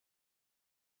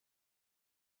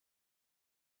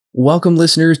Welcome,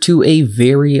 listeners, to a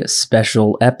very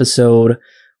special episode.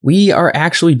 We are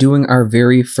actually doing our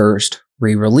very first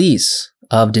re-release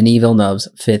of Denis Villeneuve's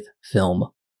fifth film,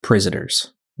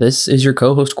 Prisoners. This is your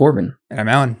co-host, Corbin. And I'm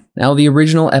Alan. Now, the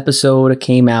original episode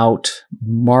came out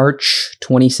March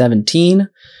 2017,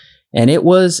 and it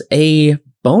was a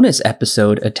bonus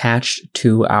episode attached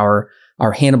to our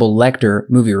Hannibal Lecter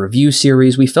movie review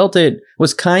series. We felt it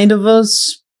was kind of a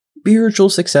spiritual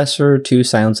successor to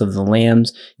Silence of the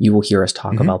Lambs. You will hear us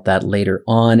talk about that later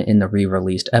on in the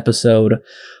re-released episode.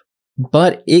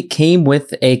 But it came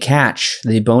with a catch.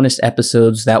 The bonus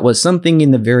episodes, that was something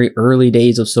in the very early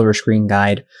days of Silver Screen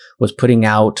Guide, was putting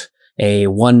out a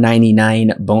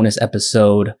 $1.99 bonus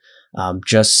episode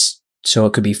just so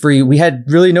it could be free. We had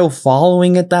really no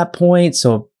following at that point,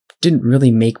 so it didn't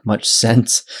really make much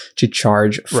sense to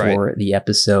charge for the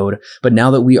episode. But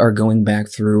now that we are going back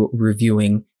through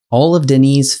reviewing all of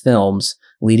Denis' films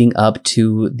leading up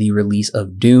to the release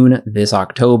of Dune this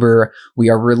October, we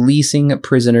are releasing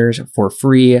Prisoners for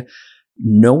free.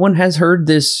 No one has heard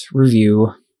this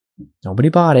review. Nobody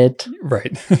bought it.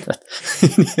 Right.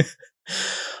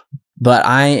 But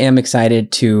I am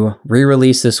excited to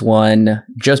re-release this one.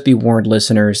 Just be warned,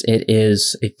 listeners, it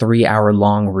is a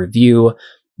 3-hour-long review.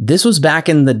 This was back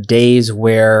in the days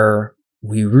where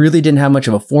we really didn't have much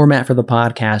of a format for the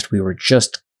podcast. We were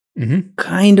just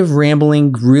kind of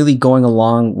rambling, really going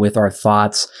along with our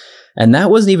thoughts. And that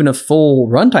wasn't even a full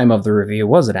runtime of the review,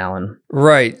 was it, Alan?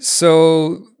 Right.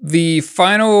 So the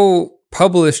final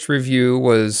published review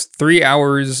was 3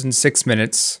 hours and 6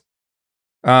 minutes.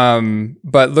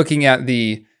 But looking at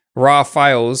the raw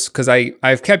files, because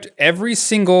I've kept every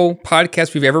single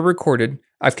podcast we've ever recorded.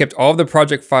 I've kept all of the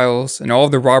project files and all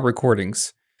of the raw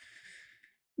recordings.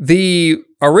 The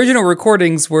original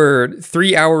recordings were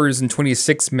 3 hours and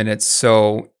 26 minutes,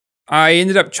 so I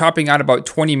ended up chopping out about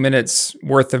 20 minutes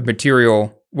worth of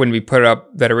material when we put up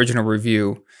that original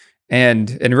review. And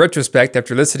in retrospect,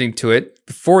 after listening to it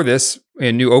before this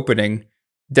new opening,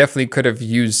 definitely could have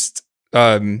used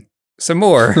some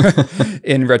more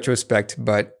in retrospect.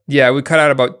 But yeah, we cut out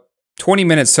about 20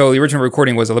 minutes, so the original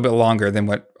recording was a little bit longer than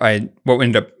what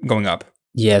ended up going up.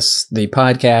 Yes, the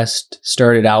podcast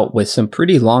started out with some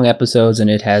pretty long episodes, and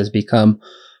it has become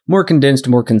more condensed,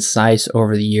 more concise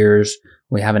over the years.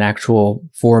 We have an actual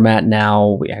format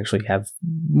now. We actually have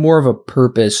more of a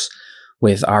purpose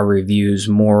with our reviews,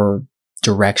 more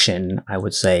direction, I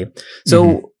would say.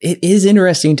 So it is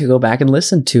interesting to go back and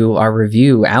listen to our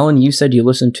review. Alan, you said you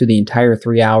listened to the entire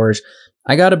 3 hours.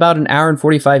 I got about an hour and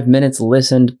 45 minutes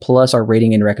listened, plus our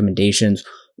rating and recommendations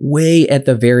way at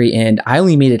the very end. I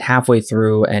only made it halfway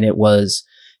through, and it was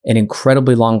an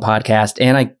incredibly long podcast,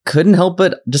 and I couldn't help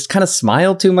but just kind of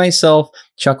smile to myself,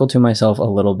 chuckle to myself a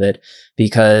little bit,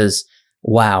 because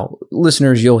wow,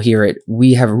 listeners, you'll hear it.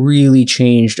 We have really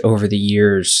changed over the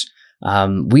years.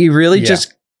 We really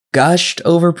just gushed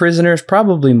over Prisoners,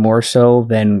 probably more so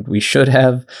than we should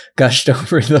have gushed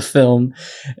over the film.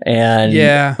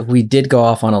 And we did go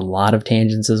off on a lot of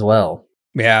tangents as well.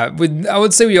 Yeah, I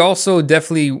would say we also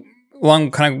definitely,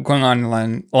 along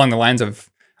the lines of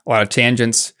a lot of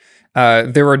tangents,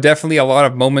 there were definitely a lot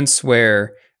of moments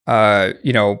where,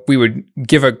 we would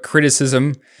give a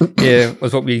criticism,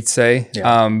 was what we'd say.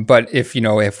 Yeah. But if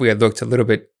we had looked a little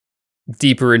bit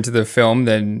deeper into the film,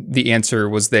 then the answer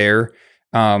was there.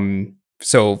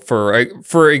 So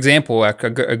for example, a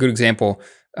good example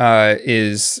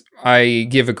is I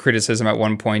give a criticism at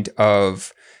one point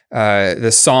of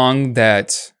the song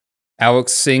that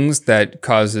Alex sings that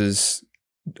causes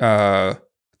what's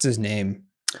his name?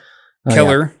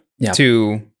 Keller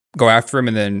to go after him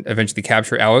and then eventually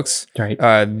capture Alex. Right.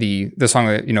 The song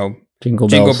that,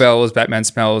 Jingle Bells, Batman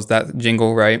Smells, that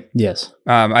jingle, right? Yes.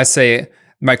 I say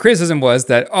my criticism was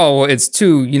that, it's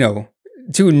too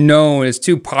known, it's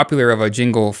too popular of a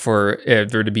jingle for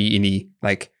there to be any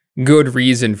good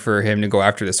reason for him to go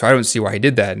after this. So I don't see why he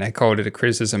did that. And I called it a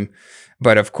criticism.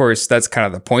 But of course, that's kind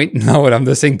of the point. Now when I'm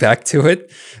listening back to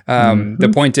it,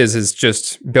 the point is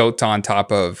just built on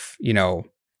top of,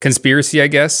 conspiracy, I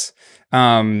guess.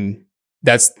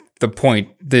 That's the point.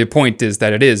 The point is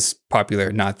that it is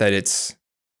popular, not that it's,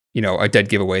 a dead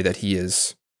giveaway that he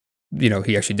is,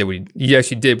 he actually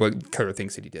did what Keller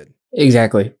thinks that he did.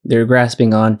 Exactly. They're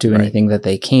grasping on to anything that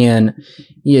they can.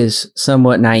 He is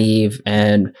somewhat naive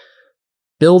and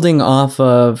building off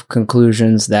of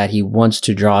conclusions that he wants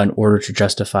to draw in order to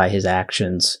justify his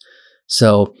actions.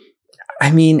 So, I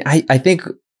mean, I think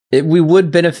we would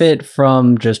benefit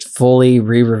from just fully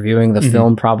re-reviewing the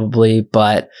film probably,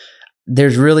 but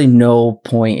there's really no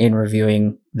point in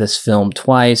reviewing this film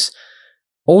twice.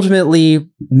 Ultimately,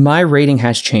 my rating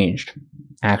has changed,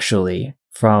 actually,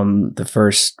 from the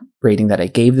first rating that I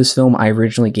gave this film. I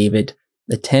originally gave it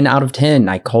a 10 out of 10.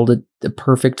 I called it the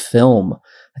perfect film.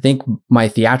 I think my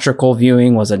theatrical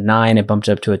viewing was a 9. I bumped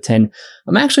it up to a 10.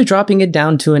 I'm actually dropping it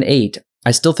down to an 8.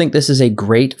 I still think this is a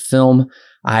great film.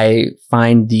 I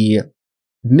find the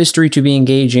mystery to be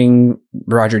engaging.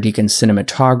 Roger Deakins'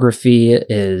 cinematography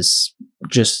is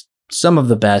just some of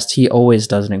the best. He always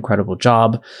does an incredible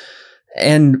job.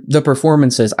 And the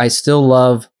performances, I still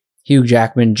love Hugh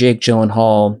Jackman, Jake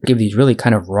Gyllenhaal, give these really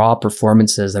kind of raw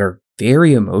performances that are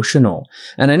very emotional.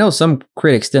 And I know some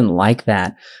critics didn't like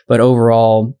that, but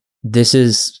overall, this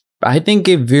is, I think,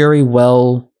 a very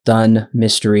well done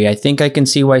mystery. I think I can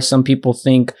see why some people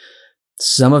think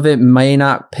some of it may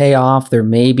not pay off. There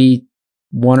may be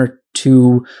 1 or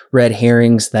 2 red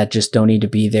herrings that just don't need to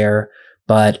be there.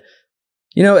 But,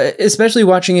 you know, especially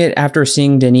watching it after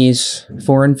seeing Denis'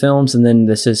 foreign films, and then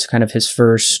this is kind of his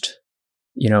first,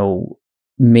 you know,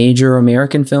 major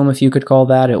American film, if you could call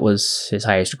that. It was his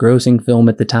highest grossing film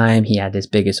at the time. He had his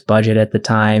biggest budget at the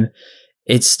time.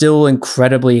 It's still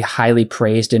incredibly highly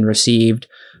praised and received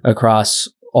across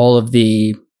all of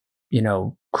the, you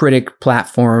know, critic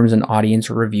platforms and audience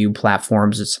review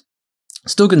platforms. It's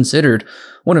still considered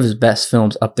one of his best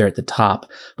films, up there at the top.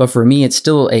 But for me, it's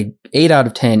still a 8 out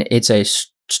of 10. It's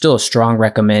still a strong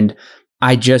recommend.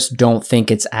 I just don't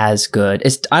think it's as good.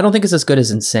 I don't think it's as good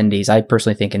as Incendies. I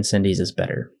personally think Incendies is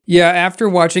better. Yeah, after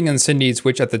watching Incendies,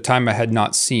 which at the time I had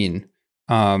not seen,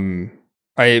 I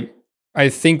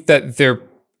think that they're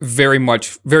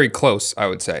very close, I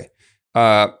would say.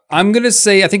 I'm going to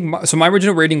say, my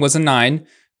original rating was a 9.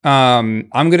 I'm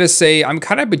going to say I'm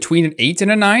kind of between an 8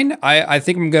 and a 9. I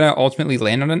think I'm going to ultimately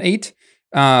land on an 8.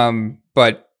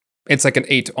 But it's like an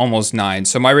 8, almost 9.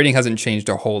 So my rating hasn't changed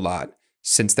a whole lot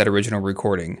since that original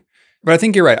recording. But I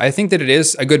think you're right. I think that it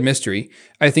is a good mystery.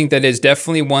 I think that it's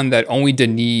definitely one that only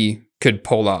Denis could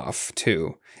pull off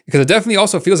too. Because it definitely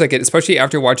also feels like it, especially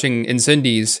after watching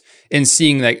Incendies and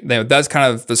seeing that, you know, that's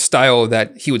kind of the style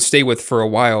that he would stay with for a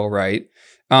while, right?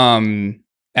 And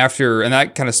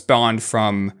that kind of spawned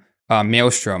from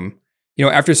Maelstrom. You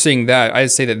know, after seeing that, I'd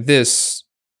say that this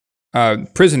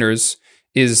Prisoners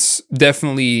is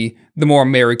definitely the more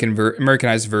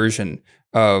Americanized version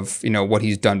of, you know, what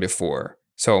he's done before.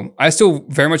 So I still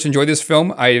very much enjoy this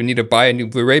film. I need to buy a new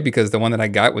Blu-ray because the one that I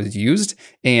got was used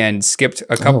and skipped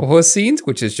a couple of scenes,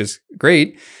 which is just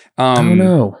great. Oh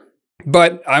no.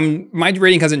 But my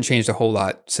rating hasn't changed a whole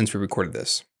lot since we recorded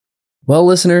this. Well,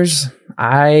 listeners,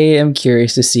 I am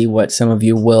curious to see what some of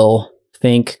you will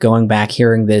think going back,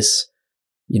 hearing this,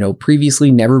 you know,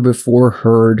 previously never before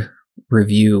heard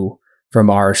review from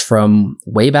ours from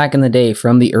way back in the day,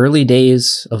 from the early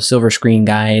days of Silver Screen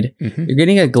Guide. Mm-hmm. You're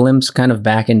getting a glimpse kind of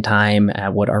back in time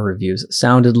at what our reviews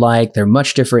sounded like. They're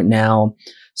much different now.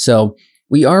 So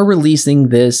we are releasing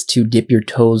this to dip your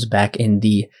toes back in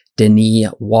the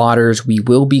Denis waters. We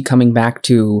will be coming back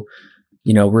to,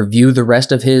 you know, review the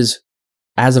rest of his,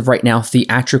 as of right now,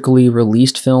 theatrically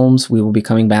released films. We will be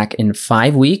coming back in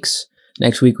 5 weeks.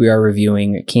 Next week, we are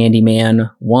reviewing Candyman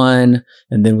 1,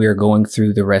 and then we are going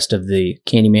through the rest of the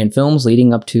Candyman films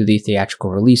leading up to the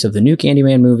theatrical release of the new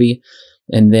Candyman movie.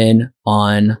 And then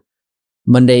on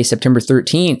Monday, September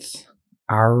 13th,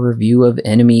 our review of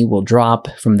Enemy will drop.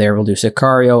 From there, we'll do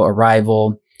Sicario,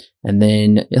 Arrival, and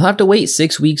then you'll have to wait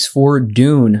 6 weeks for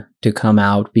Dune to come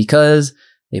out because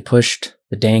they pushed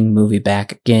the dang movie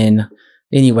back again.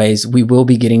 Anyways, we will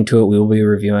be getting to it. We will be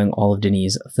reviewing all of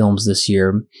Denis' films this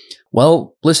year.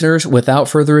 Well, listeners, without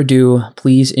further ado,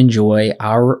 please enjoy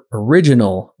our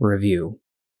original review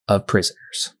of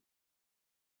Prisoners.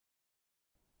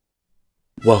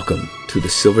 Welcome to the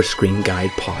Silver Screen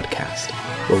Guide podcast,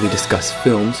 where we discuss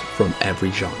films from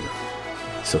every genre.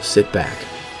 So sit back,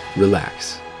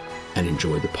 relax, and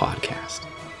enjoy the podcast.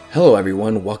 Hello,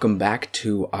 everyone. Welcome back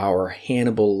to our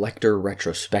Hannibal Lecter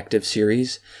retrospective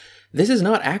series. This is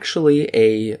not actually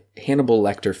a Hannibal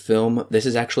Lecter film. This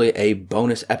is actually a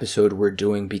bonus episode we're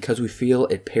doing because we feel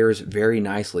it pairs very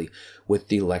nicely with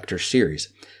the Lecter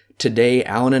series. Today,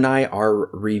 Alan and I are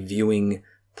reviewing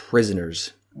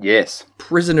Prisoners. Yes.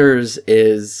 Prisoners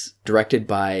is directed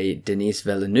by Denis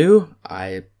Villeneuve.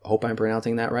 I hope I'm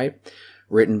pronouncing that right.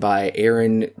 Written by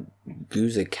Aaron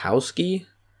Guzikowski.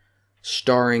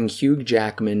 Starring Hugh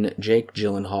Jackman, Jake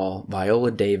Gyllenhaal, Viola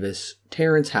Davis,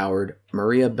 Terrence Howard,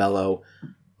 Maria Bello,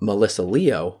 Melissa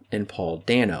Leo, and Paul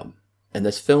Dano. And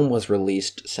this film was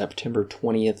released September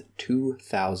 20th,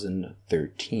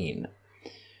 2013.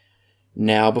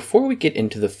 Now, before we get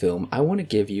into the film, I want to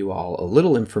give you all a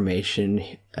little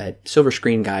information. At Silver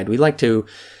Screen Guide, we like to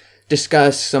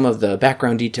discuss some of the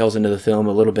background details into the film,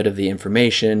 a little bit of the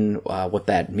information, what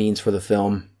that means for the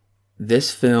film.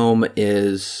 This film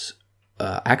is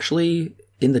actually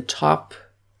in the top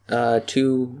top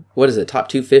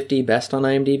 250 best on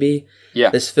IMDb. Yeah.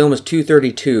 This film is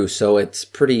 232, so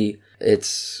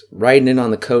it's riding in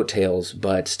on the coattails,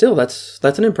 but still, that's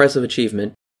an impressive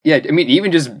achievement. Yeah, I mean,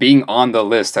 even just being on the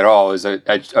list at all is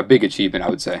a big achievement, I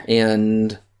would say.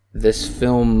 And this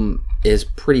film is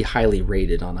pretty highly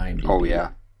rated on IMDb. Oh,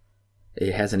 yeah.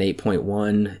 It has an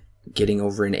 8.1. Getting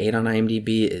over an 8 on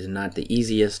IMDb is not the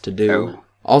easiest to do. No.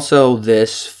 Also,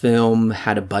 this film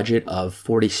had a budget of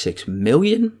 $46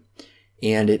 million,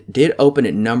 and it did open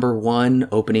at number 1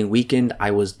 opening weekend.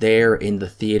 I was there in the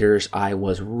theaters. I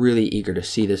was really eager to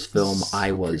see this film.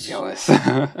 I was jealous.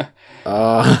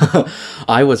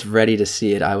 I was ready to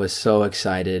see it. I was so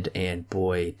excited, and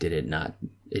boy, did it not.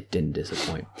 It didn't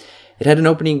disappoint. It had an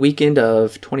opening weekend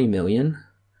of $20 million,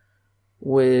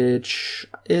 which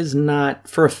is not,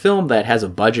 for a film that has a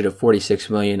budget of $46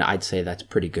 million, I'd say that's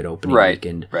pretty good opening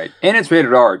weekend. Right. And it's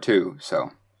rated R too, so.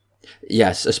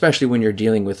 Yes, especially when you're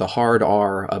dealing with a hard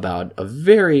R about a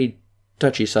very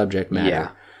touchy subject matter. Yeah.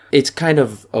 It's kind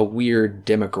of a weird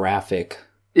demographic.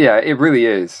 Yeah, it really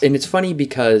is. And it's funny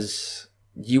because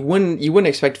you wouldn't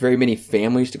expect very many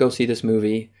families to go see this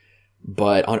movie,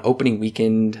 but on opening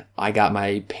weekend, I got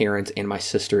my parents and my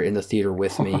sister in the theater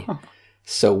with me.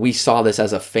 So we saw this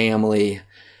as a family.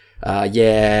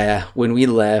 When we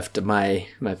left, my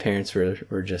parents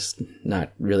were just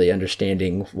not really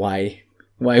understanding why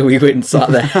we went and saw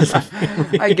that as a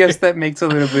family. I guess that makes a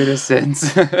little bit of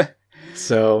sense.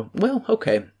 So, well,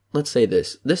 okay. Let's say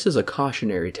this. This is a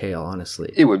cautionary tale,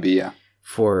 honestly. It would be, yeah.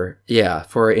 For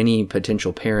any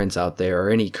potential parents out there or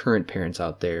any current parents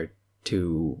out there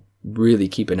to really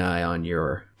keep an eye on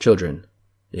your children.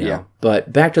 Yeah.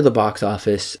 But back to the box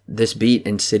office. This beat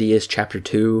Insidious Chapter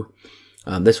 2.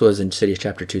 This was Insidious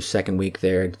Chapter 2's second week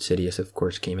there. Insidious, of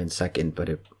course, came in second, but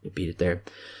it beat it there.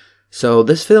 So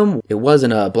this film, it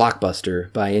wasn't a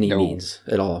blockbuster by any means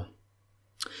at all.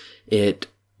 It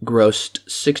grossed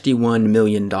 $61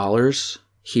 million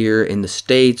here in the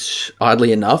States.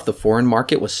 Oddly enough, the foreign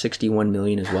market was $61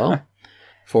 million as well.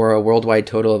 For a worldwide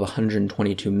total of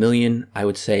 $122 million, I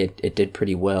would say it did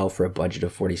pretty well for a budget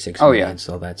of $46 million. Yeah.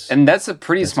 So that's a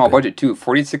pretty small budget too.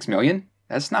 $46 million?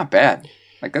 That's not bad.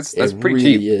 Like that's pretty cheap.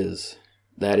 It really is.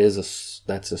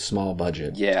 That's a small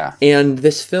budget. Yeah. And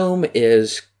this film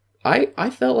is, I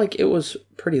felt like it was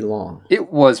pretty long.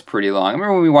 It was pretty long. I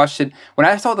remember when we watched it, when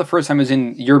I saw it the first time, it was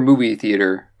in your movie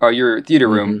theater, or your theater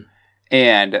room.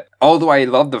 And although I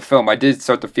loved the film, I did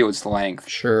start to feel its length.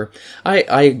 Sure.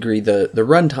 I agree. The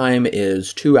runtime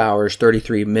is 2 hours,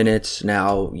 33 minutes.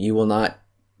 Now, you will not...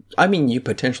 I mean, you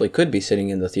potentially could be sitting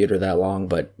in the theater that long,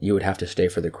 but you would have to stay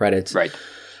for the credits. Right.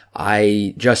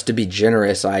 Just to be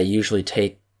generous, I usually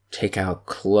take out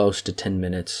close to 10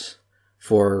 minutes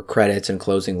for credits and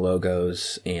closing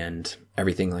logos and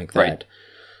everything like that. Right.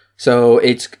 So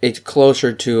it's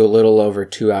closer to a little over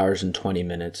 2 hours and 20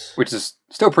 minutes. Which is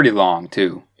still pretty long,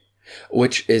 too.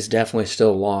 Which is definitely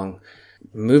still long.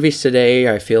 Movies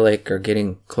today, I feel like, are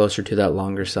getting closer to that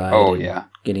longer side. Oh, yeah.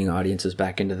 Getting audiences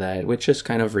back into that, which is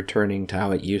kind of returning to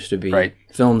how it used to be. Right.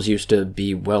 Films used to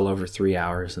be well over 3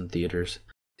 hours in theaters.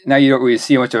 Now you don't really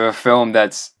see much of a film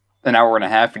that's an hour and a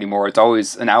half anymore. It's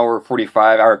always an hour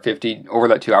 45, hour 50, over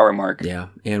that 2 hour mark. Yeah,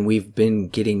 and we've been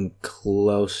getting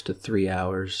close to 3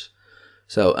 hours.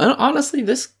 So honestly,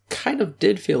 this kind of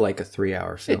did feel like a 3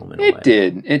 hour film in a way.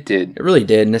 It did. It really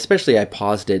did, and especially I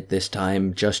paused it this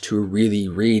time just to really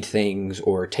read things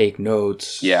or take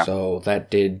notes. Yeah. So that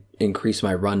did increase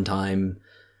my runtime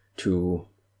to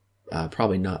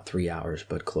probably not 3 hours,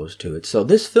 but close to it. So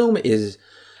this film is...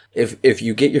 If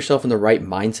you get yourself in the right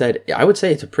mindset, I would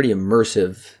say it's a pretty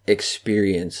immersive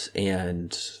experience.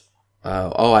 And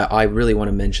I really want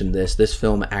to mention this. This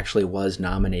film actually was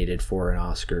nominated for an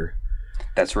Oscar.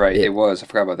 That's right. It was. I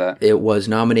forgot about that. It was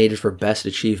nominated for Best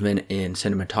Achievement in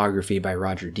Cinematography by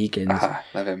Roger Deakins.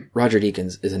 Love him. Roger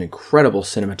Deakins is an incredible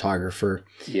cinematographer.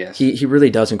 Yes. He really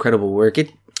does incredible work.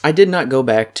 I did not go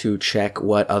back to check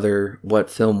what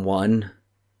film won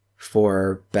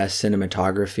for Best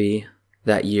Cinematography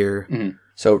that year. Mm-hmm.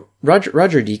 So Roger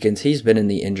Deakins, he's been in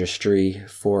the industry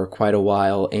for quite a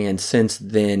while, and since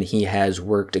then he has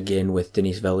worked again with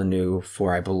Denis Villeneuve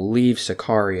for, I believe,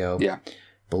 Sicario. Yeah. I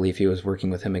believe he was working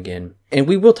with him again. And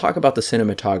we will talk about the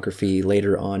cinematography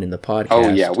later on in the podcast. Oh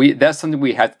yeah, that's something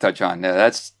we had to touch on.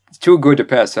 That's too good to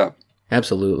pass up.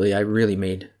 Absolutely. I really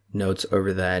made notes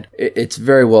over that. It's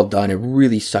very well done. It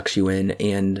really sucks you in,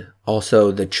 and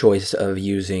also the choice of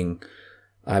using...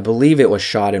 I believe it was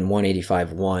shot in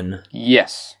 185.1.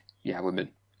 Yes. Yeah, it would have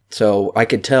been. So I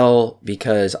could tell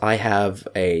because I have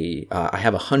a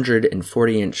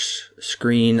 140-inch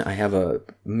screen. I have a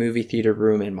movie theater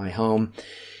room in my home,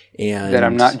 and That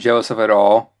I'm not jealous of at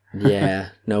all. yeah,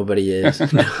 nobody is.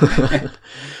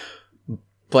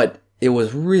 But I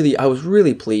was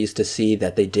really pleased to see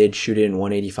that they did shoot it in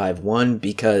 185.1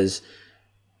 because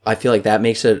I feel like that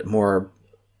makes it more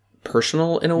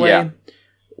personal in a way. Yeah.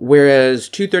 Whereas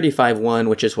 235.1,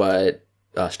 which is what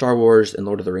Star Wars and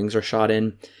Lord of the Rings are shot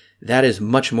in, that is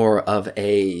much more of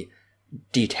a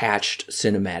detached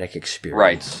cinematic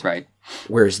experience. Right.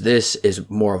 Whereas this is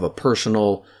more of a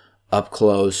personal, up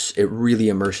close. It really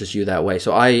immerses you that way.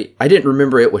 So I didn't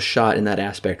remember it was shot in that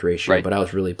aspect ratio, Right. but I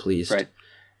was really pleased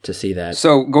to see that.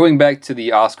 So going back to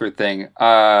the Oscar thing,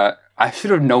 I should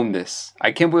have known this.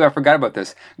 I can't believe I forgot about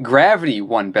this. Gravity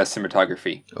won Best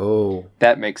Cinematography. Oh,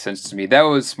 That makes sense to me. That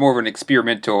was more of an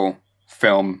experimental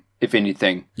film, if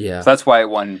anything. yeah. So that's why it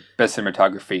won Best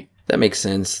Cinematography. That makes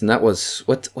sense. And that was,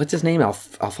 what's his name?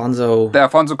 Alfonso?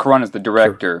 Alfonso Cuarón is the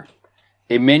director.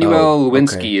 Emmanuel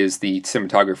Lewinsky is the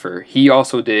cinematographer.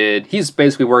 He's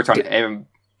basically worked on...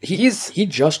 He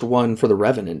just won for The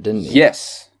Revenant, didn't he?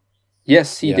 Yes,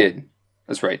 he did.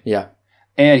 That's right. Yeah.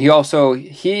 And he also,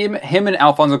 him and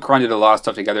Alfonso Cuarón did a lot of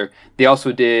stuff together. They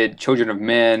also did Children of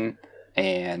Men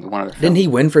and one other film. Didn't he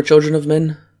win for Children of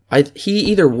Men? He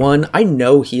either won. I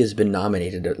know he has been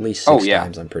nominated at least 6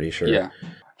 times, I'm pretty sure. Yeah.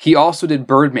 He also did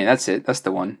Birdman. That's it. That's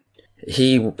the one.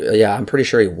 I'm pretty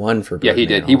sure he won for Birdman. Yeah, he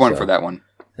did. He won for that one.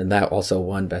 And that also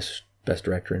won Best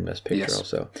Director and Best Picture Yes.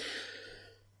 also.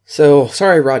 So,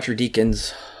 sorry, Roger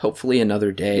Deakins. Hopefully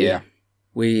another day. Yeah.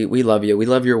 We love you. We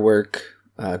love your work.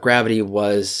 Gravity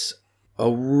was a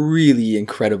really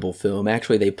incredible film.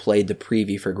 Actually, they played the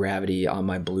preview for Gravity on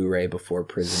my Blu-ray before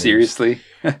Prisoners. Seriously?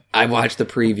 I watched the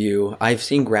preview. I've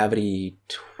seen Gravity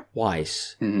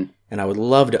twice, Mhm. and I would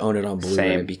love to own it on Blu-ray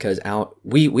Same. because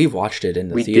we've watched it in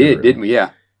the We theater did, room. didn't we? Yeah.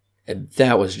 And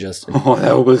that was just Oh,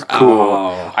 that was cool.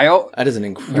 that is an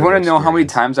incredible. You want to know how many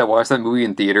experience. times I watched that movie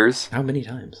in theaters? How many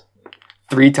times?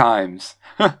 3 times.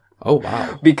 Oh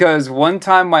wow! Because one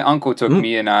time my uncle took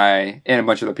me and I and a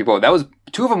bunch of other people.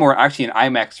 2 of them were actually in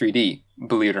IMAX 3D,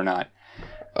 believe it or not.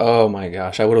 Oh my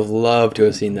gosh! I would have loved to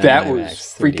have seen that. That in was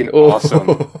IMAX 3D. freaking awesome.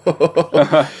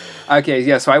 Okay,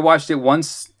 yeah, so I watched it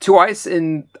twice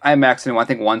in IMAX, and I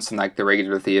think once in like the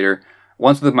regular theater.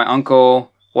 Once with my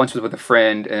uncle, once was with a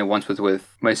friend, and once was with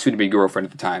my soon-to-be girlfriend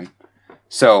at the time.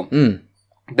 So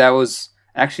that was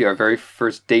actually our very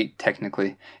first date,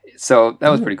 technically. So that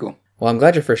was pretty cool. Well, I'm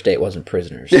glad your first date wasn't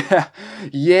Prisoners.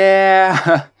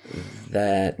 Yeah.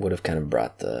 That would have kind of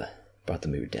brought the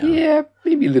mood down. Yeah,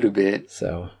 maybe a little bit.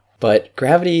 So, but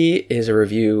Gravity is a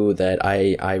review that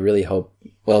I really hope.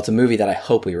 Well, it's a movie that I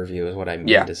hope we review, is what I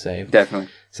mean to say. Definitely.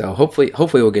 So hopefully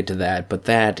we'll get to that. But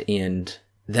that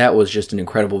was just an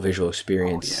incredible visual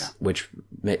experience, which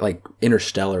like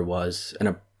Interstellar was, and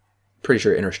I'm pretty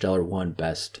sure Interstellar won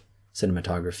Best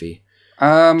Cinematography.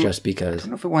 Just because I don't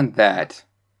know if it won that.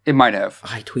 It might have.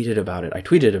 I tweeted about it.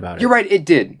 You're right, it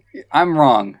did. I'm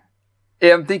wrong.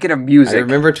 I'm thinking of music. I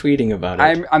remember tweeting about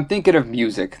it. I'm thinking of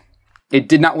music. It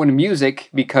did not win music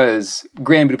because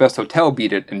Grand Budapest Hotel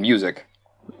beat it in music.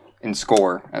 In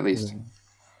score, at least.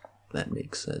 That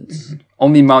makes sense.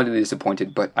 Only mildly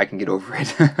disappointed, but I can get over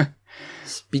it.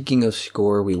 Speaking of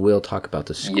score, we will talk about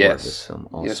the score of this film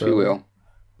also. Yes, we will.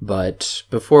 But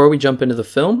before we jump into the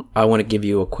film, I want to give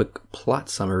you a quick plot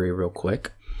summary real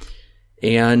quick.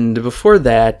 And before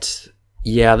that,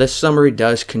 this summary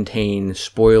does contain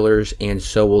spoilers, and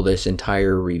so will this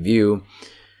entire review.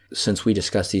 Since we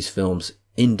discuss these films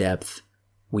in depth,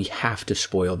 we have to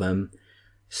spoil them.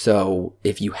 So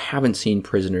if you haven't seen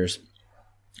Prisoners,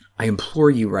 I implore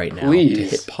you right now to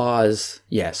hit pause.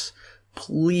 Yes,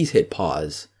 please hit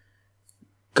pause.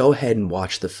 Go ahead and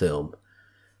watch the film.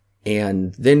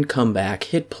 And then come back,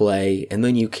 hit play, and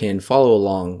then you can follow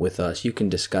along with us. You can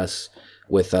discuss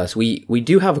with us. We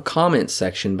do have a comment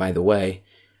section, by the way,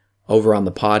 over on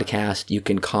the podcast. You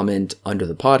can comment under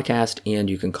the podcast, and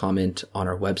you can comment on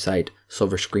our website,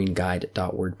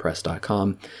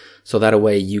 silverscreenguide.wordpress.com. So that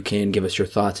way you can give us your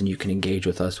thoughts and you can engage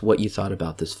with us what you thought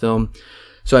about this film.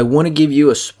 So I want to give you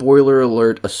a spoiler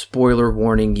alert, a spoiler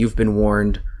warning. You've been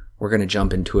warned. We're going to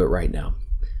jump into it right now.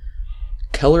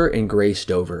 Keller and Grace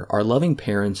Dover are loving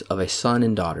parents of a son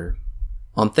and daughter.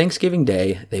 On Thanksgiving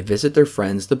Day, they visit their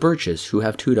friends, the Birches, who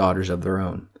have 2 daughters of their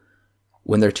own.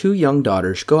 When their 2 young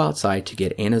daughters go outside to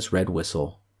get Anna's red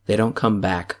whistle, they don't come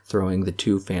back, throwing the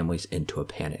 2 families into a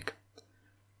panic.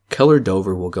 Keller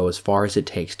Dover will go as far as it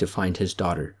takes to find his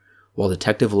daughter, while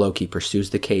Detective Loki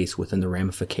pursues the case within the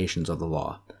ramifications of the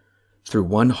law. Through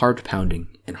one heart-pounding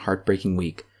and heartbreaking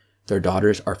week, Their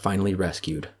daughters are finally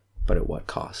rescued, but at what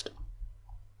cost?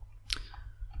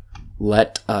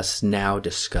 Let us now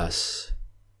discuss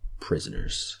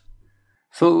Prisoners.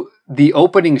 So the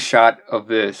opening shot of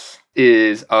this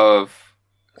is of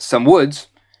some woods,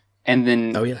 and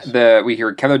then we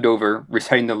hear Keller Dover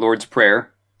reciting the Lord's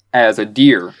Prayer as a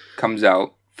deer comes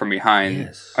out from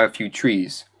behind a few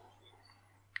trees.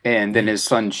 And then his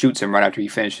son shoots him right after he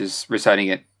finishes reciting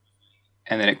it.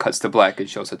 And then it cuts to black and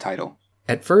shows the title.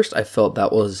 At first, I felt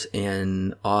that was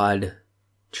an odd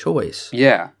choice.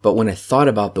 Yeah. But when I thought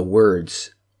about the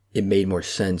words, it made more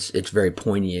sense. It's very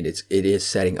poignant. It is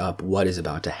setting up what is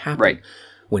about to happen. Right.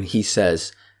 When he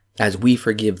says, as we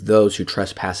forgive those who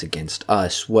trespass against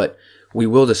us, what we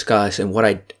will discuss and what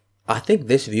I think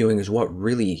this viewing is what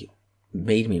really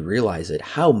made me realize it,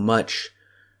 how much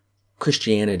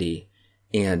Christianity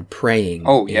and praying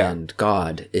and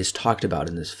God is talked about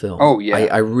in this film. Oh, yeah.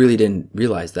 I really didn't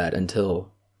realize that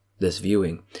until this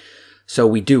viewing. So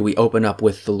we open up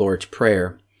with the Lord's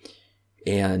Prayer,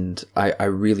 and I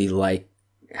really like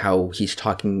how he's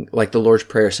talking, like the Lord's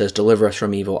Prayer says, deliver us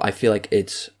from evil. I feel like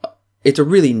it's a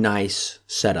really nice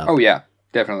setup. Oh, yeah,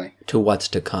 definitely. To what's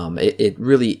to come. It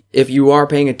really, if you are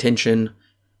paying attention,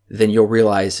 then you'll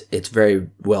realize it's very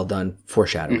well done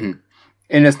foreshadowing. Mm-hmm.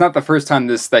 And it's not the first time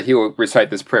that he'll recite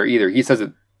this prayer either. He says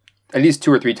it at least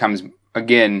 2 or 3 times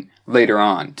again later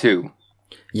on, too.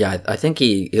 Yeah, I think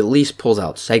he at least pulls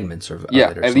out segments of it.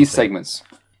 Yeah, at least segments.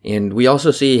 And we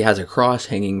also see he has a cross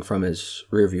hanging from his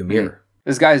rearview mirror. Mm-hmm.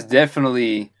 This guy's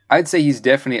definitely, I'd say he's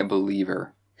definitely a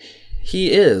believer.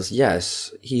 He is,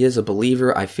 yes. He is a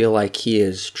believer. I feel like he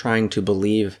is trying to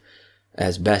believe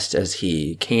as best as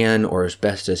he can, or as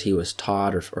best as he was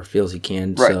taught, or feels he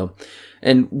can. Right. So,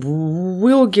 and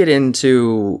we'll get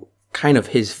into kind of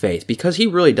his faith, because he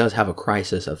really does have a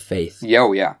crisis of faith. Yeah,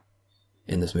 oh yeah.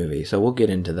 In this movie. So we'll get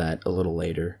into that a little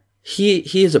later. He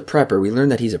is a prepper. We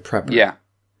learned that he's a prepper. Yeah.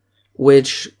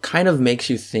 Which kind of makes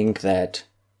you think that,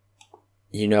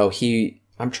 you know,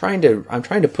 I'm trying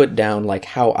to put down like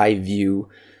how I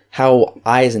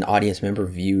as an audience member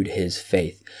viewed his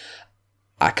faith.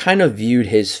 I kind of viewed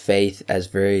his faith as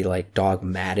very like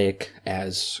dogmatic,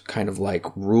 as kind of like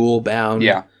rule bound.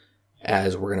 Yeah.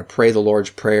 As we're going to pray the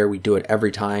Lord's Prayer. We do it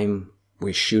every time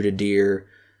we shoot a deer.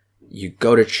 You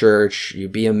go to church, you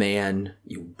be a man,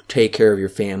 you take care of your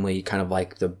family, kind of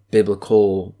like the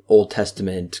biblical Old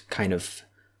Testament kind of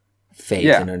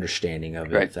faith and understanding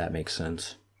of it, if that makes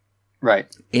sense. Right.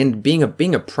 And being a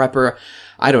prepper,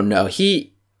 I don't know.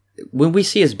 When we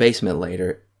see his basement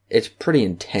later, it's pretty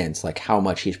intense, like how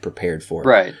much he's prepared for.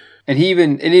 Right. And it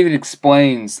even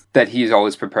explains that he's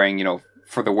always preparing, you know,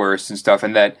 for the worst and stuff,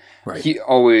 and that he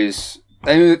always,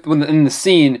 in the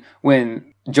scene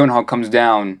when Gyllenhaal comes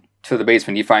down to the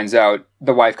basement, he finds out,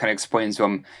 the wife kind of explains to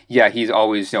him, he's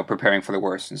always, you know, preparing for the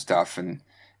worst and stuff, and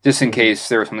just in case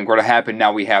there was something were to happen,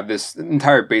 now we have this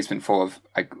entire basement full of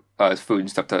like food and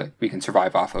stuff that we can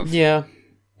survive off of. Yeah,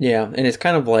 and it's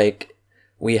kind of like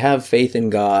we have faith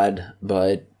in God,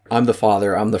 but I'm the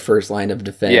father. I'm the first line of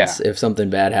defense. Yeah. If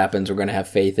something bad happens, we're going to have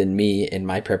faith in me and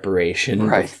my preparation.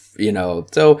 Right. You know,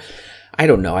 so I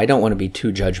don't know. I don't want to be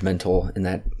too judgmental in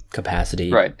that capacity.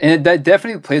 Right. And that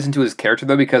definitely plays into his character,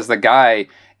 though, because the guy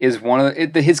is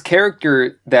his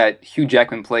character that Hugh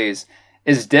Jackman plays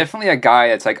is definitely a guy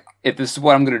that's like, if this is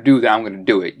what I'm going to do, then I'm going to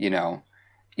do it, you know.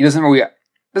 He doesn't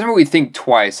really think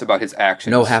twice about his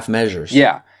actions. No half measures.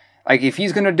 Yeah. Like, if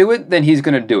he's going to do it, then he's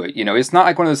going to do it. You know, it's not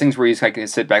like one of those things where he's like going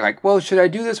to sit back like, well, should I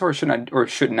do this or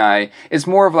shouldn't I? It's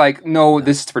more of like, no,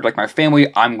 this is to protect my family.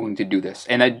 I'm going to do this.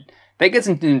 And that gets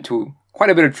into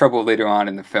quite a bit of trouble later on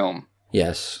in the film.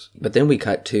 Yes. But then we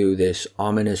cut to this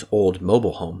ominous old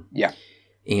mobile home. Yeah.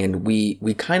 And we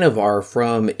kind of are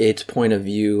from its point of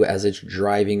view as it's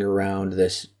driving around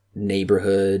this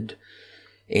neighborhood.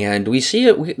 And we see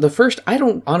it, I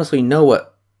don't honestly know what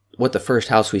the first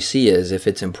house we see is, if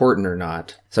it's important or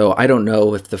not. So I don't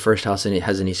know if the first house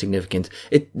has any significance.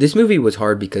 This movie was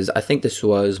hard because I think this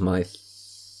was my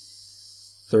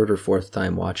 3rd or 4th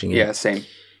time watching it. Yeah, same.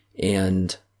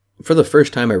 And for the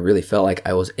first time, I really felt like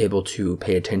I was able to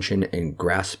pay attention and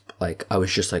grasp. Like, I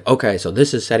was just like, okay, so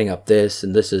this is setting up this,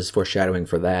 and this is foreshadowing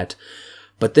for that.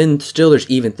 But then still there's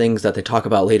even things that they talk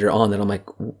about later on that I'm like,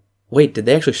 wait, did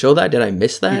they actually show that? Did I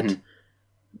miss that? Mm-hmm.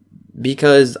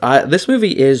 Because this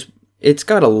movie it's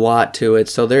got a lot to it,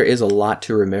 so there is a lot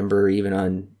to remember even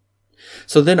on...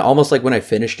 So then almost like when I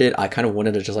finished it, I kind of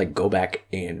wanted to just like go back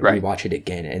and rewatch it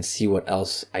again and see what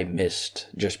else I missed.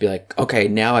 Just be like, okay,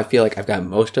 now I feel like I've got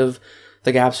most of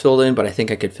the gaps filled in, but I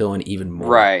think I could fill in even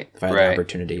more if I had the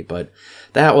opportunity. But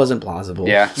that wasn't plausible.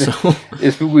 Yeah. So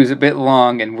This movie was a bit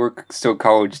long, and we're still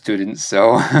college students,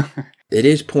 so... It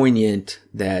is poignant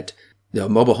that the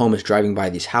mobile home is driving by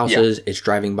these houses. Yeah. It's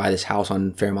driving by this house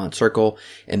on Fairmont Circle,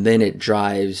 and then it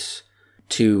drives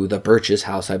to the Birch's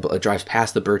house. It drives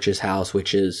past the Birch's house,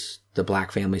 which is the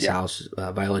Black family's house,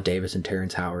 Viola Davis and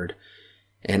Terrence Howard.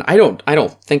 And I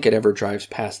don't think it ever drives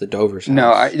past the Dover's house.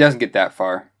 No, it doesn't get that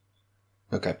far.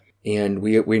 Okay. And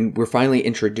we're finally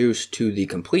introduced to the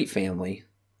complete family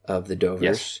of the Dovers.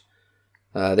 Yes.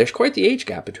 There's quite the age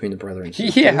gap between the brother and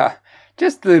sister. Yeah,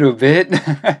 just a little bit.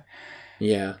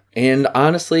 Yeah. And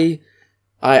honestly,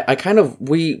 I kind of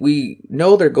we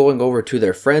know they're going over to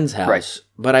their friend's house,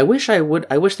 but I wish there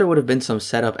would have been some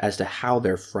setup as to how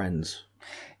they're friends.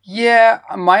 Yeah,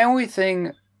 my only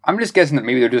thing, I'm just guessing that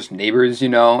maybe they're just neighbors,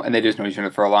 and they just know each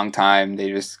other for a long time. They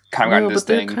just kind of got into this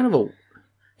thing.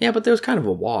 But there was kind of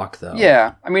a walk, though.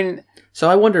 Yeah, I mean... So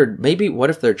I wondered, what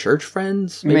if they're church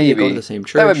friends? Maybe they go to the same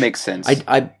church? That would make sense.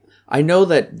 I know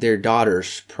that their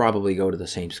daughters probably go to the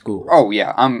same school. Oh,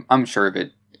 yeah, I'm sure of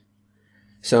it.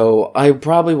 So I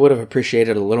probably would have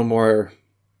appreciated a little more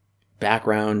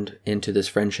background into this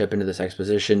friendship, into this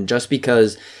exposition, just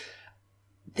because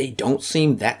they don't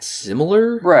seem that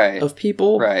similar of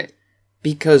people. Right.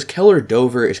 Because Keller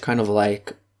Dover is kind of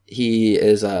like, he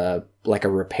is like a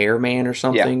repairman or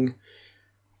something. Yeah.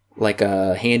 Like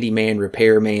a handyman,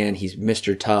 repairman. He's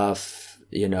Mr. Tough,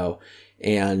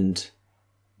 and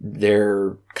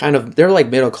they're like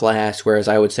middle class, whereas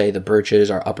I would say the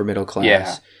Birches are upper middle class.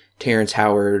 Yeah. Terrence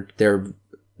Howard,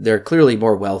 they're clearly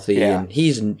more wealthy, and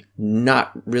he's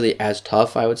not really as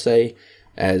tough, I would say,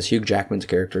 as Hugh Jackman's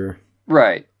character.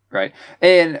 Right.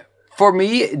 And for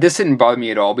me, this didn't bother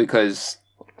me at all because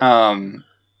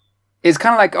it's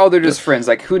kind of like, oh, they're just friends.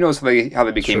 Like, who knows how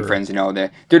they became friends,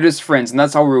 They're just friends, and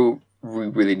that's all we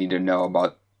really need to know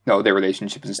about their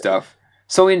relationships and stuff.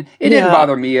 So it didn't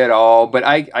bother me at all, but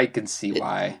I can see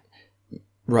why.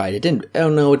 Right. It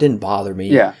didn't bother me.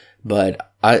 Yeah.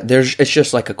 But it's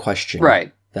just like a question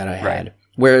that I had. Right.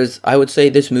 Whereas I would say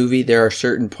this movie, there are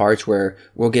certain parts where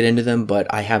we'll get into them,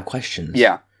 but I have questions.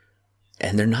 Yeah.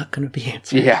 And they're not going to be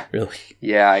answered. Yeah. Really.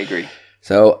 Yeah, I agree.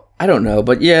 So I don't know.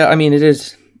 But yeah, I mean,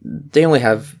 they only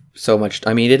have so much.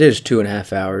 I mean, it is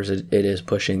 2.5 hours. It is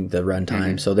pushing the runtime.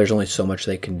 Mm-hmm. So there's only so much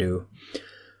they can do.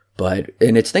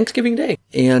 And it's Thanksgiving Day.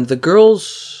 And the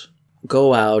girls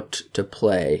go out to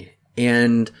play.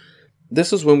 And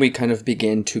this is when we kind of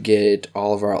begin to get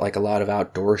all of our, like, a lot of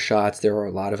outdoor shots. There are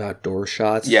a lot of outdoor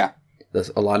shots. Yeah.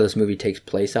 A lot of this movie takes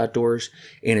place outdoors.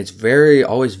 And it's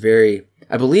always very,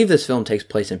 I believe this film takes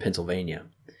place in Pennsylvania.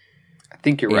 I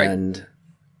think you're right. And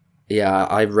yeah,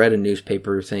 I read a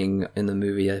newspaper thing in the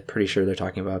movie. I'm pretty sure they're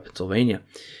talking about Pennsylvania.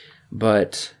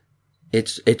 But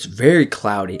it's very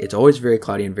cloudy. It's always very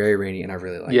cloudy and very rainy, and I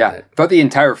really like that. Yeah, throughout the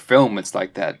entire film, it's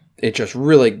like that. It just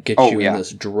really gets you in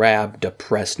this drab,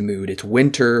 depressed mood. It's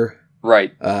winter.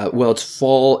 Right. Well, it's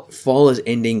fall. Fall is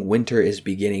ending. Winter is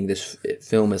beginning. This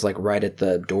film is like right at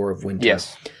the door of winter.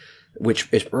 Yes. Which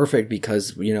is perfect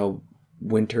because,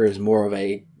 winter is more of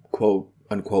a quote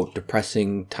unquote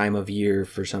depressing time of year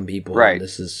for some people. Right. And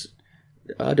this is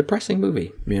a depressing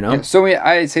movie, Yeah, so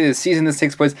I'd say the season this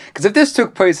takes place, because if this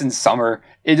took place in summer,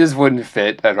 it just wouldn't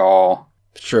fit at all.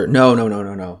 Sure. No.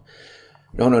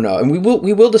 And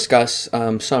we will discuss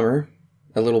summer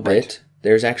a little bit.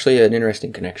 There's actually an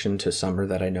interesting connection to summer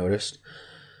that I noticed.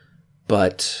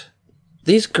 But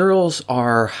these girls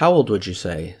are, how old would you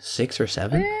say? 6 or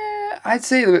 7? I'd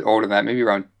say a little bit older than that. Maybe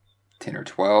around 10 or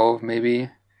 12, maybe.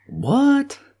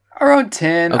 What? Around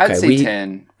 10. Okay, I'd say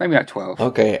 10. Maybe not 12.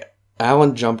 Okay.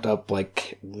 Alan jumped up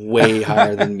like way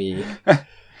higher than me.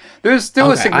 There's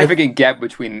still a significant gap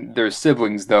between their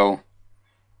siblings, though.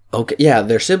 Okay, yeah,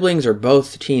 their siblings are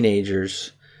both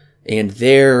teenagers, and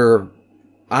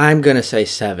I'm going to say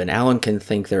 7. Alan can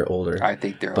think they're older. I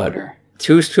think they're older.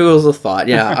 Two schools of thought.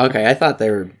 Yeah, okay. I thought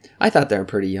they were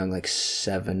pretty young, like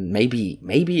 7, maybe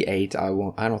 8. I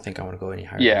don't think I want to go any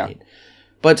higher than 8.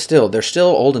 But still, they're still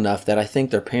old enough that I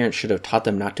think their parents should have taught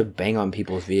them not to bang on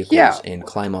people's vehicles and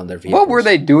climb on their vehicles. What were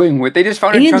they doing with? They just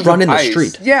found a chunk of ice. In the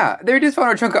street. Yeah, they just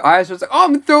found a chunk of ice. It was like,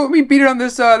 oh, let me beat it on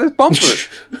this bumper.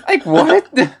 Like,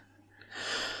 what?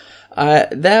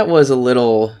 That was a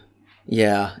little,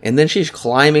 yeah. And then she's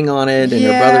climbing on it, and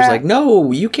her brother's like,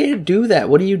 no, you can't do that.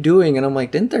 What are you doing? And I'm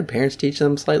like, didn't their parents teach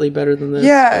them slightly better than this?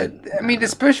 Yeah, I mean,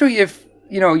 especially if,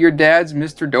 your dad's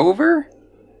Mr. Dover.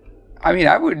 I mean,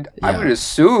 I would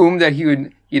assume that he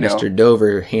would, Mr.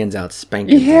 Dover hands out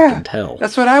spankings, I can tell.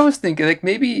 That's what I was thinking. Like,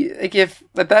 maybe, if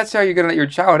that's how you're going to let your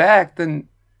child act, then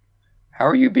how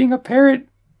are you being a parent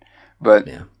But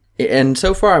Yeah. And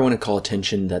so far, I want to call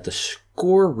attention that the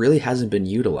score really hasn't been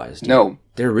utilized. No. Yet.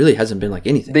 There really hasn't been like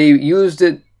anything. they used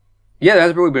it. Yeah, there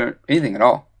hasn't really been anything at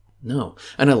all. No.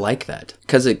 And I like that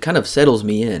because it kind of settles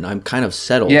me in. I'm kind of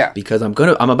settled Yeah. because I'm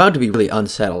about to be really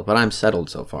unsettled, but I'm settled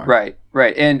so far. Right.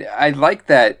 And I like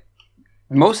that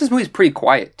most of this movie is pretty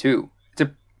quiet, too. It's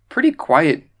a pretty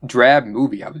quiet, drab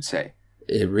movie, I would say.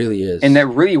 It really is. And that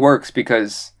really works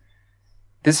because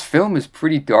this film is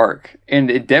pretty dark.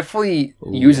 And it definitely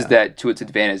uses that to its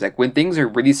advantage. Like, when things are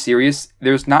really serious,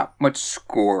 there's not much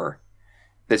score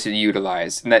that's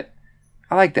utilized. And that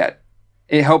I like that.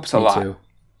 It helps a Me lot. too.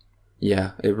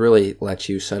 Yeah, it really lets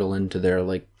you settle into their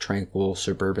like tranquil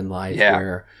suburban life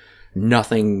where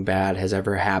nothing bad has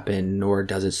ever happened, nor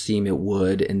does it seem it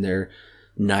would in their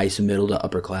nice middle to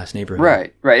upper class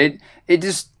neighborhood. Right. It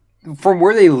just, from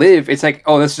where they live, it's like,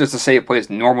 oh, this is just a safe place,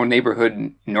 normal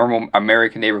neighborhood, normal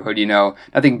American neighborhood,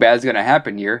 nothing bad's going to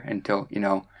happen here until,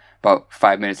 about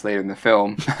 5 minutes later in the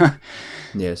film.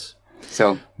 Yes.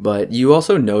 So, but you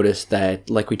also notice that,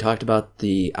 like we talked about,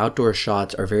 the outdoor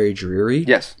shots are very dreary.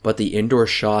 Yes. But the indoor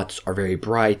shots are very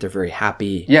bright. They're very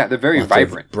happy. Yeah, they're very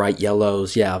vibrant. Bright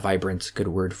yellows. Yeah, vibrant's a good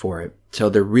word for it. So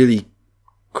they're really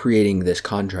creating this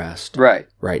contrast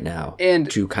right now. And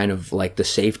to kind of like the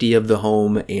safety of the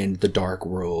home and the dark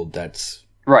world that's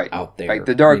out there. Like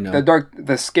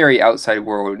the scary outside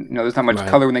world. There's not much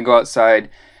color when they go outside.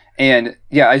 And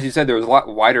yeah, as you said, there was a lot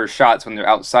wider shots when they're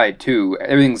outside too.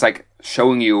 Everything's like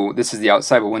showing you this is the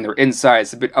outside, but when they're inside,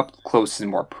 it's a bit up close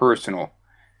and more personal.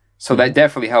 So that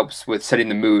definitely helps with setting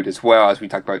the mood as well, as we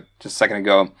talked about just a second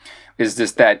ago. Is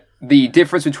just that the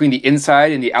difference between the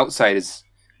inside and the outside is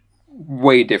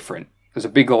way different. There's a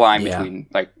big line between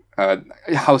like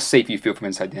how safe you feel from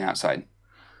inside and outside.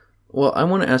 Well, I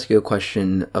want to ask you a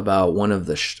question about one of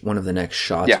the next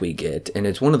shots we get, and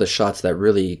it's one of the shots that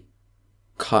really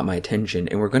caught my attention,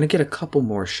 and we're going to get a couple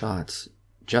more shots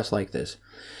just like this.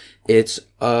 It's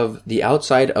of the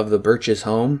outside of the Birch's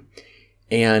home,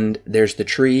 and there's the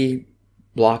tree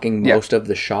blocking most of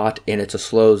the shot, and it's a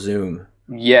slow zoom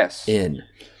in.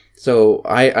 So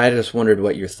I just wondered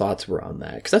what your thoughts were on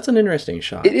that, because that's an interesting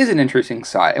shot. It is an interesting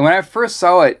shot, and when I first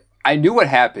saw it, I knew what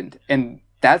happened, and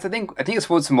that's I think it's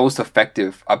what's most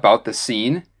effective about the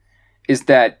scene is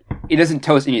that it doesn't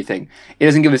tell us anything. It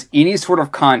doesn't give us any sort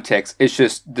of context. It's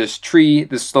just this tree,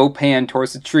 this slow pan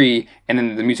towards the tree, and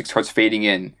then the music starts fading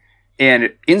in.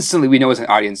 And instantly we know as an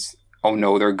audience, oh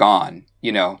no, they're gone,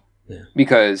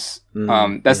 because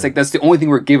that's the only thing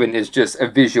we're given is just a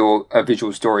visual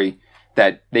story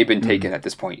that they've been taken at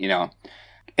this point, And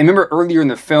remember earlier in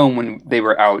the film when they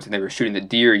were out and they were shooting the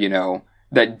deer,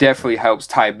 that definitely helps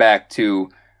tie back to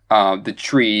the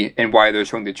tree and why they're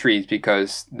showing the trees,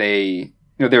 because they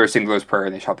were saying the Lord's Prayer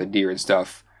and they shot the deer and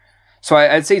stuff. So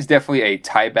I'd say it's definitely a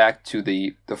tie back to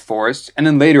the forest. And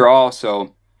then later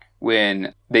also,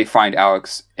 when they find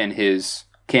Alex in his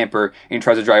camper and he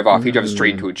tries to drive off, he drives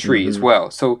straight into a tree as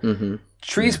well. So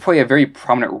trees play a very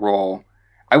prominent role.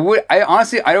 I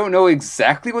honestly, I don't know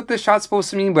exactly what this shot's supposed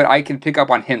to mean, but I can pick up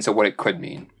on hints of what it could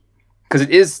mean. Because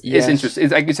it's interesting.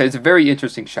 Like you said, it's a very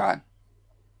interesting shot.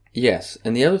 Yes,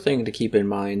 and the other thing to keep in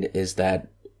mind is that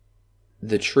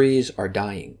the trees are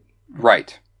dying.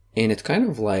 Right. And it's kind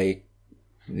of like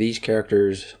these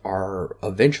characters are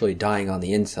eventually dying on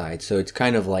the inside, so it's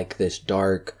kind of like this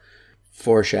dark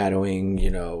foreshadowing,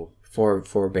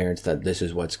 forbearance that this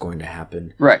is what's going to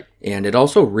happen. Right. And it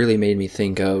also really made me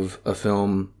think of a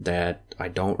film that I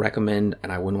don't recommend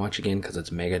and I wouldn't watch again because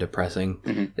it's mega depressing.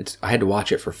 Mm-hmm. I had to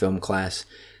watch it for film class.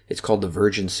 It's called The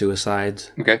Virgin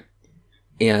Suicides. Okay.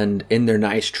 And in their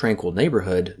nice, tranquil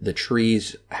neighborhood, the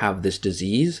trees have this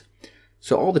disease.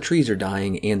 So all the trees are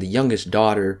dying, and the youngest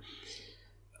daughter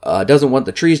doesn't want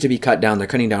the trees to be cut down. They're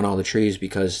cutting down all the trees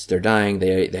because they're dying.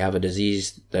 They have a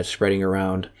disease that's spreading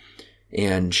around.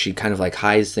 And she kind of like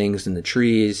hides things in the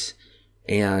trees.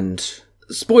 And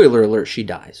spoiler alert, she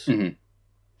dies. Mm-hmm.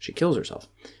 She kills herself.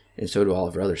 And so do all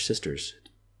of her other sisters.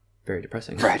 Very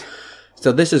depressing. Right.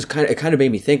 So this is it kind of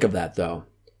made me think of that, though.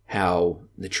 How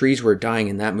the trees were dying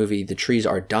in that movie, the trees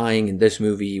are dying in this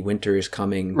movie, winter is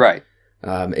coming. Right.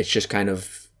 It's just kind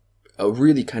of a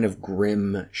really kind of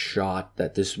grim shot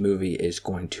that this movie is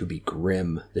going to be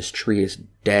grim. This tree is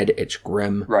dead, it's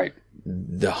grim. Right.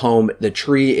 The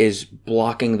tree is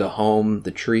blocking the home,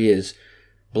 the tree is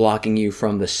blocking you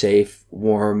from the safe,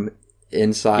 warm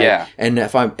inside. Yeah. And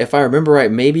if I remember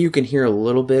right, maybe you can hear a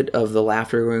little bit of the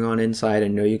laughter going on inside. I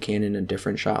know you can in a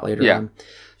different shot later on.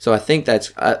 So I think that's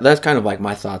kind of like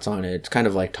my thoughts on it. It's kind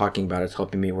of like talking about it's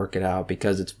helping me work it out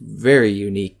because it's very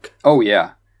unique. Oh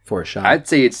yeah, for a shot. I'd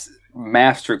say it's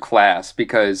master class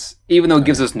because even though it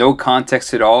gives us no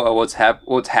context at all of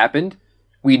what's happened,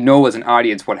 we know as an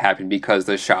audience what happened because of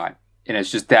the shot, and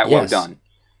it's just that well done.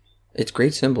 It's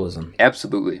great symbolism.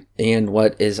 Absolutely. And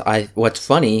what's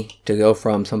funny, to go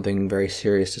from something very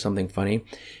serious to something funny,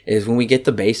 is when we get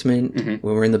the basement,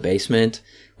 when we're in the basement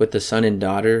with the son and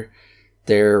daughter,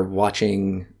 they're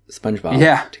watching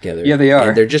SpongeBob together. Yeah, they are.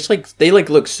 And they're just they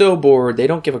look so bored. They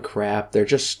don't give a crap. They're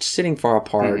just sitting far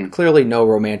apart. Clearly no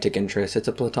romantic interest. It's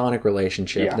a platonic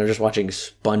relationship. And they're just watching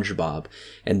SpongeBob,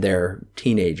 and they're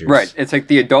teenagers. Right. It's like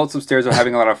the adults upstairs are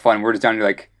having a lot of fun. We're just down here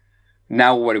like,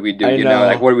 now what do we do? I know.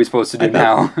 Like what are we supposed to do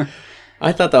now?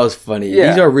 I thought that was funny.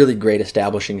 Yeah. These are really great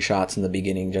establishing shots in the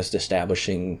beginning, just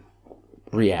establishing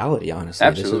reality, honestly.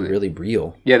 Absolutely. This is really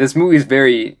real. Yeah, this movie is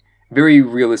very, very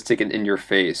realistic and in your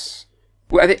face.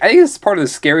 Well, I think this is part of the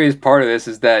scariest part of this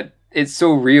is that it's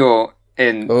so real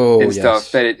and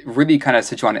stuff that it really kind of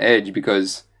sets you on edge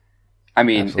because, I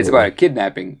mean, it's about a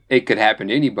kidnapping. It could happen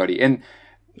to anybody. And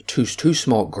two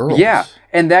small girls. Yeah,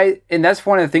 and that's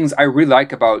one of the things I really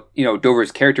like about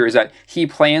Dover's character is that he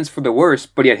plans for the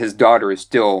worst, but yet his daughter is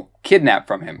still kidnapped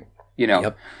from him.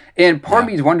 Yep. And part of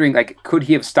me is wondering, like, could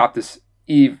he have stopped this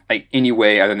Eve like any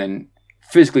way other than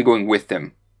physically going with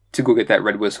them to go get that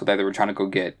red whistle that they were trying to go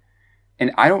get?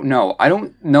 And I don't know. I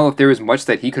don't know if there was much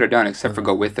that he could have done except for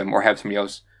go with them or have somebody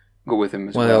else go with him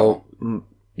as well.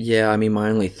 Yeah. I mean,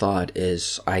 my only thought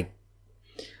is I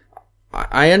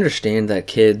understand that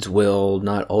kids will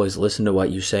not always listen to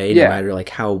what you say, no matter like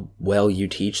how well you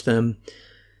teach them.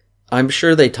 I'm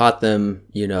sure they taught them,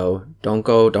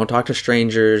 don't talk to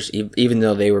strangers, even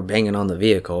though they were banging on the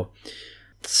vehicle.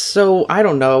 So I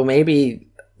don't know, maybe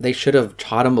they should have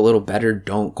taught them a little better.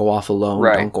 Don't go off alone.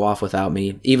 Right. Don't go off without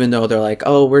me. Even though they're like,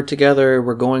 oh, we're together.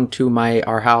 We're going to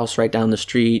our house right down the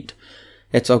street.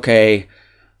 It's okay.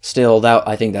 Still,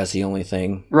 I think that's the only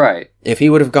thing. Right. If he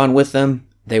would have gone with them,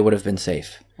 they would have been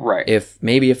safe. Right. If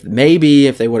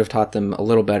they would have taught them a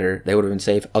little better, they would have been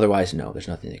safe. Otherwise, no, there's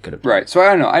nothing they could have done. Right. So I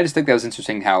don't know. I just think that was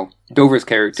interesting how Dover's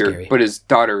character, but his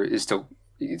daughter still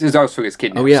gets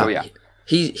kidnapped. Oh yeah. So, yeah.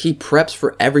 He preps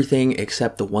for everything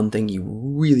except the one thing you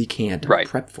really can't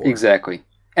prep for. Exactly.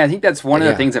 And I think that's one of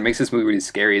the things that makes this movie really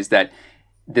scary is that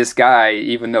this guy,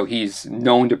 even though he's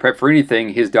known to prep for anything,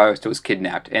 his daughter still was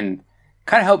kidnapped, and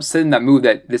kind of helps send that mood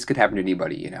that this could happen to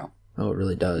anybody. Oh, it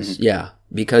really does. Mm-hmm. Yeah,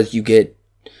 because you get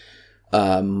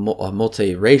a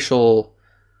multiracial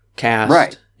cast.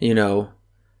 Right. You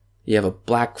have a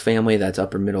black family that's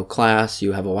upper middle class.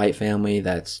 You have a white family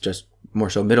that's just more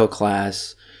so middle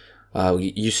class.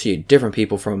 You see different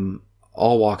people from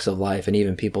all walks of life, and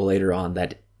even people later on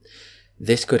that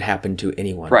this could happen to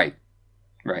anyone. Right.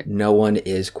 No one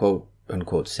is quote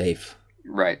unquote safe.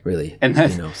 Right. Really. And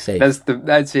that's, safe.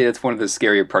 I'd say that's one of the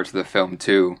scarier parts of the film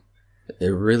too. It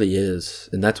really is,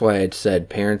 and that's why I'd said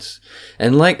parents,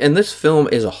 and this film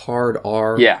is a hard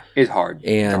R. Yeah, it's hard.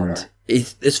 And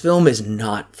this film is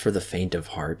not for the faint of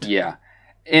heart. Yeah.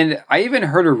 And I even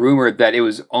heard a rumor that it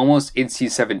was almost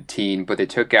NC-17, but they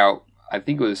took out, I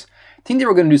think they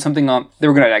were going to do something they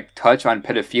were going to like touch on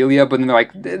pedophilia, but then they're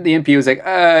like, the MPA was like,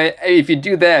 if you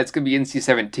do that, it's going to be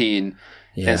NC-17.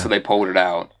 Yeah. And so they pulled it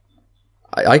out.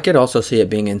 I could also see it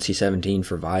being NC-17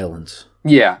 for violence.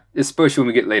 Yeah, especially when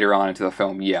we get later on into the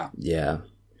film, yeah. Yeah.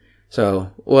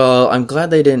 So, well, I'm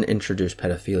glad they didn't introduce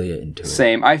pedophilia into it.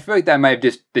 Same. I feel like that might have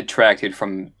just detracted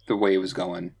from the way it was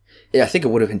going. Yeah, I think it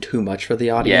would have been too much for the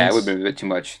audience. Yeah, it would have been a bit too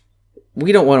much.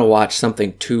 We don't want to watch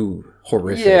something too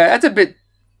horrific. Yeah, that's a bit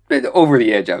over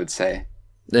the edge, I would say.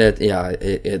 That's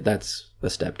a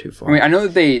step too far. I mean, I know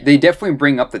that they definitely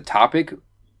bring up the topic,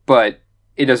 but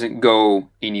it doesn't go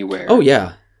anywhere. Oh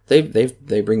yeah, they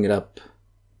bring it up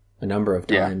a number of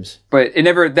times. Yeah.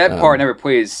 But that part never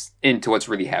plays into what's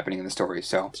really happening in the story.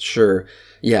 So sure,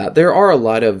 yeah, there are a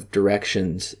lot of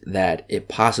directions that it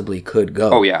possibly could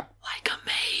go. Oh yeah, like a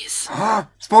maze.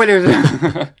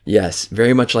 Spoilers. Yes,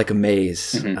 very much like a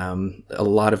maze. Mm-hmm. A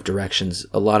lot of directions,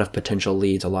 a lot of potential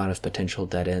leads, a lot of potential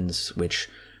dead ends, which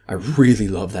I really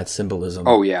love that symbolism.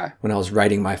 Oh yeah. When I was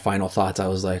writing my final thoughts, I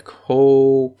was like,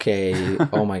 okay,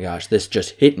 oh my gosh, this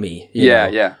just hit me.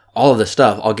 Yeah. All of the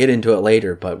stuff, I'll get into it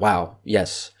later, but wow,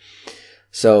 yes.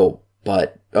 So,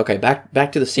 but okay,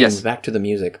 back to the scenes, back to the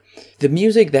music. The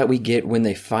music that we get when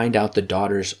they find out the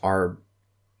daughters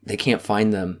they can't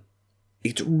find them,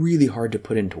 it's really hard to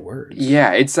put into words.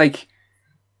 Yeah, it's like,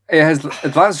 it has a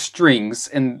lot of strings,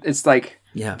 and it's like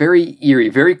very eerie,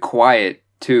 very quiet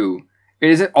too.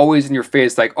 It isn't always in your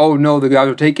face like, oh no, the guys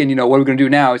are taken, what are we going to do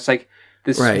now? It's like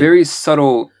this very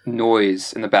subtle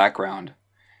noise in the background.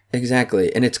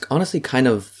 Exactly. And it's honestly kind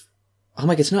of, I'm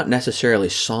like, it's not necessarily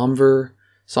somber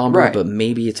somber, Right. but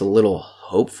maybe it's a little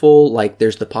hopeful. Like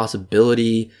there's the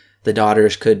possibility the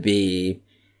daughters could be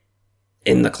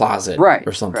in the closet Right,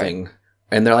 or something.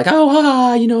 And they're like, oh,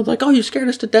 like, oh, you scared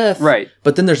us to death. Right.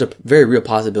 But then there's a very real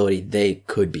possibility they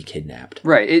could be kidnapped.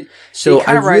 Right. So it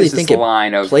kind of I really rises think the it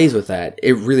line of plays with that.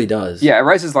 It really does. Yeah, it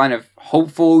rises the line of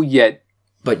hopeful yet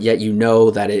But yet you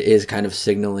know that it is kind of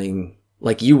signaling,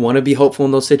 like you want to be hopeful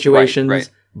in those situations, right.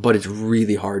 but it's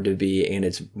really hard to be, and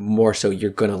it's more so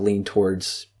you're going to lean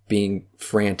towards being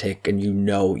frantic, and you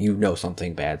know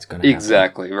something bad's going to happen.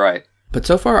 exactly right. But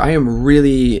so far, I am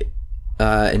really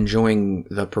enjoying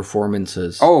the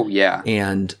performances. Oh yeah.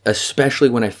 And especially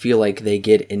when I feel like they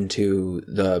get into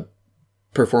the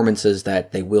performances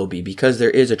that they will be, because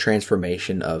there is a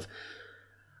transformation of,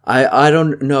 I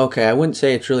don't know, okay, I wouldn't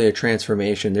say it's really a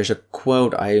transformation. There's a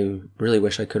quote, I really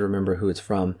wish I could remember who it's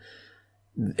from.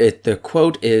 The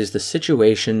quote is, the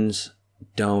situations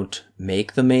don't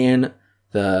make the man,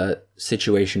 the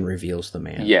situation reveals the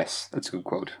man. Yes, that's a good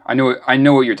quote. I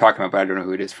know what you're talking about, but I don't know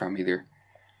who it is from either.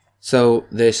 So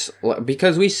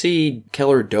because we see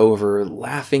Keller Dover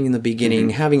laughing in the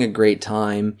beginning, having a great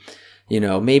time,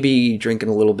 maybe drinking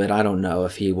a little bit. I don't know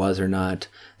if he was or not.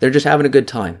 They're just having a good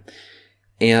time.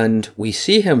 And we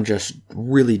see him just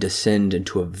really descend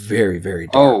into a very, very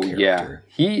dark character.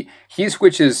 Yeah. He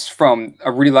switches from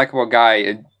a really likable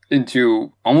guy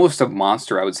into almost a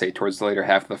monster, I would say, towards the later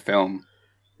half of the film.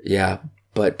 Yeah,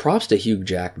 but props to Hugh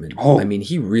Jackman. Oh. I mean,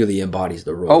 he really embodies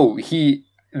the role. Oh,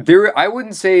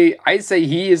 I'd say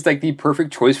he is like the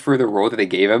perfect choice for the role that they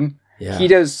gave him. Yeah. He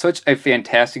does such a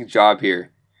fantastic job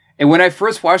here. And when I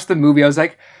first watched the movie, I was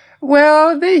like,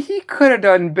 well, he could have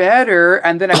done better.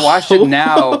 And then I watched it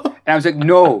now, and I was like,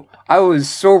 no, I was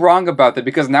so wrong about that,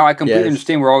 because now I completely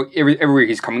understand everywhere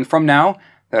he's coming from now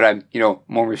that I'm,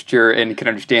 more mature and can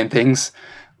understand things.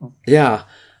 Yeah,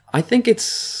 I think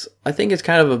it's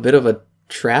kind of a bit of a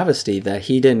travesty that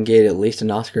he didn't get at least an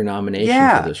Oscar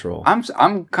nomination for this role.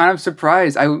 I'm kind of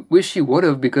surprised. I wish he would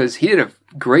have, because he did a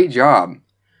great job.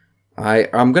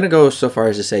 I'm going to go so far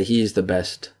as to say he's the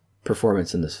best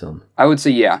performance in this film. I would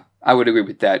say, yeah, I would agree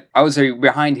with that. I would say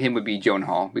behind him would be Jonah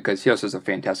Hall, because he also does a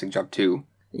fantastic job too.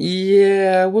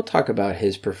 Yeah, we'll talk about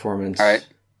his performance. All right.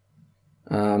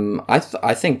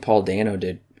 I think Paul Dano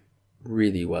did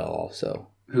really well also.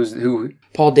 Who?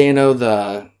 Paul Dano,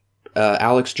 the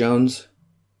Alex Jones.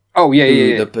 Oh,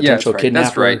 yeah. The potential kidnapper.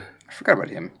 That's right. I forgot about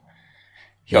him.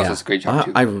 He also does a great job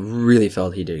too. I really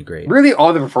felt he did great. Really,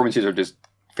 all the performances are just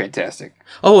fantastic.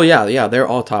 Oh, yeah, they're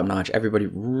all top-notch. Everybody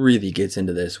really gets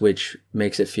into this, which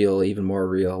makes it feel even more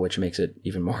real, which makes it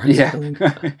even more unsettling.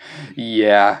 Yeah.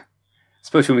 Yeah.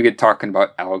 Especially when we get talking about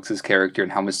Alex's character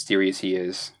and how mysterious he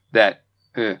is.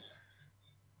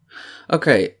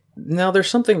 Okay, now there's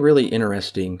something really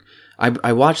interesting.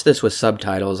 I watched this with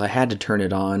subtitles. I had to turn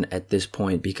it on at this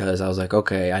point because I was like,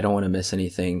 okay, I don't want to miss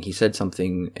anything. He said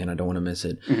something and I don't want to miss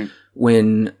it. Mm-hmm.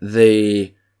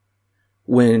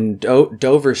 When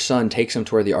Dover's son takes him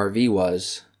to where the RV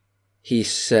was, he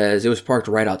says it was parked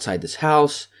right outside this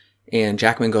house, and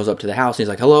Jackman goes up to the house and he's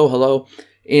like, hello.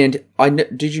 And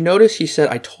did you notice he said,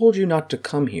 I told you not to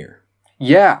come here?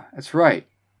 Yeah, that's right.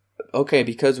 Okay,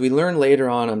 because we learn later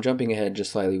on, I'm jumping ahead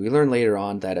just slightly, we learn later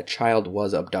on that a child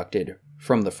was abducted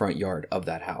from the front yard of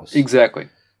that house. Exactly.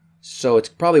 So it's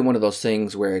probably one of those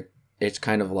things where it's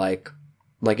kind of like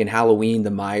in Halloween,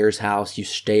 the Myers house, you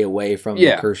stay away from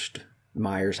the cursed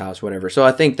Myers house, whatever. So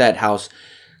I think that house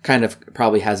kind of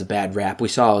probably has a bad rap. We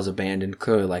saw it was abandoned,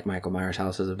 clearly like Michael Myers'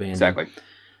 house is abandoned. Exactly.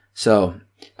 So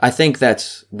I think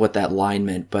that's what that line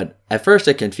meant. But at first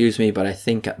it confused me, but I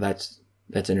think that's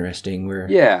interesting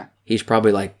where he's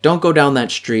probably like, don't go down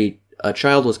that street. A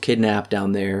child was kidnapped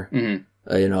down there,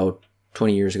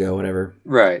 20 years ago, whatever.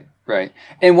 Right.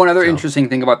 And one other interesting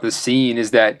thing about this scene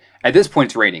is that at this point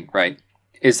it's raining, right?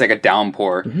 It's like a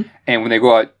downpour. Mm-hmm. And when they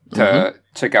go out to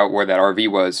check out where that RV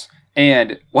was,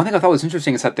 and one thing I thought was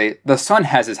interesting is that the son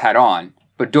has his hat on,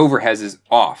 but Dover has his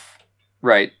off,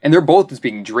 right? And they're both just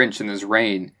being drenched in this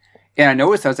rain. And I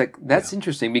noticed, I was like, that's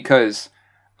interesting because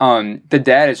the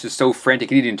dad is just so frantic,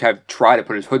 he didn't even try to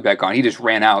put his hood back on. He just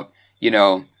ran out,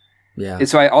 Yeah. And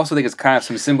so I also think it's kind of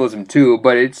some symbolism too,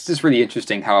 but it's just really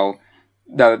interesting how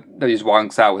that he just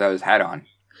walks out without his hat on.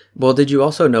 Well, did you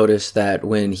also notice that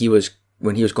when he was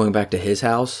going back to his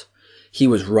house, he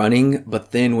was running,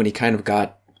 but then when he kind of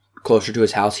got closer to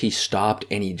his house, he stopped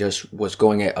and he just was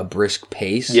going at a brisk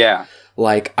pace. Yeah.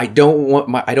 Like, I don't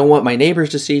want my neighbors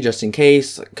to see, just in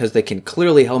case, because they can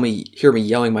clearly hear me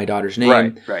yelling my daughter's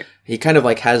name. Right. He kind of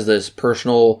like has this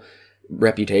personal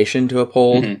reputation to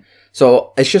uphold. Mhm.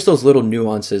 So it's just those little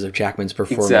nuances of Jackman's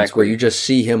performance Exactly. where you just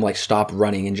see him like stop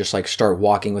running and just like start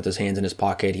walking with his hands in his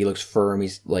pocket. He looks firm.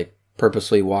 He's like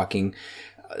purposely walking.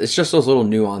 It's just those little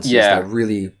nuances that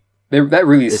really, that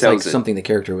really it's sells like it. something the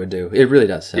character would do. It really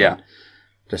does. Yeah.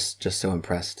 Just so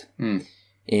impressed. Mm.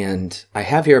 And I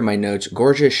have here in my notes,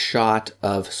 gorgeous shot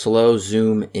of slow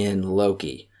zoom in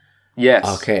Loki. Yes.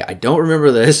 Okay, I don't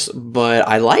remember this, but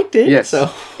I liked it. Yes. So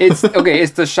It's okay.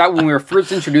 It's the shot when we were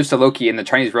first introduced to Loki in the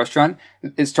Chinese restaurant.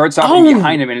 It starts off Oh!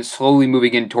 behind him and it's slowly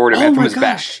moving in toward him and from his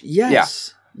back.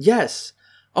 Yes. Yes.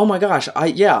 Oh my gosh.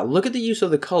 Look at the use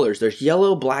of the colors. There's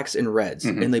yellow, blacks, and reds,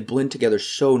 Mhm. and they blend together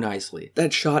so nicely.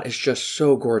 That shot is just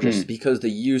so gorgeous because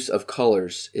the use of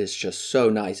colors is just so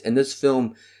nice. And this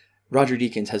film, Roger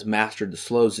Deakins has mastered the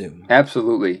slow zoom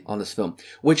Absolutely. on this film,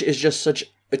 which is just such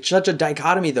a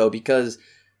dichotomy though, because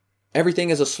everything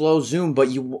is a slow zoom, but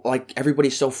you like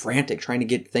everybody's so frantic trying to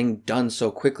get things done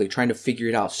so quickly, trying to figure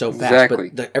it out so fast.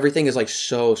 Exactly. But everything is like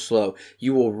so slow.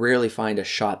 You will rarely find a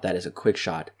shot that is a quick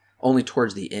shot. Only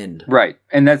towards the end. Right.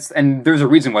 And there's a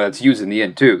reason why that's used in the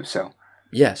end too. So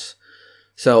Yes.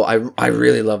 So I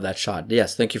really love that shot.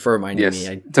 Yes, thank you for reminding yes,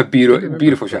 me. it's a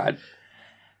beautiful shot.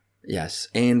 Yes.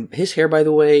 And his hair, by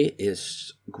the way,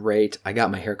 is great. I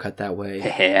got my hair cut that way.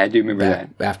 Hey, I do remember that.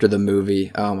 After the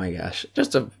movie. Oh my gosh.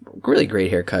 Just a really great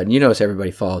haircut. And you notice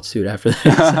everybody followed suit after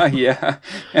that. Yeah.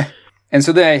 And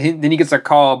so then he gets a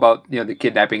call about the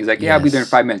kidnapping. He's like, "Yeah, I'll be there in Yes.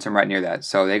 5 minutes. I'm right near that."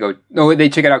 So they go. No, they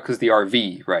check it out because the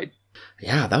RV, right?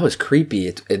 Yeah, that was creepy.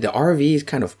 The RV is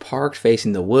kind of parked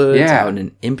facing the woods Yeah. out in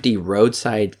an empty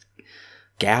roadside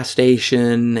gas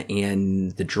station,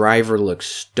 and the driver looks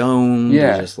stoned.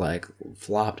 Yeah. He's just like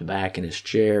flopped back in his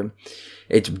chair.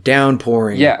 It's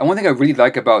downpouring. Yeah. And one thing I really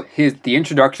like about the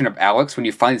introduction of Alex, when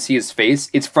you finally see his face,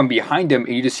 it's from behind him,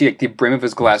 and you just see like the brim of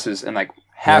his glasses and like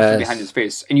half Yes. behind his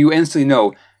face, and you instantly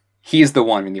know he's the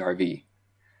one in the RV.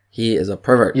 He is a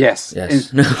pervert. Yes.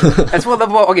 Yes. And that's what I love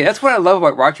about. Okay, that's what I love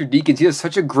about Roger Deakins. He does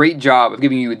such a great job of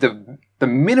giving you the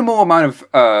minimal amount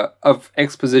of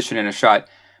exposition in a shot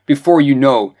before you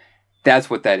know that's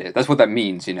what that is. That's what that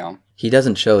means. He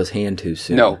doesn't show his hand too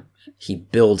soon. No. He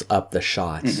builds up the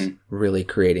shots, Mhm. really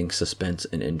creating suspense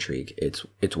and intrigue.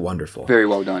 It's wonderful. Very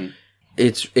well done.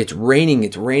 It's raining.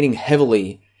 It's raining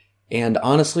heavily. And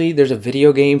honestly, there's a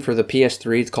video game for the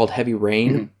PS3. It's called Heavy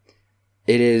Rain. Mhm.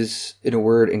 It is, in a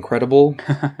word, incredible.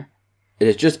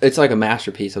 It's like a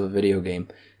masterpiece of a video game.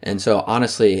 And so,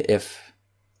 honestly,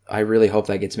 I really hope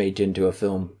that gets made into a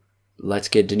film. Let's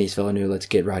get Denis Villeneuve. Let's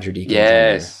get Roger Deakins.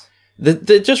 Yes.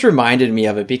 That just reminded me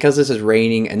of it because this is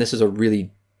raining and this is a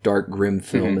really dark, grim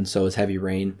film, Mhm. and so is Heavy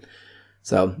Rain.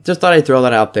 So, just thought I'd throw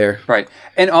that out there. Right.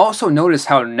 And also notice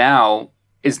how now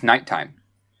it's nighttime.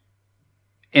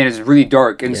 And it's really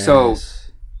dark. And so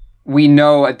Yes. we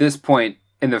know at this point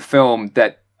in the film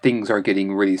that things are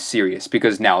getting really serious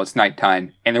because now it's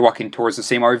nighttime and they're walking towards the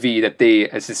same RV that they,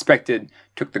 as suspected,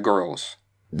 took the girls.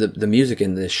 The music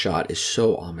in this shot is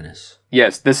so ominous.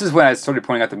 Yes, this is when I started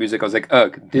pointing out the music. I was like,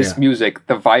 ugh, this Yeah. music,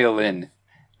 the violin.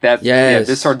 This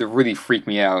Yes. started to really freak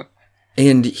me out.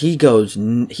 And he goes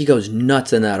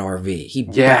nuts in that RV. He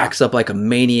Yeah. backs up like a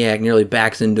maniac, nearly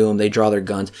backs into him. They draw their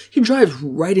guns. He drives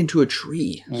right into a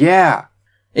tree, Yeah.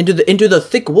 into the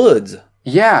thick woods.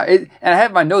 Yeah, and I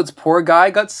had my notes. Poor guy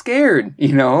got scared,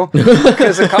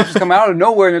 because the cops just come out of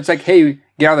nowhere and it's like, "Hey,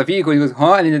 get out of the vehicle." He goes,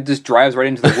 "Huh?" And then it just drives right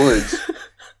into the woods.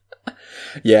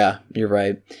 Yeah, you're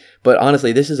right. But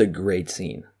honestly, this is a great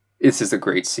scene. It's just a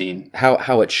great scene.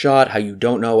 How it's shot, how you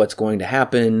don't know what's going to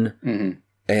happen, hmm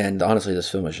and honestly, this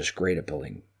film is just great at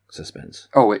building suspense.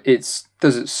 Oh, it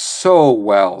does it so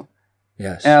well.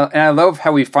 Yes. And I love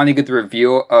how we finally get the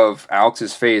reveal of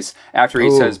Alex's face after he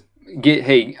Ooh. says,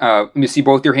 let me see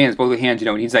both your hands,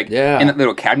 and he's like Yeah. in that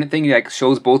little cabinet thing, he like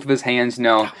shows both of his hands, and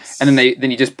then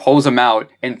he just pulls them out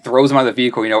and throws them out of the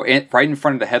vehicle, right in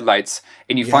front of the headlights,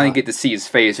 and you finally Yeah. get to see his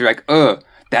face. You're like,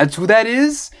 that's who that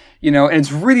is? And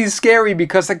it's really scary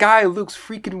because the guy looks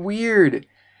freaking weird.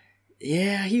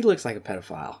 Yeah, he looks like a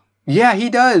pedophile. Yeah, he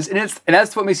does. And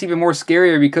that's what makes it even more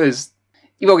scarier because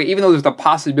even though there's the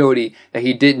possibility that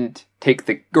he didn't take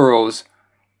the girls,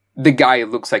 the guy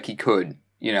looks like he could,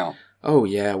 Oh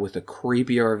yeah, with a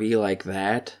creepy RV like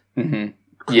that. Mm-hmm.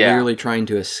 Yeah. Clearly trying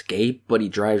to escape, but he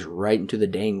drives right into the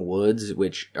dang woods,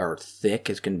 which are thick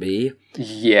as can be.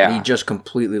 Yeah. And he just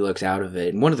completely looks out of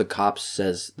it. And one of the cops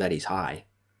says that he's high.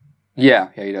 Yeah,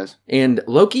 he does. And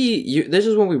Loki, this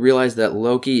is when we realize that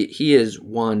Loki, he is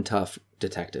one tough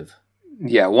detective.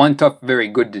 Yeah, one tough, very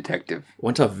good detective.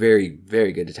 One tough, very,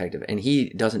 very good detective. And he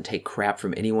doesn't take crap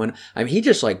from anyone. I mean, he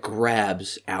just like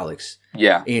grabs Alex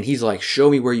Yeah. and he's like, show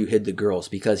me where you hid the girls,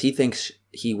 because he thinks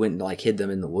he went and like hid them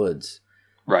in the woods.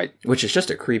 Right. Which is just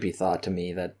a creepy thought to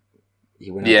me that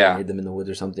he went out there and hid them in the woods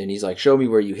or something. He's like, show me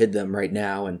where you hid them right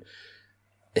now. And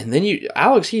then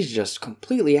Alex, he's just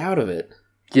completely out of it.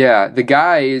 Yeah, the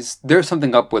guy there's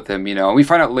something up with him, you know. We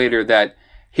find out later that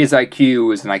his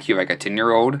IQ is an IQ of like a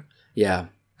 10-year-old. Yeah.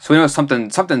 So we know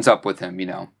something's up with him, you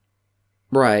know.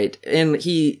 Right. And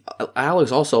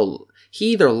Alex also,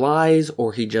 he either lies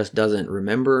or he just doesn't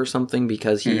remember or something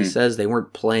because he says they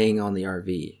weren't playing on the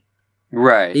RV.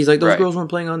 Right. He's like, those girls weren't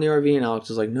playing on the RV, and Alex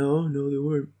is like, no, they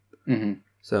weren't. Mm-hmm.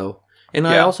 So, and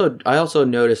I also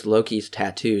noticed Loki's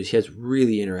tattoos. He has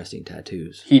really interesting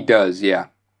tattoos. He does, yeah.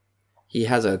 He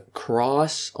has a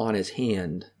cross on his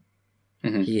hand.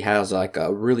 Mm-hmm. He has like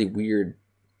a really weird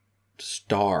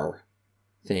star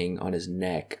thing on his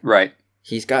neck. Right.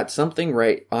 He's got something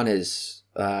right on his,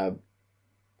 kind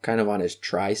of on his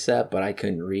tricep, but I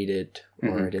couldn't read it,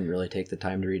 or I didn't really take the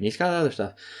time to read it. And he's got other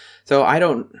stuff. So I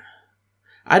don't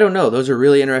know. Those are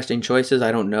really interesting choices.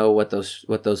 I don't know what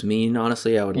those mean,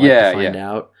 honestly. I would like to find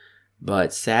out.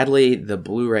 But sadly, the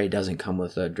Blu-ray doesn't come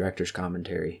with a director's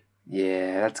commentary.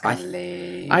 Yeah, that's kind of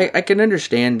lame. I can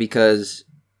understand because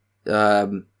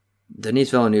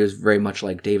Denis Villeneuve is very much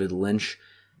like David Lynch.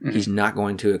 Mm-hmm. He's not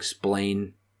going to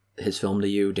explain his film to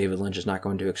you. David Lynch is not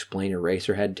going to explain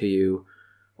Eraserhead to you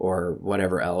or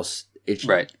whatever else. It's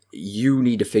right. You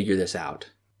need to figure this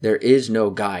out. There is no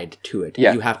guide to it.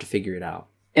 Yeah. You have to figure it out.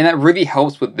 And that really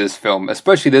helps with this film,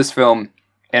 especially this film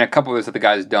and a couple of others that the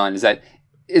guy's done, is that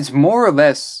it's more or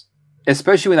less,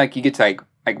 especially when like you get to like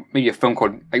maybe a film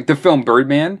called like the film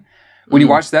Birdman. When you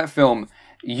watch that film,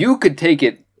 you could take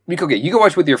it. You could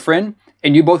watch it with your friend,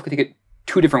 and you both could take it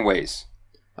two different ways.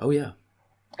 Oh yeah.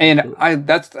 And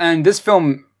and this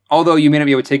film, although you may not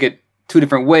be able to take it two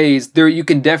different ways, there you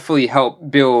can definitely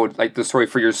help build like the story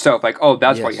for yourself. Like, oh,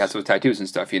 that's why he has those tattoos and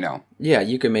stuff, you know. Yeah,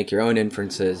 you can make your own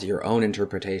inferences, your own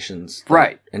interpretations.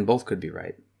 Right. And both could be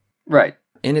right. Right.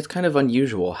 And it's kind of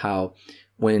unusual how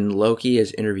when Loki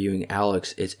is interviewing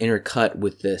Alex, it's intercut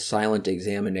with the silent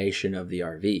examination of the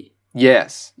RV.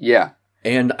 Yes. Yeah.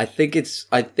 And I think it's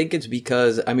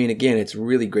because, I mean, again, it's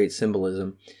really great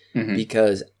symbolism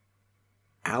because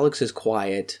Alex is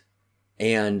quiet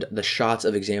and the shots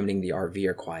of examining the RV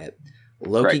are quiet.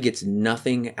 Loki gets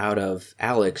nothing out of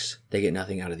Alex. They get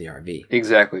nothing out of the RV.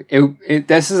 Exactly.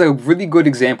 This is a really good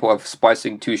example of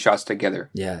splicing two shots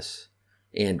together. Yes.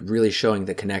 And really showing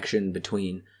the connection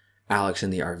between Alex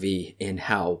and the RV and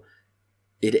how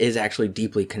it is actually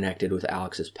deeply connected with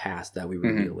Alex's past that we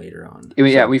reveal later on. I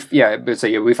mean, we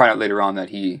find out later on that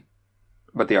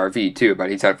about the RV too,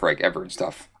 but he's had it for like ever and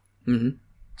stuff. Mm-hmm.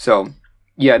 So,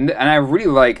 yeah, and I really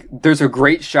like, there's a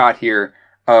great shot here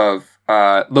of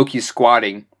Loki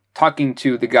squatting, talking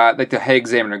to the guy, like the head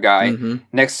examiner guy,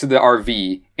 next to the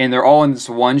RV, and they're all in this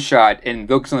one shot, and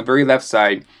Loki's on the very left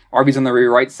side, RV's on the very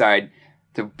right side.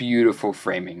 The beautiful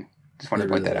framing. Just wanted to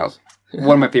point that out.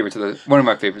 One of my favorites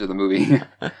of the movie.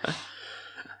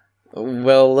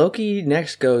 Well, Loki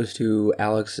next goes to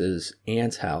Alex's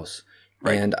aunt's house.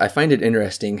 Right. And I find it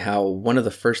interesting how one of the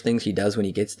first things he does when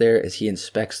he gets there is he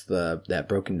inspects that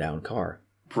broken down car.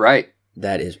 Right.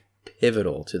 That is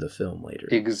pivotal to the film later.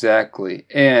 Exactly.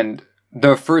 And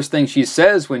the first thing she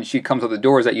says when she comes out the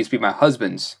door is that used to be my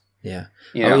husband's. Yeah.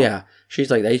 You know? Oh, yeah. She's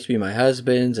like, that used to be my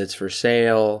husband's. It's for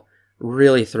sale.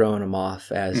 Really throwing him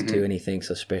off as to anything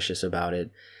suspicious about it.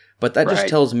 But that just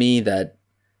tells me that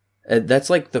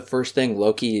that's like the first thing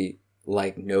Loki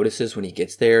like notices when he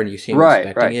gets there and you see him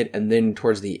inspecting it, and then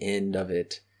towards the end of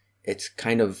it, it's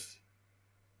kind of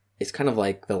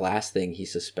like the last thing he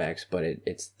suspects, but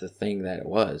it's the thing that it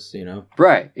was, you know?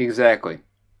 Right, exactly.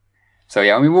 So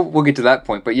yeah, I mean we'll get to that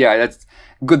point, but yeah, that's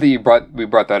good that we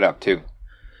brought that up too.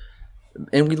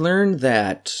 And we learned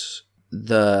that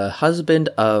the husband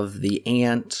of the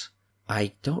aunt,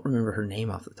 I don't remember her name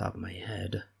off the top of my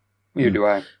head. Neither do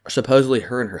I. Supposedly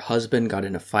her and her husband got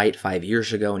in a fight 5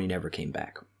 years ago and he never came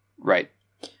back. Right.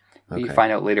 Okay. You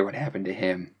find out later what happened to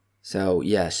him. So,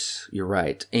 yes, you're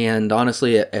right. And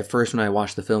honestly, at first when I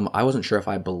watched the film, I wasn't sure if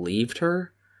I believed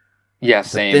her. Yeah,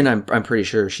 same. But then I'm pretty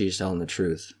sure she's telling the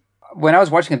truth. When I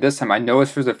was watching it this time, I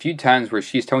noticed there's a few times where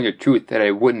she's telling the truth that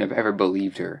I wouldn't have ever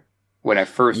believed her when I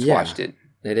first watched it.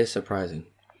 It is surprising.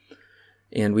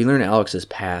 And we learn Alex's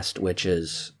past, which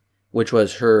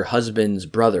was her husband's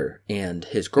brother and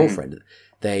his girlfriend.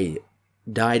 They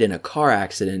died in a car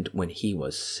accident when he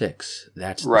was 6.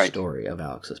 That's the story of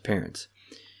Alex's parents.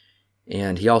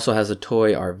 And he also has a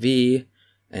toy RV,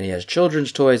 and he has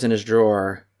children's toys in his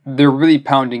drawer. They're really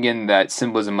pounding in that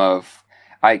symbolism of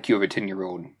IQ of a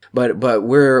 10-year-old. But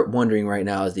we're wondering right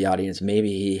now as the audience, maybe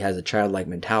he has a childlike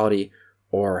mentality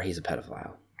or he's a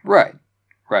pedophile. Right.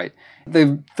 Right.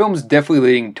 The film's definitely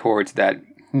leading towards that.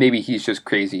 Maybe he's just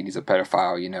crazy and he's a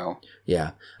pedophile, you know?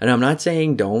 Yeah. And I'm not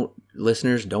saying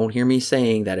listeners, don't hear me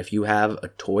saying that if you have a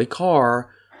toy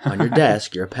car on your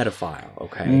desk, you're a pedophile,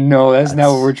 okay? No, that's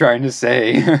not what we're trying to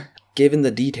say. Given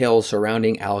the details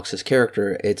surrounding Alex's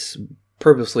character, it's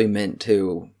purposely meant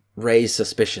to raise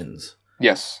suspicions.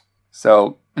 Yes.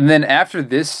 So, and then after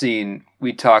this scene,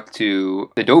 we talk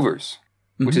to the Dovers,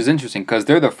 which is interesting because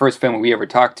they're the first family we ever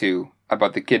talked to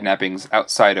about the kidnappings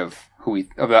outside of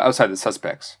outside the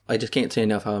suspects. I just can't say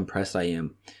enough how impressed I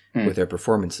am with their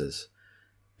performances.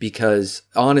 Because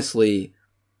honestly,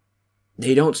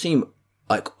 they don't seem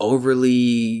like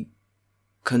overly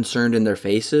concerned in their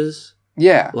faces.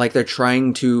 Yeah. Like they're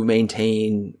trying to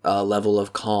maintain a level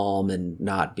of calm and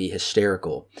not be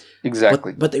hysterical.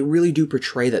 Exactly. But they really do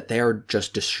portray that they're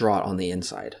just distraught on the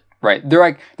inside. Right.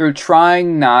 They're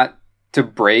trying not to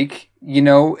break, you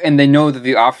know, and they know that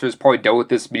the officers probably dealt with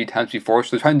this many times before,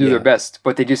 so they're trying to do their best,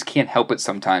 but they just can't help it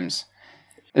sometimes.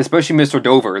 Especially Mr.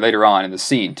 Dover later on in the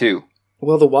scene, too.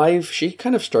 Well, the wife, she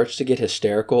kind of starts to get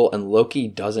hysterical, and Loki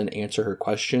doesn't answer her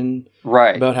question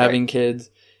about having kids.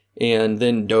 And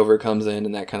then Dover comes in,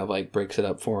 and that kind of like breaks it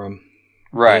up for him.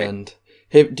 Right. And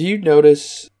hey, do you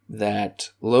notice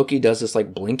that Loki does this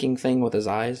like blinking thing with his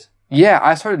eyes? Yeah,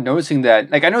 I started noticing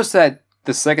that. Like, I noticed that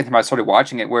the second time I started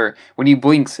watching it, where when he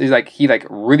blinks, he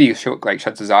really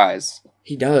shuts his eyes.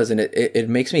 He does, and it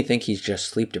makes me think he's just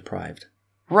sleep deprived.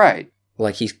 Right.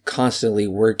 Like he's constantly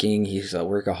working, he's a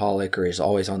workaholic, or he's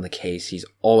always on the case, he's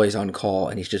always on call,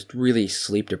 and he's just really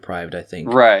sleep deprived, I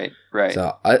think. Right.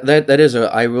 So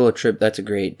that's a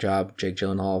great job, Jake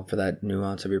Gyllenhaal, for that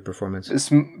nuance of your performance. It's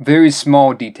very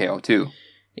small detail, too.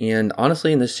 And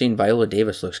honestly, in this scene, Viola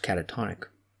Davis looks catatonic.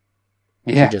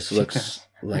 Yeah. She just looks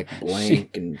like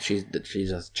blank, and she's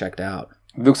just checked out.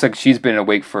 Looks like she's been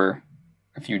awake for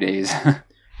a few days.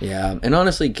 Yeah, and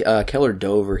honestly, Keller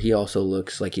Dover, he also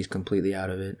looks like he's completely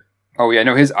out of it. Oh yeah,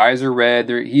 no, his eyes are red.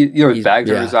 His bags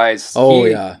under his eyes.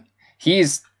 Oh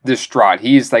He's distraught.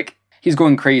 He's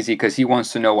going crazy because he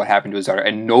wants to know what happened to his daughter,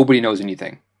 and nobody knows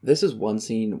anything. This is one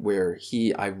scene where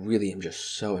I really am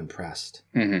just so impressed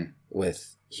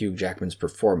with Hugh Jackman's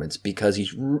performance, because he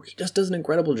just does an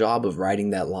incredible job of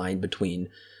writing that line between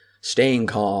staying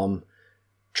calm,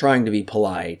 trying to be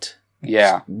polite,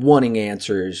 wanting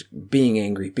answers, being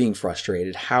angry, being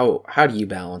frustrated. How do you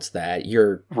balance that?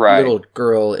 Your little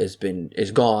girl is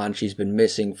gone. She's been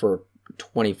missing for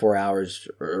 24 hours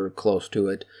or close to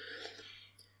it.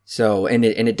 So,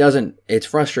 it's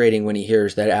frustrating when he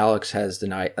hears that Alex has the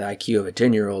IQ of a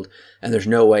 10-year-old, and there's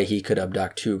no way he could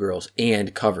abduct two girls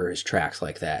and cover his tracks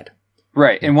like that.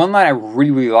 Right. And one line I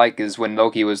really, really like is when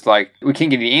Loki was like, we can't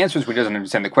get any answers when he doesn't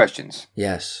understand the questions.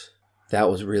 Yes. That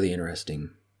was really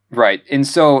interesting. Right. And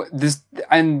so this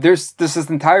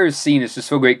entire scene is just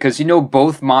so great because, you know,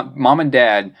 both mom and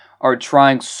dad are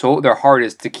trying their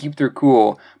hardest to keep their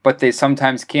cool, but they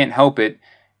sometimes can't help it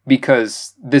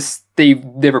because they've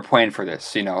never planned for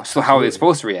this, you know. So how are they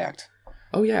supposed to react?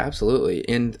 Oh yeah, absolutely.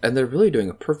 And they're really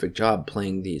doing a perfect job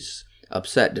playing these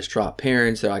upset, distraught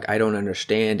parents. They're like, I don't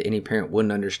understand. Any parent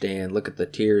wouldn't understand. Look at the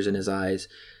tears in his eyes.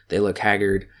 They look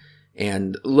haggard.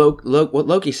 And what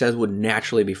Loki says would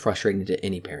naturally be frustrating to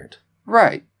any parent.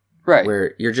 Right.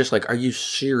 Where you're just like, are you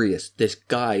serious? This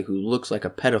guy who looks like a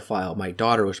pedophile, my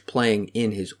daughter was playing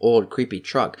in his old creepy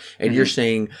truck. And you're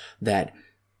saying that,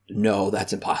 no,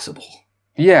 that's impossible.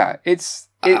 Yeah,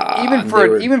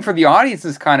 even for the audience,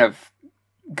 it's kind of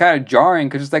jarring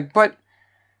because it's like, but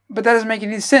that doesn't make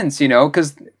any sense, you know?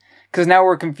 Because now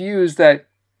we're confused that,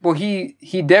 well,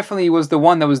 he definitely was the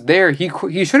one that was there.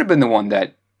 He should have been the one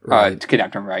that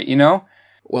kidnapped him, right? You know?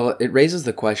 Well, it raises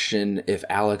the question if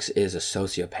Alex is a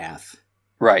sociopath,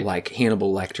 right? Like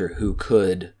Hannibal Lecter, who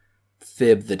could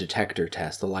fib the detector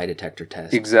test, the lie detector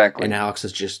test. Exactly. And Alex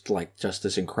is just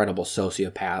this incredible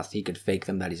sociopath. He could fake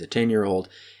them that he's a 10-year-old,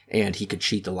 and he could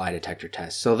cheat the lie detector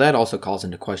test. So that also calls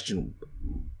into question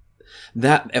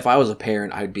that if I was a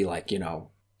parent, I'd be like, you know,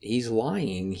 he's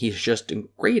lying. He's just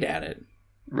great at it.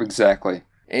 Exactly.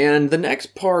 And the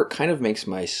next part kind of makes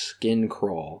my skin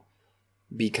crawl.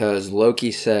 Because Loki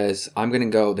says, I'm going to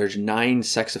go, there's 9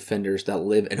 sex offenders that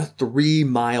live in a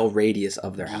 3-mile radius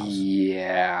of their house.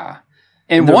 Yeah.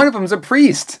 And one of them's a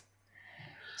priest.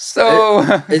 So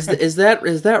is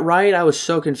that right? I was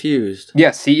so confused.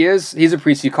 Yes, he is. He's a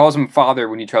priest. He calls him father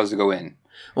when he tries to go in.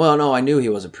 Well, no, I knew he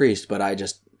was a priest, but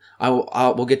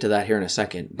we'll get to that here in a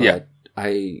second. But yeah.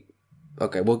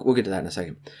 We'll get to that in a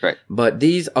second. Right. But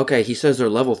he says they're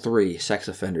level 3 sex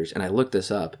offenders, and I looked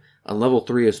this up, and level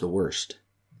 3 is the worst.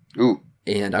 Ooh.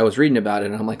 And I was reading about it,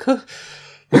 and I'm like, huh,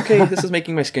 okay, this is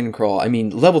making my skin crawl. I mean,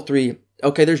 level 3,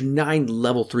 Okay, there's 9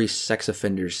 level 3 sex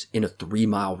offenders in a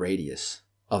 3-mile radius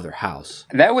of their house.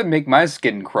 That would make my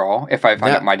skin crawl if I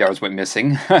found out my daughters went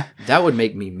missing. That would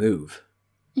make me move.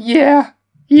 Yeah.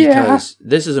 Because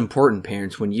this is important,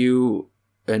 parents. When you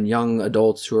and young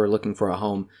adults who are looking for a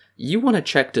home, you want to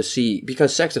check to see,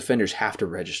 because sex offenders have to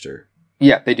register.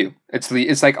 Yeah, they do.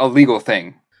 It's like a legal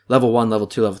thing. Level 1, level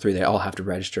 2, level 3, they all have to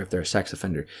register if they're a sex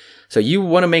offender. So you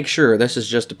want to make sure, this is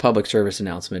just a public service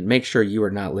announcement, make sure you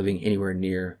are not living anywhere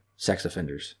near sex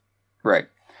offenders. Right.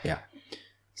 Yeah.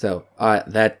 So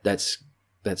that's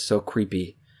so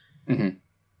creepy. Mm-hmm.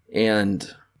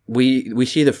 And we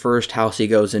see the first house he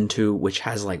goes into, which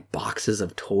has like boxes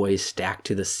of toys stacked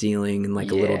to the ceiling and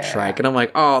like a little trike. And I'm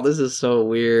like, oh, this is so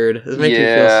weird. This makes me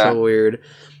feel so weird.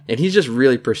 And he's just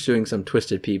really pursuing some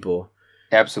twisted people.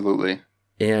 Absolutely.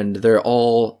 And they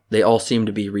all seem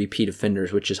to be repeat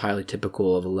offenders, which is highly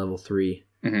typical of a level 3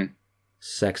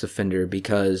 sex offender,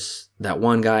 because that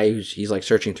one guy he's like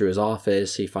searching through his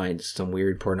office, he finds some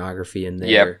weird pornography in there.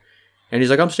 Yep. And he's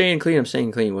like, I'm staying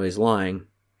clean while he's lying.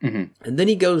 Mm-hmm. And then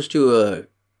he goes to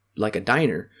a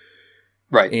diner.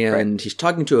 Right. And he's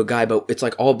talking to a guy, but it's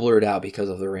like all blurred out because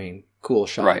of the rain. Cool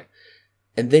shot. Right.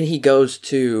 And then he goes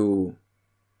to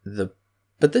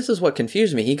but this is what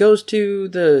confused me. He goes to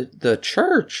the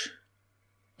church.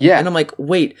 Yeah. And I'm like,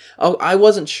 wait. Oh, I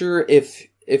wasn't sure if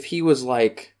he was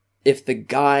like, if the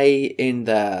guy in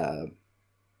the,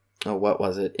 what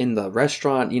was it? In the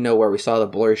restaurant, where we saw the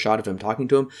blurry shot of him talking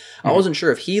to him. Mm-hmm. I wasn't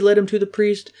sure if he led him to the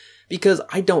priest, because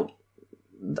I don't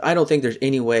think there's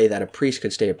any way that a priest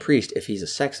could stay a priest if he's a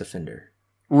sex offender.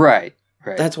 Right.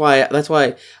 That's why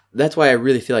I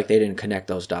really feel like they didn't connect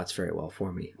those dots very well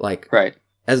for me. Like, right.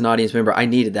 As an audience member, I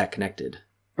needed that connected.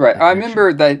 Right. I remember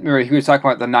he was talking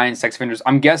about the 9 sex offenders.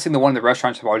 I'm guessing the one in the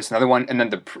restaurant is probably just another one, and then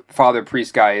the father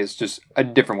priest guy is just a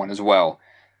different one as well.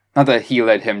 Not that he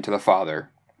led him to the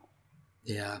father.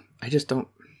 Yeah, I just don't.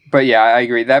 But yeah, I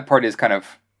agree. That part is kind of.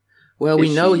 Well,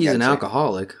 we know he's an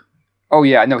alcoholic. Oh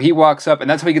yeah, no. He walks up, and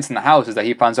that's how he gets in the house. Is that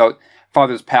he finds out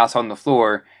father's passed on the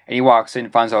floor, and he walks in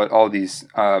and finds out all these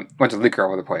bunch of liquor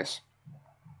all over the place.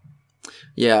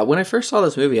 Yeah, when I first saw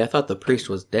this movie, I thought the priest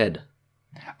was dead.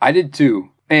 I did too.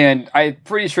 And I'm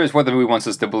pretty sure it's what the movie wants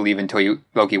us to believe until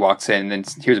Loki walks in and then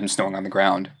hears him snoring on the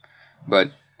ground.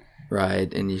 But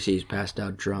right, and you see he's passed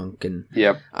out drunk, and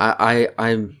yep. I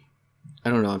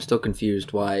don't know, I'm still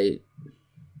confused why.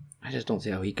 I just don't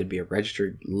see how he could be a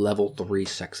registered level 3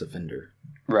 sex offender.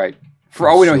 Right. For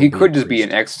all we know, he could just be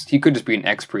an ex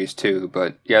priest too,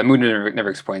 but yeah, the movie never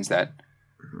explains that.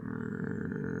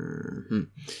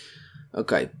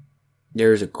 Okay.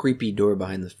 There's a creepy door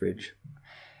behind the fridge.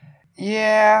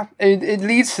 Yeah, it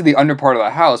leads to the under part of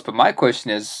the house, but my question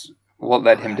is, what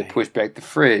led him to push back the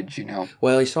fridge,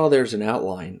 Well, he saw there's an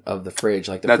outline of the fridge,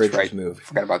 like the fridge was moved.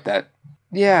 Forgot about that.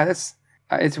 Yeah,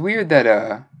 it's weird that,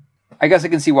 I guess I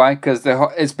can see why, because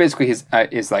it's basically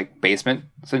his like, basement,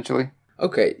 essentially.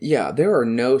 Okay, yeah, there are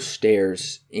no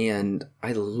stairs, and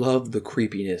I love the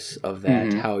creepiness of that,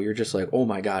 mm-hmm. How you're just like, oh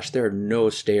my gosh, there are no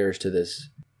stairs to this.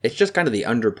 It's just kind of the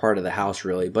under part of the house,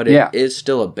 really, but it is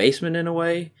still a basement in a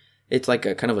way. It's like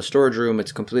a kind of a storage room.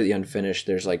 It's completely unfinished.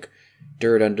 There's like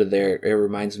dirt under there. It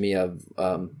reminds me of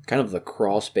kind of the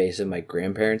crawl space in my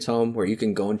grandparents' home, where you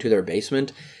can go into their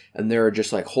basement and there are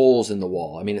just like holes in the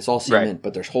wall. I mean, it's all cement,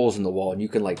 but there's holes in the wall, and you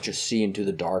can like just see into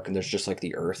the dark, and there's just like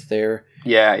the earth there.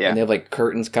 Yeah. And they have like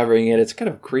curtains covering it. It's kind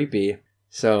of creepy.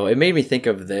 So it made me think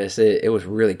of this. It was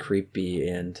really creepy,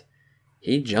 and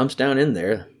he jumps down in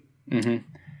there. Mm-hmm.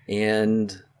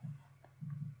 And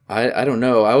I don't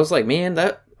know. I was like, man,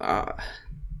 that's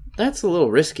a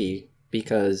little risky,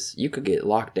 because you could get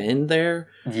locked in there.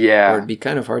 Yeah. Or it'd be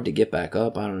kind of hard to get back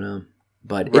up. I don't know.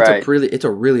 But it's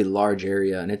a really large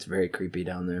area, and it's very creepy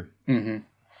down there. Mm-hmm.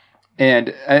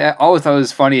 And I always thought it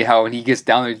was funny how when he gets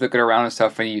down there, he's looking around and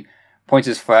stuff, and he points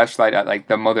his flashlight at like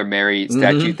the Mother Mary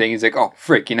statue mm-hmm. thing. He's like, oh,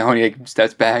 frick, and he like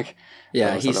steps back.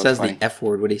 Yeah, he says the F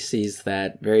word when he sees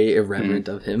that. Very irreverent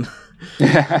of him.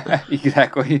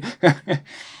 Exactly.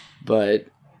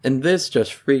 And this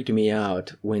just freaked me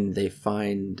out when they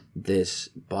find this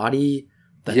body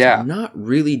that's not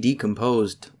really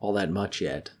decomposed all that much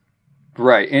yet.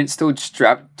 Right, and it's still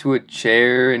strapped to a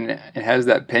chair, and it has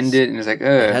that pendant, and it's like, ugh.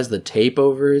 It has the tape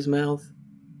over his mouth.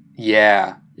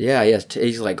 Yeah. Yeah,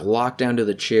 he's like locked down to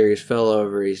the chair. He's fell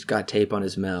over. He's got tape on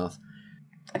his mouth.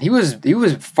 And he was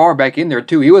far back in there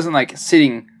too. He wasn't like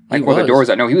sitting like where the doors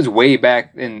are. No, he was way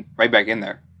back right back in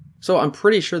there. So I'm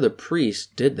pretty sure the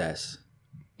priest did this.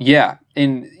 Yeah,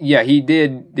 and yeah, he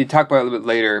did. They talk about it a little bit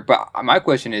later. But my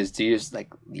question is, do you just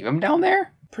like leave him down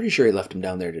there? Pretty sure he left him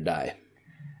down there to die.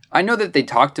 I know that they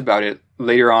talked about it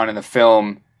later on in the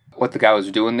film what the guy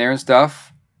was doing there and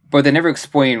stuff. But they never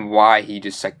explain why he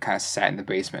just like kind of sat in the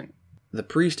basement. The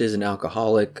priest is an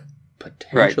alcoholic,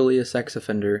 potentially a sex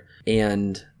offender,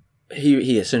 and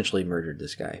he essentially murdered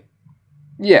this guy.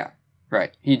 Yeah,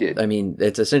 right. He did. I mean,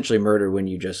 it's essentially murder when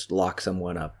you just lock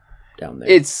someone up down there.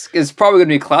 It's probably going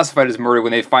to be classified as murder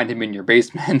when they find him in your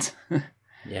basement.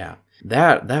 Yeah.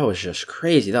 That was just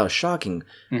crazy. That was shocking.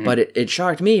 Mhm. But it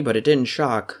shocked me, but it didn't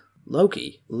shock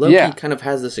Loki. Loki Yeah. kind of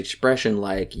has this expression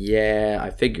like, yeah, I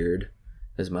figured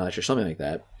as much, or something like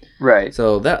that. Right.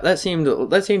 So that seemed a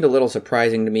little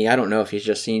surprising to me. I don't know if he's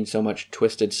just seen so much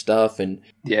twisted stuff, and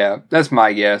Yeah, that's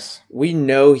my guess. we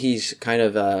know he's kind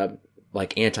of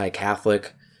like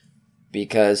anti-Catholic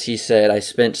because he said, I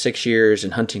spent 6 years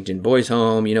in Huntington Boys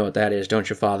Home. You know what that is, don't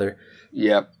you, Father?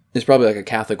 Yep. It's probably like a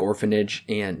Catholic orphanage,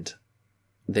 and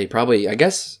they probably, I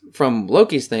guess from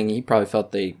Loki's thing, he probably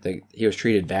felt he was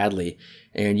treated badly,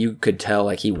 and you could tell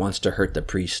like he wants to hurt the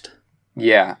priest.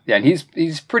 Yeah, and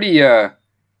he's pretty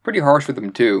harsh with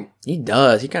them too. He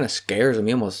does. He kind of scares him.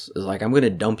 He almost is like, I'm going to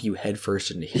dump you head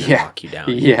first into here and Yeah. knock you down.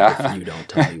 Yeah. If you don't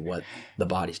tell me what the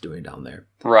body's doing down there.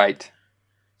 Right.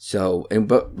 So,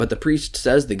 but the priest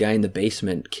says the guy in the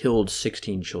basement killed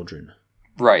 16 children,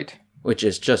 Right. which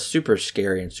is just super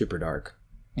scary and super dark.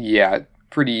 Yeah,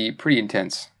 pretty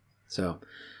intense. So,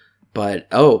 but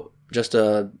just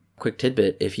a quick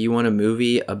tidbit. If you want a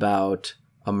movie about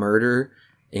a murder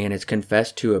and it's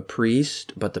confessed to a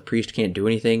priest, but the priest can't do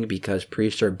anything because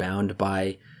priests are bound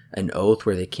by an oath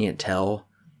where they can't tell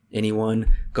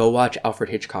anyone, go watch Alfred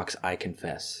Hitchcock's I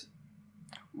Confess.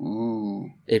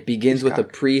 Ooh. It begins with a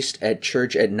Hitchcock. priest at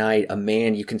church at night, a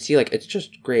man. You can see, like, it's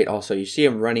just great. Also, you see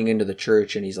him running into the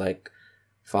church and he's like,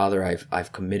 Father,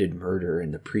 I've committed murder,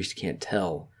 and the priest can't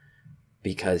tell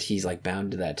because he's like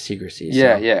bound to that secrecy.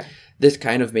 Yeah, So yeah. this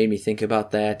kind of made me think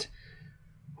about that.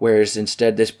 Whereas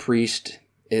instead this priest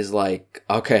is like,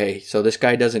 okay, so this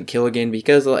guy doesn't kill again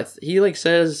because he like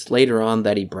says later on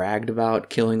that he bragged about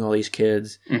killing all these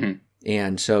kids. hmm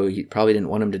And so he probably didn't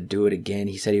want him to do it again.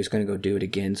 He said he was going to go do it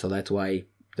again. So that's why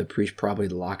the priest probably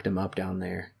locked him up down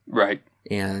there. Right.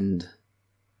 And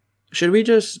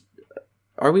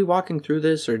are we walking through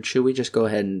this, or should we just go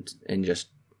ahead and just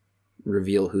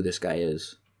reveal who this guy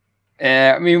is?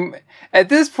 I mean, at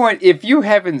this point, if you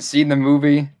haven't seen the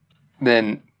movie,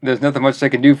 then there's nothing much I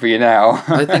can do for you now.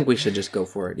 I think we should just go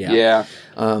for it. Yeah. Yeah.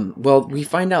 Well, we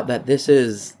find out that this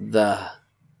is the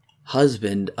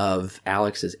husband of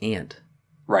Alex's aunt.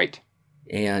 Right.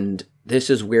 And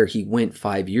this is where he went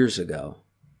 5 years ago.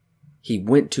 He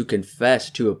went to confess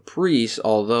to a priest,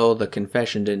 although the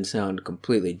confession didn't sound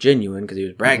completely genuine because he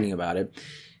was bragging about it.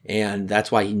 And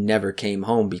that's why he never came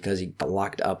home, because he got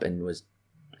locked up and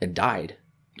died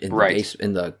in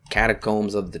the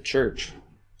catacombs of the church.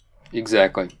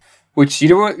 Exactly. Which you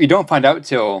don't find out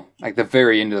till like the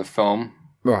very end of the film,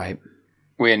 Right.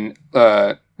 when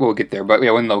we'll get there, but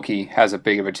yeah, when Loki has a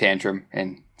big of a tantrum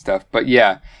and stuff. But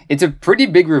yeah, it's a pretty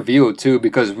big reveal too,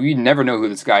 because we never know who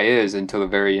this guy is until the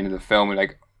very end of the film. We're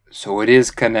like, so it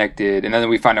is connected, and then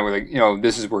we find out we're like,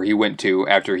 this is where he went to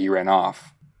after he ran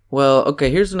off. Well, okay,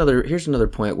 here's another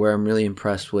point where I'm really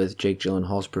impressed with Jake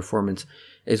Gyllenhaal's performance,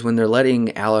 is when they're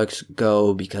letting Alex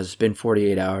go because it's been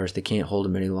 48 hours, they can't hold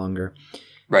him any longer.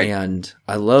 Right. And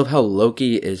I love how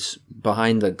Loki is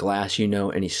behind the glass,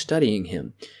 and he's studying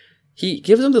him. He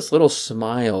gives him this little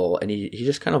smile, and he's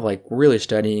just kind of like really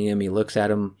studying him. He looks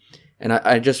at him, and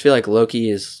I just feel like Loki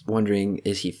is wondering,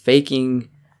 is he faking?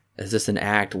 Is this an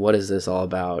act? What is this all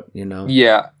about?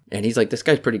 Yeah. And he's like, this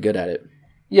guy's pretty good at it.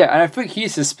 Yeah, and I feel like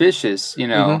he's suspicious,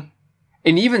 Mhm.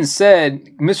 And even said,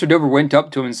 Mr. Dover went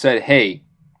up to him and said, hey,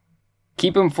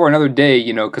 keep him for another day,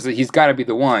 because he's got to be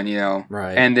the one,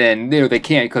 Right. And then, they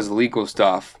can't because of legal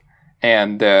stuff.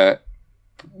 And the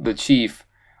chief,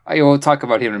 we'll talk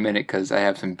about him in a minute because I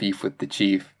have some beef with the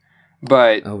chief.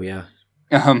 But, Oh, yeah.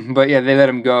 but yeah, they let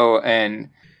him go, and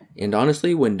And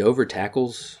honestly, when Dover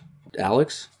tackles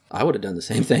Alex, I would have done the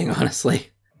same thing, honestly.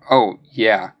 oh,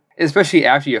 yeah. Especially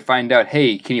after you find out,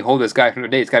 hey, can you hold this guy for another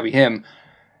day? It's got to be him.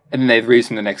 And then they release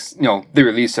him they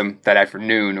release him that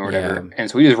afternoon or whatever. Yeah.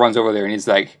 And so he just runs over there and he's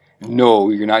like, no,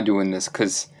 you're not doing this.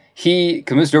 Because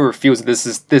Mr. Dover feels that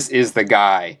this is the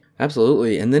guy.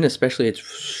 Absolutely. And then especially it's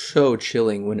so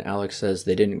chilling when Alex says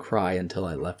they didn't cry until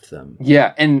I left them.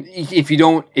 Yeah. And if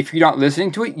you're not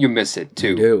listening to it, you miss it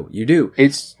too. You do.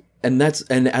 It's, And as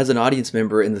an audience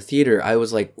member in the theater, I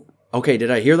was like, okay,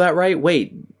 did I hear that right?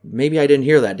 Wait, maybe I didn't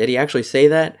hear that. Did he actually say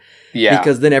that? yeah.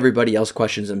 Because then everybody else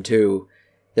questions him too.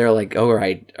 They're like, all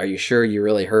right, are you sure you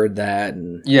really heard that?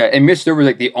 And Yeah. And Mr. Dover's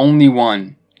like the only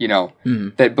one,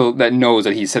 Mhm. that knows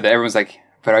that he said that. Everyone's like,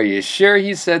 but are you sure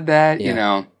he said that?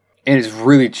 Yeah. And it's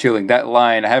really chilling. That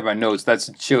line, I have my notes. That's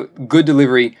good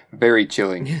delivery, very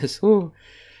chilling. Yes. Ooh.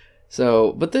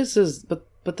 So, but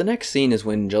the next scene is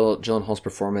when Gyllenhaal's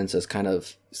performance is kind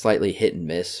of slightly hit and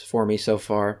miss for me so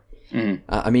far. Mm.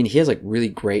 I mean, he has like really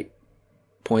great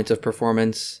points of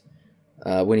performance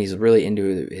when he's really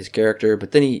into his character,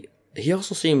 but then he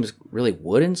also seems really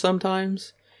wooden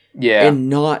sometimes. Yeah. And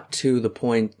not to the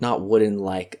point, not wooden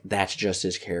like that's just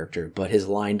his character, but his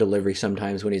line delivery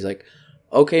sometimes when he's like,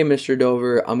 okay, Mr.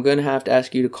 Dover, I'm going to have to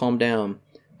ask you to calm down.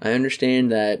 I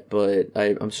understand that, but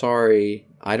I'm sorry.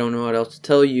 I don't know what else to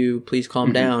tell you. Please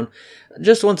calm down.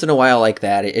 Just once in a while like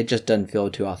that, it just doesn't feel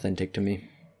too authentic to me.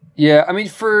 Yeah, I mean,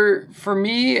 for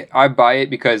me, I buy it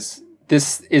because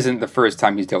this isn't the first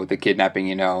time he's dealt with the kidnapping,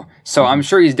 you know? So I'm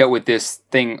sure he's dealt with this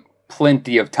thing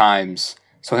plenty of times.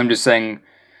 So him just saying,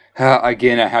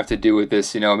 again, I have to do with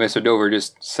this, you know, Mr. Dover,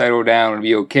 just settle down and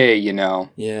be okay, you know?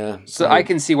 Yeah. So I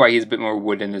can see why he's a bit more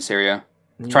wood in this area.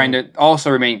 Trying to also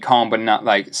remain calm, but not,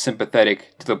 like,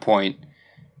 sympathetic to the point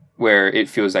where it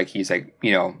feels like he's, like,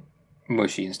 you know,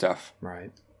 mushy and stuff.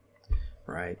 Right.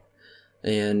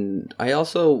 And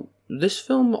this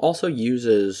film also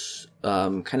uses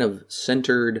kind of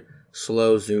centered,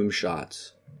 slow zoom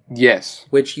shots. Yes.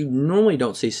 Which you normally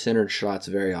don't see centered shots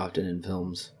very often in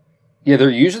films. Yeah,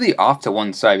 they're usually off to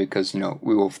one side because, you know,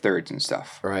 we wolf thirds and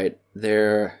stuff. Right.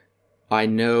 I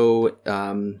know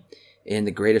in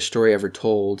The Greatest Story Ever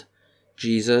Told,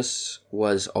 Jesus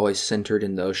was always centered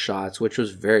in those shots, which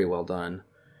was very well done.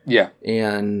 Yeah.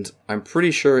 And I'm pretty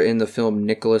sure in the film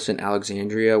Nicholas in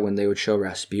Alexandria, when they would show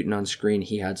Rasputin on screen,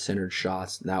 he had centered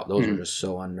shots. Those were just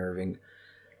so unnerving.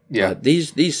 Yeah. But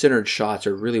these centered shots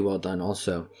are really well done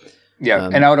also. Yeah,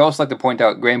 and I would also like to point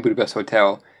out Grand Budapest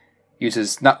Hotel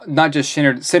uses not just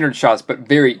centered shots, but a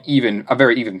very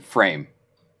even frame.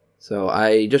 So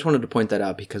I just wanted to point that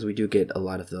out because we do get a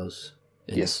lot of those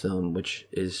in Yes. this film, which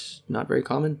is not very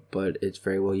common, but it's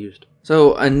very well used.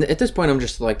 So, and at this point, I'm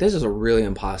just like, this is a really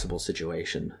impossible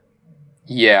situation.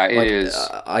 Yeah, it Like, is.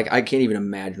 I can't even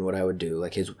imagine what I would do.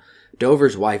 Like,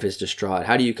 Dover's wife is distraught.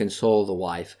 How do you console the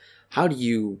wife? How do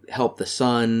you help the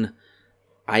son?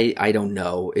 I don't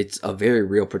know. It's a very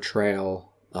real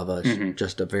portrayal of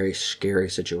just a very scary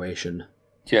situation.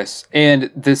 Yes,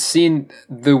 and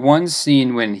the one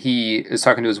scene when he is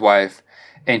talking to his wife,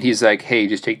 and he's like, "Hey,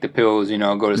 just take the pills, you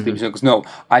know, go to sleep." She goes, "No,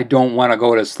 I don't want to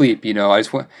go to sleep, you know, I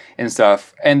just want," and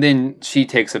stuff. And then she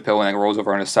takes a pill and like rolls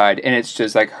over on her side, and it's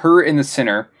just like her in the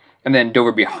center, and then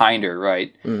Dover behind her,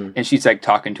 right? And she's like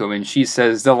talking to him, and she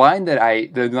says the line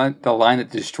that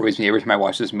destroys me every time I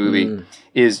watch this movie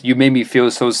is, "You made me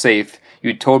feel so safe.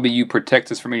 You told me you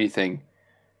protect us from anything."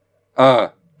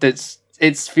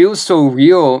 It feels so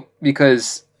real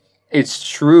because it's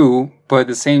true, but at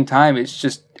the same time, it's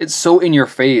so in your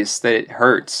face that it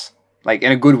hurts, like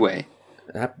in a good way.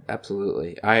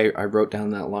 Absolutely. I wrote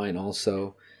down that line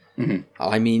also.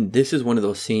 I mean, this is one of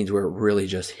those scenes where it really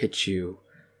just hits you,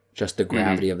 just the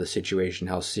gravity of the situation,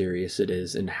 how serious it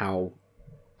is, and how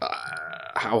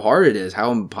hard it is,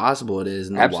 how impossible it is.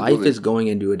 And the wife is going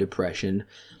into a depression.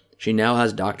 She now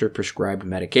has doctor-prescribed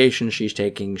medication she's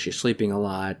taking. She's sleeping a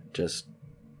lot.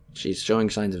 She's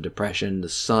showing signs of depression. The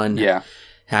son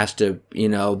has to, you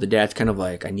know, the dad's kind of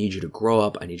like, I need you to grow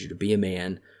up. I need you to be a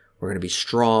man. We're going to be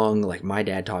strong. Like my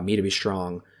dad taught me to be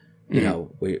strong. You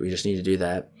know, we just need to do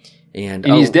that. And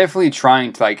he's definitely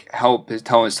trying to like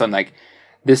tell his son, like,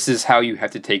 this is how you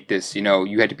have to take this. You know,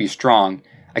 you had to be strong.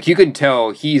 Like you can tell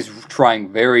he's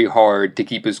trying very hard to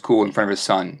keep his cool in front of his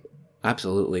son.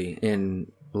 Absolutely.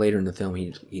 And later in the film,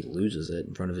 he loses it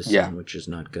in front of his son, which is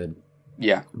not good.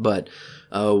 Yeah. But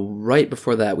right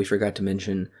before that, we forgot to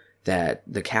mention that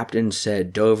the captain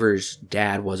said Dover's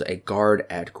dad was a guard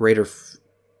at Greater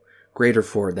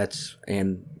Ford.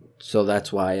 So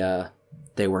that's why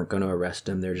they weren't going to arrest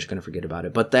him. They're just going to forget about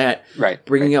it. But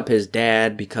bringing up his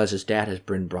dad, because his dad has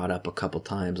been brought up a couple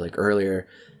times. Like earlier,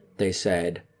 they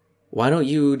said, why don't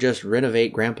you just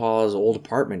renovate Grandpa's old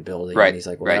apartment building? Right. And he's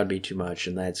like, well, that'd be too much.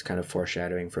 And that's kind of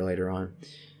foreshadowing for later on.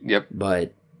 Yep.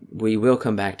 But we will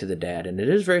come back to the dad, and it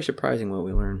is very surprising what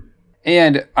we learn.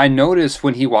 And I noticed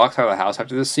when he walks out of the house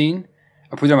after this scene,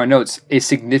 I put down my notes, a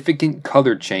significant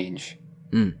color change.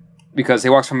 Because he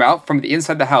walks from the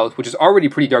inside the house, which is already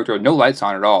pretty dark, there are no lights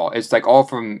on at all. It's like all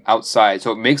from outside,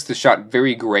 so it makes the shot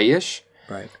very grayish.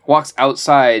 Right. Walks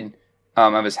outside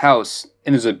of his house,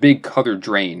 and there's a big color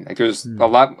drain. Like there's a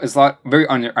lot very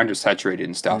undersaturated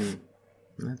and stuff.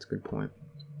 That's a good point.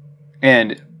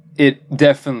 And it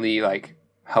definitely like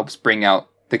helps bring out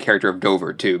the character of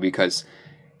Dover too, because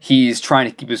he's trying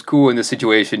to keep his cool in this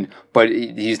situation, but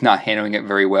he's not handling it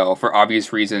very well for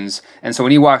obvious reasons. And so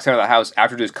when he walks out of the house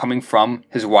after just coming from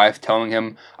his wife telling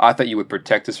him, "I thought you would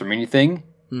protect us from anything,"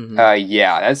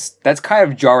 that's kind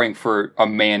of jarring for a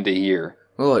man to hear.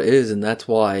 Well, it is, and that's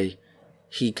why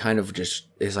he kind of just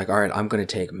is like, all right, I'm going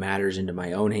to take matters into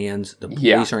my own hands. The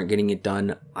police aren't getting it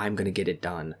done. I'm going to get it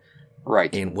done.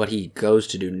 Right. And what he goes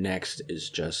to do next is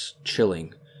just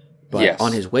chilling. But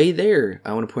on his way there,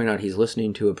 I want to point out he's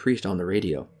listening to a priest on the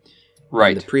radio.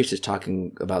 Right. And the priest is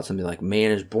talking about something like,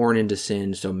 man is born into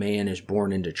sin, so man is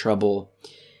born into trouble.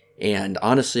 And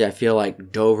honestly, I feel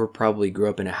like Dover probably grew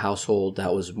up in a household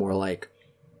that was more like,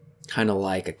 kind of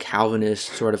like a Calvinist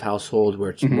sort of household, where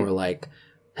it's more like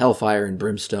hellfire and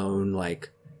brimstone, like,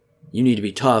 you need to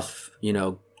be tough, you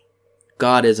know,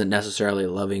 God isn't necessarily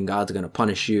loving, God's going to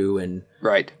punish you, and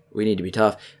we need to be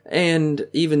tough. And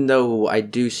even though I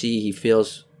do see he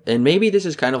feels, and maybe this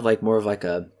is kind of like more of like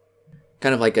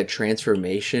a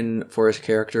transformation for his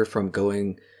character from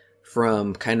going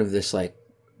from kind of this like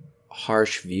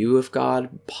harsh view of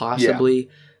God, possibly,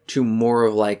 to more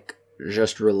of like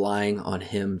just relying on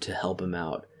him to help him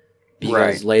out.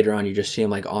 Because later on you just see him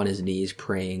like on his knees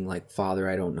praying like, Father,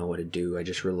 I don't know what to do. I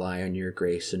just rely on your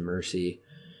grace and mercy.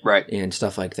 Right. And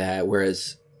stuff like that.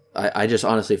 Whereas I just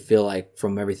honestly feel like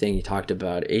from everything he talked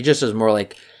about, it just is more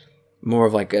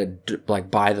of like a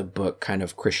like by the book kind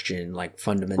of Christian, like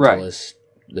fundamentalist.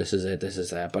 This is it, this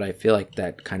is that. But I feel like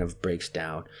that kind of breaks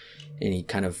down, and he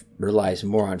kind of relies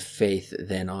more on faith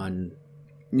than on,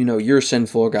 you know, you're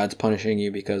sinful, God's punishing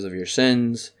you because of your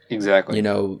sins. Exactly. You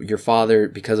know, your father,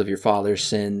 because of your father's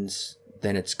sins,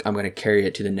 then I'm going to carry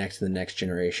it to the next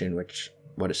generation, which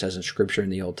what it says in Scripture in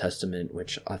the Old Testament,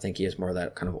 which I think he has more of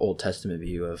that kind of Old Testament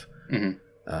view of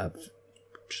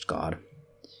just God.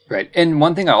 Right. And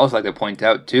one thing I also like to point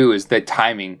out, too, is the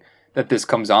timing that this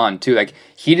comes on, too. Like,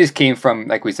 he just came from,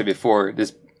 like we said before,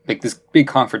 this big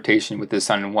confrontation with his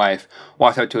son and wife,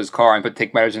 walked out to his car and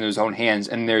take matters into his own hands,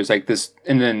 and there's like this,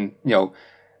 and then, you know,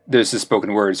 there's this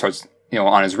spoken word starts, you know,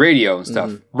 on his radio and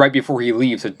stuff. Right before he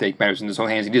leaves to take matters into his own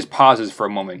hands, he just pauses for a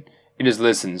moment. He just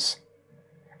listens.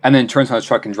 And then turns on his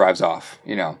truck and drives off,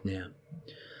 you know. Yeah.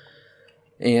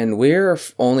 And we're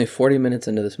only 40 minutes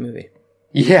into this movie.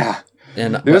 Yeah.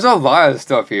 And there's a lot of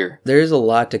stuff here. There's a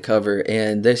lot to cover,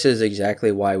 and this is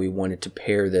exactly why we wanted to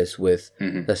pair this with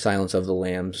The Silence of the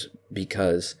Lambs,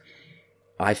 because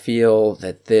I feel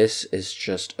that this is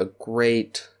just a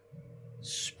great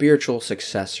spiritual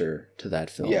successor to that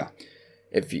film. Yeah.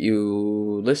 If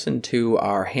you listen to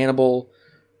our Hannibal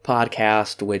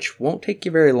podcast, which won't take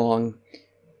you very long,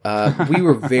 we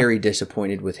were very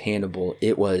disappointed with Hannibal.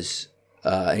 It was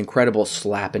an incredible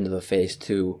slap into the face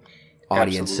to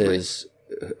audiences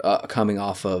coming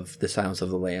off of The Silence of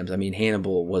the Lambs. I mean,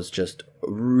 Hannibal was just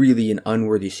really an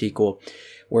unworthy sequel,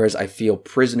 whereas I feel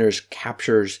Prisoners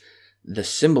captures the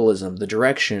symbolism, the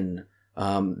direction,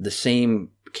 the same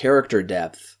character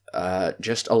depth,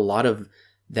 just a lot of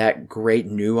that great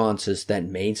nuances that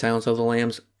made Silence of the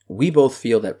Lambs. We both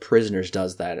feel that Prisoners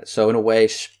does that. So in a way,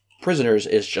 Prisoners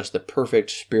is just the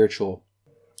perfect spiritual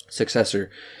successor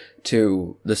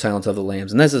to The Silence of the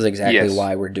Lambs. And this is exactly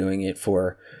why we're doing it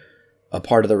for a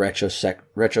part of the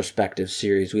retrospective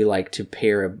series. We like to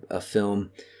pair a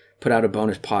film, put out a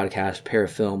bonus podcast, pair a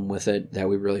film with it that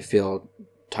we really feel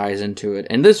ties into it.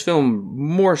 And this film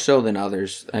more so than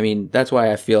others. I mean, that's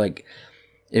why I feel like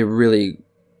it really...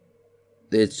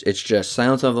 It's just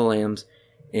Silence of the Lambs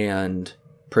and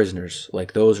Prisoners.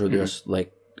 Like, those are just,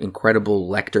 like, incredible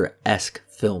Lecter-esque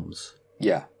films.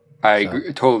 Yeah, I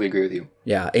totally agree with you.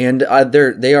 Yeah, and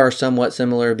they are somewhat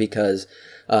similar because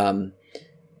the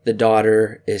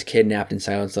daughter is kidnapped in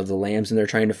Silence of the Lambs, and they're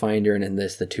trying to find her, and in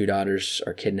this, the two daughters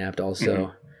are kidnapped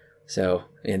also. So,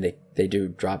 and they do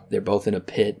drop, they're both in a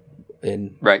pit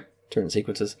in certain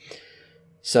sequences.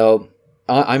 So,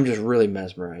 I'm just really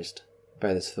mesmerized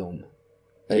by this film.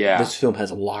 This film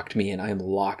has locked me in. I am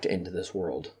locked into this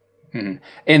world. And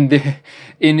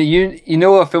you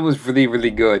know a film is really, really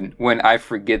good when I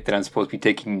forget that I'm supposed to be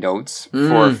taking notes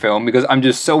for a film, because I'm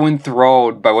just so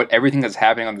enthralled by everything that's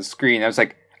happening on the screen. I was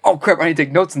like, oh crap, I need to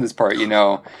take notes in this part, you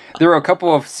know. There were a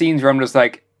couple of scenes where I'm just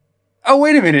like, oh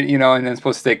wait a minute, you know, and then I'm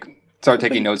supposed to start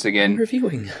taking notes again. I'm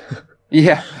reviewing.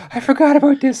 Yeah, I forgot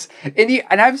about this. And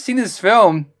I've seen this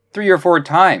film 3 or 4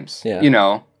 times, you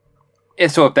know.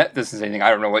 And so if that doesn't say anything,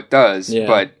 I don't know what does. Yeah.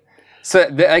 But so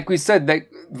like we said, this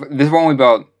is only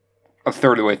about a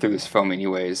third of the way through this film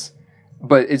anyways.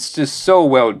 But it's just so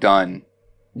well done.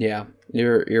 Yeah,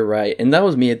 you're right. And that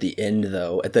was me at the end,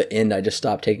 though. At the end, I just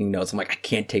stopped taking notes. I'm like, I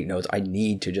can't take notes. I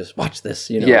need to just watch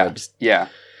this, you know. Yeah,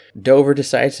 Dover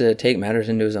decides to take matters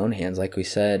into his own hands, like we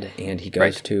said, and he goes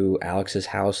Right. to Alex's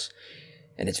house,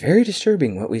 and it's very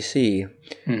disturbing what we see.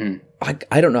 Mm-hmm.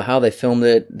 I don't know how they filmed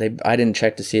it. I didn't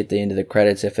check to see at the end of the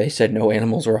credits if they said no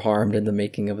animals were harmed in the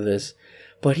making of this,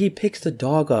 but he picks the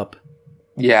dog up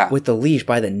Yeah. with the leash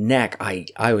by the neck.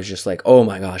 I was just like, oh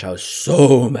my gosh, I was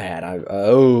so mad.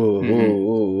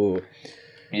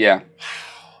 Yeah.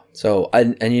 So,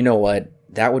 and you know what?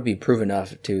 That would be proof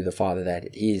enough to the father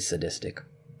that he's sadistic.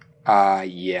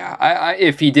 Yeah. I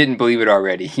if he didn't believe it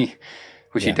already,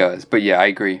 which he Yeah. does. But yeah, I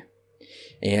agree.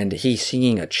 And he's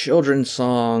singing a children's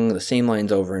song, the same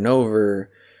lines over and over.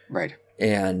 Right.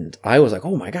 And I was like,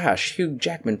 oh my gosh, Hugh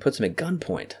Jackman puts him at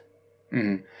gunpoint.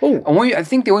 Mm-hmm. Oh, I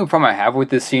think the only problem I have with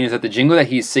this scene is that the jingle that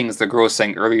he sings, the girls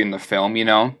sang earlier in the film, you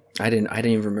know? I didn't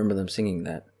even remember them singing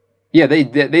that. Yeah,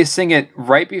 they sing it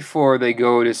right before they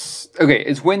go to. Okay,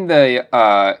 it's when the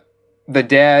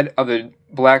dad of the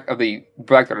black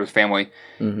daughter's family,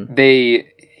 Mm-hmm.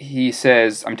 he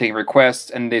says, "I'm taking requests,"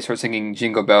 and they start singing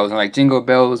Jingle Bells and like Jingle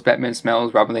Bells, Batman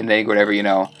smells, Robin the egg, whatever, you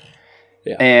know,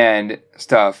 Yeah. and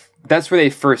stuff. That's where they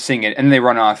first sing it, and then they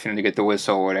run off, to get the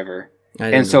whistle or whatever.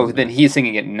 And so then he's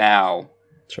singing it now.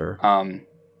 Sure.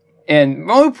 And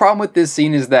my only problem with this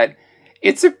scene is that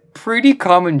it's a pretty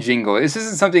common jingle. This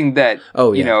isn't something that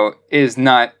is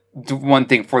not one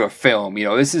thing for the film.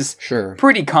 This is Sure.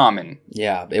 pretty common.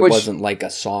 Yeah, it Which- wasn't like a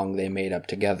song they made up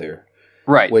together.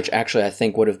 Right. Which actually I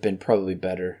think would have been probably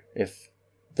better if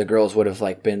the girls would have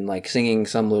been singing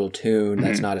some little tune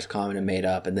that's not as common and made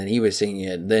up, and then he was singing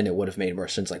it. Then it would have made more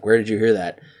sense. Like, where did you hear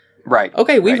that? Right.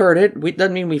 Okay, we've Right. heard it.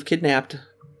 Doesn't mean we've kidnapped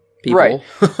people. Right.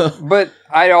 But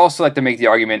I'd also like to make the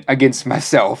argument against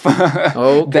myself.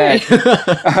 Okay.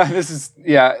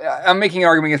 I'm making an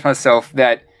argument against myself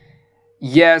that,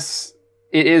 yes,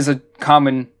 it is a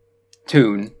common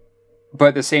tune, but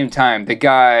at the same time, the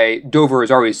guy, Dover, is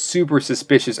always super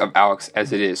suspicious of Alex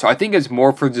as it is. So I think it's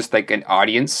more for just an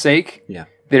audience sake Yeah.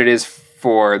 than it is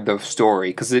for the story,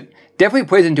 because it definitely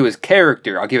plays into his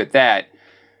character, I'll give it that.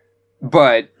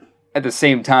 But at the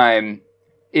same time,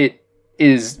 it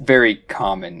is very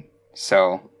common.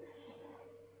 So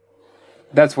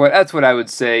that's what I would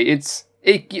say.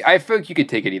 I feel like you could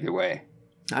take it either way.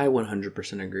 I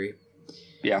 100% agree.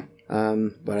 Yeah.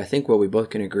 But I think what we both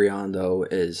can agree on though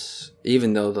is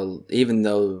even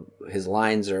though his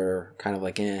lines are kind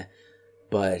of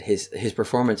but his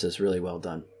performance is really well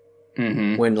done.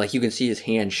 Mm-hmm. When you can see his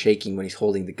hand shaking when he's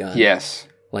holding the gun. Yes.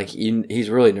 He's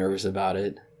really nervous about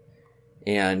it.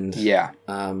 And Yeah.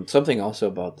 something also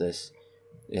about this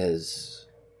is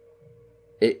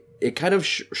it kind of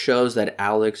shows that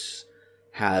Alex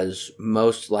has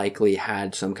most likely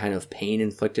had some kind of pain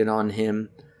inflicted on him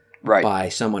Right. by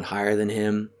someone higher than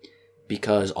him,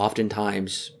 because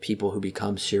oftentimes people who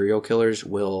become serial killers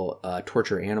will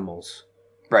torture animals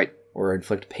Right. or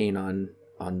inflict pain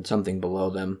on something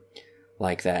below them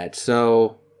like that.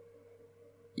 So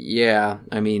yeah,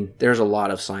 I mean, there's a lot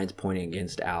of signs pointing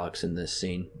against Alex in this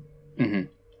scene. Mm-hmm.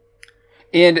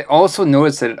 And also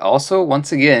notice that it also,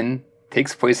 once again,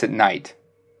 takes place at night.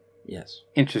 Yes.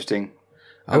 Interesting.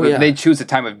 Oh, yeah. They choose the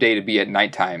time of day to be at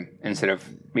nighttime instead of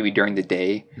maybe during the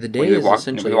day. The day when they is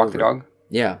essentially when they walk over. the dog.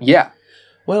 Yeah. Yeah.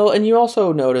 Well, and you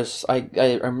also notice,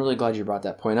 I'm really glad you brought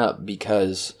that point up,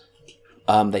 because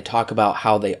they talk about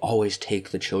how they always take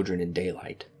the children in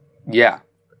daylight. Yeah.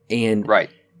 And Right.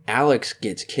 Alex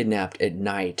gets kidnapped at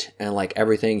night, and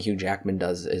everything Hugh Jackman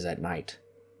does is at night.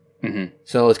 Mm-hmm.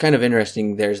 So it's kind of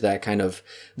interesting. There's that kind of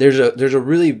there's a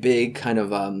really big kind of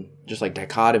just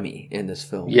dichotomy in this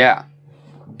film. Yeah.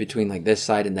 Between this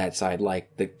side and that side.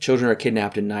 The children are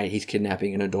kidnapped at night. He's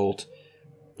kidnapping an adult.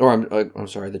 Or I'm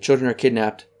sorry. The children are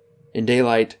kidnapped in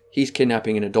daylight. He's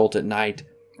kidnapping an adult at night.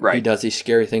 Right. He does these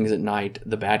scary things at night.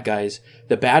 The bad guys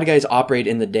operate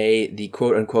in the day. The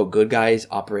quote unquote good guys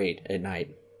operate at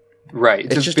night. Right.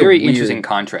 It's just a very a weird- interesting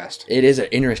contrast. It is an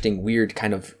interesting, weird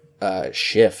kind of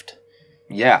shift.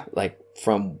 Yeah.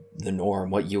 From the norm,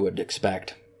 what you would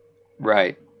expect.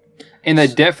 Right. And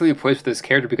that definitely plays with this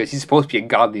character because he's supposed to be a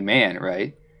godly man,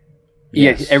 right?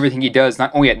 Yes. Yeah, everything he does,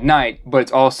 not only at night, but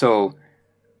it's also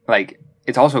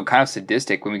kind of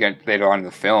sadistic when we get later on in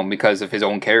the film because of his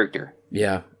own character.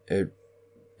 Yeah, it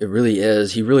really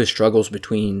is. He really struggles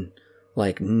between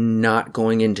not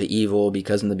going into evil,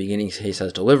 because in the beginning he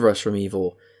says, "Deliver us from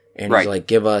evil," and Right. he's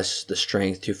 "Give us the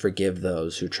strength to forgive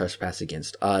those who trespass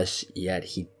against us." Yet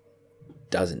he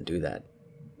doesn't do that.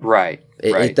 Right.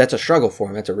 Right. That's a struggle for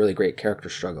him. That's a really great character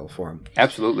struggle for him.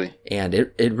 Absolutely. And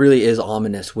it really is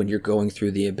ominous when you're going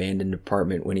through the abandoned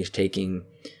apartment when he's taking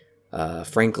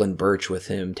Franklin Birch with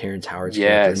him, Terrence Howard's Yes.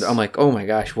 character. And I'm like, oh my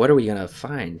gosh, what are we gonna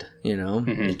find? You know,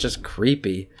 it's just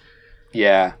creepy.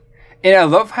 Yeah. And I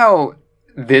love how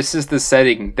this is the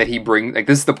setting that he brings, like,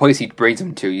 this is the place he brings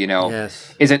him to, you know?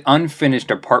 Yes. Is an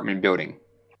unfinished apartment building.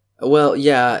 Well,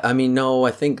 yeah. I mean, no,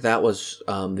 I think that was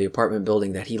the apartment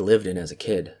building that he lived in as a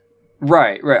kid.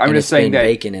 Right. I'm And just it's saying been that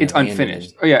vacant and it's abandoned.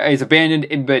 unfinished. Oh, yeah, it's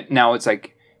abandoned, but now it's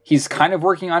like he's kind of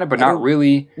working on it, but not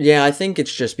really. Yeah, I think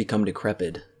it's just become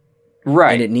decrepit.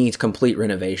 Right. And it needs complete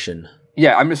renovation.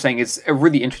 Yeah, I'm just saying it's a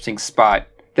really interesting spot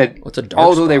that What's a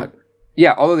dark spot?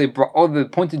 although they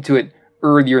pointed to it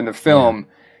earlier in the film,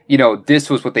 you know, this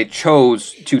was what they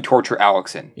chose to torture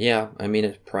Alex in. Yeah, I mean,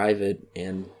 it's private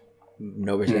and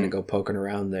nobody's going to go poking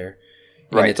around there.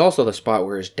 And Right. it's also the spot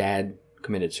where his dad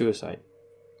committed suicide.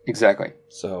 Exactly.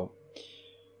 So,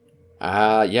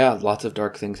 yeah, lots of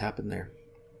dark things happen there.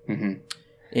 hmm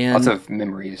And Lots of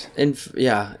memories.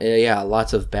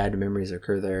 lots of bad memories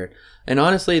occur there. And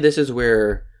honestly, this is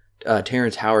where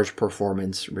Terrence Howard's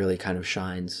performance really kind of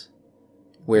shines.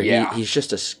 Where he's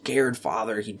just a scared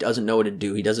father. He doesn't know what to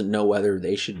do. He doesn't know whether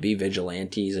they should be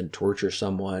vigilantes and torture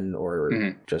someone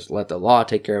or just let the law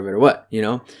take care of it or what, you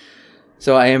know?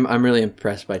 So I'm really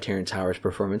impressed by Terrence Howard's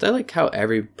performance. I like how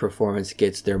every performance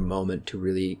gets their moment to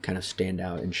really kind of stand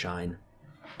out and shine.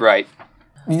 Right.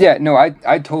 Yeah, no, I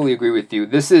totally agree with you.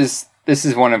 This is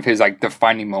one of his like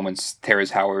defining moments,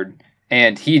 Terrence Howard.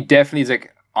 And he definitely is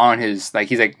like on his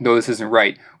he's like, no, this isn't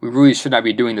right. We really should not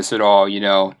be doing this at all, you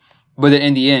know. But then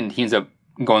in the end he ends up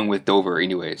going with Dover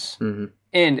anyways. Mm-hmm.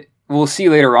 And we'll see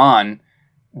later on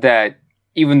that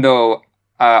even though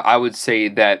I would say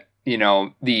that, you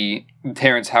know, the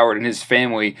Terrence Howard and his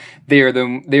family, they're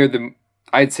the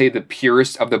I'd say the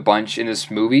purest of the bunch in this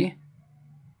movie.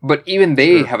 But even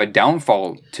they have a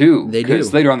downfall too. They do.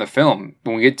 Because later on in the film,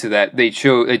 when we get to that, they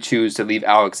choose to leave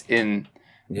Alex in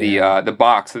the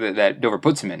box that Dover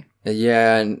puts him in.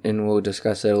 Yeah, and we'll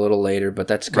discuss it a little later, but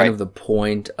that's kind of the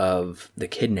point of the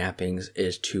kidnappings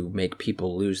is to make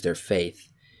people lose their faith.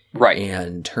 Right.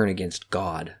 And turn against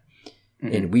God.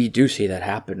 Mm-hmm. And we do see that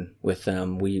happen with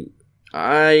them.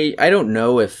 I don't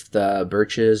know if the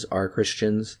Birches are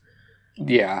Christians.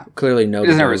 Yeah. Clearly no, it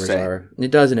doesn't the ever Dovers say. are.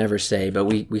 It doesn't ever say, but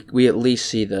we at least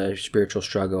see the spiritual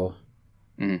struggle.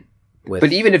 With,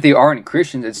 but even if they aren't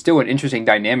Christians, it's still an interesting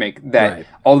dynamic that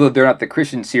although they're not the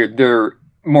Christians here, they're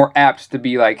more apt to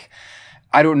be like,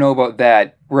 I don't know about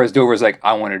that, whereas Dover's like,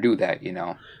 I want to do that, you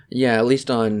know? Yeah, at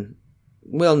least on...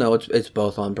 Well, no, it's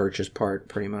both on Birch's part,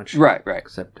 pretty much. Right.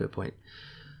 Except to a point.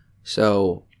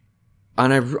 So,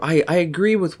 and I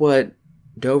agree with what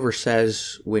Dover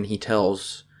says when he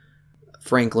tells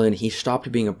Franklin he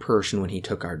stopped being a person when he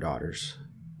took our daughters.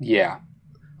 Yeah.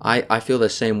 I feel the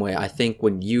same way. I think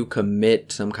when you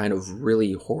commit some kind of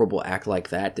really horrible act like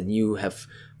that, then you have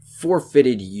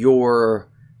forfeited your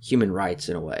human rights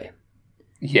in a way.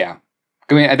 Yeah.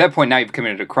 I mean, at that point now you've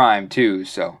committed a crime too,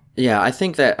 so... Yeah, I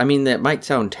think that might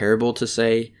sound terrible to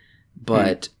say,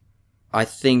 but I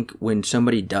think when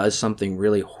somebody does something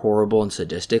really horrible and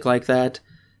sadistic like that,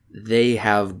 they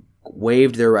have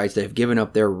waived their rights, they've given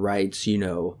up their rights, you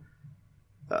know.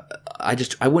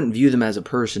 I wouldn't view them as a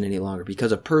person any longer,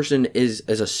 because a person is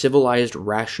a civilized,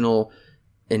 rational,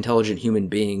 intelligent human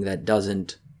being that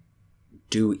doesn't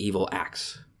do evil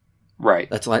acts. Right.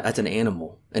 That's an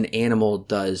animal. An animal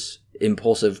does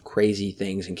impulsive, crazy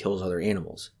things and kills other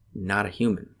animals. Not a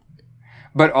human.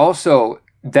 But also,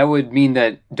 that would mean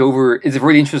that Dover is a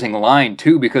really interesting line,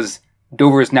 too, because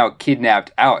Dover has now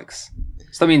kidnapped Alex.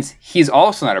 So that means he's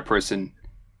also not a person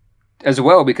as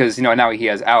well, because, you know, now he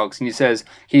has Alex, and he says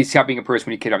he's stopped being a person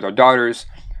when he kidnapped our daughters,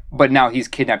 but now he's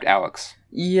kidnapped Alex.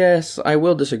 Yes, I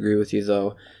will disagree with you,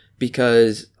 though,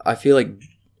 because I feel like,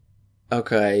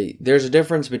 okay, there's a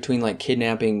difference between, like,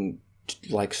 kidnapping,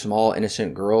 like, small,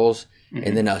 innocent girls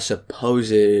and then a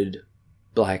supposed,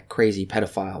 like, crazy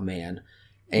pedophile man.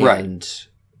 And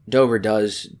Dover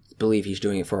does believe he's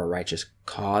doing it for a righteous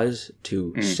cause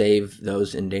to save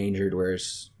those endangered,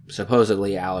 whereas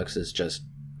supposedly Alex is just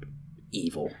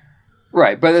evil.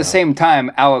 Right, but at the same time,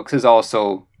 Alex is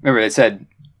also, remember they said,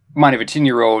 mind of a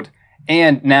 10-year-old,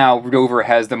 and now Dover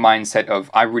has the mindset of,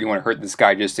 I really want to hurt this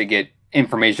guy just to get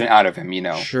information out of him, you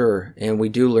know? Sure, and we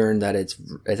do learn that it's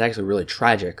actually really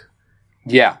tragic.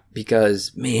 Yeah.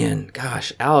 Because, man,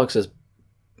 gosh, Alex is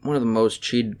one of the most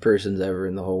cheated persons ever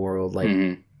in the whole world.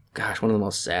 Like, gosh, one of the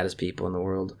most saddest people in the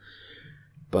world.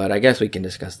 But I guess we can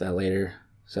discuss that later.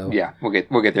 So yeah, we'll get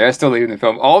there. That's still later in the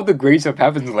film. All the great stuff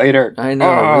happens later. I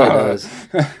know, it really does.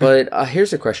 But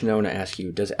here's a question I want to ask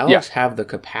you. Does Alex have the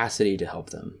capacity to help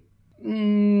them? I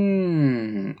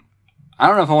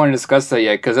don't know if I want to discuss that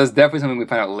yet, because that's definitely something we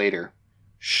find out later.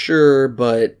 Sure,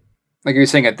 but Like you're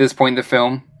saying at this point in the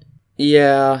film?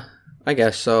 yeah, I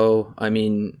guess so. I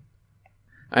mean,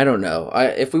 I don't know.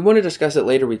 If we want to discuss it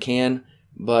later, we can.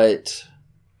 But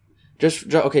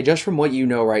just from what you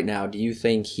know right now, do you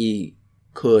think he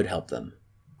could help them?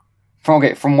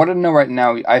 From what I know right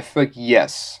now, I feel like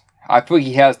yes. I feel like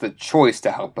he has the choice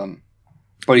to help them,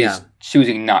 but he's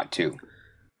choosing not to.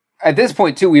 At this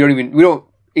point, too, we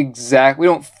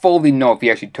don't fully know if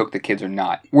he actually took the kids or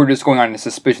not. We're just going on a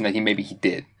suspicion that maybe he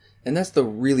did. And that's the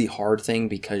really hard thing,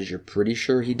 because you're pretty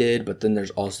sure he did, but then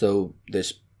there's also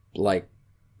this, like,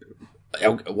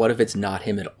 what if it's not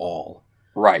him at all?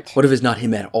 Right. What if it's not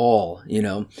him at all, you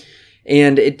know?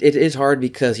 And it is hard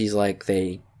because he's like,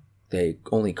 they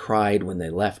only cried when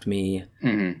they left me.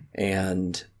 Mm-hmm.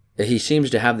 And he seems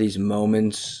to have these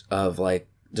moments of, like,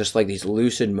 just like these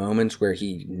lucid moments where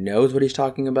he knows what he's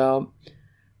talking about.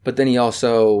 But then he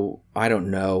also, I don't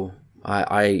know.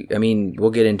 I mean, we'll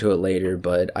get into it later,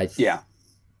 but I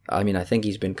think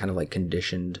he's been kind of like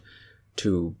conditioned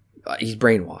to, he's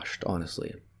brainwashed,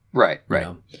 honestly. Right. You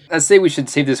know? Let's say we should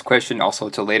save this question also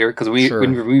till later, because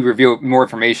when we reveal more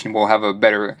information, we'll have a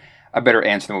better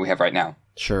answer than what we have right now.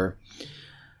 Sure.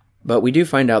 But we do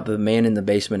find out the man in the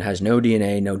basement has no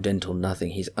DNA, no dental,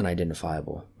 nothing. He's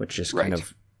unidentifiable, which is kind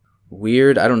of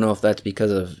weird. I don't know if that's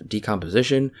because of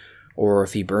decomposition, or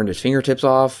if he burned his fingertips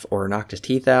off, or knocked his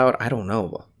teeth out. I don't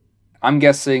know. I'm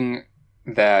guessing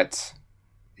that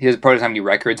he probably doesn't have any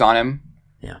records on him.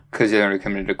 Yeah. Because they haven't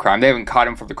committed a crime. They haven't caught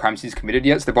him for the crimes he's committed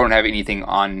yet, so they don't have anything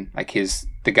on like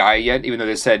the guy yet, even though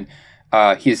they said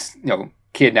he's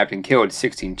kidnapped and killed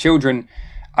 16 children.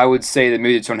 I would say that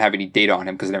maybe they just don't have any data on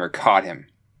him because they never caught him.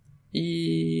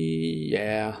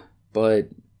 Yeah, but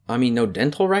I mean, no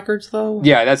dental records though?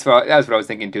 Yeah, that's what I was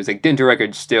thinking too. It's like dental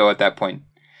records still at that point.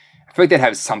 I feel like they'd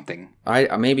have something.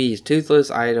 Maybe he's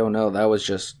toothless. I don't know.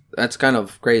 That's kind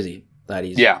of crazy that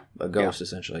he's a ghost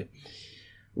essentially.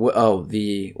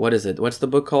 What is it? What's the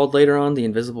book called later on? The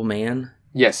Invisible Man?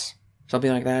 Yes.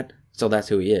 Something like that? So that's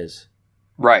who he is.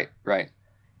 Right.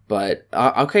 But,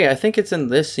 okay, I think it's in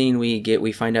this scene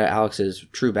we find out Alex's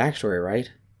true backstory,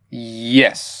 right?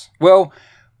 Yes. Well,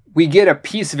 we get a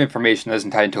piece of information that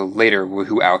isn't tied until later with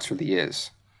who Alex really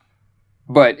is.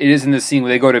 But it is in this scene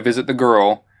where they go to visit the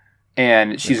girl,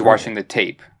 and she's watching the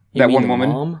tape. You mean one woman?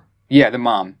 Mom? Yeah, the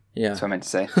mom. Yeah. That's what I meant to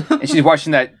say. And she's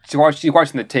watching she's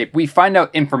watching the tape. We find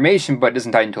out information, but it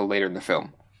isn't tied until later in the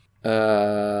film.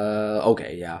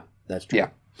 Okay, yeah. That's true. Yeah.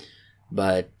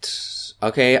 But,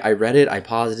 okay, I read it, I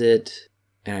paused it,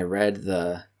 and I read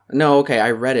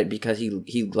I read it because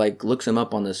he like looks him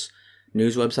up on this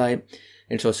news website.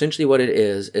 And so essentially what it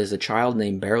is a child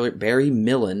named Barry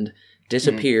Milland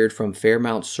disappeared from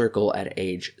Fairmount Circle at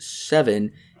age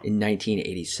 7 in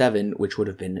 1987, which would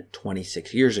have been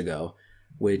 26 years ago,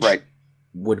 which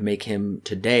would make him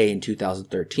today in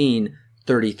 2013,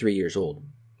 33 years old.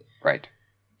 Right.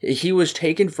 He was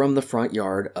taken from the front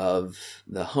yard of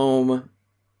the home,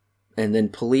 and then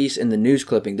police in the news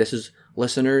clipping. This is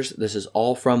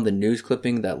all from the news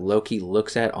clipping that Loki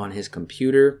looks at on his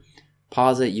computer.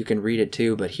 Pause it, you can read it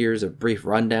too, but here's a brief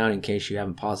rundown in case you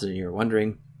haven't paused it and you're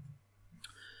wondering.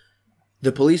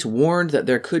 The police warned that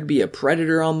there could be a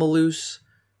predator on the loose.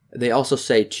 They also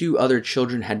say 2 other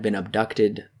children had been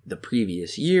abducted the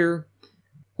previous year,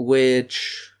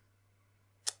 which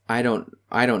I don't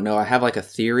know. I have like a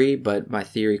theory, but my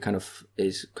theory kind of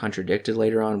is contradicted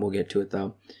later on. We'll get to it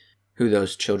though. Who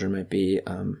those children might be.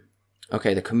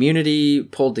 Okay, the community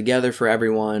pulled together for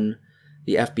everyone.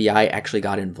 The FBI actually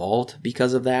got involved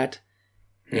because of that.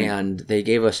 And they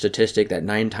gave a statistic that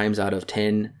 9 times out of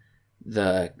 10,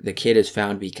 the kid is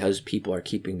found because people are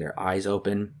keeping their eyes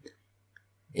open.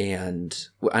 And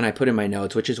I put in my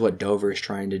notes, which is what Dover is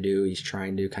trying to do. He's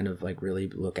trying to kind of like really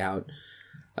look out.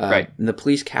 And the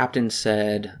police captain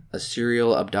said a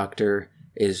serial abductor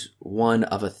is one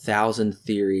of 1,000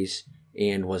 theories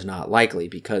and was not likely,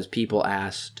 because people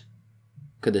asked,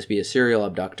 could this be a serial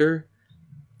abductor?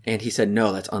 And he said,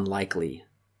 no, that's unlikely.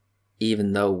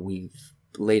 Even though we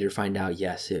later find out,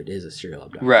 yes, it is a serial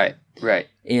abductor. Right.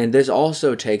 And this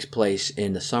also takes place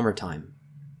in the summertime.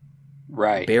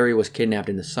 Right. Barry was kidnapped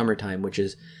in the summertime, which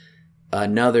is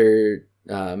another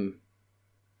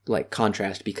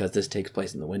contrast, because this takes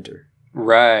place in the winter.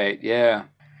 Right, yeah.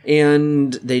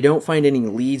 And they don't find any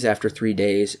leads after 3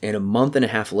 days, and a month and a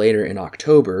half later in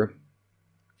October,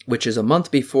 which is a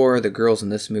month before the girls in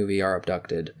this movie are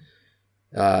abducted,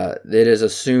 it is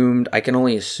assumed, I can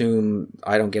only assume,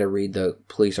 I don't get to read the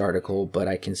police article, but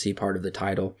I can see part of the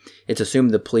title. It's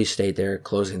assumed the police stayed there,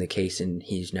 closing the case, and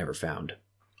he's never found.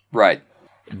 Right.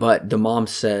 But the mom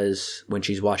says when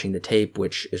she's watching the tape,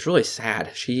 which is really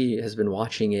sad, she has been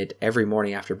watching it every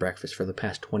morning after breakfast for the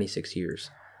past 26 years.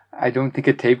 I don't think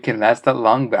a tape can last that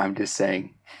long, but I'm just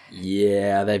saying.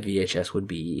 Yeah, that VHS would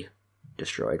be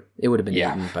destroyed. It would have been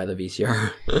eaten by the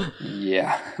VCR.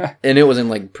 Yeah. And it was in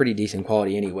like pretty decent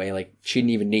quality anyway. Like she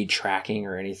didn't even need tracking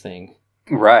or anything.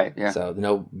 Right, yeah.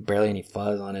 So barely any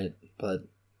fuzz on it, but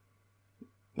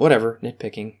whatever,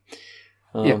 nitpicking.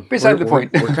 Beside the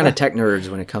point. We're kind of tech nerds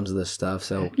when it comes to this stuff,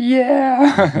 so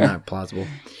yeah. not plausible.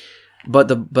 But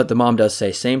the mom does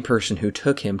say, same person who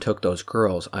took him took those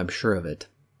girls. I'm sure of it.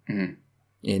 Mm.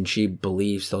 And she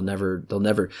believes they'll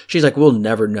never. She's like, we'll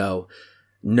never know.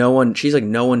 No one. She's like,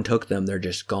 no one took them. They're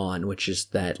just gone, which is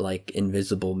that like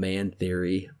invisible man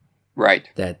theory. Right.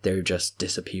 That they're just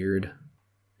disappeared.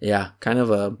 Yeah, kind of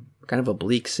a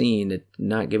bleak scene. It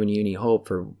not giving you any hope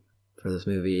for this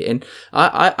movie. And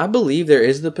I believe there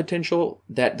is the potential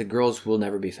that the girls will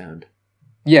never be found.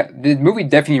 Yeah, the movie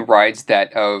definitely rides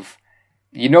that of,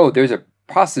 there's a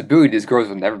possibility these girls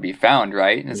will never be found,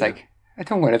 right? And it's like, I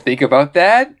don't want to think about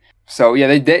that. So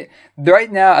yeah, they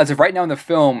right now, as of right now in the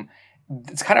film,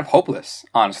 it's kind of hopeless,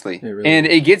 honestly. It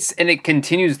really is. It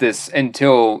continues this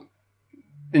until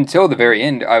the very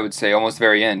end, I would say, almost the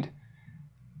very end.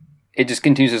 It just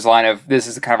continues this line of, this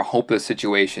is kind of a hopeless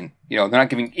situation. They're not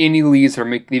giving any leads that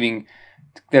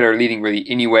are leading really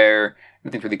anywhere.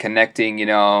 Nothing's really connecting,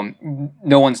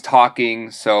 no one's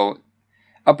talking. So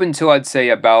up until I'd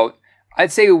say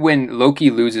when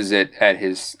Loki loses it at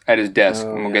his desk,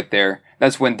 and we'll get there,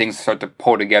 that's when things start to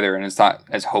pull together and it's not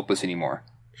as hopeless anymore.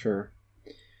 Sure.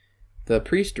 The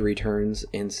priest returns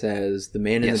and says the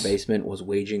man in the basement was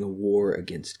waging a war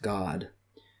against God.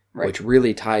 Right. Which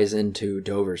really ties into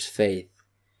Dover's faith.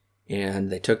 And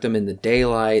they took them in the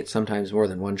daylight, sometimes more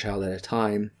than one child at a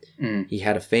time. Mm. He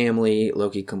had a family.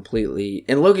 Loki completely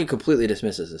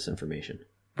dismisses this information.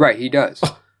 Right, he does.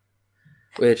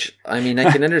 Which, I mean, I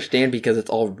can understand because it's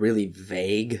all really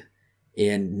vague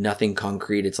and nothing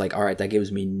concrete. It's like, all right, that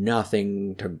gives me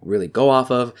nothing to really go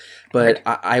off of. But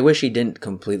right. I wish he didn't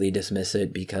completely dismiss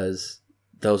it because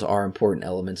those are important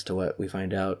elements to what we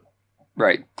find out.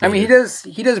 Right. I mean, he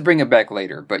does bring it back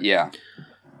later, but yeah.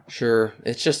 Sure.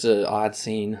 It's just an odd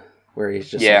scene where he's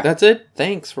just like, that's it?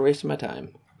 Thanks for wasting my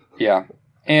time. Yeah.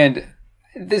 And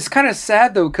it's kind of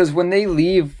sad, though, because when they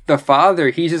leave the father,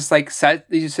 he's just like,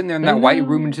 he's just sitting there in that white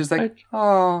room and just like,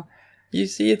 oh. You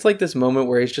see, it's like this moment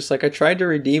where he's just like, I tried to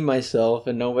redeem myself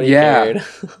and nobody cared.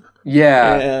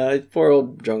 Yeah. Poor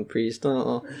old drunk priest.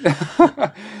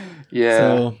 Yeah.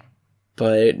 So...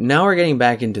 But now we're getting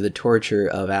back into the torture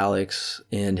of Alex,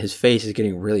 and his face is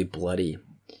getting really bloody.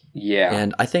 Yeah.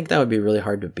 And I think that would be really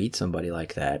hard to beat somebody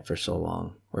like that for so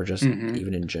long, or just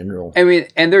even in general. I mean,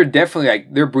 and they're definitely,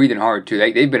 they're breathing hard, too.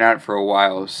 They've been at it for a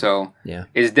while, so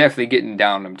it's definitely getting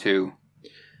down on them, too.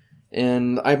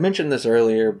 And I mentioned this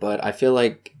earlier, but I feel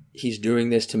like he's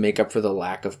doing this to make up for the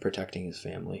lack of protecting his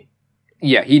family.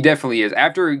 Yeah, he definitely is.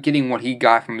 After getting what he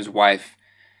got from his wife...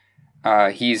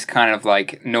 he's kind of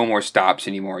like, no more stops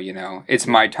anymore, It's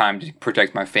my time to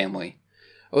protect my family.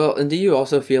 Well, and do you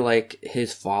also feel like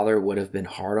his father would have been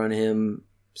hard on him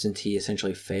since he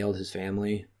essentially failed his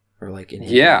family? Or like in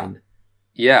his mind?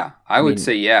 Yeah, I would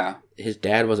say yeah. His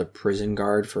dad was a prison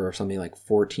guard for something like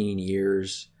 14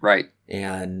 years. Right.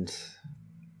 And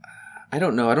I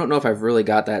don't know. I don't know if I've really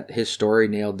got his story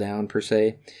nailed down per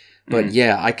se. But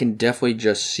yeah, I can definitely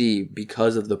just see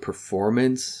because of the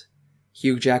performance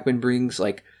Hugh Jackman brings,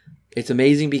 like, it's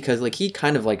amazing because, like, he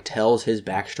kind of, like, tells his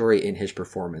backstory in his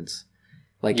performance.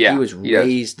 Like, he was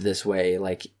raised this way.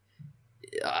 Like,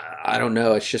 I don't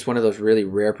know. It's just one of those really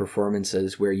rare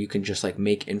performances where you can just, like,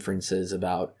 make inferences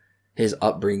about his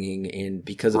upbringing. And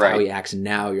because of how he acts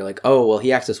now, you're like, oh, well,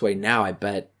 he acts this way now. I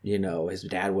bet, his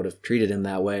dad would have treated him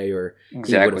that way or he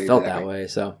would have felt that way.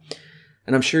 So,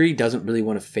 and I'm sure he doesn't really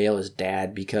want to fail his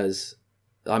dad because,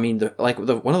 I mean, one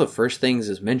of the first things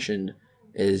is mentioned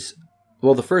is,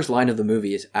 well, the first line of the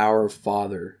movie is "Our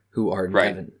Father who art in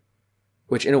heaven,"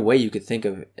 which in a way you could think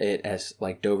of it as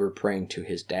like Dover praying to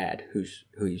his dad, who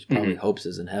he probably hopes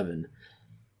is in heaven.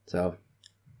 So,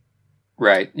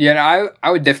 right, yeah,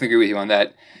 I would definitely agree with you on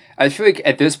that. I feel like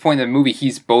at this point in the movie,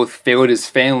 he's both failed his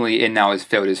family and now has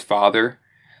failed his father,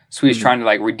 so he's trying to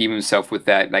like redeem himself with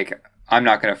that. Like, I'm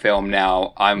not going to fail him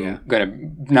now. I'm going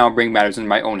to now bring matters into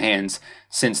my own hands,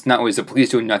 since not only is the police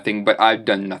doing nothing, but I've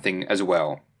done nothing as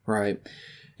well. Right.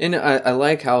 And I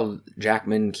like how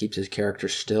Jackman keeps his character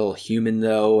still human,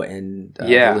 though, and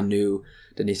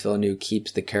Denis Villeneuve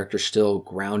keeps the character still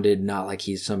grounded, not like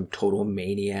he's some total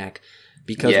maniac.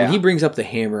 Because when he brings up the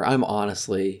hammer, I'm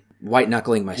honestly white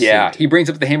knuckling my Yeah, suit. he brings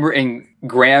up the hammer and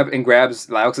grabs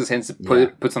Alex's hands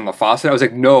to puts on the faucet. I was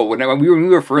like, no. When we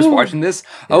were first watching this,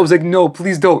 I was like, no,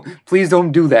 please don't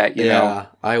do that. You know?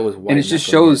 I was white. And it just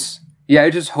shows. Yeah,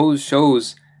 it just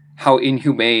shows how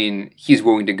inhumane he's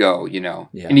willing to go. You know,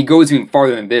 and he goes even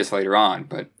farther than this later on.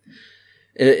 But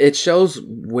it shows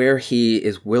where he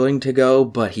is willing to go,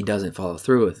 but he doesn't follow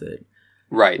through with it.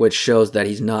 Right, which shows that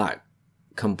he's not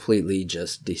completely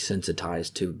just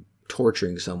desensitized to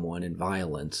torturing someone and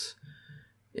violence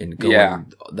and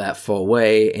going that full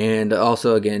way. And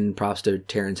also, again, props to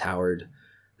Terrence Howard,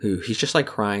 who he's just like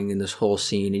crying in this whole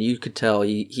scene, and you could tell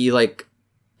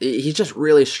he's just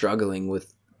really struggling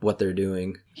with what they're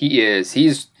doing. He is.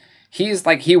 He's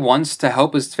like, he wants to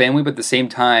help his family, but at the same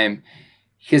time,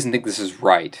 he doesn't think this is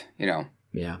right. You know.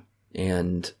 Yeah,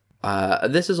 and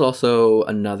this is also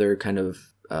another kind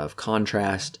of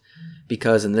contrast.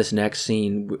 Because in this next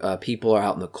scene, people are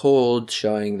out in the cold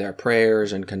showing their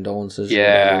prayers and condolences.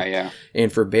 Yeah.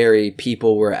 And for Barry,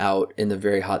 people were out in the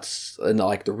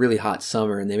the really hot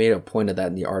summer, and they made a point of that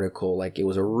in the article. Like, it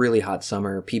was a really hot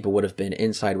summer. People would have been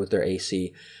inside with their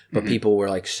AC, but people were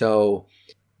like so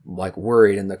like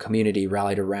worried, and the community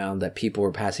rallied around that people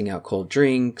were passing out cold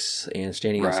drinks and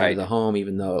standing outside of the home,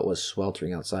 even though it was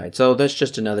sweltering outside. So that's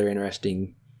just another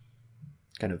interesting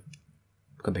kind of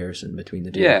comparison between the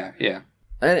two. Yeah.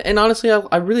 And honestly,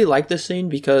 I really like this scene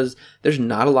because there's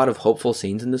not a lot of hopeful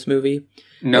scenes in this movie.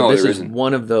 No, this there is isn't.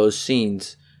 one of those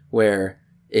scenes where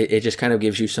it just kind of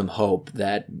gives you some hope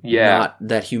that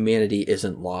that humanity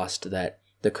isn't lost, that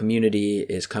the community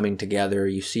is coming together.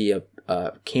 You see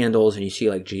candles, and you see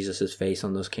like Jesus's face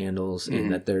on those candles,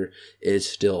 and that there is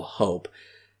still hope.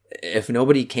 If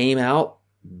nobody came out,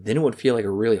 then it would feel like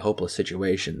a really hopeless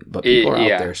situation. But people are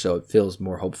out there, so it feels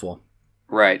more hopeful.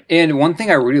 Right. And one thing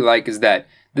I really like is that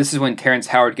this is when Terrence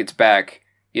Howard gets back,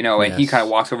 you know, and he kind of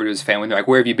walks over to his family. They're like,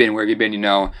 where have you been, you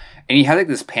know? And he had like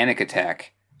this panic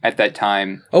attack at that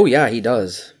time. Oh, yeah, he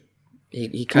does.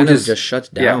 He kind of just shuts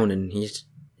down, and he's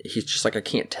just like, I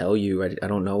can't tell you. I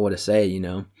don't know what to say, you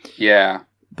know? Yeah.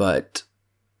 But,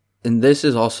 and this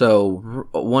is also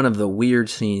one of the weird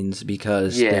scenes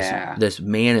because this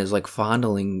man is like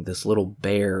fondling this little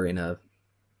bear in a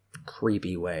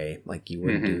creepy way. Like, you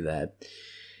wouldn't do that.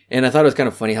 And I thought it was kind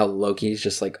of funny how Loki's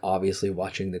just like obviously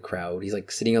watching the crowd. He's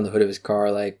like sitting on the hood of his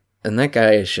car, like, and that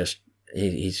guy is just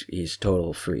he's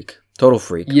total freak.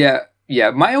 Yeah.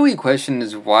 My only question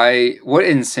is what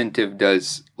incentive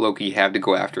does Loki have to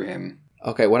go after him?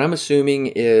 Okay, what I'm assuming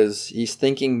is he's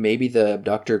thinking maybe the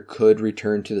abductor could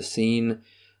return to the scene.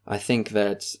 I think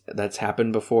that's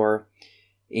happened before.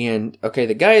 And okay,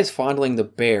 the guy is fondling the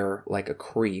bear like a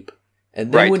creep.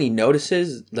 And then when he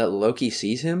notices that Loki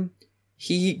sees him,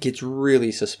 he gets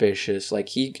really suspicious.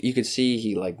 Like, you could see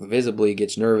he like visibly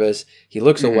gets nervous. He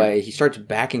looks away. He starts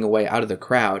backing away out of the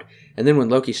crowd. And then when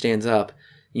Loki stands up,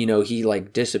 you know, he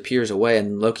like disappears away,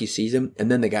 and Loki sees him,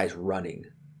 and then the guy's running.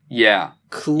 Yeah.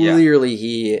 Clearly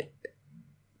he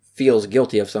feels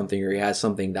guilty of something, or he has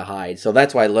something to hide. So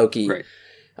that's why Loki,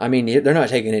 I mean, they're not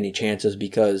taking any chances,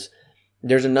 because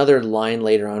there's another line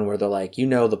later on where they're like, you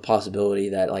know, the possibility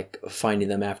that like finding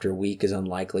them after a week is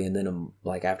unlikely, and then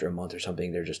like after a month or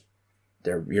something,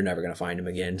 you're never going to find them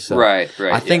again. So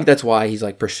I think that's why he's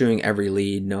like pursuing every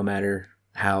lead, no matter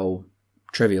how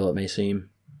trivial it may seem.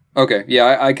 Okay,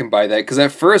 yeah, I can buy that,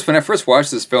 because when I first watched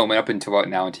this film, and up until about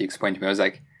now, until you explained to me, I was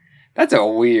like, that's a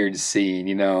weird scene,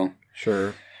 you know?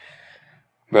 Sure.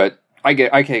 But I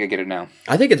get it now.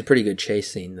 I think it's a pretty good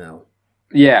chase scene, though.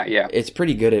 Yeah. It's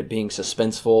pretty good at being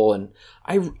suspenseful, and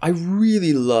I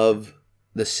really love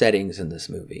the settings in this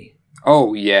movie.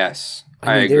 Oh, yes.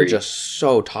 I agree. They're just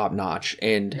so top-notch,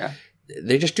 and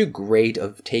they just do great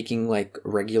of taking, like,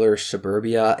 regular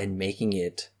suburbia and making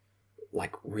it,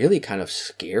 like, really kind of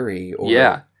scary.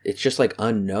 Or it's just, like,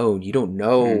 unknown. You don't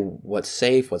know what's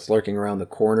safe, what's lurking around the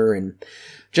corner, and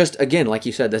just, again, like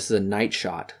you said, this is a night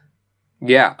shot.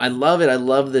 Yeah. I love it. I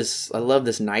love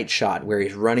this night shot where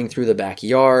he's running through the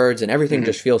backyards, and everything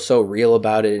just feels so real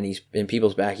about it, and he's in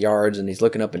people's backyards, and he's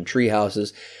looking up in tree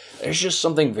houses. There's just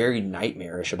something very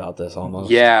nightmarish about this almost.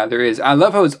 Yeah, there is. I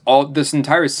love how this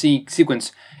entire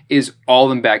sequence is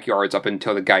all in backyards up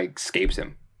until the guy escapes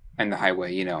him and the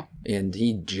highway, you know. And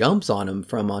he jumps on him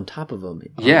from on top of him.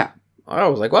 Yeah. I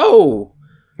was like, whoa.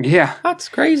 Yeah. That's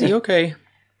crazy. Okay.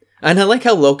 And I like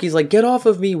how Loki's like, get off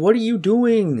of me. What are you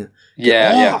doing?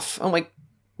 Get off. I'm like,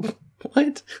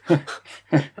 what?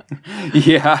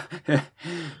 Yeah.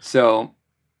 So,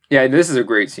 yeah, this is a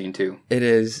great scene too. It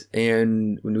is.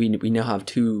 And we now have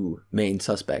two main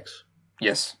suspects.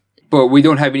 Yes. but we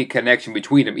don't have any connection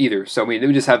between them either. So, I mean,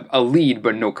 we just have a lead,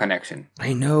 but no connection.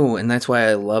 I know, and that's why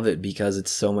I love it, because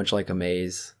it's so much like a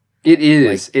maze. It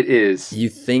is. It is. You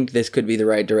think this could be the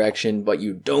right direction, but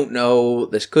you don't know.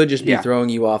 This could just be throwing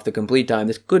you off the complete time.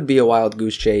 This could be a wild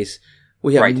goose chase.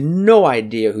 We have no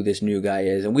idea who this new guy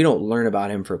is, and we don't learn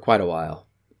about him for quite a while.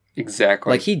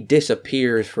 Exactly. Like, he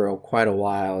disappears for quite a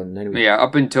while, and then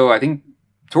up until, I think,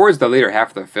 towards the later half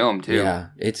of the film, too. Yeah,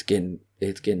 it's getting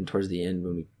towards the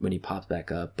end when he pops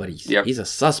back up, but he's a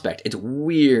suspect. It's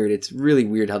weird. It's really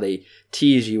weird how they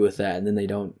tease you with that, and then they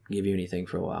don't give you anything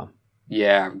for a while.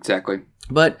 Yeah, exactly.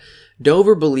 But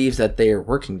Dover believes that they are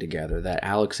working together, that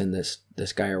Alex and this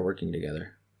guy are working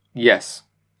together. Yes.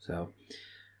 So,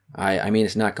 I mean,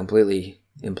 it's not completely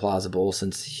implausible,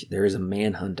 since there is a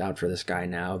manhunt out for this guy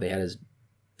now. They had his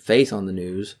face on the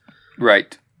news.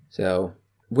 Right. So,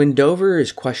 when Dover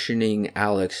is questioning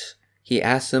Alex, he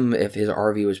asks him if his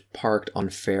RV was parked on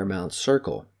Fairmount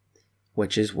Circle,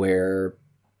 which is where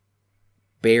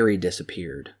Barry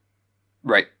disappeared.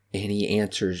 Right. And he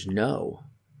answers no.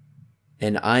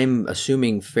 And I'm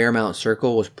assuming Fairmount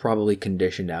Circle was probably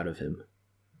conditioned out of him.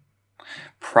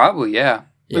 Probably, yeah.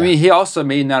 I mean, he also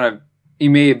may not have... He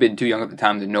may have been too young at the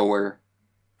time to know where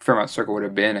Fairmount Circle would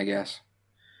have been, I guess.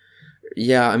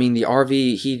 Yeah, I mean, the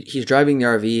RV... He's driving the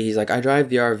RV. He's like, I drive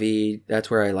the RV.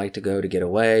 That's where I like to go to get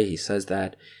away. He says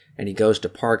that. And he goes to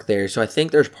park there. So I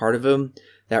think there's part of him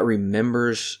that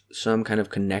remembers some kind of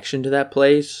connection to that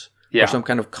place. Yeah. Or some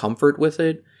kind of comfort with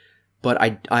it. But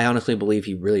I honestly believe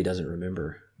he really doesn't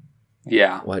remember.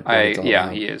 Yeah. What it's all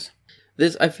about. He is.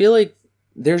 I feel like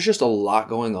there's just a lot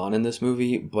going on in this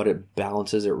movie, but it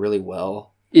balances it really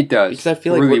well. It does. Because I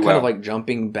feel like really we're kind of like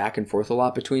jumping back and forth a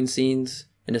lot between scenes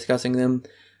and discussing them.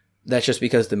 That's just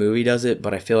because the movie does it,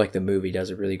 but I feel like the movie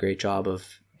does a really great job of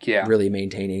really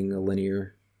maintaining a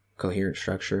linear, coherent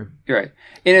structure. You're right.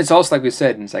 And it's also, like we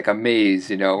said, it's like a maze,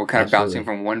 we're kind of bouncing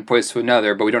from one place to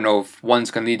another, but we don't know if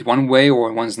one's going to lead one way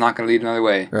or one's not going to lead another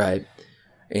way. Right.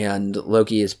 And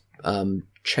Loki is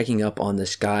checking up on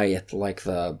this guy at like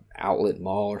the outlet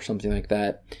mall or something like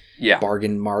that. Yeah.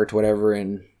 Bargain mart, whatever.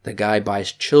 And the guy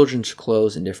buys children's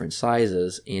clothes in different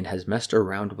sizes and has messed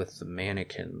around with the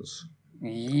mannequins.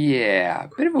 Yeah.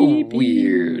 Bit of a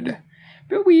weird.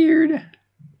 Bit weird.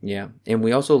 Yeah. And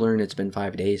we also learn it's been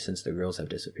 5 days since the girls have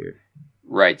disappeared.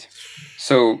 Right.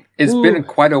 So it's been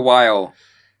quite a while,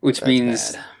 which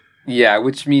means... bad. Yeah,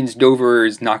 which means Dover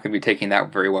is not going to be taking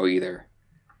that very well either.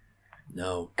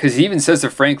 No. Because he even says to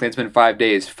Franklin, it's been 5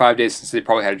 days. 5 days since they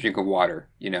probably had a drink of water,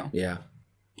 Yeah.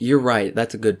 You're right.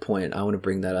 That's a good point. I want to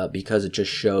bring that up because it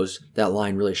just shows, that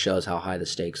line really shows how high the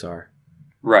stakes are.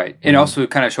 Right. And also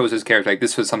it kind of shows his character, like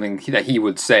this was something that he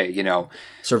would say,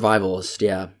 Survivalist,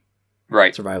 yeah.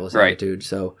 Right. Survivalist attitude.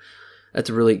 So that's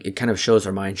it kind of shows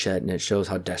our mindset, and it shows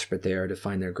how desperate they are to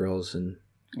find their girls, and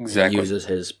exactly. He uses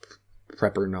his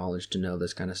prepper knowledge to know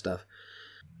this kind of stuff.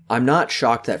 I'm not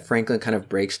shocked that Franklin kind of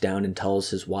breaks down and tells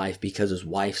his wife, because his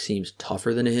wife seems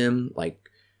tougher than him. Like,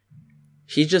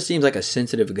 he just seems like a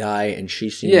sensitive guy, and she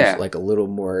seems like a little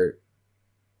more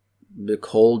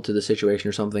cold to the situation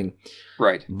or something.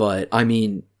 Right. But I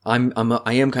mean, I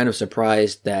am kind of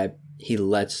surprised that he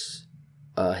lets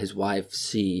his wife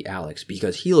see Alex,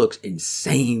 because he looks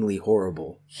insanely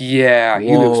horrible. Yeah,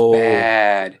 he looks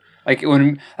bad.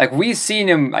 Like we've seen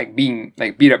him being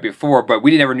beat up before, but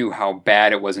we never knew how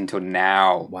bad it was until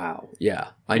now. Wow. Yeah.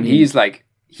 And he's like,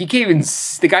 he can't even.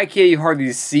 The guy can't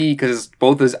hardly see because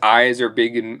both his eyes are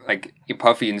big and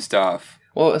puffy and stuff.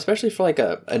 Well, especially for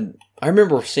I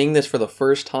remember seeing this for the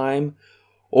first time.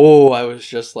 Oh, I was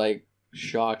just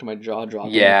shocked, my jaw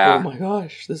dropped. Yeah. Oh my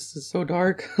gosh, this is so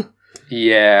dark.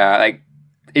 Yeah,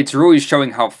 it's really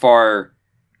showing how far,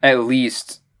 at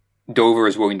least, Dover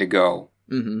is willing to go.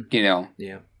 Mm-hmm.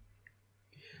 Yeah.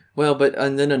 Well,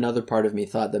 and then another part of me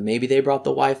thought that maybe they brought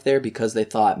the wife there because they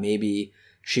thought maybe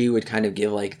she would kind of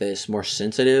give this more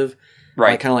sensitive,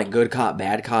 right? Kind of like good cop,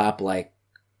 bad cop,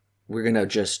 we're gonna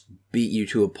just beat you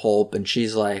to a pulp, and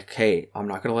she's like, hey, I'm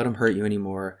not gonna let him hurt you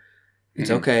anymore.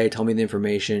 It's okay, tell me the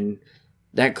information.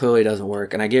 That clearly doesn't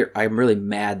work, and I'm really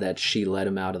mad that she let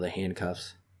him out of the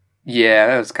handcuffs. Yeah,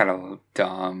 that was kind of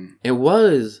dumb. It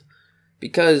was,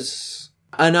 because,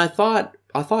 and I thought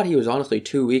he was honestly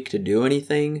too weak to do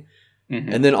anything,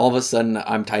 and then all of a sudden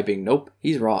I'm typing, nope,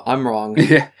 he's wrong. I'm wrong.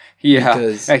 Yeah.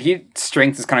 Because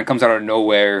strength just kind of comes out of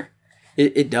nowhere.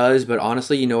 It does, but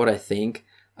honestly, you know what I think?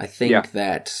 I think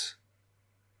that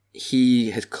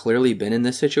he has clearly been in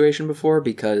this situation before,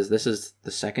 because this is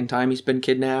the second time he's been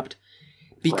kidnapped.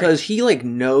 Because he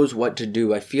knows what to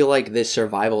do. I feel like this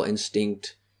survival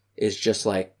instinct is just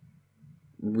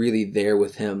really there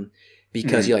with him.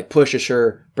 because he like pushes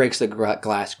her, breaks the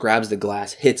glass, grabs the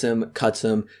glass, hits him, cuts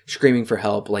him, screaming for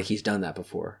help. Like he's done that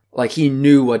before. Like he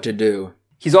knew what to do.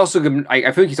 He's also been,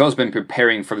 I feel like he's also been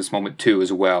preparing for this moment too,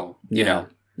 as well. You know?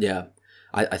 Yeah.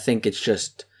 I think it's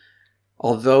just,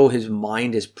 although his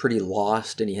mind is pretty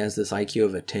lost and he has this IQ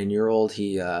of a 10-year-old,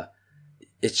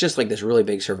 it's just like this really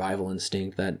big survival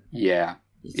instinct that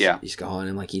he's gone,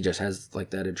 and like he just has like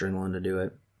that adrenaline to do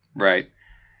it. Right.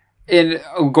 And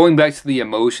going back to the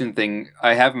emotion thing,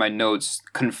 I have in my notes,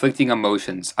 conflicting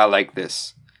emotions. I like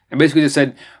this. And basically just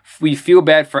said, we feel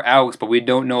bad for Alex, but we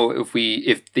don't know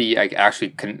if the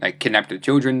actually kidnapped the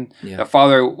children. Yeah. The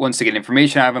father wants to get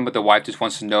information out of him, but the wife just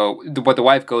wants to know. But the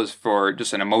wife goes for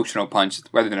just an emotional punch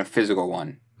rather than a physical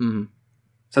one. Mm-hmm.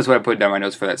 So that's what I put down in my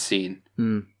notes for that scene.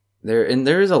 Mm.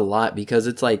 There is a lot, because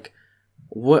it's like,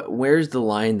 where's the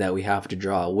line that we have to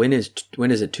draw? When is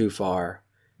it too far?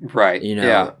 Right. You know.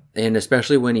 Yeah. And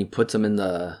especially when he puts them in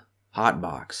the hot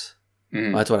box. Mm-hmm.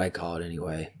 Well, that's what I call it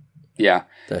anyway. Yeah.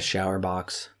 The shower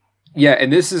box. Yeah,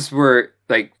 and this is where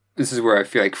I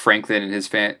feel like Franklin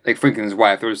and Franklin's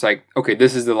wife, they're just like, okay,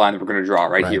 this is the line that we're going to draw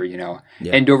right here, you know.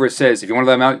 Yeah. And Dover says, if you want to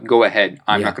let him out, go ahead.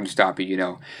 I'm not going to stop you, you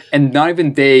know. And not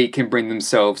even they can bring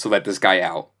themselves to let this guy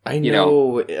out. I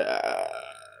know.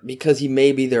 Because he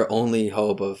may be their only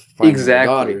hope of finding their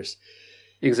daughters.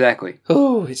 Exactly.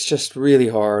 Oh, it's just really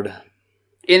hard.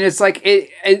 And it's like,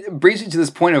 it brings me to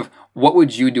this point of, what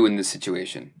would you do in this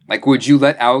situation? Like, would you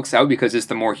let Alex out because it's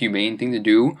the more humane thing to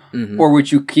do? Mm-hmm. Or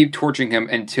would you keep torturing him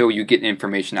until you get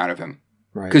information out of him?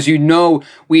 Right. Because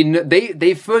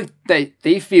they feel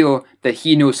that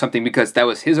he knows something because that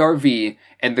was his RV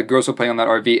and the girls were playing on that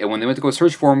RV, and when they went to go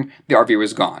search for him, the RV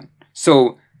was gone.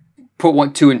 So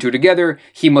put 2 and 2 together,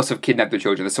 he must have kidnapped the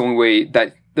children. That's the only way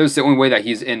that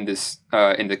he's in this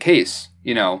in the case,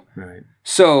 you know. Right.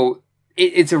 So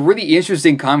it's a really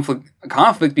interesting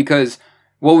conflict because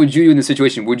what would you do in this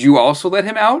situation? Would you also let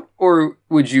him out, or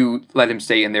would you let him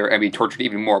stay in there and be tortured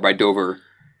even more by Dover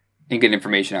and get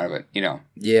information out of it, you know?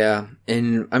 Yeah,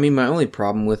 and I mean, my only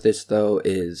problem with this, though,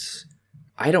 is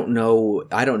I don't know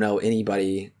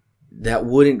anybody that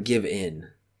wouldn't give in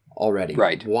already.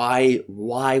 Right.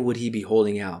 Why would he be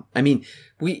holding out? I mean,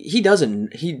 this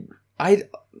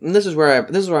is where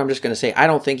I'm just going to say, I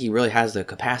don't think he really has the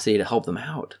capacity to help them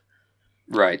out.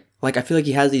 Right. Like, I feel like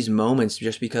he has these moments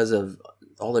just because of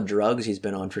all the drugs he's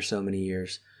been on for so many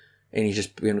years, and he's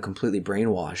just been completely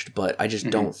brainwashed. But I just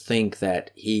don't think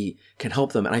that he can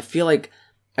help them. And I feel like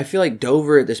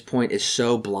Dover at this point is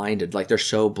so blinded. Like, they're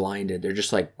so blinded. They're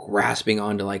just like grasping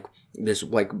onto like this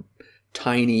like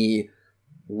tiny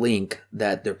link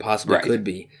that there possibly could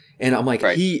be. And I'm like,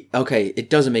 it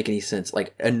doesn't make any sense.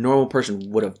 Like, a normal person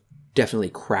would have definitely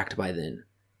cracked by then.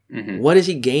 Mm-hmm. What is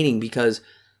he gaining? Because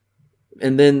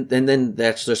And then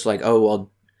that's just like, oh,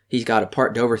 well, he's got a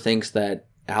part. Dover thinks that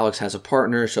Alex has a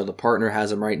partner, so the partner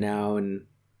has him right now and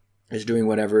is doing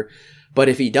whatever. But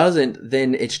if he doesn't,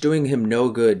 then it's doing him no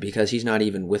good because he's not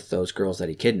even with those girls that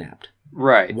he kidnapped.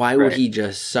 Right. Why would he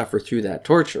just suffer through that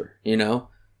torture, you know?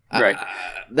 Right.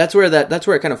 That's where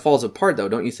it kind of falls apart, though,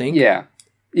 don't you think? Yeah.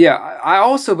 Yeah.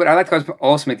 But I like to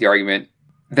also make the argument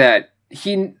that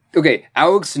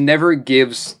Alex never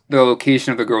gives the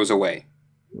location of the girls away.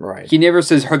 Right. He never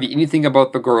says hardly anything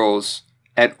about the girls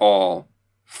at all.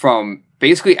 From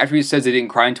basically after he says they didn't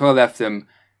cry until I left them,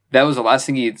 that was the last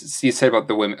thing he said about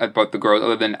the girls,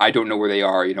 other than I don't know where they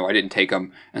are. You know, I didn't take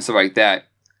them and stuff like that.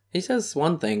 He says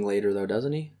one thing later, though,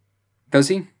 doesn't he? Does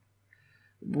he?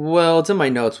 Well, it's in my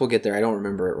notes. We'll get there. I don't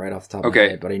remember it right off the top of my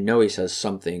head, but I know he says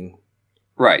something.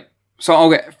 Right. So I'll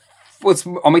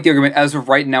make the argument as of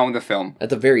right now in the film. At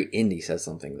the very end, he says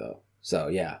something, though. So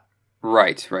yeah.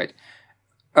 Right.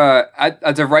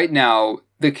 As of right now,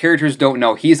 the characters don't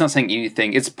know. He's not saying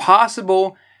anything. It's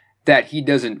possible that he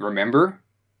doesn't remember,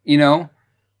 you know?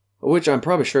 Which I'm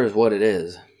probably sure is what it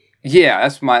is. Yeah,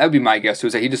 that'd be my guess too,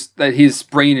 is that his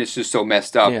brain is just so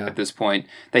messed up at this point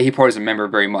that he probably doesn't remember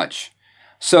very much.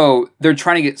 So they're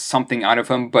trying to get something out of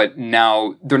him, but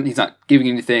now he's not giving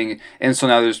anything, and so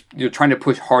now you're trying to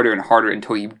push harder and harder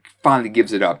until he finally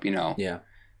gives it up, you know? Yeah.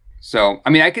 So, I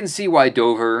mean, I can see why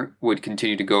Dover would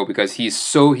continue to go because he's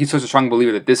such a strong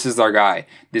believer that this is our guy.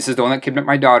 This is the one that kidnapped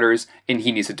my daughters, and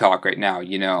he needs to talk right now,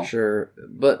 you know? Sure.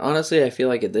 But honestly, I feel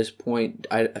like at this point,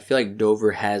 I feel like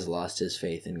Dover has lost his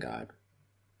faith in God.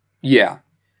 Yeah.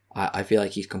 I feel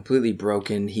like he's completely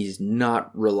broken. He's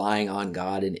not relying on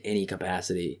God in any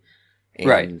capacity.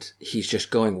 And he's just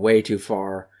going way too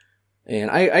far. And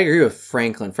I agree with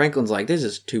Franklin. Franklin's like, this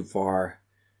is too far.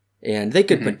 And they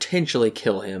could potentially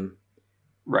kill him.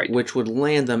 Right. Which would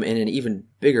land them in an even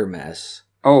bigger mess.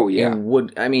 Oh, yeah.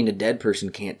 And a dead person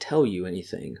can't tell you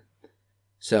anything.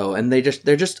 So, and they're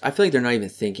just, I feel like they're not even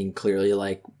thinking clearly.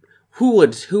 Like, who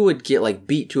would get like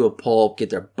beat to a pulp,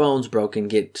 get their bones broken,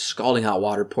 get scalding hot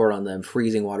water poured on them,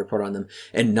 freezing water poured on them,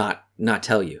 and not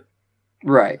tell you?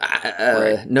 Right.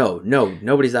 Right. No,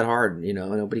 nobody's that hard. You know,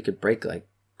 nobody could break like,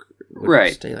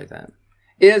 right. Stay like that.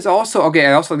 It is also, okay,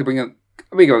 I also like to bring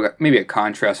up, maybe a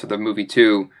contrast with the movie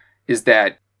too, is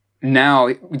that now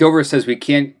Dover says we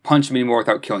can't punch him anymore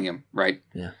without killing him, right?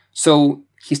 Yeah. So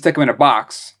he stuck him in a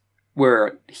box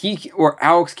where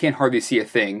Alex can't hardly see a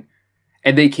thing,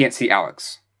 and they can't see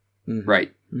Alex,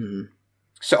 right? Mm-hmm.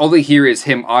 So all they hear is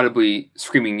him audibly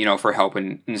screaming, you know, for help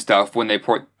and stuff when they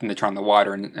turn on the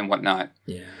water and whatnot.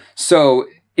 Yeah. So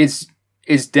it's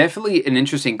definitely an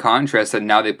interesting contrast that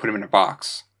now they put him in a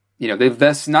box. You know,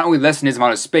 they've not only lessened his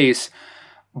amount of space,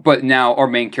 but now our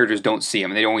main characters don't see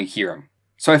him and they only hear him.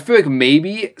 So I feel like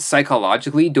maybe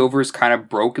psychologically Dover's kind of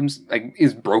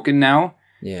is broken now.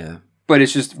 Yeah. But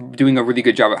it's just doing a really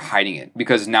good job at hiding it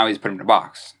because now he's put him in a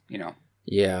box, you know.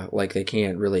 Yeah, like they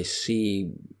can't really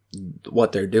see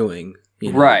what they're doing.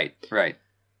 You know? Right.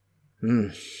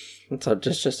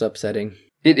 It's just upsetting.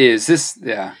 It is.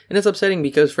 Yeah. And it's upsetting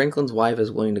because Franklin's wife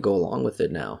is willing to go along with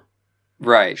it now.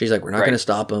 Right. She's like, we're not going to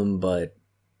stop him, but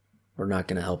we're not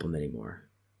going to help him anymore.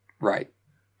 Right.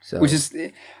 So. Which is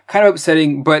kind of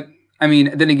upsetting, but I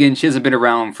mean, then again, she hasn't been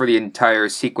around for the entire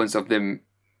sequence of them,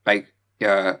 like,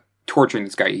 torturing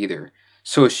this guy either.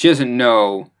 So she doesn't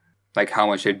know, like, how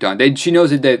much they've done. She knows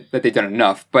that they've done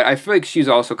enough, but I feel like she's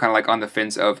also kind of, like, on the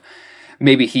fence of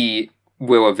maybe he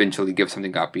will eventually give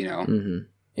something up, you know? Mm-hmm.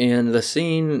 And the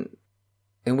scene,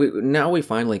 and we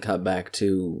finally cut back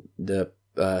to the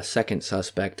second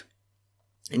suspect,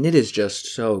 and it is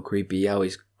just so creepy how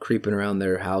he's creeping around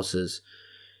their houses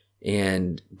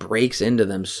and breaks into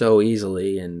them so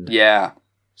easily and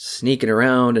sneaking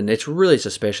around, and it's really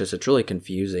suspicious. It's really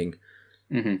confusing.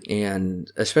 Mm-hmm.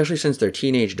 And especially since their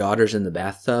teenage daughter's in the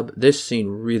bathtub, this scene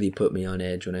really put me on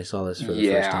edge when I saw this for the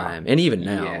first time, and even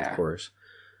now, of course.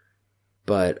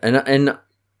 But and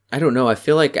I don't know. I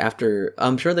feel like after,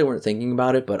 I'm sure they weren't thinking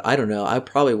about it, but I don't know. I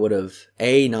probably would have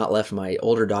not left my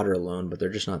older daughter alone, but they're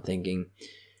just not thinking.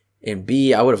 And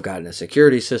B, I would have gotten a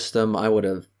security system. I would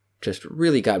have just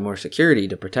really got more security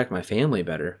to protect my family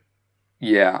better.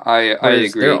 Yeah, I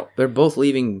agree. They're both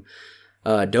leaving.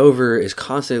 Dover is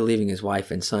constantly leaving his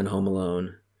wife and son home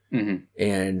alone. Mm-hmm.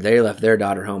 And they left their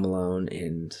daughter home alone.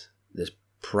 And this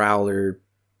prowler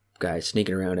guy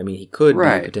sneaking around. I mean, he could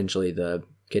be potentially the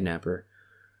kidnapper.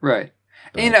 Right.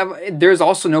 But, and there's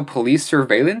also no police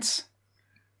surveillance.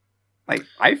 Like,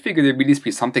 I figured there'd at least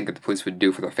be something that the police would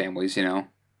do for their families, you know?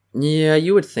 Yeah,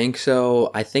 you would think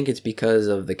so. I think it's because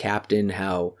of the captain,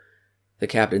 how the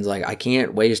captain's like, I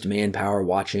can't waste manpower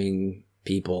watching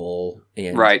people.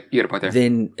 And right, you got a point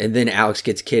there. Then Alex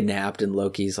gets kidnapped and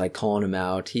Loki's like calling him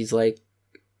out. He's like,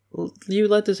 you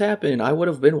let this happen. I would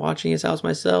have been watching his house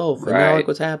myself. And now look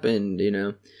what's happened, you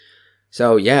know?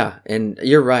 So yeah, and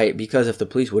you're right, because if the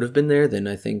police would have been there, then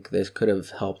I think this could have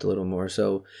helped a little more.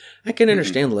 So I can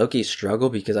understand Loki's struggle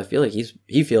because I feel like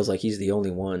he feels like he's the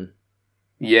only one.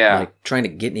 Yeah. Like trying to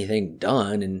get anything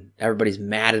done and everybody's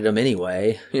mad at him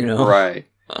anyway, you know? Right.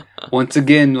 Once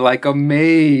again, like a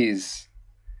maze.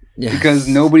 Yes. Because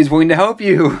nobody's willing to help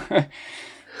you.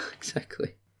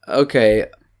 Exactly. Okay.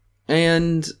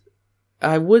 And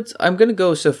I'm going to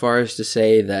go so far as to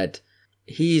say that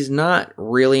he's not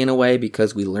really in a way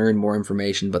because we learn more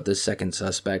information, but this second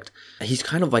suspect, he's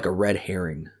kind of like a red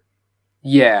herring.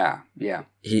 Yeah.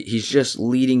 He's just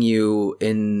leading you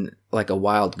in like a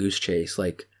wild goose chase.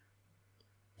 Like,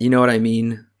 you know what I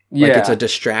mean? Yeah. Like it's a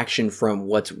distraction from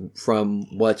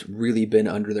what's really been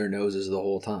under their noses the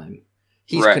whole time.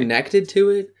 He's connected to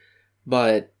it,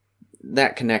 but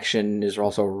that connection is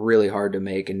also really hard to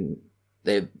make. And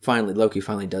Loki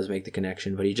finally does make the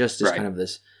connection, but he just is kind of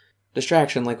this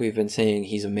distraction. Like we've been saying,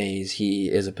 he's a maze. He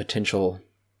is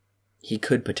he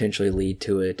could potentially lead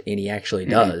to it, and he actually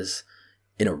does.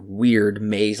 In a weird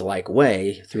maze-like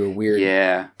way through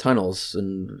weird tunnels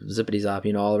and zippity-zop,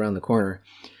 you know, all around the corner.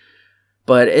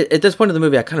 But at this point of the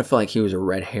movie, I kind of felt like he was a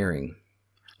red herring,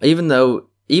 even though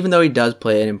he does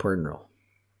play an important role.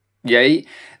 Yeah,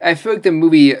 I feel like the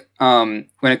movie, when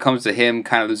it comes to him,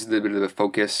 kind of loses a little bit of the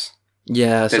focus.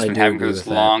 Yes, that's been having for this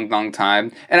long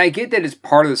time. And I get that it's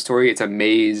part of the story; it's a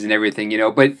maze and everything, you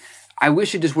know. But I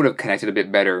wish it just would have connected a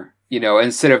bit better. You know,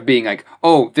 instead of being like,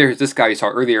 oh, there's this guy you saw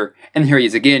earlier, and here he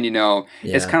is again, you know.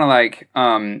 Yeah. It's kind of like,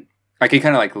 I can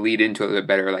kind of like lead into it a little bit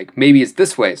better. Like, maybe it's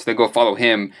this way, so they go follow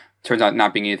him. Turns out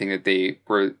not being anything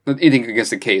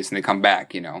against the case, and they come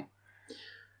back, you know.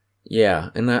 Yeah,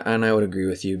 and I would agree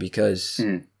with you because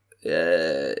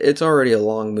it's already a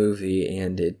long movie,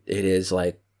 and it is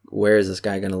like, where is this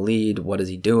guy going to lead? What is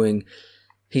he doing?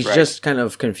 He's just kind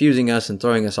of confusing us and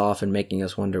throwing us off and making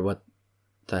us wonder what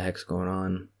the heck's going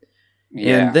on.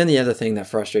 Yeah. And then the other thing that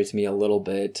frustrates me a little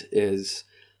bit is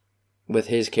with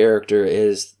his character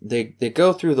is they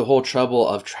go through the whole trouble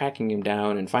of tracking him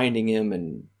down and finding him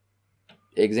and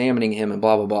examining him and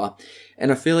blah, blah, blah. And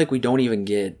I feel like we don't even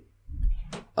get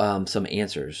some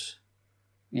answers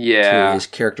to his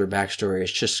character backstory.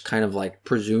 It's just kind of like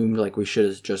presumed, like we should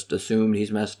have just assumed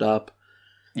he's messed up.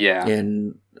 Yeah.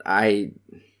 And I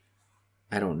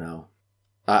don't know.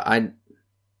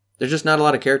 There's just not a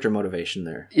lot of character motivation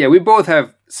there. Yeah, we both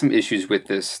have some issues with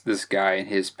this guy and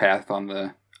his path on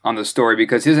the story,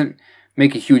 because he doesn't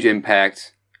make a huge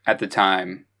impact at the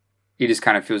time. He just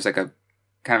kind of feels like a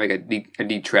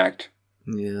detract.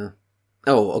 Yeah.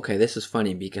 Oh, okay. This is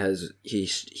funny because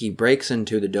he breaks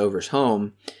into the Dover's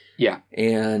home. Yeah.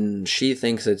 And she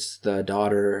thinks it's the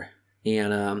daughter,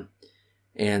 Anna.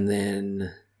 And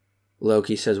then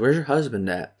Loki says, "Where's your husband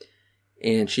at?"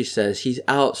 And she says, "He's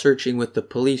out searching with the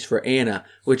police for Anna,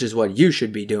 which is what you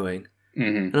should be doing."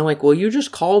 Mm-hmm. And I'm like, well, you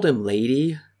just called him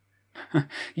lady.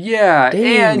 Yeah.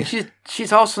 Dang. And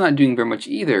she's also not doing very much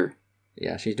either.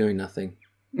 Yeah, she's doing nothing.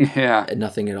 Yeah.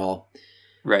 Nothing at all.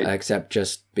 Right. Except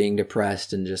just being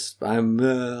depressed and just,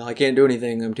 I can't do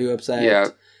anything. I'm too upset. Yeah.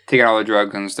 Taking all the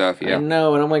drugs and stuff. Yeah. I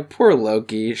know. And I'm like, poor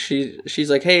Loki. She's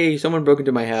like, "Hey, someone broke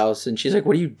into my house." And she's like,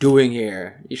 "What are you doing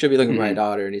here? You should be looking for my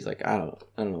daughter." And he's like, I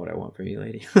don't know what I want from you,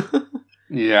 lady.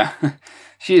 Yeah.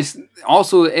 She's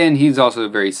also, and he's also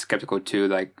very skeptical too.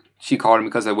 Like, she called him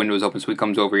because the window was open, so he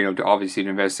comes over, to obviously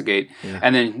investigate. Yeah.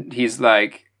 And then he's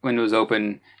like, "Window's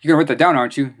open. You're gonna write that down,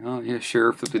 aren't you?" "Oh, yeah,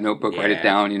 sure." Flip the notebook, write it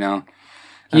down.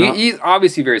 He's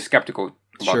obviously very skeptical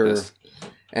about this.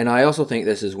 And I also think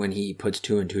this is when he puts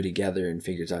two and two together and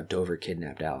figures out Dover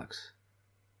kidnapped Alex.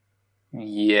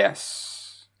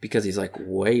 Yes. Because he's like,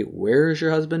 "Wait, where's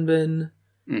your husband been?"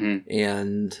 Mm-hmm.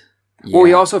 And well,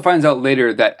 he also finds out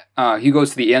later that he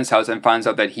goes to the aunt's house and finds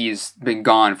out that he's been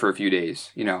gone for a few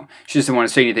days. She doesn't want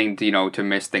to say anything to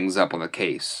mess things up on the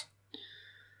case.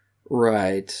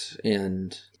 Right.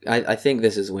 And I think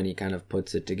this is when he kind of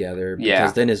puts it together.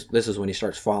 Because then this is when he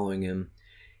starts following him.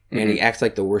 And he acts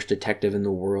like the worst detective in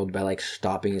the world by like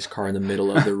stopping his car in the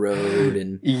middle of the road,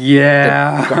 and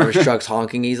the garbage truck's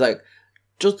honking. He's like,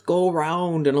 "Just go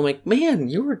around." And I'm like, "Man,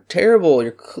 you were terrible.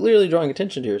 You're clearly drawing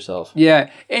attention to yourself." Yeah,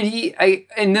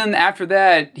 and then after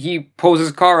that, he pulls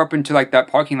his car up into like that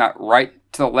parking lot right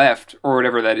to the left or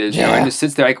whatever that is, and just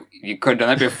sits there like, you could have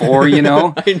done that before, I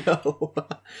know.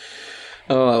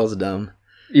 Oh, that was dumb.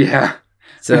 Yeah.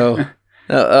 So.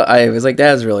 I was like,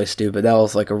 that was really stupid. That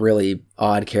was like a really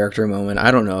odd character moment.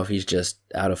 I don't know if he's just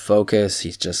out of focus.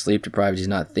 He's just sleep deprived. He's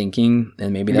not thinking.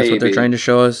 And maybe that's what they're trying to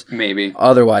show us. Maybe.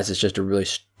 Otherwise, it's just a really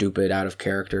stupid, out of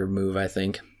character move, I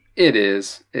think. It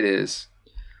is.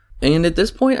 And at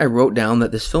this point, I wrote down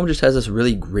that this film just has this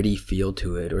really gritty feel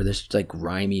to it, or this like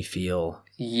grimy feel.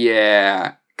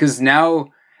 Yeah. Because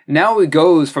now it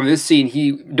goes from this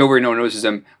scene, Dover notices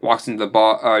him, walks into the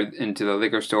bar, into the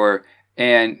liquor store.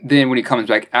 And then when he comes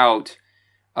back out,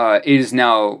 it is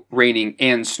now raining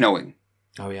and snowing.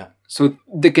 Oh, yeah. So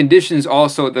the weather conditions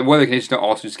are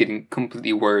also just getting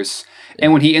completely worse. Yeah.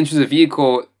 And when he enters the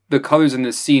vehicle, the colors in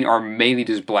this scene are mainly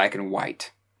just black and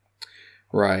white.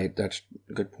 Right. That's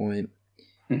a good point.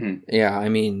 Mm-hmm. Yeah, I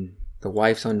mean, the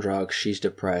wife's on drugs. She's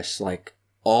depressed. Like,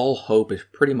 all hope is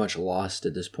pretty much lost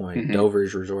at this point. Mm-hmm.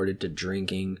 Dover's resorted to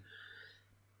drinking.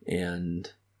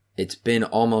 And it's been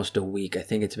almost a week. I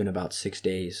think it's been about 6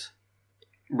 days.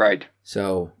 Right.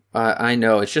 So I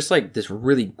know it's just like this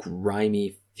really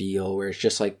grimy feel where it's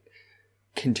just like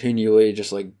continually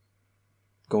just like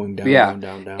going down,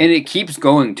 down. And it keeps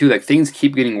going too. Like things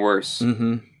keep getting worse.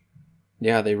 Mm-hmm.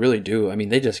 Yeah, they really do. I mean,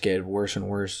 they just get worse and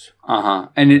worse. Uh-huh.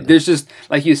 And there's just,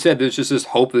 like you said, there's just this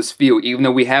hopeless feel. Even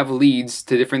though we have leads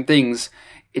to different things,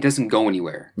 it doesn't go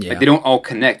anywhere. Yeah. Like they don't all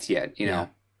connect yet, you know?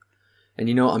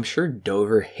 And I'm sure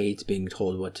Dover hates being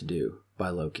told what to do by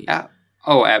Loki. Yeah.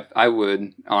 Oh, I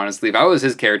would, honestly. If I was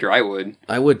his character, I would.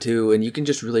 I would too, and you can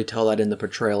just really tell that in the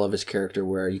portrayal of his character,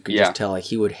 where you can just tell like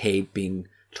he would hate being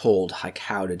told like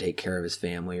how to take care of his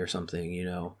family or something,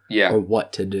 Yeah. or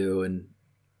what to do, and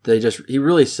he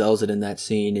really sells it in that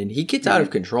scene, and he gets out of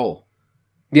control.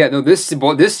 Yeah, no, this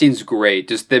scene's great.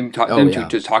 Just them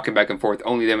just talking back and forth,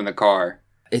 only them in the car.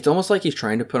 It's almost like he's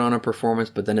trying to put on a performance,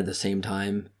 but then at the same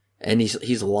time, and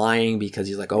he's lying because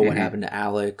he's like, "Oh, what happened to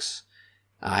Alex?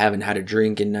 I haven't had a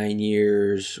drink in 9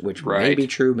 years," which may be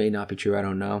true, may not be true, I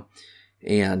don't know.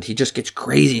 And he just gets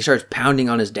crazy. He starts pounding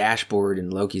on his dashboard,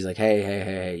 and Loki's like,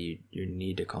 hey, you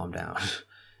need to calm down.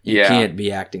 You can't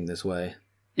be acting this way.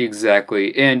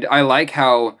 Exactly. And I like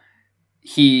how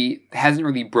he hasn't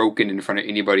really broken in front of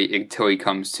anybody until he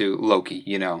comes to Loki,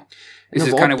 you know? This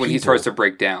is kind of when he starts to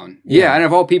break down. Yeah, and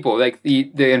of all people, like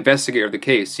the investigator of the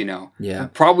case, you know? Yeah.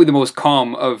 Probably the most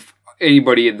calm of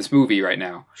anybody in this movie right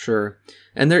now. Sure.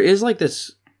 And there is like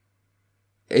this,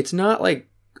 it's not like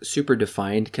super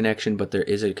defined connection, but there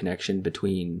is a connection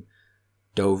between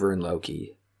Dover and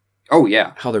Loki. Oh,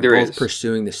 yeah. How they're both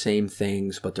pursuing the same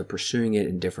things, but they're pursuing it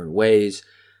in different ways.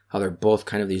 How they're both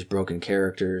kind of these broken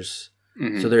characters.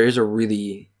 So there is a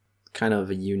really kind of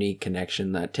a unique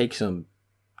connection that takes some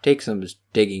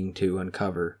digging to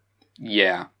uncover.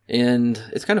 Yeah. And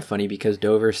it's kind of funny because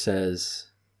Dover says,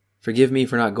 "Forgive me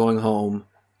for not going home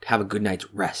to have a good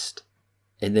night's rest."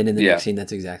 And then in the next scene,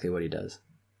 that's exactly what he does.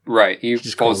 Right. He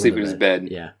just falls asleep in his bed.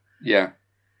 Yeah. Yeah.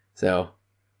 So.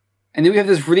 And then we have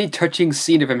this really touching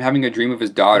scene of him having a dream of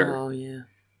his daughter. Oh, yeah.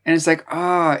 And it's like,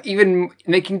 even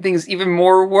making things even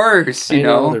more worse, you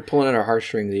know? They're pulling at our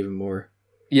heartstrings even more.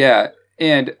 Yeah.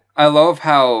 And I love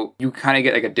how you kind of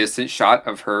get like a distant shot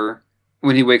of her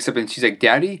when he wakes up and she's like,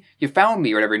 "Daddy, you found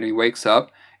me," or whatever. And he wakes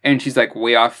up and she's like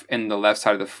way off in the left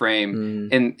side of the frame.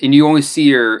 And you only see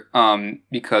her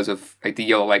because of like the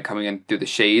yellow light coming in through the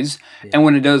shades. Yeah. And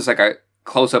when it does like a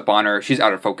close up on her, she's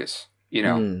out of focus, you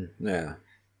know? Yeah.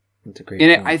 That's a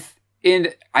great point.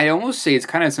 And I almost say it's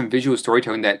kind of some visual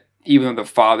storytelling that even though the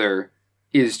father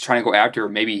is trying to go after her,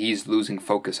 maybe he's losing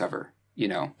focus of her, you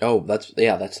know? Oh, that's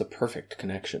the perfect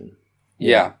connection.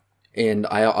 Yeah. And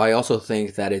I also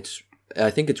think that it's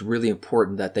really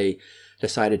important that they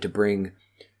decided to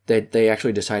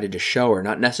show her,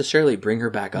 not necessarily bring her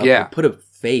back up, but put a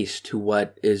face to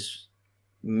what is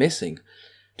missing,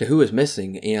 to who is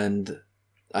missing. And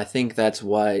I think that's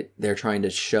what they're trying to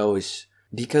show is,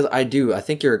 because I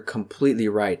think you're completely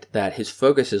right that his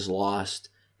focus is lost,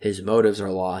 his motives are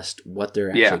lost, what they're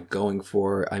actually going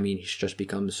for. I mean, he's just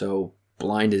become so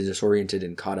blind and disoriented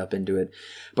and caught up into it.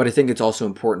 But I think it's also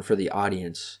important for the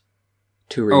audience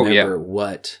to remember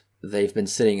what they've been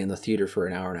sitting in the theater for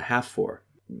an hour and a half for.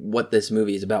 What this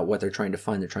movie is about, what they're trying to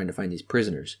find. They're trying to find these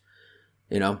prisoners,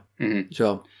 you know? Mm-hmm.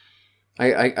 So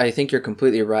I think you're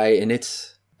completely right. And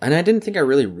I didn't think I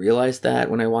really realized that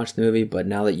when I watched the movie, but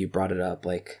now that you brought it up,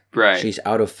 like, she's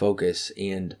out of focus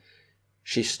and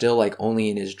she's still like only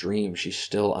in his dream. She's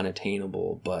still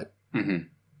unattainable, but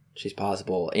she's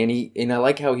possible. And I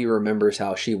like how he remembers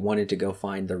how she wanted to go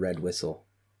find the red whistle.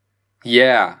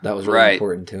 Yeah. That was really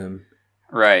important to him.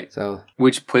 Right. So,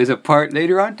 which plays a part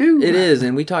later on too. It is,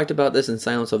 and we talked about this in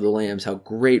Silence of the Lambs, how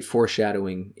great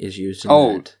foreshadowing is used in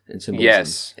that and symbolism.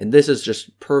 Yes. And this is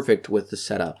just perfect with the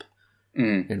setup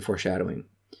and foreshadowing.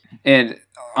 And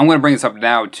I'm going to bring this up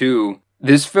now too.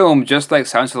 This film, just like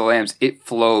Silence of the Lambs, it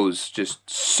flows just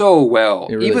so well.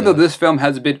 Really Even though this film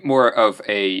has a bit more of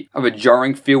a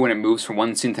jarring feel when it moves from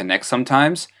one scene to the next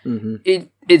sometimes,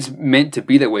 it's meant to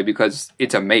be that way because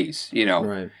it's a maze, you know.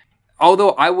 Right.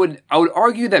 Although I would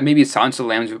argue that maybe Silence of the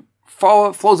Lambs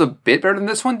flows a bit better than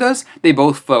this one does. They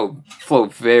both flow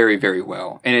very, very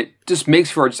well. And it just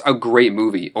makes for just a great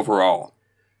movie overall.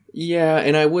 Yeah,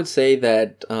 and I would say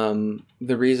that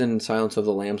the reason Silence of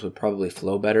the Lambs would probably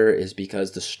flow better is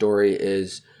because the story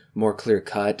is more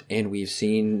clear-cut, and we've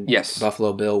seen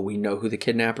Buffalo Bill. We know who the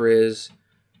kidnapper is,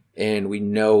 and we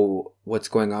know what's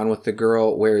going on with the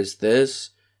girl, whereas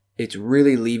this, it's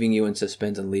really leaving you in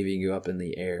suspense and leaving you up in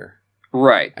the air.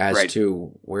 Right. As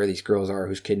to where these girls are,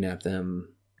 who's kidnapped them.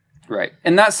 Right.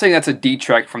 And not saying that's a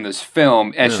detract from this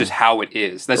film, it's just how it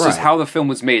is. That's just how the film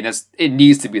was made. It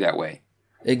needs to be that way.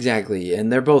 Exactly.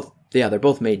 And they're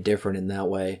both made different in that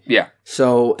way. Yeah.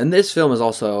 So, and this film is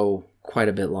also quite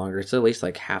a bit longer. It's at least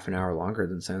like half an hour longer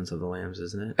than Silence of the Lambs,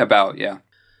 isn't it? About, yeah.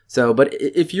 So, but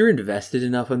if you're invested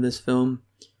enough in this film,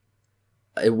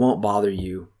 it won't bother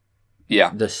you.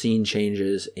 Yeah. The scene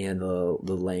changes and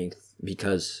the length,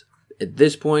 because at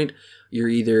this point, you're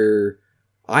either...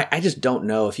 I just don't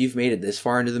know. If you've made it this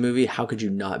far into the movie, how could you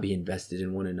not be invested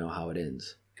and want to know how it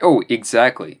ends? Oh,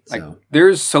 exactly. Like,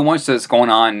 there's so much that's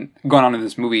going on in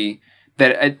this movie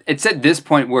that it's at this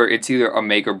point where it's either a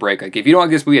make or break. Like, if you don't like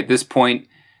this movie at this point,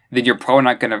 then you're probably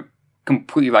not going to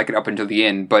completely like it up until the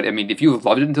end. But, I mean, if you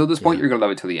loved it until this point, you're going to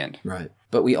love it till the end. Right.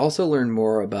 But we also learn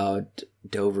more about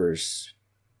Dover's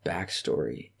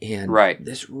backstory. And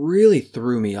this really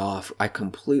threw me off. I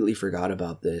completely forgot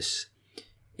about this.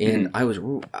 And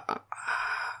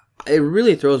it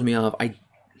really throws me off.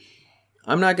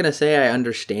 I'm not going to say I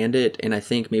understand it, and I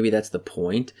think maybe that's the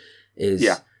point, is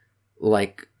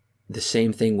like the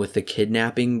same thing with the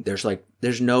kidnapping.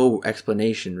 There's no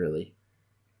explanation, really.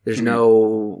 There's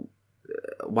no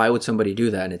why would somebody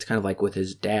do that? And it's kind of like with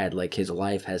his dad, like his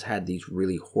life has had these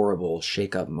really horrible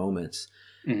shake-up moments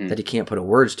that he can't put a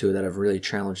words to that have really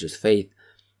challenged his faith,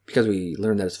 because we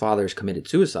learned that his father has committed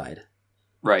suicide.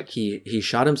 Right. He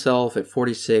shot himself at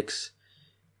 46,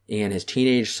 and his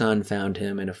teenage son found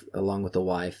him along with the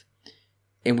wife.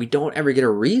 And we don't ever get a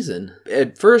reason.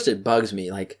 At first, it bugs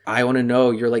me. Like, I want to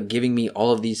know, you're like giving me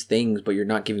all of these things, but you're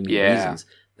not giving me reasons.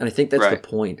 And I think that's the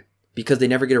point. Because they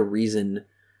never get a reason.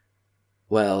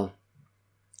 Well,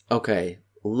 okay,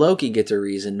 Loki gets a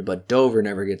reason, but Dover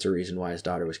never gets a reason why his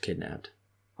daughter was kidnapped.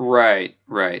 Right.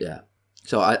 Yeah.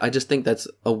 So I just think that's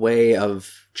a way of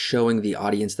showing the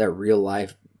audience that real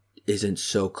life isn't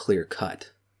so clear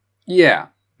cut. Yeah.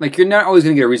 Like, you're not always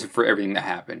going to get a reason for everything that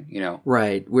happened, you know?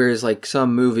 Right. Whereas, like,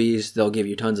 some movies, they'll give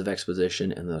you tons of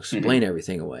exposition and they'll explain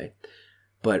everything away.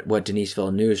 But what Denis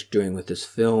Villeneuve is doing with this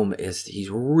film is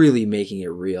he's really making it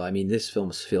real. I mean, this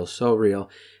film feels so real.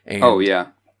 And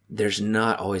there's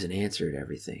not always an answer to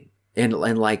everything. And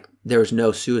like, there's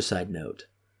no suicide note.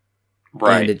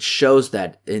 Right. And it shows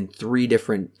that in three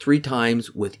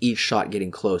times with each shot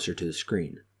getting closer to the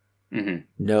screen.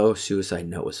 No suicide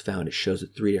note was found. It shows it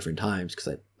 3 different times,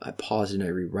 because I paused and I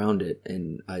rewound it,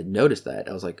 and I noticed that.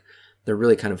 I was like, they're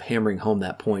really kind of hammering home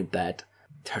that point that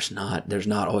there's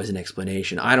not always an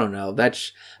explanation. I don't know.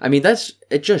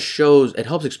 It just shows, it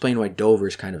helps explain why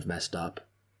Dover's kind of messed up.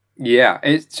 Yeah,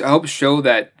 it helps show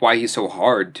that why he's so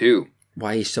hard too.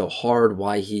 Why he's so hard,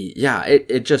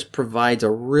 it just provides a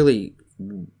really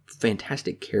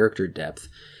fantastic character depth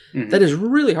that is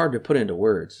really hard to put into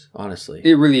words, honestly.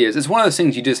 It really is. It's one of those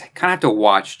things you just kind of have to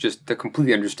watch just to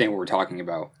completely understand what we're talking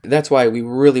about. That's why we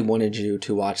really wanted you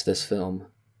to watch this film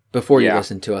before you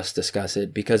listen to us discuss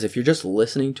it, because if you're just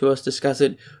listening to us discuss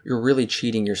it, you're really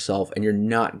cheating yourself and you're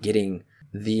not getting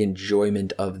the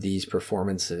enjoyment of these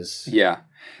performances. Yeah.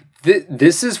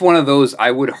 This is one of those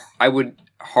I would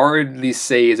hardly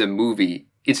say is a movie.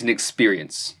 It's an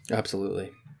experience.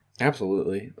 Absolutely.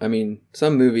 I mean,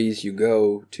 some movies you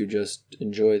go to just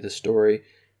enjoy the story,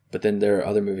 but then there are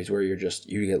other movies where you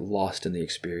get lost in the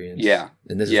experience. Yeah.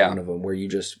 And this is one of them where you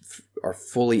just are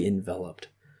fully enveloped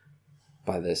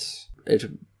by this. It's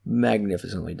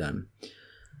magnificently done.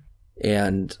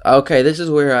 And, okay, this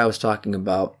is where I was talking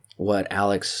about what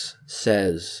Alex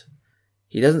says.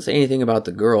 He doesn't say anything about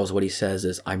the girls. What he says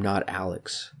is, "I'm not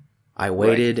Alex. I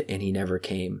waited and he never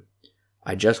came.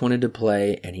 I just wanted to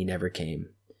play and he never came."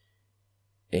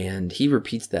 And he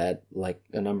repeats that like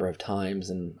a number of times,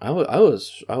 and I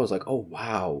was like, oh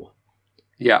wow.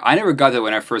 Yeah, I never got that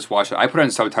when I first watched it. I put on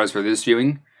subtitles for this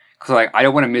viewing because like I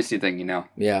don't want to miss anything, you know.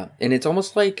 Yeah, and it's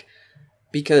almost like,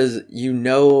 because you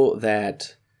know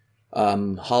that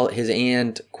his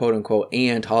aunt, quote unquote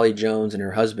aunt, Holly Jones, and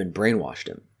her husband brainwashed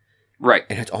him. Right.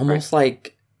 And it's almost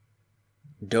like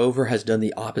Dover has done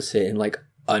the opposite and like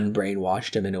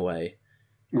unbrainwashed him in a way.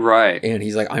 Right. And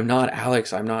he's like, I'm not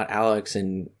Alex.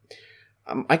 And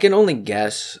I can only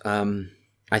guess.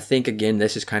 I think, again,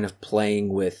 this is kind of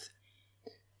playing with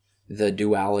the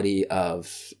duality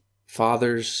of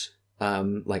fathers,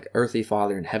 like earthly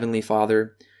father and heavenly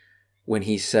father. When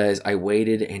he says, "I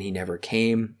waited and he never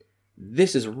came,"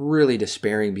 this is really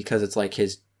despairing, because it's like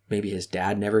maybe his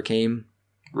dad never came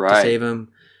to save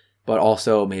him, but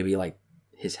also maybe like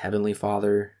his heavenly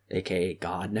father, aka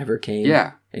God, never came.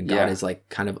 Yeah. And God has like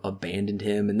kind of abandoned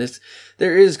him. And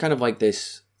there is kind of like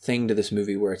this thing to this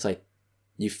movie where it's like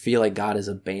you feel like God has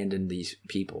abandoned these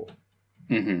people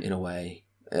in a way,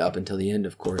 up until the end,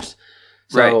 of course.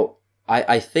 So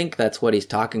I think that's what he's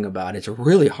talking about. It's a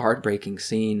really heartbreaking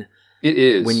scene. It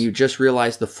is. When you just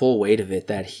realize the full weight of it,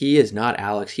 that he is not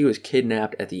Alex. He was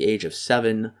kidnapped at the age of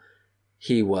 7.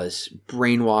 He was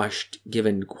brainwashed,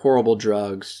 given horrible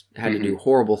drugs, had to do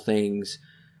horrible things.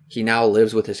 He now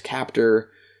lives with his captor.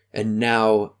 And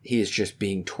now he is just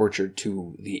being tortured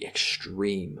to the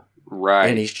extreme. Right.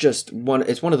 And he's just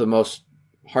it's one of the most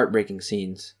heartbreaking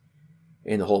scenes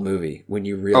in the whole movie, when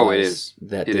you realize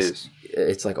that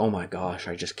it's like, oh my gosh,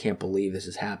 I just can't believe this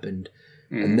has happened.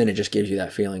 And then it just gives you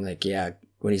that feeling like,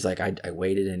 when he's like, I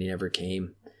waited and he never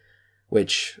came,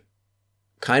 which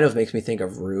kind of makes me think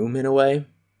of Room in a way.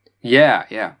 Yeah,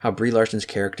 yeah. How Brie Larson's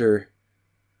character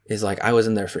is like, I was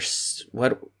in there for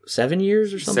 7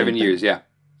 years or something? 7 years, yeah.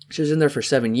 She was in there for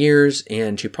 7 years,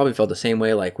 and she probably felt the same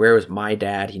way. Like, where was my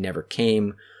dad? He never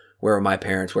came. Where were my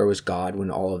parents? Where was God when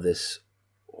all of this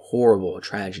horrible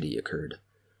tragedy occurred?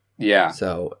 Yeah.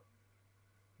 So,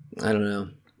 I don't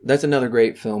know. That's another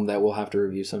great film that we'll have to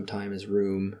review sometime, is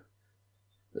Room.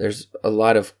 There's a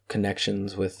lot of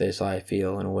connections with this, I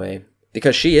feel, in a way.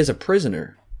 Because she is a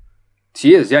prisoner.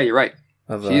 She is, yeah, you're right.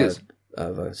 Of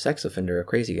a sex offender, a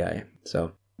crazy guy.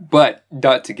 So, But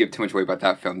not to give too much away about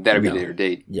that film. That'll be a No. later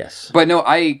date. Yes. But no,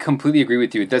 I completely agree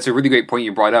with you. That's a really great point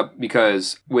you brought up,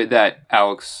 because with that,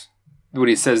 Alex, when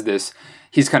he says this,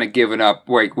 he's kind of given up,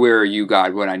 like, where are you,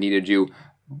 God, when I needed you?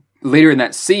 Later in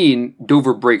that scene,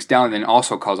 Dover breaks down and then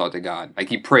also calls out to God. Like,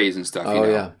 he prays and stuff, you know?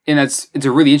 Yeah. And it's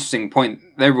a really interesting point.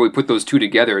 Never really put those two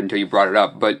together until you brought it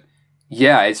up. But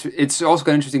yeah, it's also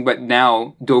kind of interesting. But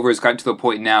now Dover's gotten to the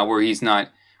point now where he's now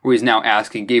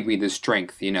asking, gave me the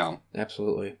strength, you know?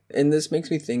 Absolutely. And this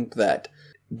makes me think that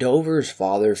Dover's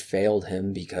father failed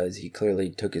him because he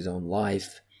clearly took his own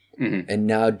life. Mm-hmm. And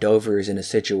now Dover is in a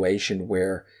situation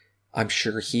where I'm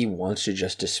sure he wants to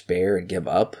just despair and give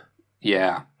up.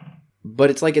 Yeah.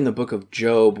 But it's like in the book of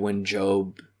Job, when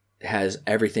Job has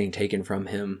everything taken from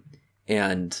him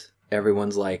and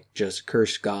everyone's like, just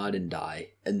curse God and die.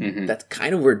 And that's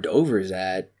kind of where Dover's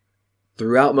at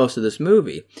throughout most of this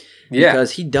movie. Yeah.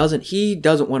 Because he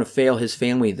doesn't want to fail his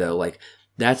family, though. Like,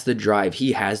 that's the drive.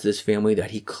 He has this family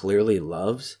that he clearly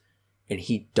loves, and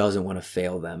he doesn't want to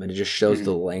fail them. And it just shows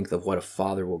the length of what a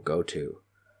father will go to.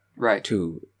 Right.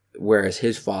 Whereas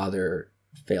his father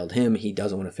failed him, he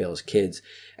doesn't want to fail his kids.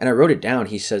 And I wrote it down.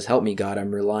 He says, "Help me, God.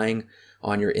 I'm relying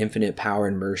on your infinite power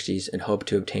and mercies and hope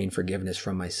to obtain forgiveness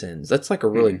from my sins." That's like a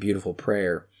really beautiful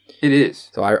prayer. It is.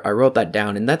 So I wrote that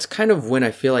down. And that's kind of when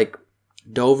I feel like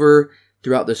Dover,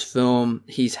 throughout this film,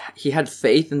 he had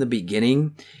faith in the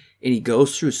beginning, and he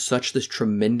goes through such this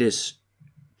tremendous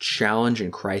challenge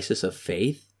and crisis of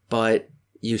faith. But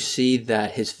you see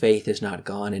that his faith is not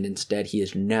gone, and instead he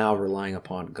is now relying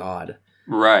upon God.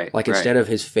 Right. Like, instead of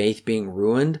his faith being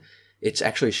ruined, it's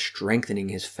actually strengthening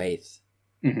his faith.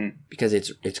 Because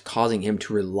it's causing him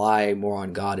to rely more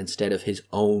on God instead of his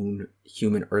own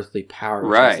human earthly power,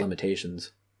 which has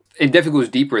limitations. It definitely goes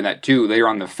deeper in that too later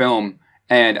on in the film,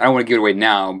 and I don't want to give it away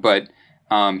now, but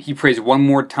he prays one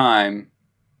more time,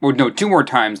 or no, two more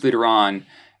times later on,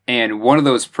 and one of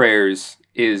those prayers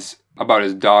is about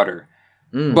his daughter.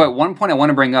 But one point I want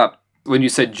to bring up, when you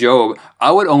said Job,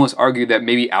 I would almost argue that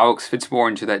maybe Alex fits more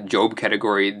into that Job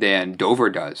category than Dover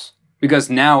does. Because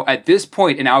now, at this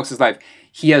point in Alex's life,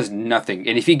 he has nothing.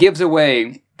 And if he gives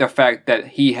away the fact that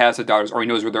he has the daughters, or he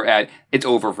knows where they're at, it's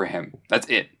over for him. That's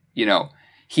it, you know.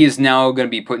 He is now going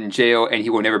to be put in jail, and he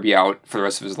will never be out for the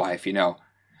rest of his life, you know.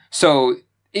 So,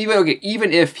 even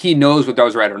if he knows what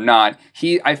those are at or not,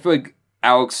 I feel like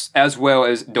Alex, as well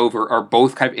as Dover, are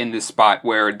both kind of in this spot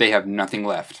where they have nothing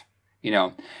left, you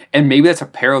know. And maybe that's a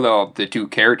parallel of the two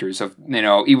characters of, you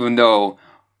know, even though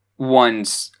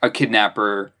one's a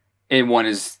kidnapper and one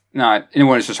is not, and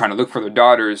one is just trying to look for their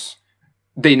daughters,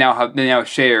 they now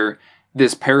share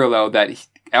this parallel that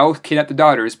Alex kidnapped the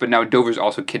daughters, but now Dover's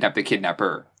also kidnapped the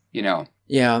kidnapper, you know.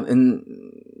 Yeah,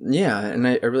 and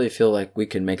I really feel like we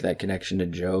can make that connection to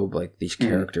Job. Like, these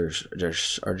characters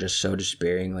are just so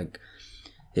despairing. Like,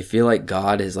 they feel like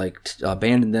God has like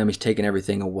abandoned them. He's taken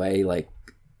everything away. Like,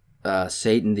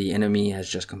 Satan, the enemy, has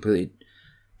just completely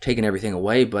taken everything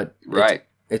away. But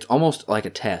it's almost like a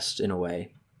test in a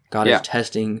way. God is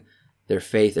testing their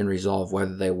faith and resolve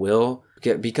whether they will.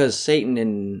 Because Satan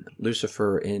and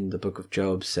Lucifer in the book of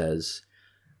Job says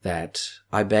that,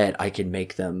 I bet I can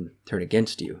make them turn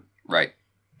against you. Right.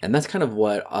 And that's kind of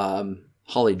what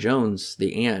Holly Jones,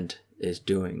 the aunt, is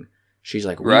doing. She's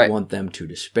like, we want them to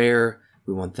despair,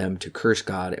 we want them to curse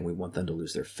God, and we want them to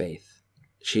lose their faith.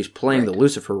 She's playing the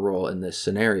Lucifer role in this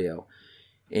scenario.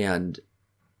 And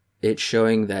it's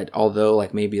showing that although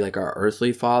like maybe like our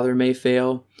earthly father may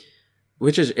fail,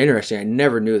 which is interesting. I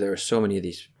never knew there were so many of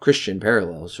these Christian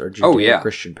parallels or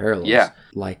Judeo-Christian parallels. Yeah.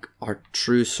 Like, our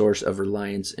true source of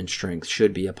reliance and strength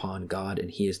should be upon God,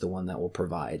 and He is the one that will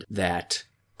provide that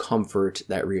comfort,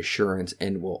 that reassurance,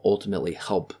 and will ultimately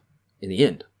help in the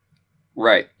end.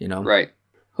 Right. You know? Right.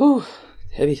 Whew.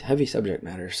 Heavy subject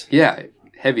matters. Yeah.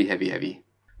 Heavy.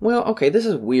 Well, okay, this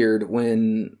is weird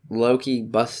when Loki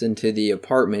busts into the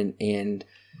apartment and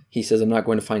he says, "I'm not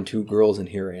going to find two girls in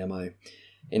here, am I?"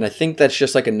 And I think that's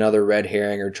just like another red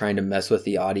herring or trying to mess with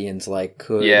the audience. Like,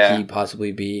 could he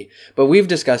possibly be? But we've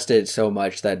discussed it so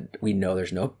much that we know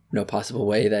there's no possible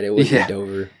way that it would be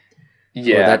Dover.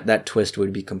 Yeah. Or that twist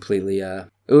would be completely, it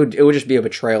would just be a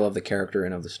betrayal of the character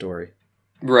and of the story.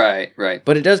 Right.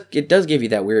 But it does give you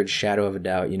that weird shadow of a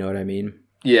doubt, you know what I mean?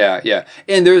 Yeah.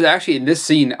 And there's actually, in this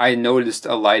scene, I noticed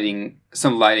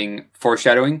some lighting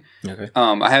foreshadowing. Okay.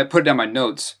 I had put it down my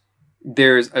notes.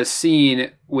 There's a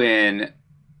scene when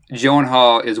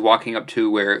Gyllenhaal is walking up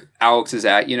to where Alex is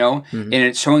at, you know, and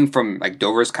it's showing from like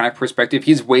Dover's kind of perspective.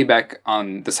 He's way back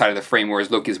on the side of the frame,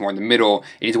 whereas Loki's more in the middle,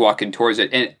 and he's walking towards it.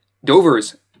 And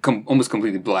Dover's almost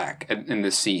completely black in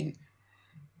this scene,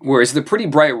 whereas it's a pretty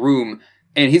bright room,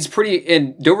 and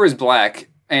Dover is black,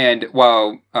 And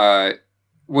while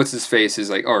what's his face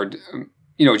is like, or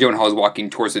Gyllenhaal is walking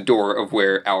towards the door of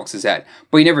where Alex is at,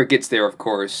 but he never gets there, of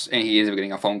course, and he ends up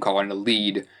getting a phone call and a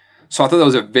lead. So I thought that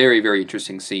was a very, very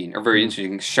interesting scene, or very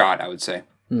interesting shot, I would say.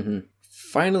 Mm-hmm.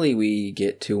 Finally, we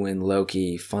get to when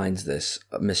Loki finds this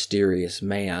mysterious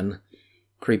man,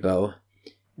 Creepo.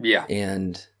 Yeah.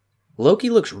 And Loki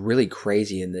looks really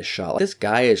crazy in this shot. Like, this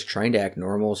guy is trying to act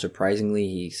normal. Surprisingly,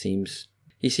 he seems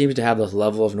to have this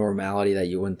level of normality that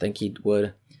you wouldn't think he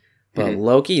would. But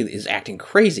Loki is acting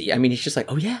crazy. I mean, he's just like,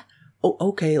 oh yeah, oh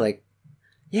okay, like,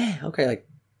 yeah, okay, like,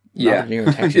 yeah, near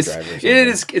a taxi driver. Or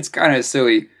something. It's kind of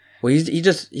silly. Well, he's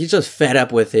just fed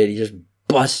up with it. He just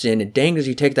busts in, and dang does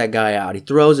he take that guy out. He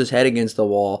throws his head against the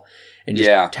wall and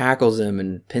just tackles him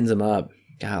and pins him up.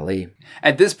 Golly.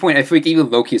 At this point, I feel like even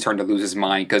Loki is starting to lose his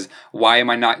mind because why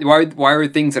are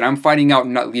things that I'm finding out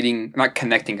not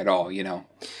connecting at all,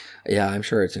 Yeah, I'm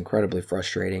sure it's incredibly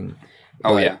frustrating.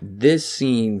 Oh, but yeah. This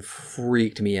scene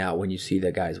freaked me out when you see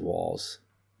that guy's walls.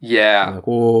 Yeah. I'm like,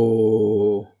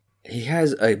 whoa. He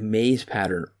has a maze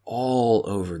pattern all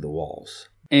over the walls.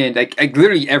 And like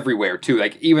literally everywhere too,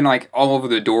 like even like all over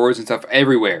the doors and stuff,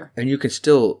 everywhere. And you can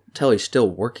still tell he's still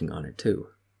working on it too.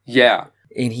 Yeah.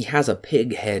 And he has a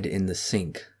pig head in the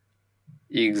sink.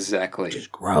 Exactly. Which is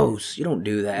gross. You don't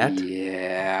do that.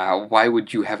 Yeah. Why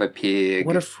would you have a pig?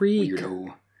 What a freak.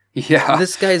 Weirdo. Yeah.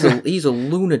 This guy's he's a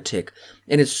lunatic.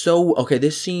 And it's so, okay,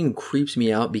 this scene creeps me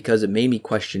out because it made me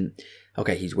question,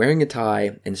 okay, he's wearing a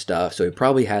tie and stuff, so he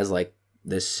probably has like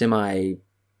this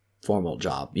semi-formal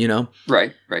job,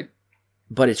 Right.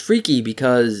 But it's freaky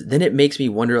because then it makes me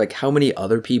wonder like how many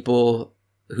other people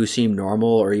who seem normal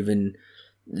or even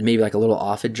maybe like a little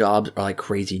off at jobs are like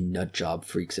crazy nut job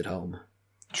freaks at home.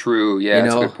 True. Yeah,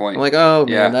 that's a good point. I'm like, oh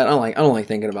man, I don't like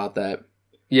thinking about that.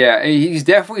 Yeah, he's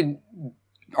definitely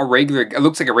it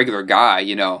looks like a regular guy,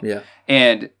 Yeah.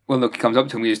 And when Loki comes up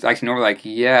to him, he just acting normal, like,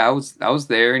 yeah, I was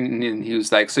there, and he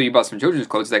was like, so you bought some children's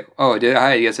clothes? He's like, oh, did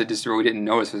I? I guess I just really didn't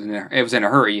notice it was in a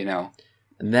hurry,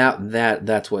 And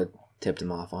that's what tipped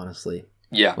him off, honestly.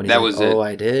 Yeah, when that like, was it. Oh,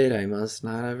 I did. I must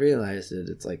not have realized it.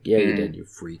 It's like, yeah, you did, you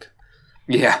freak.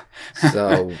 Yeah.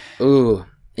 So, ooh,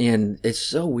 and it's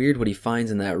so weird what he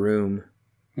finds in that room.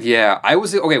 Yeah,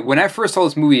 when I first saw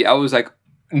this movie, I was like,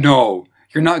 no.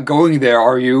 You're not going there,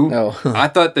 are you? No. I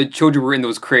thought the children were in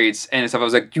those crates and stuff. I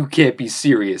was like, you can't be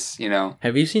serious,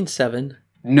 Have you seen Seven?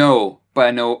 No, but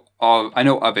I know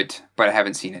of it, but I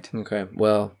haven't seen it. Okay,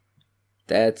 well,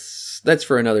 that's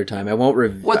for another time. I won't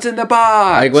review. What's in the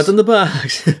box? What's in the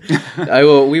box?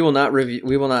 We will not review.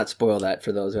 We will not spoil that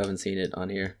for those who haven't seen it on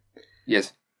here.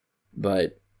 Yes.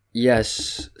 But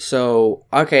yes, so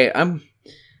okay,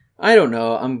 I don't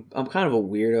know. I'm kind of a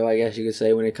weirdo, I guess you could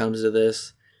say, when it comes to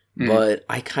this. But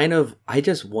I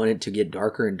just want it to get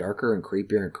darker and darker and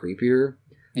creepier and creepier.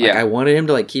 Yeah. Like, I wanted him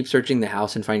to like keep searching the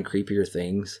house and find creepier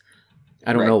things.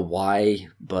 I don't know why,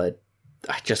 but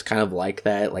I just kind of like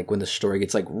that. Like when the story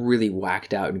gets like really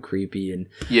whacked out and creepy, and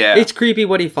it's creepy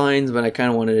what he finds, but I kind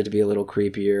of wanted it to be a little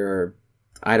creepier. Or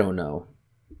I don't know.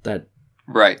 That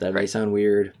may sound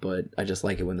weird, but I just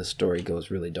like it when the story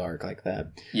goes really dark like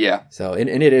that. Yeah. So and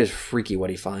it is freaky what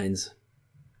he finds.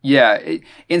 Yeah, it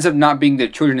ends up not being the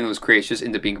children in those crates, just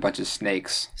ends up being a bunch of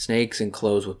snakes. Snakes and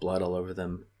clothes with blood all over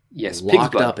them. Yes,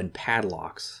 locked up in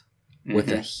padlocks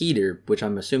with a heater, which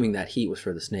I'm assuming that heat was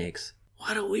for the snakes.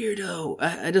 What a weirdo!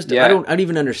 I don't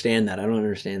even understand that. I don't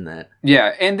understand that.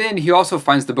 Yeah, and then he also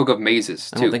finds the Book of Mazes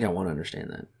too. I don't think I want to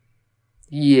understand that.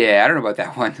 Yeah, I don't know about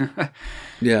that one.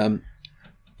 Yeah,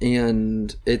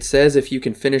 and it says if you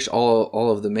can finish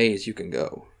all of the maze, you can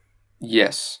go.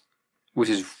 Yes. Which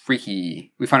is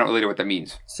freaky. We find out later what that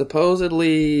means.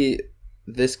 Supposedly,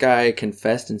 this guy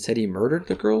confessed and said he murdered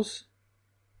the girls?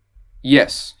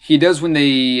 Yes. He does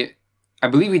I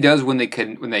believe he does when they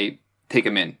take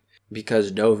him in.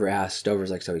 Because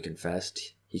Dover's like, so he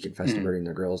confessed? He confessed to murdering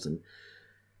the girls, and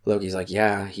Loki's like,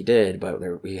 yeah, he did,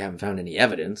 but we haven't found any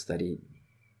evidence that he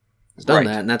has done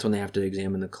that, and that's when they have to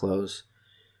examine the clothes.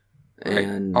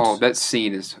 And that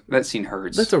scene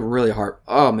hurts. That's a really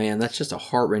oh man, that's just a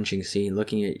heart-wrenching scene,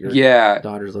 looking at your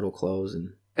daughter's little clothes,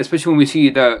 and especially when we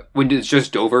see when it's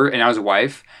just Dover and not his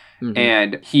wife,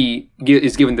 and he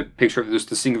is given the picture of just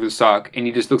the singular sock, and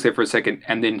he just looks at it for a second,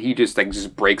 and then he just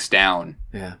breaks down.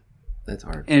 Yeah, that's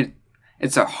hard. And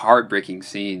it's a heartbreaking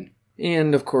scene.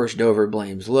 And of course, Dover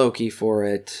blames Loki for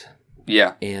it.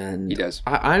 Yeah, and he does.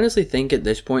 I honestly think at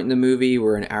this point in the movie,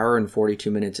 we're an hour and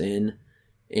 42 minutes in.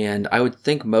 And I would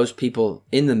think most people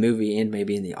in the movie and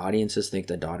maybe in the audiences think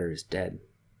the daughter is dead.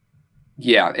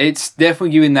 Yeah, it's definitely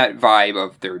giving that vibe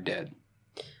of they're dead.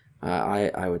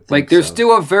 I would think there's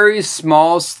still a very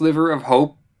small sliver of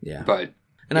hope. Yeah. But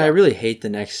And I really hate the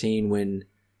next scene when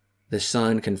the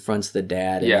son confronts the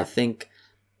dad. And I think,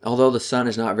 although the son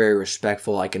is not very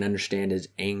respectful, I can understand his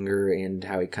anger and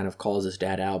how he kind of calls his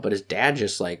dad out. But his dad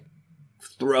just, like,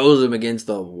 throws him against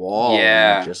the wall.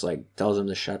 Yeah. And just, like, tells him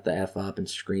to shut the F up and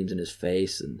screams in his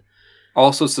face. And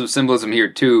also some symbolism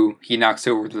here, too. He knocks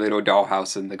over the little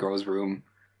dollhouse in the girl's room.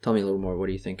 Tell me a little more. What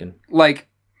are you thinking? Like,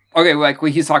 okay, like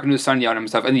when he's talking to his son, yelling at him and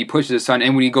stuff, and he pushes his son,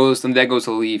 and when the dad goes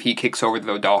to leave, he kicks over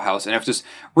the dollhouse, and it's just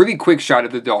really quick shot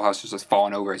of the dollhouse just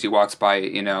falling over as he walks by,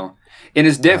 you know. And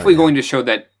it's definitely going to show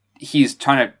that he's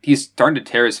starting to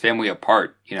tear his family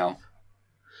apart, you know.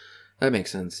 That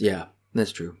makes sense. Yeah,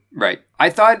 that's true. Right. I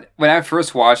thought when I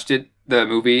first watched the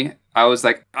movie, I was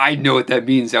like, I know what that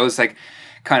means. I was like,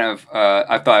 kind of,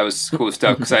 I thought it was cool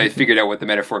stuff because I figured out what the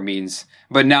metaphor means.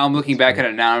 But now I'm looking back at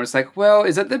it now, and I'm just like, well,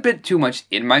 is that a bit too much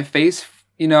in my face?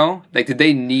 You know, like, did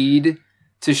they need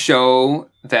to show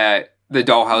that the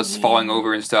dollhouse is falling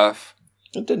over and stuff?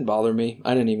 It didn't bother me.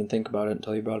 I didn't even think about it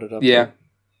until you brought it up. Yeah.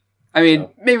 I mean,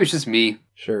 maybe it's just me.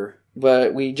 Sure.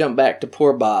 But we jump back to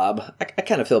poor Bob. I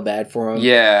kind of feel bad for him.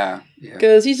 Yeah.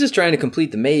 Because he's just trying to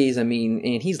complete the maze. I mean,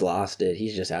 and he's lost it.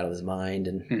 He's just out of his mind.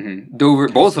 And Dover,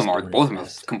 both of them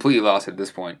have completely lost it at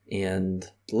this point. And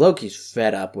Loki's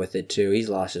fed up with it too. He's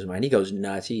lost his mind. He goes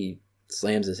nuts. He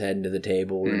slams his head into the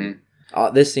table. And,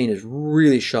 this scene is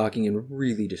really shocking and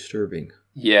really disturbing.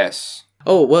 Yes.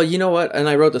 Oh, well, you know what? And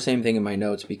I wrote the same thing in my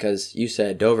notes because you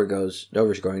said Dover's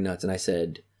going nuts. And I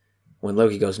said, when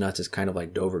Loki goes nuts, it's kind of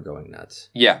like Dover going nuts.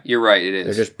 Yeah, you're right. It is.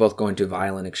 They're just both going to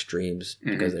violent extremes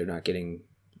because they're not getting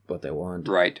what they want.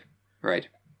 Right.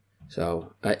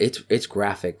 So it's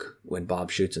graphic when Bob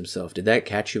shoots himself. Did that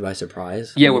catch you by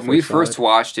surprise? Yeah, when we first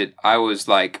watched it, I was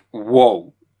like,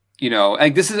 "Whoa!" You know,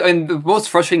 like and the most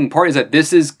frustrating part is that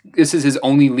this is his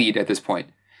only lead at this point.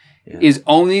 Yeah. His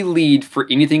only lead for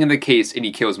anything in the case, and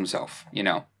he kills himself. You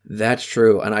know. That's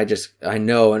true, and I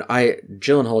know, and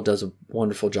Gyllenhaal does a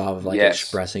wonderful job of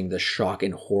expressing the shock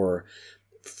and horror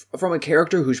from a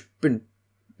character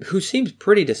who seems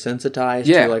pretty desensitized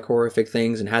to like horrific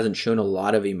things and hasn't shown a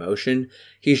lot of emotion.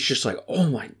 He's just like,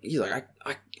 he's like,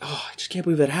 I just can't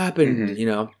believe that happened, you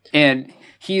know. And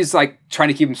he's like trying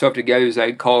to keep himself together. He's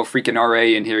like, call a freaking RA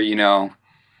in here, you know,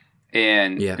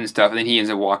 and stuff. And then he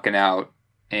ends up walking out.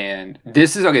 And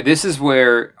this is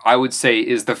where I would say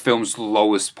is the film's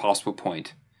lowest possible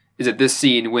point. Is at this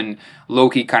scene when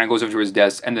Loki kind of goes over to his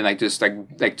desk and then just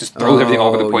throws everything all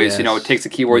over the place, you know, takes the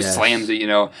keyboard, slams it, you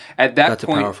know. At that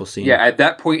point, a powerful scene. Yeah, at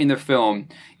that point in the film,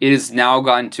 it has now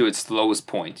gotten to its lowest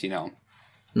point, you know.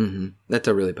 Mm-hmm. That's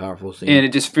a really powerful scene. And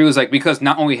it just feels like, because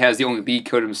not only has the only lead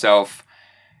killed himself,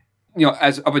 you know,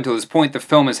 as up until this point, the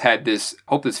film has had this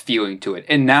hopeless feeling to it.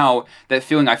 And now that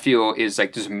feeling, I feel, is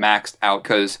like just maxed out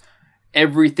because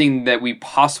everything that we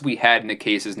possibly had in the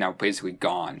case is now basically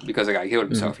gone because the guy killed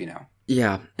himself, you know.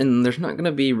 Yeah, and there's not going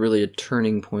to be really a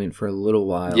turning point for a little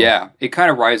while. Yeah, it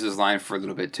kind of rises his line for a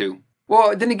little bit too.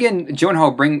 Well, then again,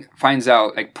 Gyllenhaal finds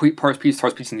out, like, starts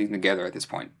piecing things together at this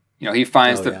point. You know, he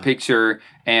finds the picture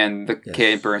and the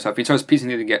camper and stuff. He starts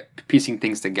piecing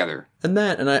things together. And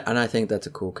I think that's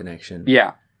a cool connection.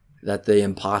 Yeah. That the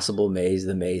impossible maze,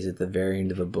 the maze at the very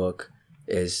end of the book,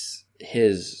 is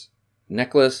his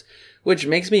necklace, which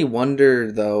makes me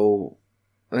wonder, though.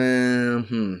 I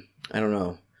don't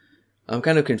know. I'm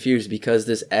kind of confused because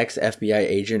this ex-FBI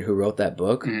agent who wrote that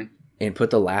book and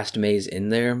put the last maze in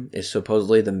there is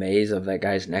supposedly the maze of that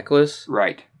guy's necklace.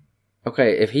 Right.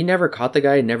 Okay, if he never caught the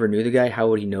guy, never knew the guy, how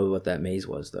would he know what that maze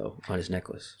was, though, on his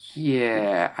necklace?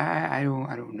 Yeah, I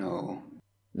don't know.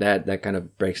 That kind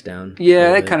of breaks down.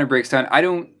 Yeah, that kind of breaks down. I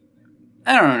don't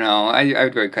know. I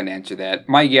would really couldn't answer that.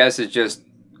 My guess is just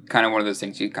kind of one of those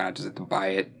things you kind of just have to buy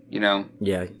it, you know?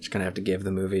 Yeah, you just kind of have to give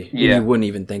the movie. Yeah. You wouldn't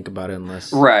even think about it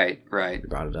unless Right. you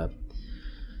brought it up.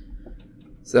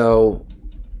 So,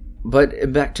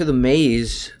 but back to the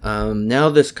maze, now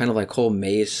this kind of like whole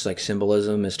maze like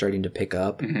symbolism is starting to pick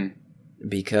up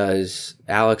because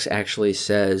Alex actually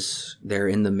says they're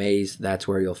in the maze, that's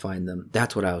where you'll find them.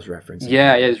 That's what I was referencing.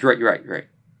 Yeah, it's right, you're right.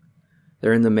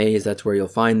 They're in the maze, that's where you'll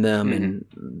find them. And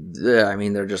I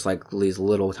mean, they're just like these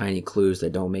little tiny clues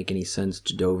that don't make any sense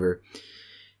to Dover.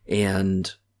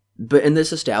 And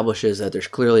this establishes that there's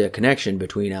clearly a connection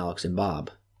between Alex and Bob.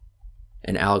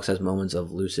 And Alex has moments of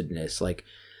lucidness, like,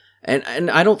 and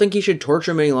I don't think he should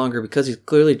torture him any longer because he's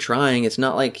clearly trying. It's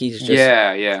not like he's just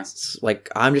It's like,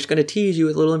 I'm just going to tease you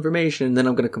with little information, and then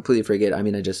I'm going to completely forget. I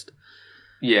mean,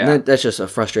 Yeah. And that's just a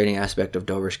frustrating aspect of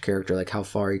Dover's character, like how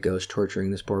far he goes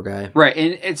torturing this poor guy. Right,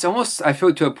 and it's almost, I feel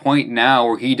like, to a point now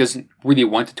where he doesn't really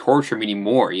want to torture him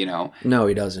anymore, you know? No,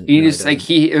 he doesn't. He No, just, like,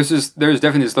 there's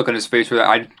definitely this look on his face where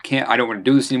I don't want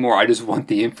to do this anymore, I just want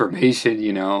the information,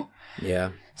 you know? Yeah,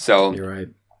 So, you're right.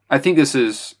 I think this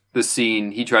is the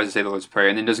scene he tries to say the Lord's Prayer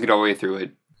and then doesn't get all the way through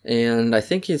it. And I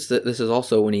think this is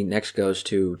also when he next goes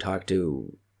to talk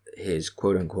to his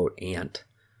quote-unquote aunt.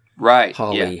 Right,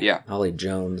 Holly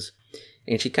Jones.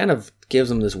 And she kind of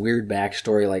gives him this weird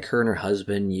backstory, like her and her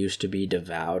husband used to be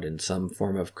devout in some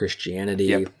form of Christianity.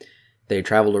 Yep. They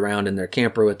traveled around in their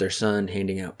camper with their son,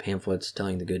 handing out pamphlets,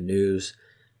 telling the good news.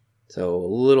 So a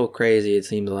little crazy, it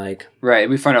seems like. Right,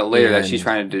 and we find out later that And- she's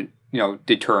trying to,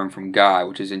 deter him from God,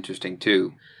 which is interesting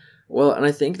too. Well, and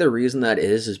I think the reason that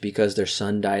is because their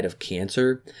son died of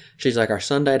cancer. She's like, our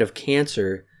son died of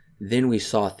cancer, then we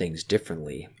saw things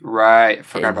differently. Right, I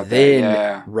forgot And about then, that,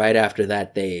 yeah. right after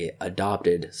that, they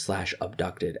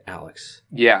adopted/abducted Alex.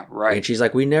 Yeah, right. And she's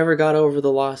like, we never got over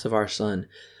the loss of our son.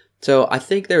 So I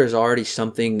think there was already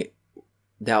something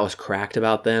that was cracked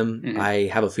about them. Mhm. I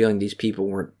have a feeling these people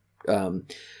weren't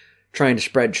trying to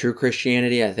spread true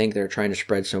Christianity. I think they're trying to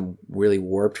spread some really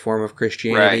warped form of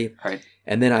Christianity. Right.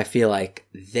 And then I feel like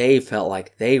they felt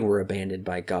like they were abandoned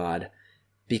by God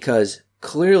because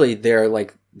clearly they're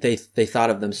like, they thought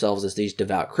of themselves as these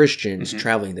devout Christians Mhm.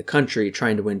 traveling the country,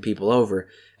 trying to win people over.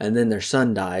 And then their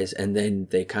son dies. And then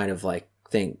they kind of like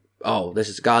think, oh, this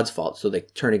is God's fault. So they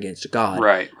turn against God.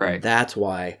 Right. And that's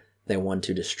why they want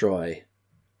to destroy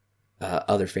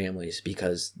other families,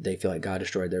 because they feel like God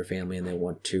destroyed their family and they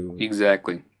want to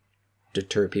Exactly.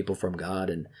 deter people from God.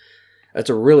 And that's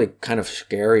a really kind of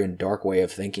scary and dark way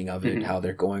of thinking of it, Mhm. how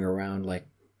they're going around like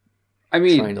I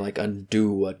mean, trying to like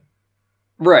undo what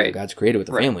right. God's created with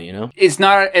the Right. family, you know? It's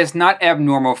not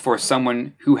abnormal for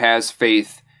someone who has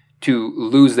faith to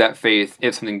lose that faith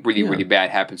if something really, Yeah. really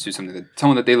bad happens to someone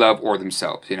that they love or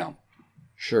themselves, you know?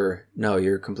 Sure. No,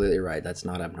 you're completely right. That's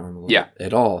not abnormal Yeah.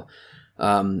 at all.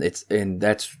 And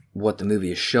that's what the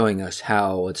movie is showing us,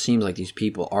 how it seems like these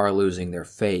people are losing their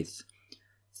faith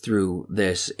through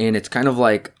this. And it's kind of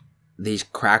like these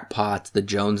crackpots, the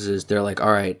Joneses, they're like,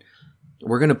 all right,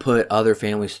 we're going to put other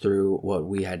families through what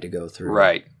we had to go through.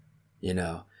 Right. You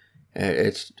know,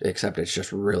 except it's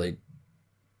just really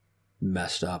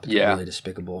messed up. It's Yeah. really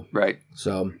despicable. Right.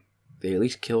 So they at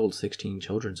least killed 16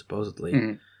 children, supposedly.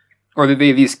 Mhm. Or did they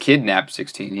at least kidnap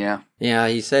 16, yeah. Yeah,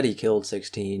 he said he killed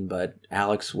 16, but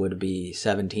Alex would be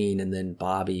 17, and then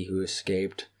Bobby, who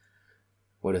escaped,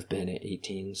 would have been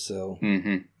 18. So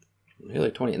hmm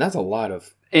nearly 20. And that's a lot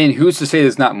of. And who's to say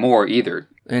there's not more either?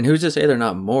 And who's to say they're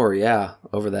not more? Yeah,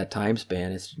 over that time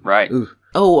span. It's Right. ooh.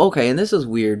 Oh, okay. And this is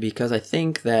weird because I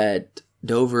think that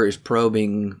Dover is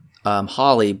probing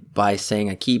Holly by saying,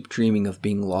 "I keep dreaming of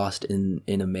being lost in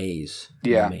a maze."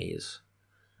 Yeah. In a maze.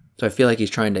 So I feel like he's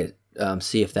trying to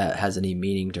see if that has any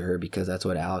meaning to her, because that's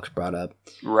what Alex brought up.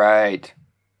 Right.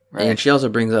 Right. And she also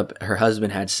brings up her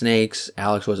husband had snakes.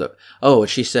 Alex was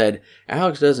she said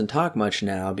Alex doesn't talk much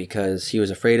now because he was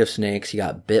afraid of snakes. He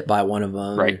got bit by one of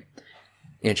them. Right.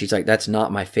 And she's like, that's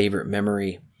not my favorite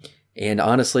memory. And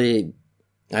honestly,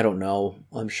 I don't know.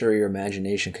 I'm sure your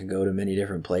imagination could go to many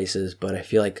different places, but I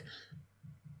feel like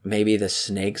maybe the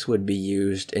snakes would be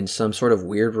used in some sort of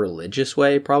weird religious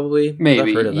way, probably. Maybe.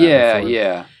 I've heard of that Yeah, before.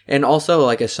 yeah. And also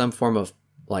like as some form of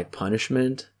like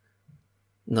punishment.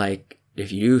 Like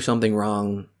if you do something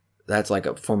wrong, that's like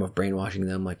a form of brainwashing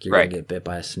them, like you're Right. gonna get bit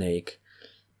by a snake.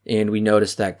 And we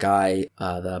noticed that guy,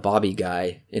 the Bobby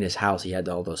guy, in his house, he had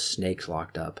all those snakes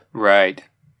locked up. Right.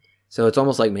 So it's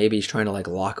almost like maybe he's trying to like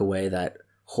lock away that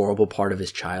horrible part of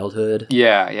his childhood.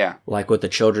 Yeah, yeah. Like with the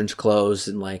children's clothes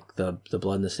and like the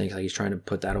blood and the snakes, like he's trying to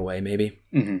put that away maybe.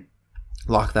 hmm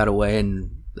Lock that away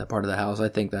in that part of the house. I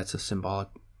think that's a symbolic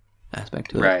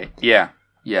aspect to it. Right. Yeah.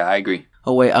 Yeah, I agree.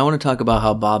 Oh wait, I want to talk about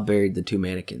how Bob buried the two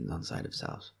mannequins on the side of his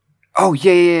house. Oh,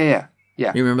 yeah.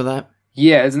 You remember that?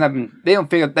 Yeah, isn't that been... They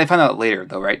found out later,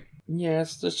 though, right? Yeah,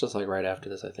 it's just like right after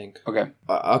this, I think. Okay.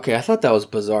 Okay, I thought that was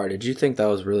bizarre. Did you think that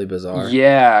was really bizarre?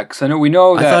 Yeah, because we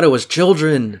know that... I thought it was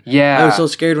children. Yeah. I was so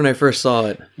scared when I first saw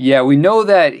it. Yeah, we know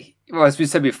that... Well, as we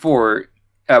said before,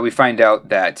 we find out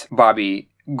that Bobby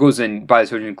goes in, buys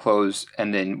children's clothes,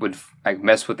 and then would like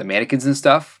mess with the mannequins and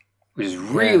stuff, which is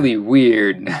really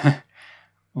weird.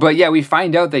 But yeah, we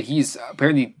find out that he's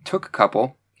apparently took a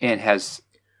couple and has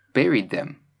buried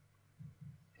them.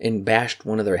 And bashed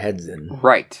one of their heads in.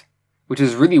 Right. Which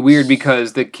is really weird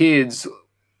because the kids,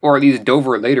 or at least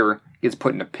Dover later, gets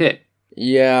put in a pit.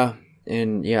 Yeah,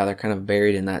 and yeah, they're kind of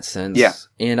buried in that sense. Yeah.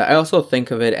 And I also think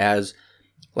of it as,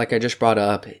 like I just brought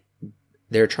up,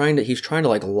 he's trying to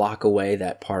like lock away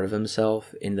that part of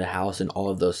himself in the house in all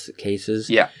of those cases.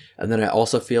 Yeah. And then I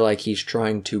also feel like he's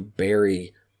trying to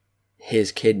bury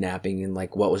his kidnapping and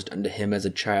like what was done to him as a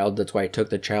child. That's why he took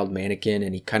the child mannequin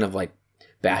and he kind of like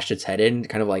bashed its head in,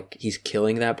 kind of like he's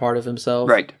killing that part of himself.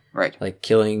 Right. Like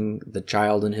killing the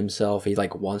child in himself. He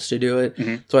like wants to do it.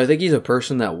 Mm-hmm. So I think he's a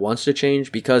person that wants to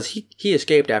change because he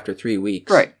escaped after 3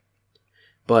 weeks. Right.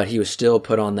 But he was still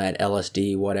put on that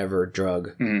LSD whatever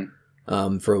drug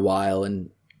for a while and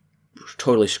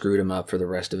totally screwed him up for the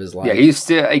rest of his life. Yeah, he's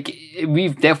still like, we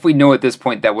definitely know at this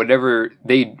point that whatever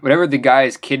the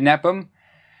guys kidnap him,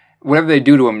 whatever they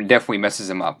do to him definitely messes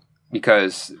him up,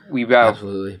 because we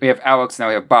have Alex now,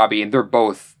 we have Bobby, and they're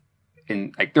both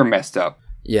they're messed up.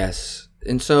 Yes.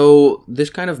 And so this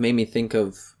kind of made me think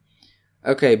of,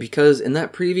 okay, because in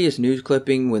that previous news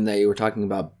clipping when they were talking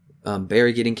about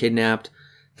Barry getting kidnapped,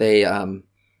 they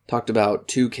talked about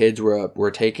 2 kids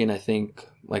were taken, I think,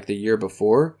 like the year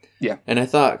before. Yeah. And I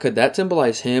thought, could that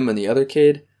symbolize him and the other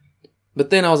kid?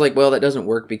 But then I was like, well, that doesn't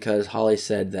work because Holly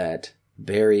said that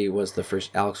Alex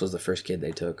was the first kid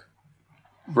they took.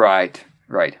 Right.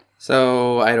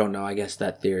 So I don't know. I guess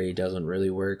that theory doesn't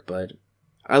really work, but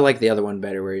I like the other one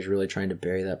better where he's really trying to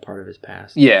bury that part of his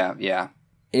past. Yeah.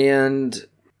 And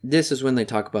this is when they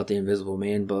talk about the Invisible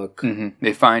Man book. Mm-hmm.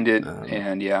 They find it,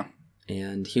 and yeah.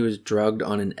 And he was drugged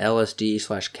on an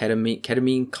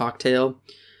LSD/ketamine cocktail.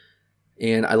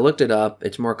 And I looked it up.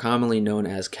 It's more commonly known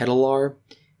as Ketalar,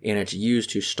 and it's used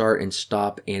to start and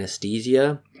stop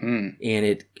anesthesia. And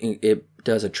it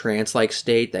does a trance-like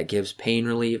state that gives pain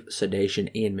relief, sedation,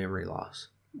 and memory loss.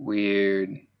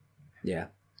 Weird. Yeah.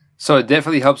 So it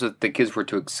definitely helps if the kids were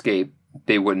to escape.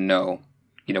 They wouldn't know,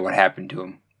 what happened to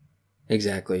them.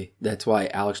 Exactly. That's why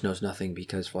Alex knows nothing,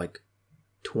 because for like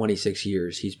 26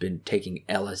 years he's been taking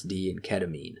LSD and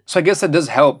ketamine. So I guess that does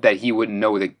help that he wouldn't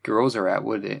know where the girls are at,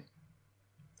 would it?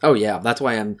 Oh yeah, that's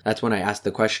when I asked the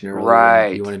question earlier.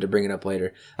 Right. You wanted to bring it up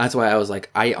later. That's why I was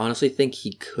like, I honestly think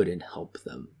he couldn't help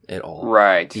them at all.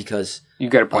 Right. Because you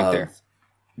got a point there.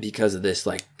 Because of this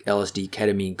like LSD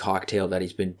ketamine cocktail that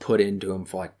he's been put into him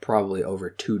for like probably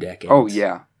over 2 decades. Oh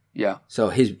yeah. Yeah. So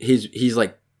he's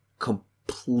like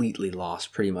completely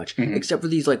lost pretty much, except for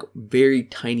these like very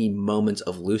tiny moments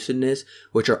of lucidness,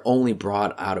 which are only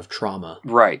brought out of trauma.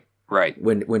 Right.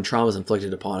 When trauma is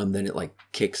inflicted upon him, then it like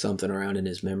kicks something around in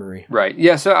his memory. Right.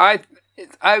 Yeah. So I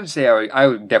would say I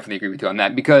would definitely agree with you on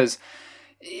that, because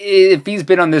if he's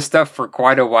been on this stuff for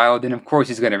quite a while, then of course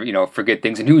he's gonna forget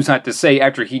things. And who's not to say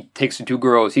after he takes the 2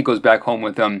 girls, he goes back home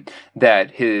with them,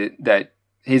 that his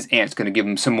aunt's gonna give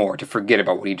him some more to forget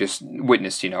about what he just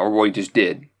witnessed, or what he just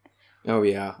did. Oh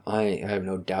yeah, I have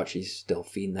no doubt she's still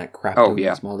feeding that crap to him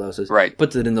in small doses. Right.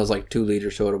 Puts it in those like 2-liter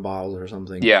soda bottles or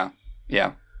something. Yeah.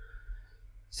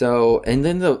 So, and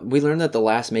then we learned that the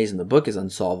last maze in the book is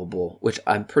unsolvable, which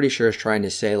I'm pretty sure is trying to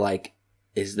say like,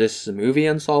 is this movie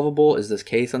unsolvable? Is this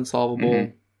case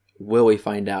unsolvable? Will we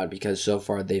find out? Because so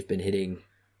far they've been hitting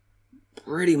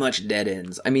pretty much dead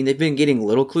ends. I mean, they've been getting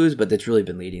little clues, but it's really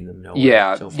been leading them nowhere.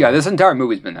 Yeah, so far. Yeah. This entire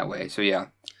movie's been that way. So yeah.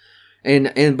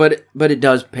 But it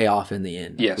does pay off in the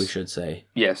end. Yes, we should say.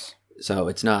 Yes. So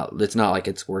it's not like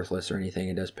it's worthless or anything.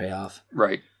 It does pay off.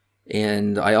 Right.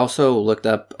 And I also looked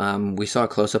up. We saw a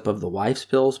close up of the wife's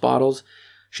pills bottles.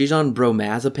 She's on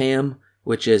bromazepam,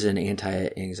 which is an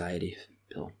anti-anxiety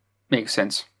pill. Makes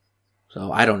sense.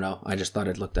 So I don't know. I just thought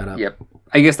I'd look that up. Yep.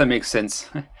 I guess that makes sense.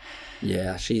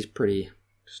 Yeah, she's pretty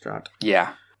distraught.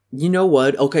 Yeah. You know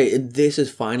what? Okay, this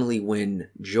is finally when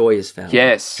Joy is found.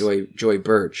 Yes. Joy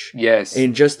Birch. Yes.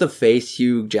 And just the face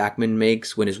Hugh Jackman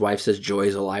makes when his wife says Joy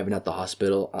is alive and at the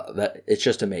hospital, that it's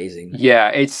just amazing. Yeah,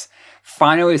 it's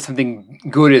finally something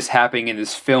good is happening in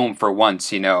this film for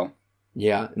once, you know.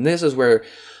 Yeah, and this is where,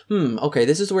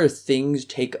 this is where things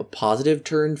take a positive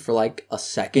turn for like a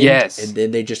second. Yes. And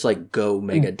then they just like go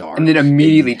mega dark. And then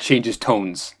immediately changes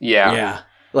tones. Yeah. Yeah.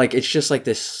 Like it's just like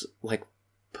this like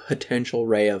potential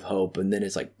ray of hope, and then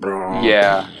it's like,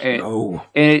 yeah. And, no.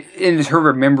 And it's her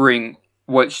remembering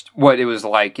what it was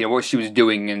like, you know, what she was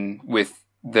doing and with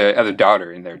the other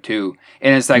daughter in there too.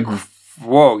 And it's like,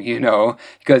 whoa, you know,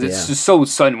 because it's just so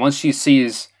sudden. Once she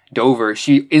sees Dover,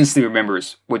 she instantly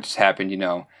remembers what just happened, you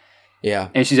know. Yeah.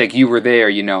 And she's like, you were there,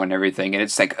 you know, and everything. And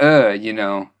it's like, you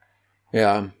know.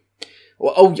 Yeah.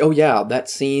 Well, oh yeah, that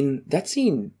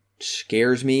scene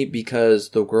scares me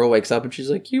because the girl wakes up and she's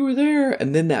like, you were there,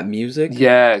 and then that music,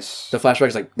 yes, the flashback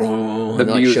is like, boom, the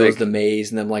and music shows the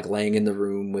maze and them like laying in the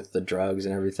room with the drugs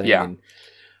and everything. Yeah.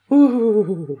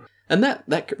 And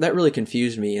that really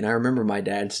confused me. And I remember my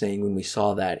dad saying when we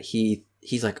saw that,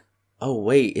 he's like, oh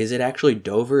wait, is it actually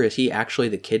Dover? Is he actually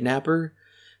the kidnapper?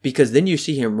 because then you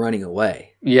see him running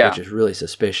away, Yeah. which is really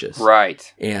suspicious.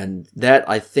 Right. And that,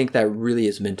 I think that really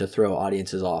is meant to throw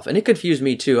audiences off. And it confused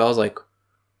me too. I was like,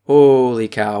 holy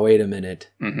cow, wait a minute.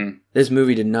 Mm-hmm. This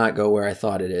movie did not go where I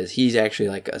thought it is. He's actually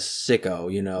like a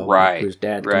sicko, you know, Right, whose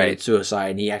dad right. committed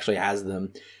suicide, and he actually has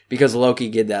them. Because Loki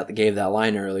gave that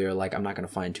line earlier, like, I'm not going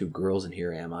to find two girls in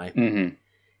here, am I? Mm-hmm.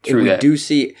 And we that. do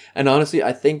see, and honestly,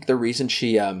 I think the reason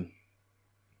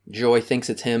Joy thinks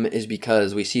it's him is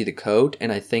because we see the coat,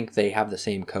 and I think they have the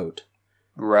same coat.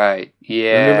 Right.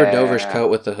 Yeah. Remember Dover's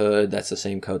coat with the hood? That's the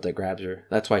same coat that grabs her.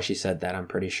 That's why she said that, I'm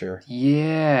pretty sure.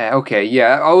 Yeah. Okay.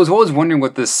 Yeah. I was always wondering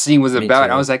what this scene was Me about. too.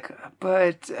 And I was like,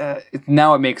 but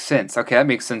now it makes sense. Okay, that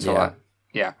makes sense a lot.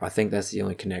 Yeah. I think that's the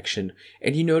only connection.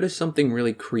 And you notice something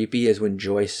really creepy is when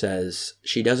Joy says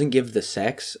she doesn't give the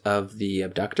sex of the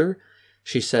abductor.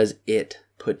 She says it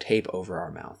put tape over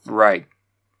our mouth. Right.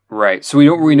 Right. So we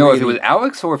don't really know if it Really- was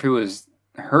Alex or if it was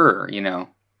her, you know.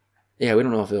 Yeah, we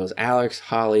don't know if it was Alex,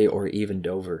 Holly, or even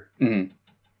Dover. Mm-hmm.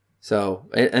 So,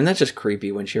 and that's just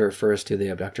creepy when she refers to the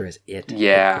abductor as it.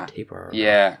 Yeah. It put tape over our mouth.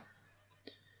 Yeah.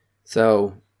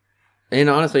 So, and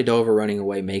honestly, Dover running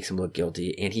away makes him look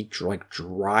guilty, and he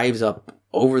drives up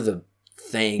over the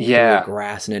thing Yeah. through the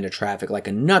grass and into traffic like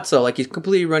a nutso, like he's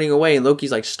completely running away, and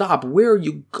Loki's like, "Stop! Where are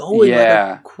you going?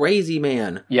 Yeah. Like a crazy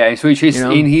man." Yeah. And so he chases, You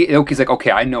know? and Loki's like, okay,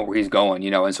 I know where he's going,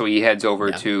 you know. And so he heads over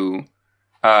Yeah. to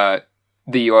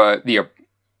the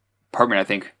apartment, I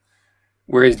think,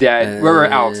 where his dad, wherever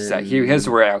Alex is at. He heads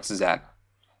to where Alex is at.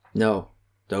 No,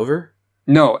 Dover.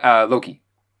 No, Loki.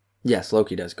 Yes,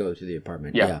 Loki does go to the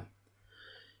apartment. Yeah. Yeah.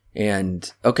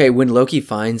 And okay, when Loki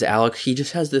finds Alex, he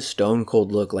just has this stone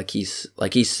cold look, like he's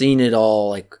seen it all.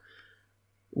 Like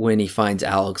when he finds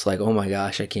Alex, like, oh my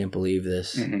gosh, I can't believe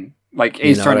this. Mm-hmm. Like You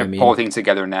he's know trying what to I mean? pull things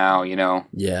together now, you know.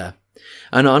 Yeah.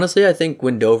 And honestly, I think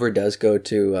when Dover does go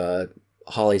to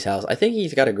Holly's house, I think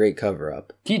he's got a great cover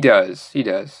up. He does. He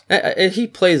does. He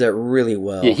plays it really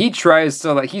well. Yeah, he tries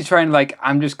to he's trying like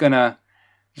I'm just gonna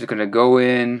go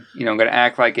in, you know, I'm gonna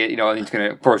act like it, you know, and he's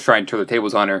gonna of course try and turn the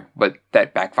tables on her, but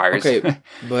that backfires. Okay,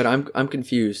 but I'm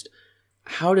confused.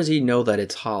 How does he know that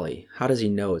it's Holly? How does he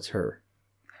know it's her?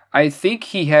 I think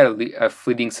he had a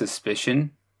fleeting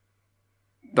suspicion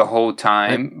the whole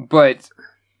time, but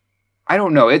I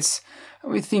don't know.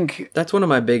 We think, That's one of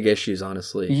my big issues,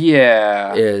 honestly.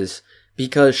 yeah, Is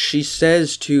because Joy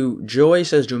says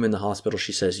to him in the hospital,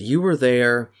 she says, "You were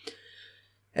there."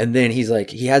 And then he's like,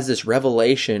 he has this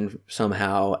revelation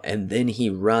somehow, and then he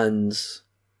runs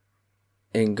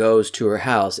and goes to her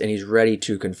house, and he's ready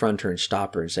to confront her and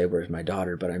stop her and say, "Where's my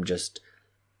daughter?" But I'm just...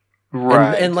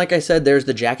 right. And like I said, there's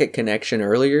the jacket connection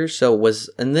earlier,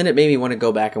 and then it made me want to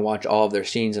go back and watch all of their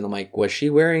scenes, and I'm like, was she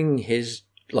wearing his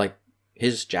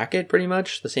jacket pretty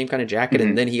much? The same kind of jacket? Mhm.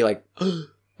 And then he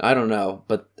I don't know,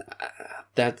 but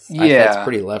that's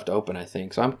pretty left open, I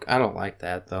think. So I don't like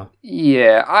that though.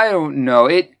 Yeah, I don't know.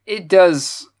 It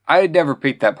does. I never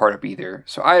picked that part up either,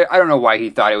 so I don't know why he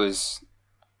thought it was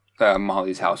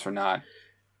Molly's house or not.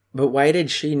 But why did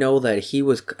she know that he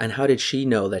was, and how did she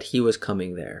know that he was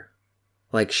coming there?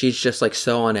 Like, she's just like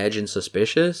so on edge and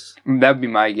suspicious? That would be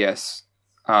my guess.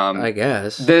 I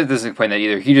guess. That doesn't explain that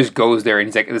either. He just goes there and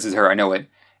he's like, "This is her. I know it."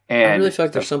 And I really feel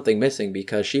like there's something missing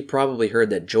because she probably heard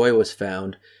that Joy was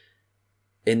found,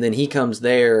 and then he comes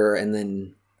there, and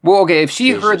then... Well, okay, if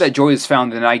she She's heard just- that Joy is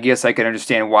found, then I guess I can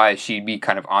understand why she'd be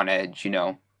kind of on edge, you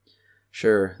know.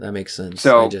 Sure, that makes sense.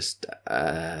 So- I just...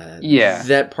 Yeah.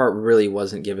 That part really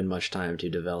wasn't given much time to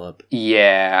develop.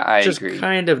 Yeah, I Just agree.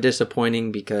 kind of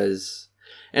disappointing because...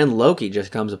 And Loki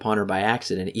just comes upon her by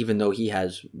accident, even though he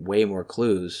has way more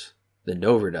clues than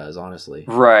Dover does, honestly.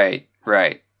 Right.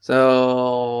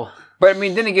 So... But I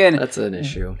mean, then again, That's an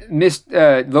issue.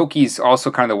 Loki's also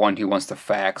kind of the one who wants the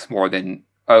facts more than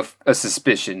a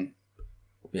suspicion.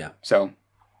 Yeah. So,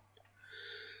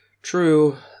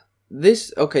 True.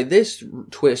 This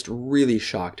twist really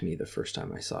shocked me the first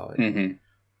time I saw it. mhm.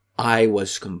 I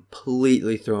was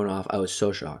completely thrown off. I was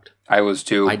so shocked. I was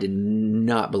too. I did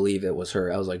not believe it was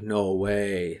her. I was like, no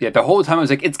way. Yeah, the whole time I was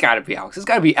like, it's got to be Alex. It's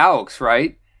got to be Alex,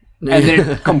 right? And then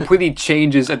it completely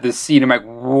changes at the scene. I'm like,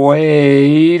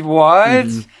 wait, what?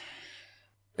 Mhm.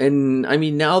 And I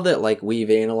mean, now that like we've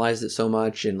analyzed it so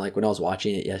much, and like when I was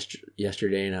watching it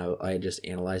yesterday, and I just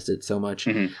analyzed it so much,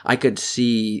 Mhm. I could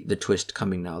see the twist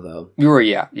coming now. Though, You were,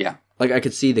 yeah. like I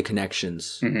could see the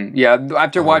connections. Hmm. Yeah,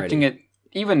 after watching Already. it,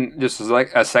 even just as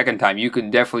like a second time, you can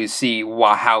definitely see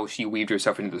how she weaved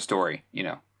herself into the story, you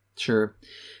know? Sure.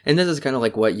 And this is kind of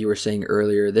like what you were saying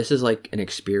earlier. This is like an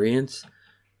experience.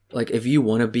 Like if you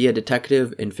want to be a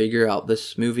detective and figure out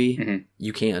this movie, Mhm.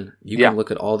 you can. You Yeah. can look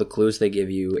at all the clues they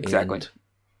give you Exactly. and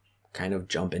kind of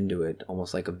jump into it,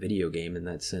 almost like a video game in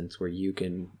that sense, where you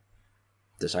can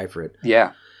decipher it.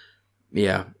 Yeah.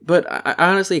 Yeah, but I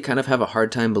honestly kind of have a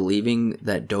hard time believing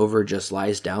that Dover just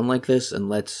lies down like this and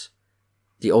lets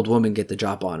the old woman get the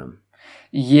drop on him.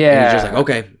 Yeah. And he's just like,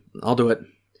 okay, I'll do it.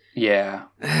 Yeah.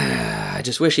 I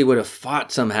just wish he would have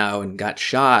fought somehow and got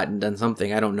shot and done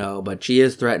something. I don't know, but she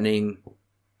is threatening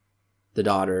the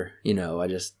daughter. You know, I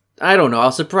don't know. I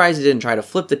was surprised he didn't try to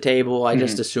flip the table. I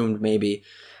just assumed maybe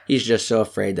he's just so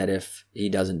afraid that if he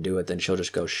doesn't do it, then she'll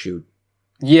just go shoot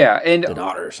and the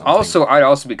daughter or something. Also, I'd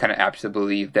also be kind of apt to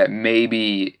believe that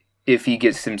maybe if he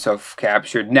gets himself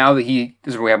captured, now that he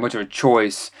doesn't really have much of a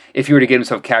choice, if he were to get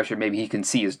himself captured, maybe he can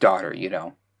see his daughter, you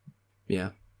know?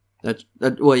 Yeah.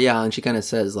 Well, yeah, and she kind of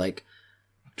says, like,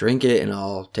 drink it and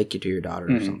I'll take you to your daughter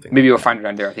or something. Maybe you'll find her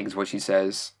down there, I think is what she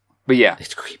says. But yeah.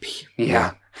 It's creepy.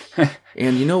 Yeah.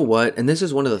 And you know what? And this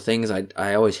is one of the things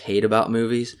I always hate about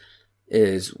movies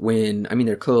is when, I mean,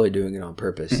 they're clearly doing it on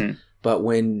purpose, but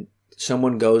when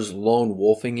someone goes lone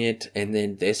wolfing it and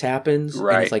then this happens,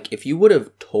 right. And it's like, if you would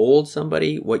have told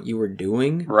somebody what you were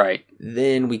doing, right,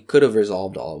 then we could have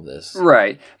resolved all of this.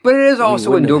 Right. But it is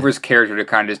also in Dover's character to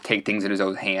kind of just take things in his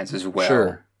own hands as well.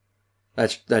 Sure.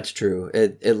 That's true.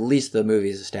 At least the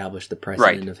movies established the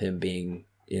precedent of him being,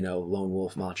 you know, lone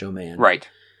wolf macho man. Right.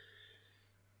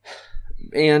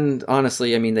 And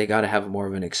honestly, I mean, they got to have more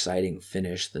of an exciting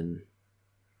finish than...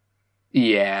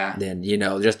 Yeah. Then, you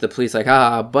know, just the police like,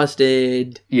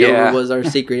 busted. Yeah. Dover was our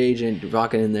secret agent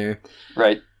walking in there.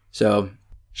 Right. So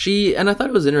and I thought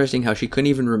it was interesting how she couldn't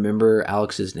even remember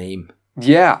Alex's name.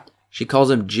 Yeah. She calls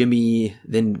him Jimmy,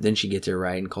 then she gets it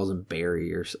right and calls him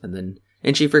Barry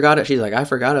and she forgot it. She's like, I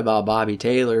forgot about Bobby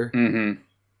Taylor. Mm-hmm.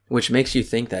 Which makes you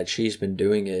think that she's been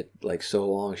doing it like so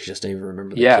long. She just doesn't even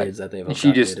remember the kids that they've adopted.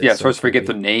 She just, starts to forget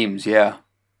the names. Yeah.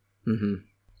 Mm-hmm.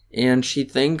 And she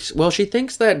thinks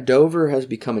that Dover has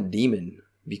become a demon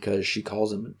because she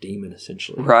calls him a demon,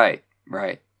 essentially. Right.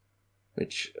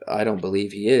 Which I don't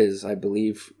believe he is. I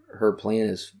believe her plan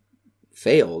has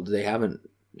failed. He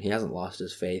hasn't lost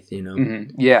his faith, you know?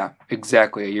 Mm-hmm. Yeah,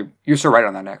 exactly. You're so right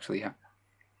on that, actually, yeah.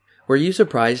 Were you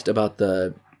surprised about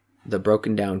the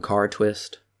broken down car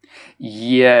twist?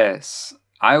 Yes.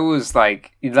 I was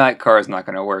like, that car is not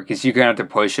going to work. Is she going to have to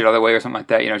push it all the way or something like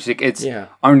that? You know, she's like, it's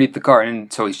underneath the car.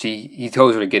 And so he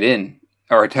tells her to get in.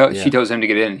 Or she tells him to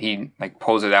get in. He like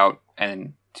pulls it out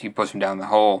and she pushes him down the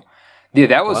hole. Yeah,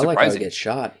 that was surprising. I like how he gets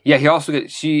shot. Yeah, he also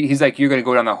he's like, you're going to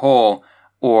go down the hole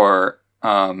or,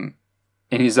 and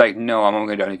he's like, no, I'm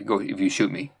only going to go down if you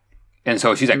shoot me. And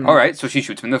so she's like, all right. So she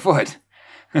shoots him in the foot.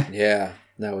 Yeah,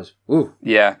 that was, ooh.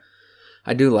 Yeah.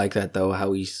 I do like that though,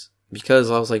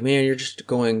 because I was like, man,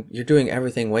 you're doing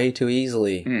everything way too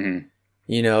easily. Mm-hmm.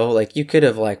 You know, like you could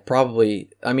have like probably,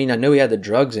 I mean, I know he had the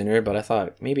drugs in her, but I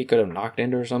thought maybe he could have knocked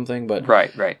into her or something, but.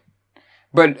 Right.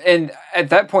 But, and at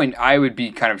that point, I would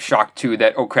be kind of shocked too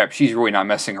that, oh crap, she's really not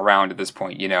messing around at this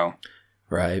point, you know?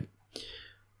 Right.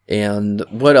 And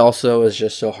what also is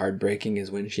just so heartbreaking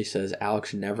is when she says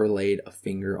Alex never laid a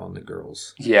finger on the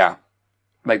girls. Yeah.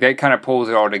 Like, that kind of pulls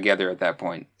it all together at that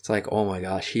point. It's like, oh my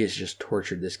gosh, he has just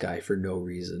tortured this guy for no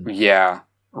reason. Yeah,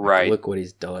 right. Like, look what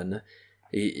he's done.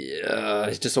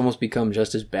 He's just almost become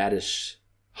just as bad as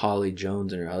Holly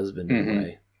Jones and her husband in a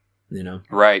way, you know?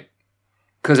 Right.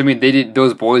 Because, I mean,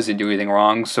 those boys didn't do anything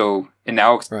wrong, so, and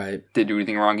Alex didn't do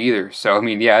anything wrong either. So, I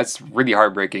mean, yeah, it's really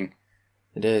heartbreaking.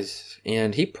 It is.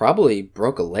 And he probably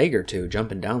broke a leg or two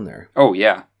jumping down there. Oh,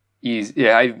 yeah.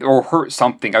 Or hurt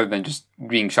something other than just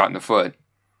being shot in the foot.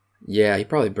 Yeah, he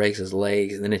probably breaks his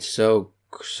legs, and then it's so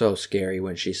scary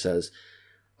when she says,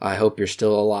 I hope you're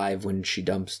still alive when she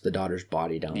dumps the daughter's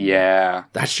body down there. Yeah.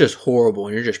 That's just horrible,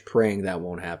 and you're just praying that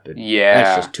won't happen. Yeah.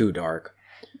 That's just too dark.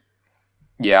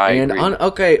 Yeah, I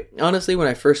agree. Honestly, when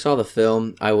I first saw the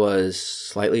film, I was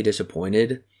slightly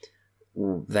disappointed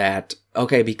that,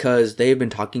 because they've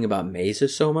been talking about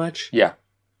mazes so much. Yeah.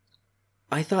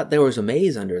 I thought there was a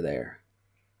maze under there.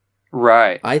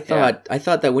 Right. I thought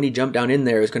that when he jumped down in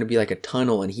there, it was going to be like a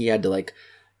tunnel, and he had to like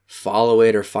follow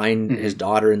it or find his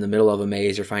daughter in the middle of a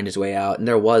maze or find his way out, and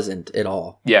there wasn't at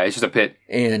all. Yeah, it's just a pit.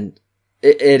 And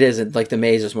it isn't. Like, the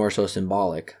maze is more so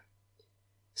symbolic.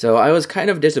 So I was kind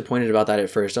of disappointed about that at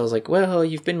first. I was like, well,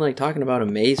 you've been like talking about a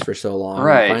maze for so long.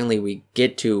 Right. And finally we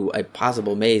get to a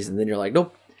possible maze, and then you're like,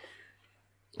 nope.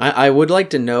 I would like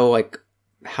to know like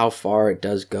how far it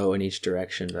does go in each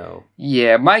direction, though.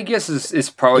 Yeah, my guess is it's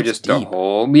probably just deep. A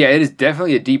hole. Yeah, it is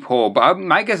definitely a deep hole, but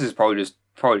my guess is probably just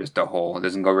a hole. It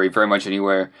doesn't go very much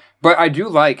anywhere. But I do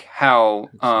like how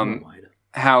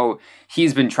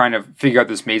he's been trying to figure out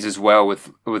this maze as well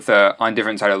with on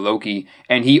different side of Loki,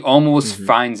 and he almost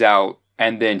finds out,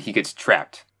 and then he gets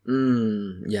trapped.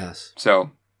 Yes.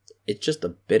 So it's just a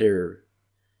bitter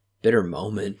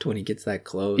moment when he gets that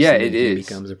close. Yeah, and it he is.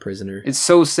 becomes a prisoner. It's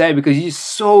so sad because he's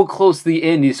so close to the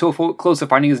end. He's so close to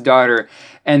finding his daughter,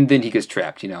 and then he gets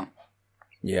trapped,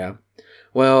 Yeah.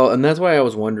 Well, and that's why I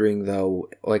was wondering, though,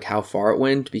 like, how far it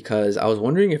went, because I was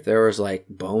wondering if there was, like,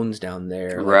 bones down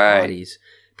there, like Right. bodies.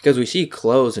 Because we see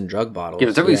clothes and drug bottles. Yeah,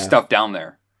 there's definitely stuff down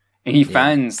there. And he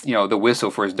finds, the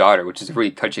whistle for his daughter, which is a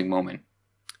really touching moment.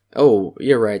 Oh,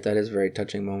 you're right. That is a very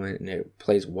touching moment, and it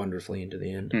plays wonderfully into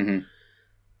the end. Mm-hmm.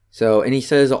 So, and he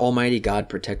says, Almighty God,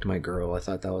 protect my girl. I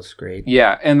thought that was great.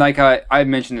 Yeah, and like I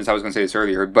mentioned this, I was going to say this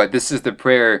earlier, but this is the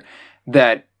prayer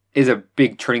that is a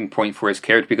big turning point for his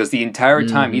character, because the entire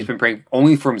time he's been praying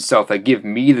only for himself, like, give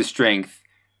me the strength,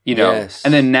 Yes,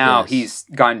 and then now yes. he's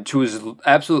gotten to his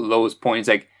absolute lowest point. He's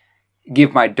like,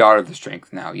 give my daughter the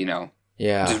strength now,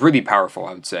 Yeah. which is really powerful,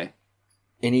 I would say.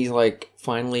 And he's like,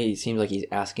 finally, it seems like he's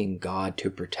asking God to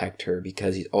protect her,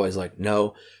 because he's always like,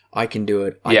 no, I can do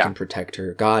it. I can protect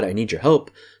her. God, I need your help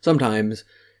sometimes.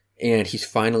 And he's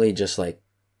finally just like,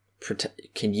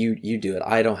 can you do it?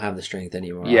 I don't have the strength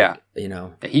anymore. Yeah.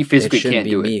 Like, He physically it shouldn't can't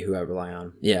be do me it. who I rely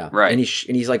on. Yeah. Right. And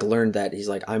he's like learned that. He's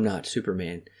like, I'm not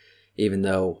Superman, even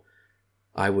though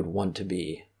I would want to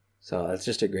be. So that's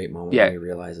just a great moment when he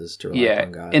realizes to rely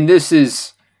on God. And this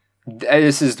is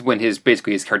when his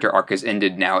character arc is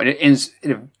ended now, and it ends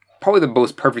in probably the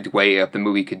most perfect way of the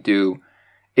movie could do.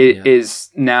 It is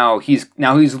now he's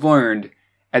learned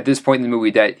at this point in the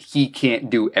movie that he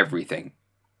can't do everything.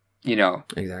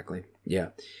 Exactly. Yeah.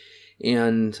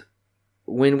 And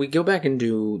when we go back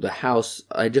into the house,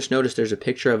 I just noticed there's a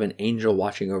picture of an angel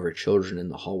watching over children in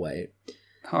the hallway.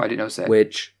 Oh, I didn't notice that.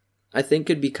 Which I think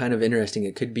could be kind of interesting.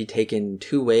 It could be taken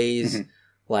two ways,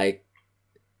 like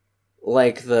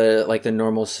the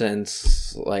normal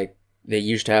sense, like they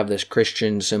used to have this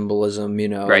Christian symbolism,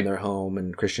 in their home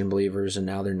and Christian believers, and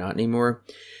now they're not anymore.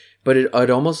 But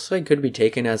it almost like could be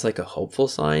taken as like a hopeful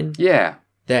sign. Yeah.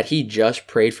 That he just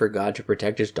prayed for God to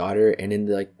protect his daughter, and in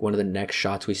like one of the next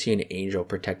shots, we see an angel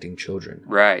protecting children.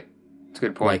 Right. That's a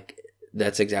good point. Like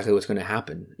that's exactly what's going to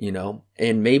happen,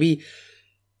 And maybe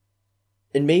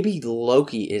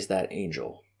Loki is that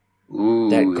angel. Ooh,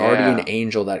 that guardian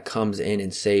angel that comes in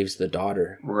and saves the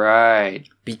daughter. Right.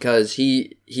 Because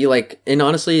he like, and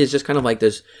honestly, it's just kind of like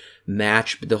this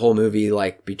match, the whole movie,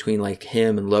 like between like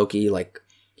him and Loki, like,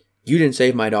 you didn't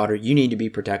save my daughter, you need to be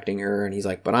protecting her. And he's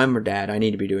like, but I'm her dad, I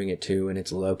need to be doing it too. And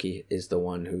it's Loki is the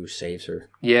one who saves her.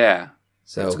 Yeah.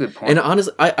 So that's a good point. And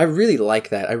honestly, I really like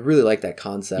that. I really like that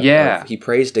concept. Yeah. He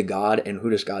prays to God, and who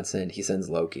does God send? He sends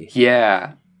Loki.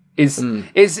 Yeah. It's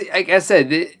like I said,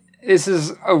 this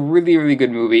is a really, really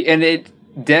good movie. And it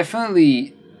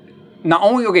definitely it's not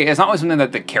only something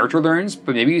that the character learns,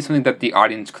 but maybe it's something that the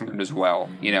audience can learn as well,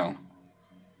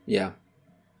 Yeah.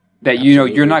 That,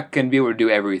 Absolutely. you're not going to be able to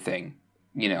do everything,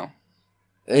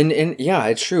 And yeah,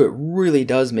 it's true. It really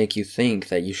does make you think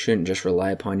that you shouldn't just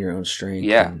rely upon your own strength.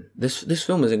 Yeah. And this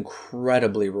film is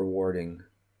incredibly rewarding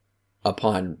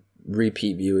upon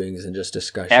repeat viewings and just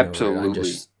discussion.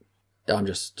 Absolutely. I'm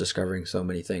just discovering so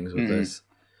many things with this.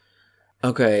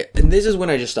 Okay, and this is when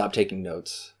I just stopped taking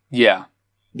notes. Yeah.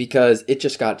 Because it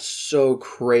just got so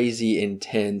crazy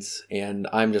intense, and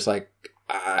I'm just like,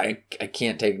 I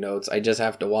can't take notes. I just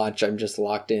have to watch. I'm just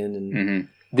locked in, and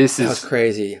This was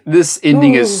crazy. This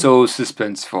ending is so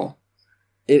suspenseful.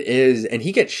 It is, and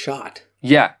he gets shot.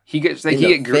 Yeah, he gets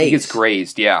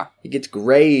grazed. Yeah, he gets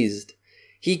grazed.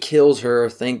 He kills her,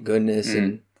 thank goodness,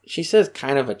 and she says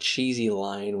kind of a cheesy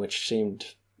line, which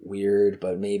seemed weird,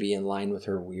 but maybe in line with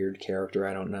her weird character.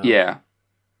 I don't know. Yeah,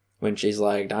 when she's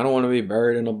like, "I don't want to be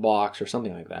buried in a box" or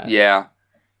something like that. Yeah.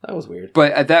 That was weird.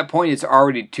 But at that point, it's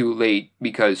already too late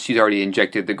because she's already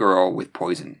injected the girl with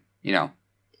poison,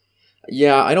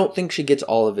 Yeah, I don't think she gets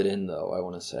all of it in, though, I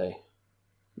want to say.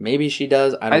 Maybe she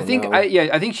does. I don't know.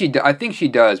 I think she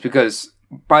does, because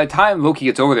by the time Loki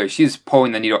gets over there, she's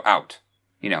pulling the needle out,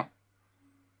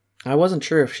 I wasn't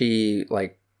sure if she,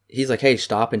 like, he's like, hey,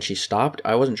 stop, and she stopped.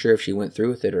 I wasn't sure if she went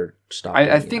through with it or stopped.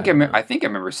 I think I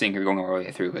remember seeing her going all the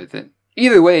way through with it.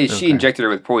 Either way, she injected her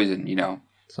with poison,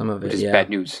 Some of it, which is bad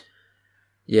news.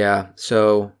 Yeah,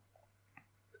 so,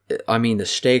 I mean, the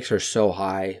stakes are so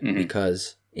high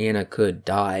because Anna could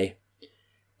die,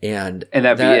 and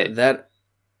that'd be it.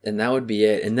 And that would be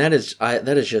it. And that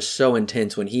is just so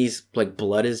intense when he's like,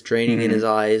 blood is draining in his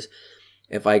eyes.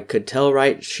 If I could tell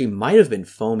right, she might have been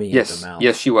foaming at the mouth.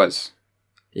 Yes, she was.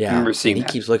 Yeah, I remember seeing and he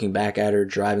that. keeps looking back at her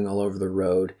driving all over the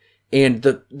road, and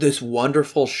this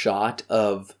wonderful shot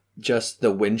of just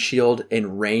the windshield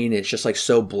and rain. It's just like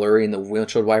so blurry, and the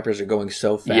windshield wipers are going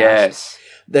so fast. Yes.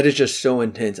 that is just so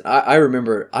intense. I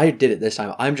remember I did it this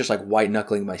time. I'm just like white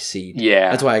knuckling my seat. Yeah.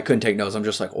 That's why I couldn't take notes. I'm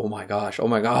just like, oh my gosh.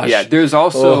 Yeah, there's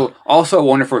also a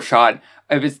wonderful shot.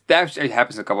 If it's that actually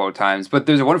happens a couple of times, but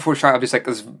there's a wonderful shot of just like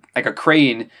this, like a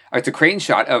crane. It's a crane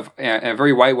shot of a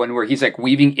very wide one where he's like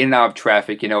weaving in and out of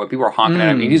traffic. You know, people are honking at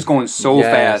him, and he's going so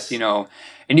fast. You know,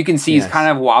 and you can see he's kind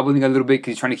of wobbling a little bit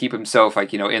because he's trying to keep himself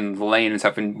like in the lane and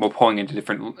stuff, and pulling into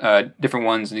different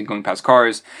ones and going past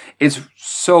cars. It's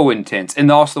so intense,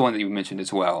 and also the one that you mentioned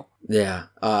as well. Yeah,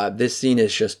 this scene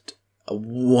is just a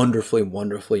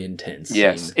wonderfully intense.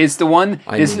 Yes, scene. it's the one.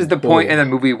 This is the point in the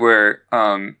movie where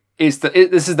this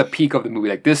is the peak of the movie.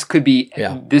 Like this could be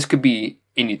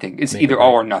anything. It's either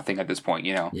all or nothing at this point,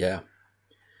 you know. Yeah.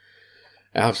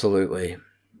 Absolutely.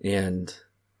 And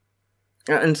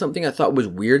something I thought was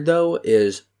weird though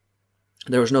is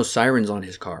there was no sirens on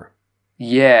his car.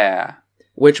 Yeah.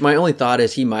 Which my only thought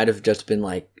is he might have just been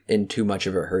like in too much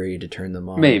of a hurry to turn them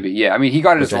on. Maybe, yeah. I mean, he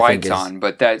got his lights on,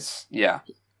 but that's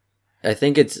I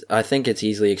think it's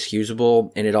easily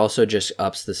excusable, and it also just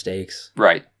ups the stakes.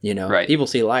 Right. You know, right. People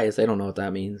see lights, they don't know what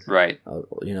that means. Right.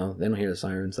 You know, they don't hear the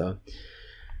sirens, so.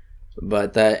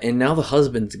 But and now the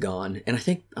husband's gone,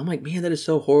 and I'm like, man, that is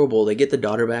so horrible. They get the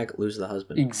daughter back, lose the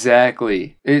husband.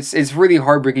 Exactly. It's really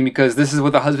heartbreaking because this is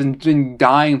what the husband's been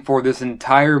dying for this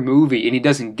entire movie, and he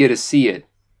doesn't get to see it.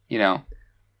 You know.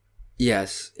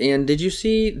 Yes, and did you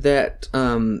see that?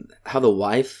 How the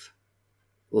wife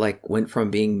like went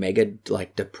from being mega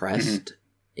like depressed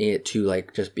to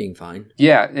like just being fine.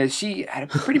 Yeah, she had a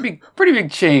pretty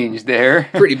big change there.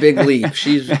 Pretty big leap.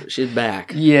 She's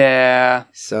back. Yeah.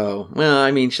 So well,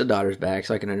 I mean, the daughter's back,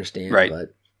 so I can understand. Right.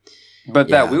 But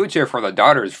that wheelchair for the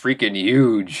daughter is freaking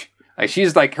huge. Like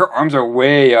she's like her arms are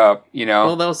way up. You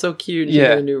know. Oh, that was so cute. She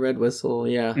had a new red whistle.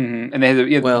 Yeah. Mm-hmm. And they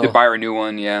had to buy her a new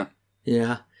one. Yeah.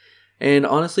 Yeah. And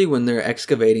honestly, when they're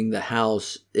excavating the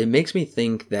house, it makes me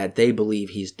think that they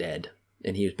believe he's dead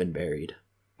and he's been buried.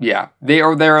 Yeah. They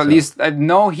are there at least. I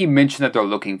know he mentioned that they're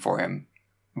looking for him,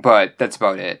 but that's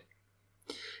about it.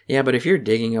 Yeah, but if you're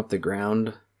digging up the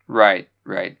ground. Right.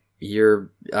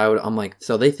 I'm like,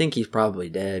 so they think he's probably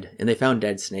dead. And they found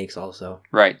dead snakes also.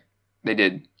 Right. They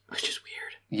did. Which is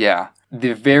weird. Yeah.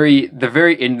 The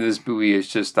very end of this movie is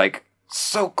just like,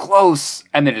 so close,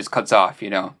 and then it just cuts off, you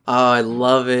know. Oh, I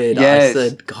love it. Yes. I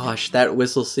said, gosh, that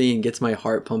whistle scene gets my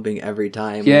heart pumping every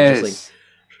time. Yes. Just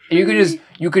like,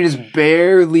 you could just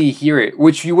barely hear it,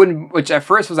 which at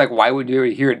first was like, why would you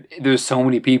hear it? There's so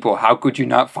many people. How could you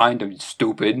not find them,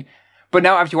 stupid? But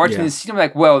now after watching this scene, I'm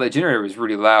like, well, that generator was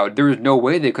really loud. There was no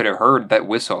way they could have heard that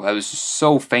whistle. That was just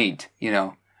so faint, you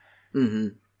know. Mm-hmm.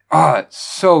 It's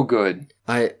so good.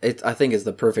 I think it's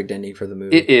the perfect ending for the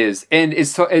movie. It is, and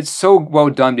it's so well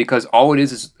done because all it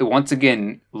is once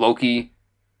again Loki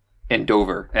and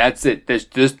Dover. And that's it. There's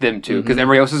just them two because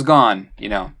everybody else is gone. You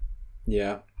know.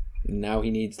 Yeah. Now he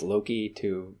needs Loki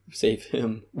to save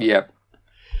him. Yep.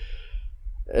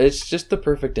 It's just the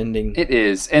perfect ending. It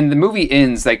is, and the movie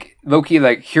ends like Loki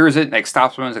like hears it, like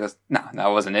stops and goes, "No, that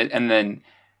wasn't it." And then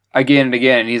again and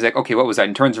again, and he's like, "Okay, what was that?"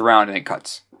 And turns around and it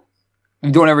cuts.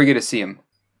 You don't ever get to see him.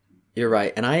 You're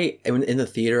right. And in the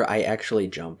theater, I actually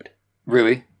jumped.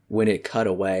 Really? When it cut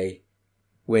away.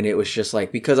 When it was just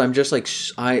like, because I'm just like,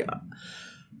 I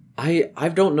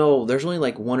don't know. There's only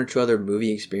like one or two other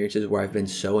movie experiences where I've been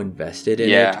so invested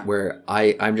in it, where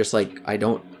I'm just like, I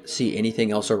don't see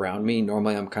anything else around me.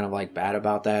 Normally I'm kind of like bad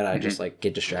about that. I just like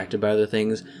get distracted by other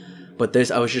things. But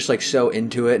this, I was just like so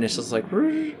into it, and it's just like,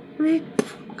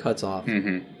 cuts off.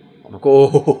 I'm like,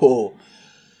 oh.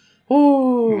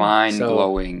 Mind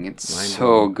blowing. It's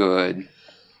so good.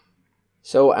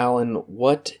 So, Alan,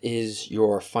 what is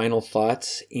your final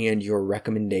thoughts and your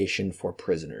recommendation for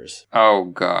Prisoners? Oh,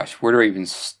 gosh. Where do I even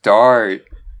start?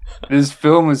 This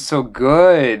film is so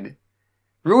good.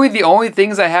 Really, the only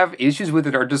things I have issues with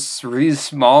it are just really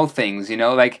small things, you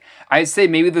know? Like, I'd say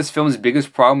maybe this film's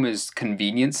biggest problem is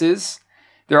conveniences.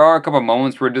 There are a couple of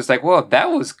moments where just like, well, that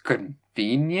was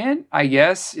convenient, I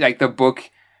guess. Like the book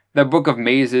of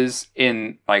mazes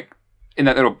in that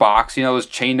little box, you know, it was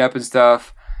chained up and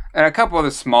stuff. And a couple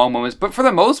other small moments. But for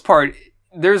the most part,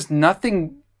 there's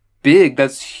nothing big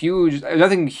that's huge.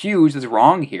 Nothing huge that's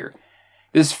wrong here.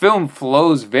 This film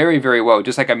flows very, very well.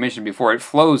 Just like I mentioned before, it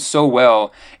flows so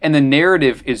well. And the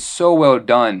narrative is so well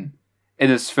done in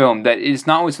this film that it's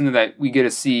not only something that we get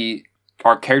to see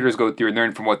our characters go through and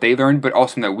learn from what they learned, but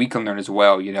also something that we can learn as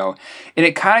well, you know. And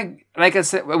it kind of, like I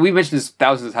said, we mentioned this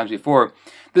thousands of times before,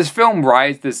 this film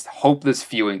rides this hopeless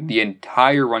feeling the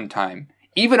entire runtime.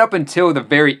 Even up until the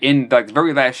very end, like the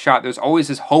very last shot, there's always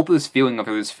this hopeless feeling of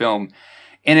this film.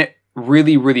 And it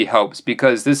really, really helps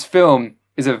because this film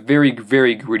is a very,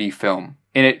 very gritty film.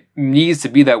 And it needs to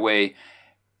be that way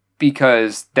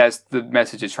because that's the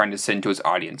message it's trying to send to its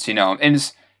audience, you know. And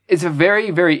it's a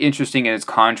very, very interesting in its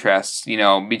contrasts, you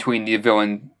know, between the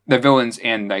villains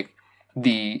and like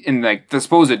the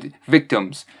supposed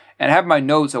victims. And I have my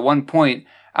notes at one point,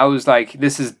 I was like,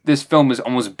 this film is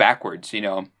almost backwards, you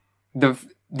know.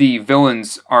 The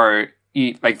villains are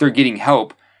like they're getting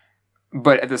help,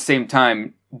 but at the same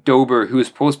time, Dober, who is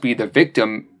supposed to be the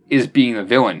victim, is being the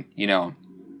villain, you know.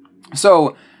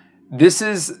 So this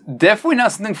is definitely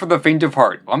not something for the faint of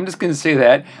heart. I'm just going to say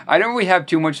that. I don't really have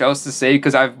too much else to say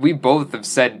because we both have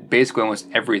said basically almost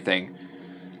everything.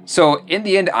 So in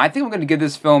the end, I think I'm going to give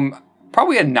this film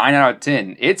probably a 9 out of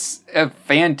 10. It's a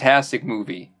fantastic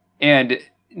movie. And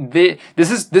this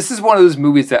is one of those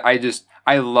movies that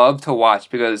I love to watch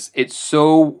because it's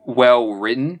so well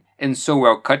written and so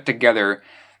well cut together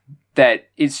that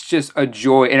it's just a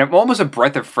joy and almost a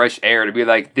breath of fresh air to be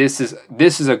like, this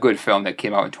is a good film that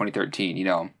came out in 2013, you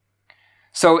know.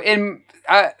 So 9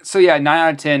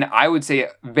 out of 10, I would say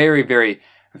very, very,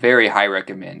 very high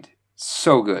recommend.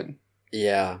 So good.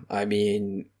 Yeah, I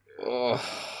mean,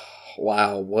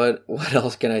 wow. What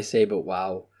else can I say but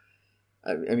wow?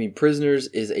 I mean, Prisoners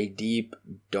is a deep,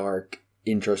 dark,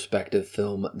 introspective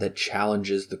film that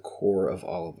challenges the core of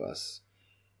all of us.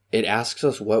 It asks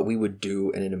us what we would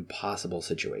do in an impossible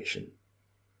situation.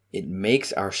 It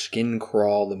makes our skin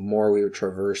crawl the more we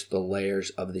traverse the layers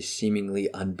of the seemingly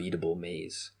unbeatable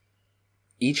maze.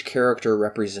 Each character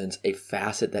represents a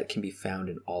facet that can be found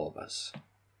in all of us.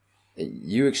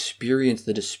 You experience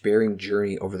the despairing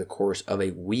journey over the course of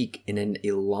a week in an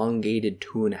elongated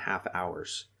 2.5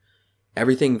 hours.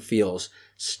 Everything feels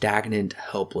stagnant,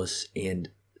 helpless, and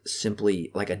simply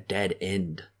like a dead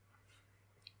end.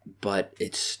 But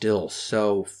it's still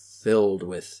so filled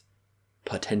with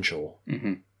potential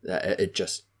that it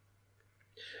just...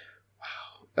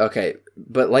 Wow. Okay,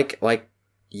 but like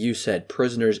you said,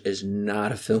 Prisoners is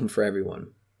not a film for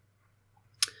everyone.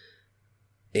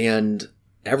 And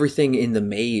everything in the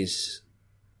maze,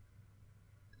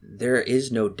 there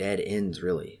is no dead ends,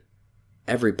 really.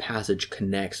 Every passage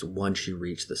connects once you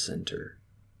reach the center,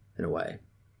 in a way.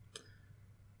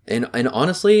 And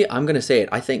honestly, I'm going to say it,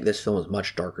 I think this film is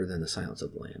much darker than The Silence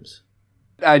of the Lambs.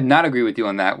 I'd not agree with you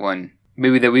on that one.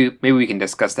 Maybe we can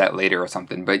discuss that later or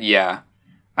something. But yeah,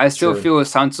 I still feel The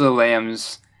Silence of the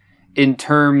Lambs, in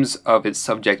terms of its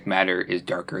subject matter, is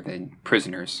darker than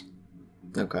Prisoners.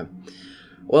 Okay.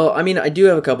 Well, I mean, I do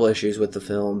have a couple issues with the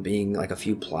film being like a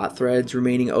few plot threads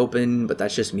remaining open, but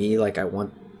that's just me. Like,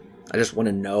 I just want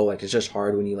to know, like, it's just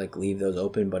hard when you, like, leave those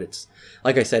open, but it's,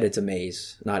 like I said, it's a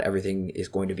maze. Not everything is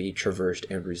going to be traversed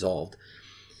and resolved.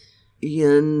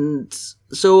 And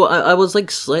so I was,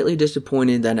 like, slightly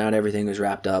disappointed that not everything was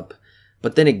wrapped up.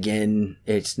 But then again,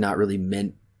 it's not really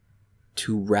meant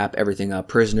to wrap everything up.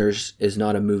 Prisoners is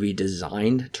not a movie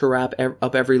designed to wrap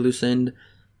up every loose end,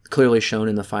 clearly shown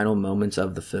in the final moments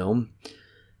of the film.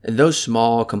 And those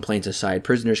small complaints aside,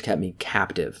 Prisoners kept me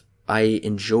captive. I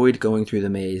enjoyed going through the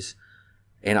maze,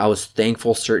 and I was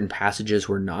thankful certain passages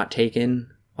were not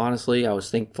taken, honestly. I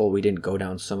was thankful we didn't go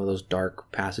down some of those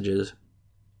dark passages.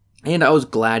 And I was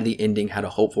glad the ending had a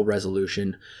hopeful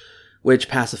resolution, which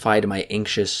pacified my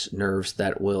anxious nerves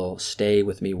that will stay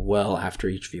with me well after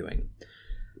each viewing.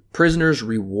 Prisoners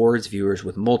rewards viewers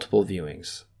with multiple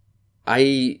viewings.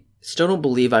 I still don't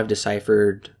believe I've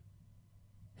deciphered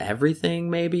everything,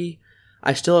 maybe.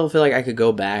 I still feel like I could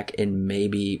go back and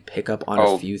maybe pick up on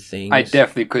a few things. I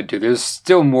definitely could too. There's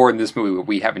still more in this movie that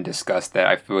we haven't discussed that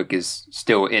I feel like is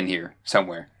still in here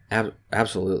somewhere.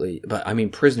 Absolutely. But I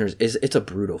mean, Prisoners it's a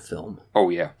brutal film. Oh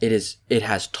yeah. It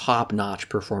has top-notch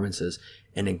performances,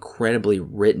 an incredibly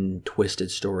written, twisted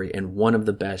story, and one of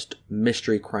the best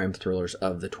mystery crime thrillers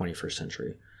of the 21st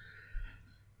century.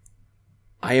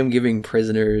 I am giving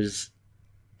Prisoners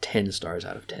 10 stars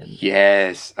out of 10.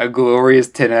 Yes, a glorious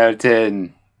 10 out of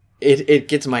 10. It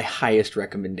gets my highest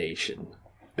recommendation.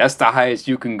 That's the highest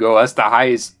you can go. That's the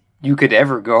highest you could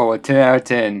ever go, a 10 out of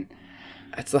 10.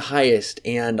 That's the highest,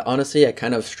 and honestly, I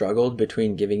kind of struggled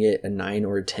between giving it a 9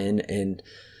 or a 10, and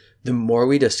the more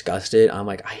we discussed it, I'm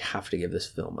like, I have to give this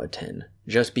film a 10,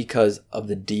 just because of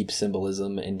the deep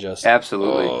symbolism and just...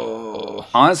 Absolutely.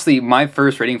 Honestly, my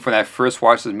first rating for that first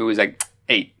watch of the movie was like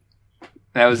 8.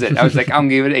 That was it. I was like, I'm going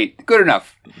to give it 8. Good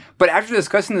enough. But after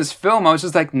discussing this film, I was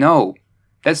just like, no,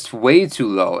 that's way too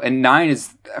low. And 9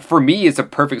 is, for me, it's a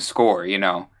perfect score, you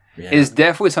know. Yeah. It's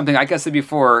definitely something, like I said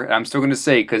before, and I'm still going to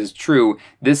say because it's true,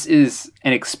 this is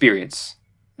an experience.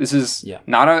 This is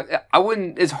not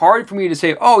it's hard for me to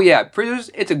say, oh yeah,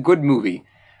 Prisoners, it's a good movie.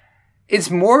 it's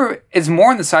more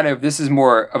on the side of this is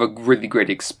more of a really great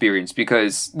experience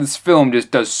because this film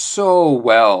just does so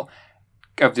well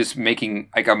of just making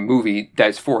like a movie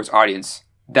that's for its audience.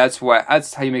 That's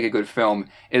how you make a good film,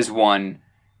 is one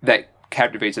that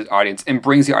captivates its audience and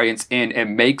brings the audience in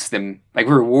and makes them, like,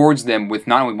 rewards them with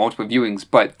not only multiple viewings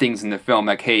but things in the film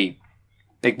like, hey,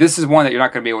 like, this is one that you're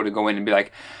not going to be able to go in and be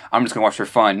like, I'm just going to watch for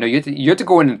fun. No, you have to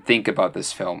go in and think about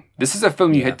this film. This is a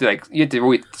film you have to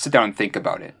really sit down and think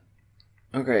about it.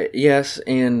 Okay, yes,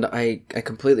 and I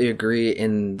completely agree.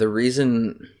 And the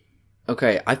reason,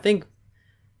 I think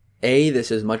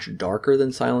this is much darker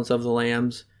than Silence of the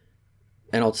Lambs,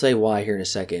 and I'll say why here in a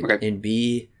second. Okay. And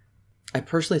B, I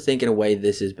personally think in a way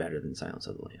this is better than Silence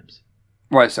of the Lambs.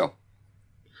 Why so?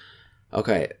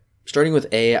 Okay, starting with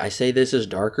A, I say this is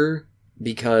darker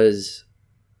because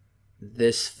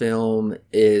this film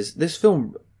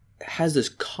has this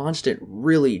constant,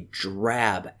 really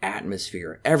drab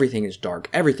atmosphere. Everything is dark.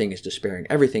 Everything is despairing.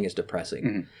 Everything is depressing.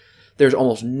 Mm-hmm. There's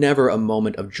almost never a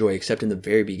moment of joy except in the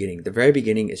very beginning. The very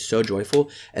beginning is so joyful,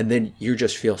 and then you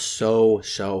just feel so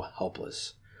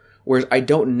helpless. Whereas I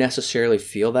don't necessarily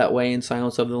feel that way in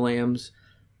Silence of the Lambs.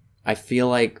 I feel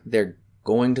like they're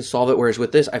going to solve it. Whereas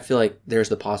with this, I feel like there's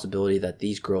the possibility that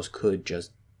these girls could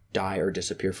just die or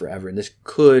disappear forever. And this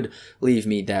could leave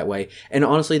me that way. And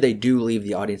honestly, they do leave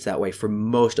the audience that way for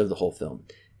most of the whole film.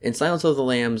 In Silence of the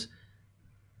Lambs,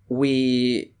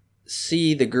 we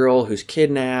see the girl who's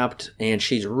kidnapped and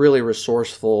she's really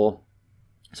resourceful.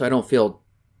 So I don't feel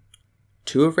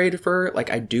too afraid of her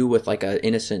like I do with like an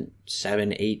innocent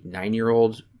 7, 8,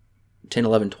 9-year-old, 10,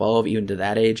 11, 12, even to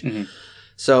that age. Mm-hmm.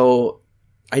 So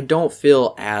I don't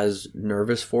feel as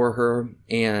nervous for her.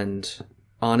 And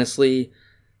honestly,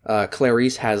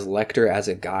 Clarice has Lecter as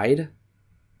a guide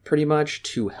pretty much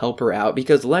to help her out,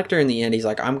 because Lecter in the end, he's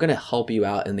like, I'm going to help you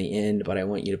out in the end, but I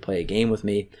want you to play a game with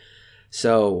me.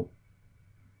 So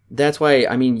that's why,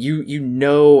 I mean,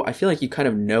 I feel like you kind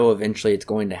of know eventually it's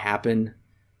going to happen.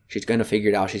 She's going to figure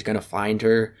it out. She's going to find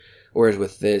her. Whereas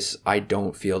with this, I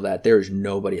don't feel that. There is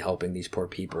nobody helping these poor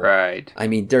people. Right. I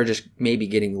mean, they're just maybe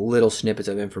getting little snippets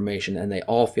of information, and they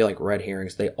all feel like red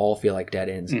herrings. They all feel like dead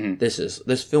ends. Mm-hmm.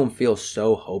 This film feels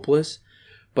so hopeless,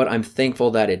 but I'm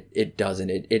thankful that it doesn't.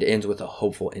 It ends with a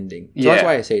hopeful ending. So that's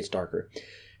why I say it's darker.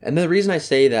 And the reason I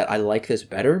say that I like this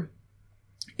better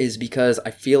is because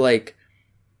I feel like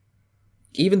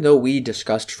even though we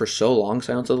discussed for so long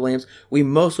Silence of the Lambs, we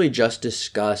mostly just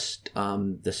discussed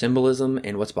the symbolism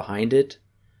and what's behind it.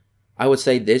 I would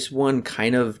say this one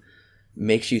kind of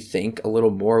makes you think a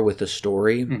little more with the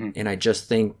story, mm-hmm. and I just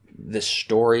think the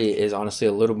story is honestly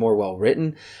a little more well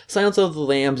written. Silence of the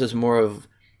Lambs is more of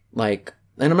like,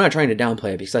 and I'm not trying to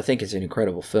downplay it because I think it's an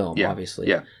incredible film,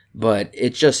 obviously, but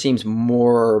it just seems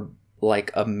more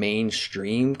like a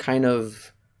mainstream kind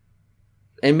of.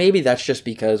 And maybe that's just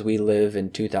because we live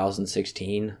in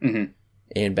 2016, mm-hmm.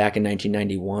 and back in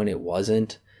 1991 it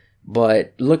wasn't.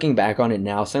 But looking back on it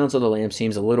now, Silence of the Lambs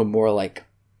seems a little more like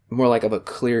of a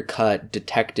clear-cut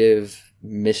detective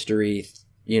mystery,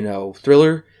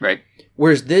 thriller. Right.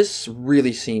 Whereas this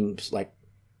really seems like,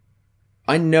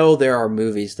 I know there are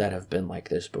movies that have been like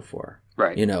this before.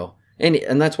 Right.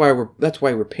 And that's why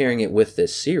we're pairing it with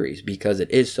this series, because it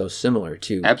is so similar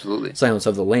to absolutely Silence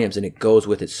of the Lambs, and it goes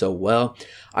with it so well.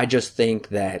 I just think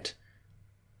that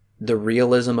the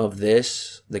realism of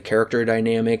this, the character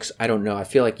dynamics, I don't know. I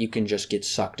feel like you can just get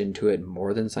sucked into it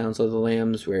more than Silence of the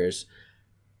Lambs, whereas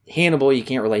Hannibal, you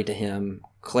can't relate to him.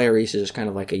 Clarice is kind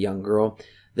of like a young girl.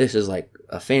 This is like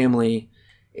a family,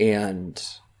 and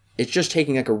it's just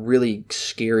taking like a really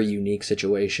scary, unique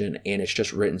situation, and it's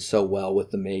just written so well with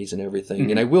the maze and everything. Mm-hmm.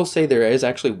 And I will say there is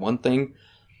actually one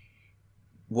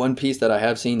piece that I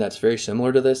have seen that's very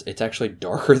similar to this. It's actually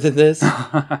darker than this,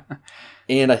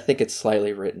 and I think it's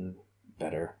slightly written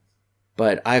better.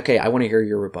 But I want to hear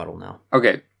your rebuttal now.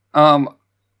 Okay.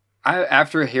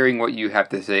 After hearing what you have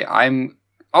to say,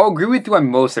 I'll agree with you on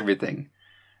most everything.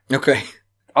 Okay.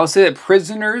 I'll say that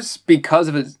Prisoners, because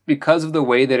of the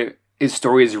way that his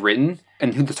story is written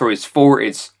and who the story is for,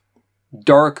 it's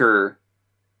darker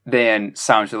than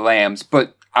Silence of the Lambs,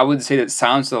 but I would say that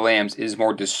Silence of the Lambs is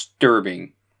more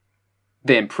disturbing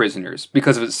than Prisoners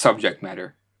because of its subject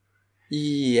matter.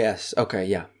 Yes. Okay.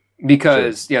 Yeah.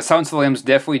 Because Silence of the Lambs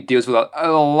definitely deals with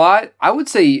a lot. I would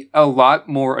say a lot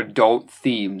more adult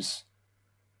themes,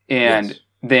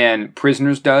 than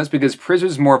Prisoners does, because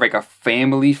Prisoners is more of like a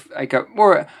family, like a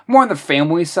more on the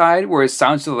family side, whereas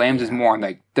Silence of the Lambs is more on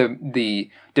like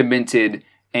the demented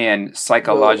and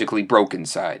psychologically broken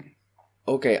side.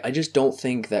 Okay, I just don't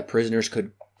think that Prisoners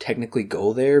could technically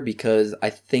go there, because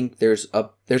I think there's a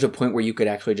point where you could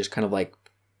actually just kind of like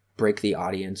break the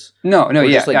audience. No, or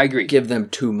yeah, just, like, I agree. Give them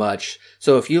too much.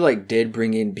 So if you like did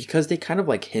bring in, because they kind of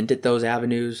like hint at those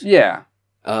avenues Yeah.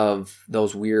 of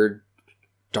those weird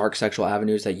dark sexual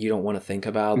avenues that you don't want to think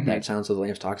about, Mhm. that Silence of the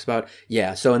Lambs talks about.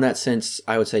 Yeah, so in that sense,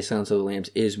 I would say Silence of the Lambs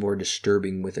is more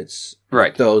disturbing with its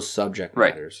Right. those subject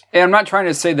Right. matters. And I'm not trying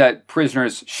to say that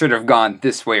Prisoners should have gone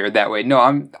this way or that way. No,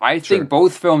 I think Sure.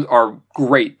 both films are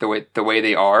great the way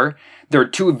they are.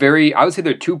 They're I would say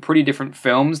they're two pretty different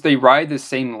films. They ride the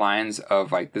same lines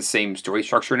of like the same story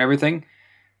structure and everything.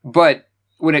 But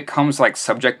when it comes to like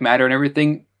subject matter and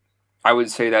everything, I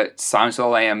would say that Silence of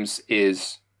the Lambs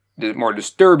is more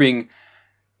disturbing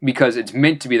because it's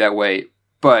meant to be that way,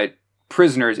 but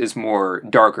Prisoners is more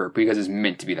darker because it's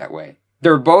meant to be that way.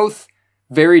 They're both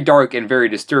very dark and very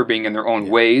disturbing in their own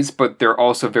ways, but they're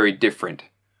also very different.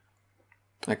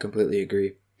 I completely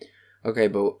agree. Okay,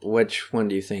 but which one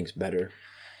do you think is better?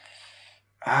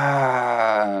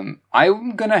 I'm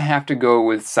gonna have to go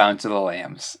with Silence of the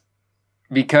Lambs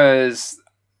because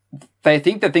I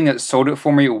think the thing that sold it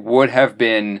for me would have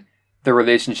been the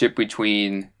relationship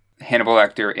between Hannibal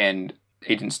Lecter and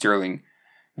Agent Sterling,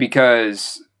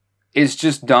 because it's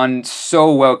just done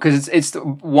so well. Because it's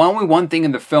only one thing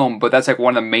in the film, but that's like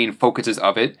one of the main focuses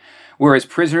of it. Whereas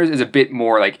Prisoners is a bit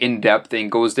more like in depth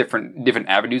and goes different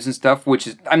avenues and stuff. Which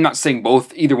is, I'm not saying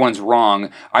either one's wrong.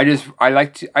 I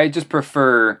just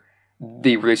prefer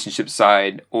the relationship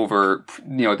side over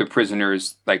the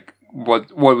Prisoners, like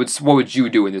what would you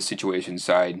do in this situation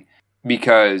side,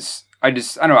 because I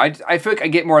don't know, I feel like I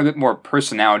get a bit more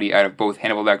personality out of both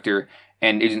Hannibal Lecter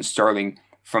and Agent Starling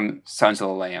from Silence of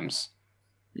the Lambs.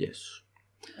 Yes,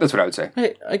 that's what I would say.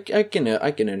 I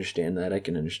can understand that. I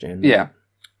can understand that. Yeah.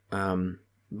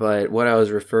 But what I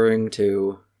was referring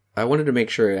to, I wanted to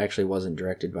make sure it actually wasn't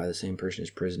directed by the same person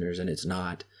as Prisoners, and it's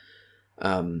not.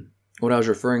 What I was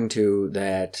referring to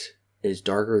that is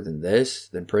darker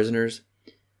than Prisoners,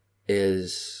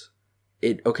 is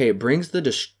it brings the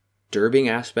disturbing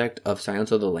aspect of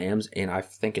Silence of the Lambs, and I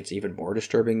think it's even more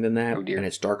disturbing than that, Oh dear. and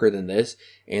it's darker than this,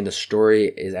 and the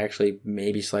story is actually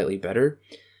maybe slightly better,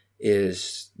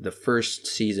 is the first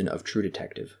season of True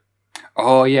Detective.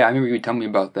 Oh yeah, I remember you telling me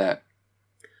about that.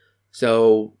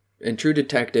 So, and True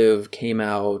Detective came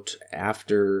out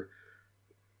after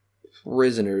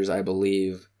Prisoners, I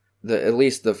believe. At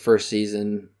least the first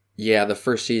season. Yeah, the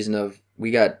first season of...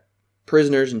 We got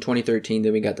Prisoners in 2013,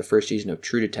 then we got the first season of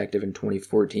True Detective in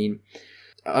 2014.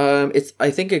 I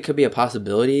think it could be a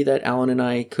possibility that Alan and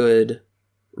I could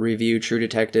review True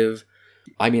Detective.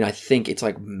 I mean, I think it's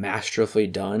like masterfully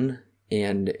done,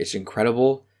 and it's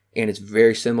incredible, and it's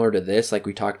very similar to this. Like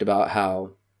we talked about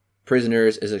how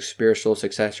Prisoners is a spiritual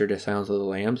successor to Silence of the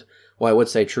Lambs. Well, I would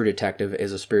say True Detective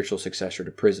is a spiritual successor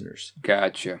to Prisoners.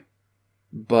 Gotcha.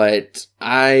 But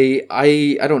I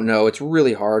don't know. It's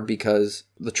really hard because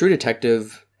the True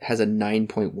Detective has a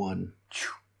 9.1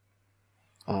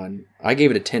 on... I gave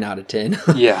it a 10 out of 10.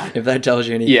 Yeah. If that tells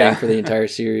you anything for the entire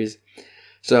series.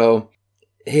 So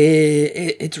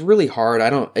it's really hard.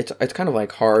 It's kind of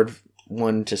like hard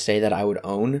one to say that I would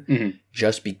own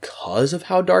just because of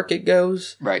how dark it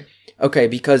goes. Right. Okay,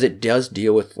 because it does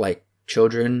deal with like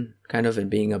children kind of and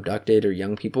being abducted or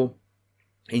young people.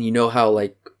 And you know how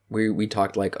like we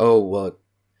talked like, oh, well,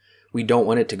 we don't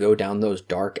want it to go down those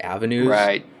dark avenues.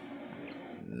 Right.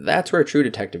 That's where True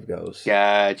Detective goes.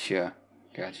 Gotcha.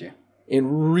 In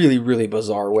really, really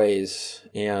bizarre ways.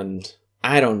 And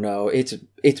I don't know. It's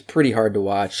pretty hard to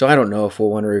watch. So I don't know if we'll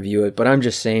want to review it. But I'm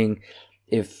just saying,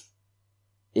 if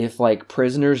like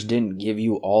Prisoners didn't give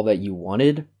you all that you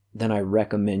wanted, then I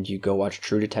recommend you go watch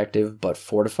True Detective, but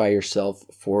fortify yourself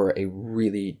for a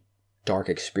really dark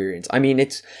experience. I mean,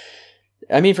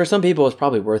 for some people, it's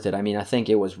probably worth it. I mean, I think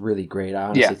it was really great. I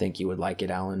honestly think you would like it,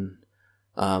 Alan.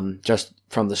 Just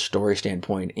from the story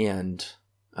standpoint, and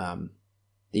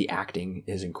the acting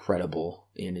is incredible,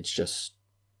 and it's just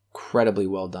incredibly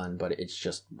well done, but it's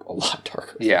just a lot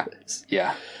darker than this.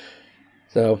 Yeah.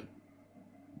 So,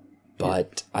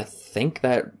 but I think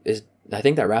that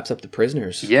wraps up the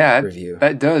Prisoners review.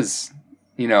 That does.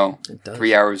 It does.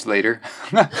 3 hours later.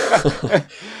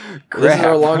 This is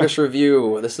our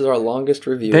longest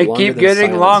review. They keep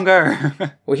getting longer.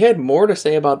 We had more to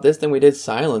say about this than we did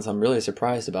Silence. I'm really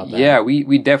surprised about that. Yeah,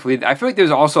 we definitely... I feel like there's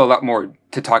also a lot more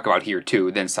to talk about here,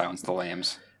 too, than Silence of the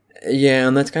Lambs. Yeah,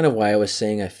 and that's kind of why I was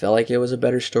saying I felt like it was a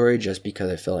better story, just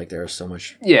because I felt like there was so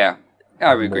much I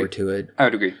would agree. more to it. I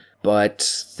would agree. But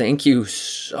thank you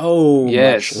so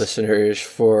much, listeners,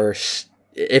 for...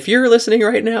 If you're listening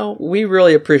right now, we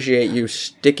really appreciate you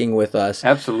sticking with us.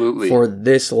 Absolutely. For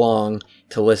this long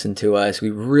to listen to us. We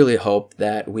really hope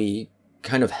that we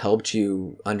kind of helped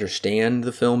you understand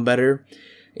the film better.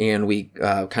 and we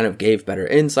kind of gave better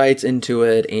insights into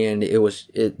it,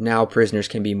 and now Prisoners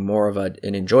can be more of an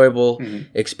enjoyable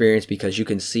experience because you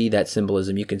can see that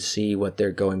symbolism, you can see what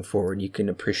they're going for, and you can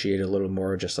appreciate it a little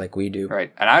more just like we do.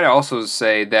 Right. And I'd also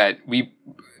say that me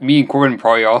and Corbin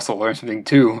probably also learned something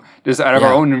too, just out of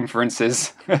our own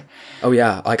inferences. Oh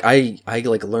yeah, like I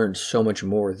like learned so much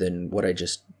more than what I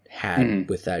just had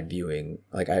with that viewing.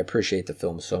 Like I appreciate the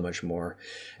film so much more.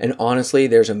 And honestly,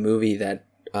 there's a movie that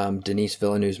Denis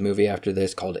Villeneuve's movie after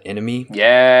this called Enemy.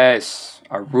 Yes,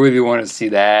 I really want to see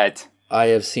that. I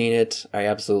have seen it. I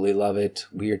absolutely love it.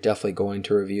 We are definitely going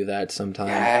to review that sometime.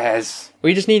 Yes.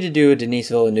 We just need to do a Denis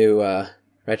Villeneuve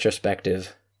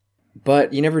retrospective.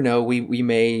 But you never know. We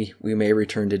may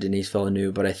return to Denis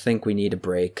Villeneuve, but I think we need a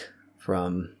break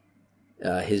from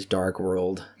his dark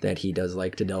world that he does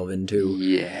like to delve into.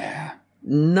 Yeah.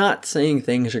 Not saying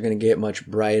things are going to get much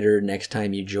brighter next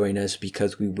time you join us,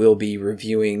 because we will be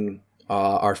reviewing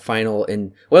our final,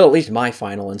 at least my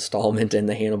final installment in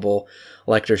the Hannibal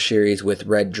Lecter series with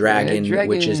Red Dragon,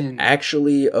 which is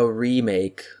actually a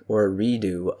remake or a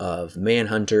redo of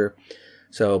Manhunter.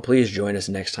 So please join us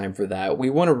next time for that. We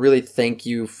want to really thank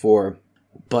you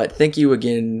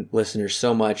again, listeners,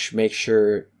 so much. Make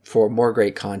sure for more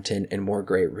great content and more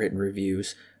great written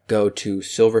reviews, go to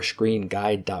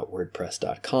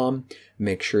silverscreenguide.wordpress.com.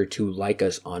 Make sure to like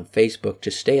us on Facebook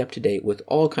to stay up to date with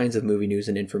all kinds of movie news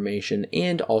and information,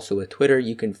 and also with Twitter.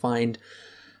 You can find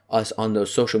us on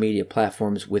those social media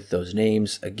platforms with those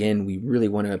names. Again, we really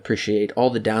want to appreciate all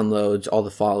the downloads, all the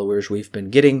followers we've been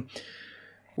getting.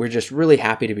 We're just really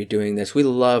happy to be doing this. We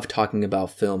love talking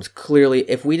about films. Clearly,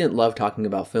 if we didn't love talking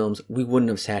about films, we wouldn't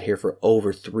have sat here for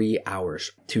over 3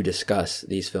 hours to discuss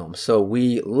these films. So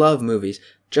we love movies,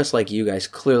 just like you guys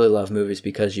clearly love movies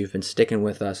because you've been sticking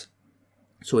with us.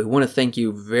 So we want to thank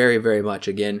you very, very much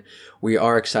again. We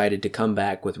are excited to come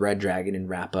back with Red Dragon and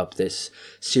wrap up this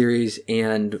series.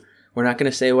 And we're not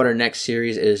going to say what our next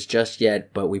series is just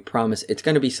yet, but we promise it's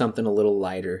going to be something a little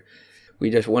lighter. We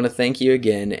just want to thank you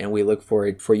again, and we look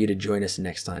forward for you to join us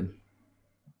next time.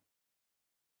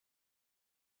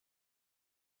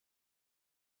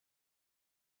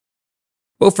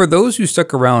 Well, for those who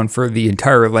stuck around for the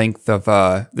entire length of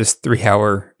this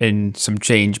 3-hour and some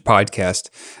change podcast,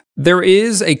 there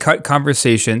is a cut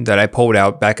conversation that I pulled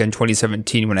out back in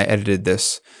 2017 when I edited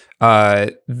this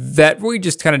that really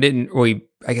just kind of didn't really,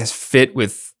 I guess, fit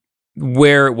with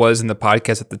where it was in the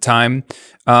podcast at the time.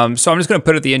 So I'm just going to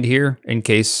put it at the end here in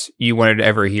case you wanted to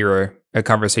ever hear a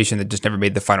conversation that just never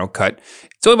made the final cut.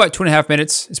 It's only about 2.5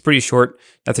 minutes. It's pretty short,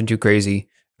 nothing too crazy.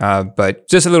 But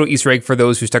just a little Easter egg for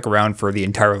those who stuck around for the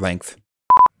entire length.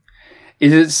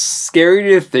 Is it scary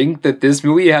to think that this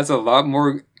movie has a lot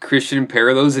more Christian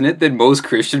parallels in it than most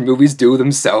Christian movies do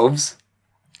themselves?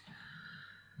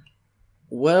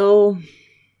 Well,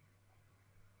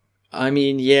 I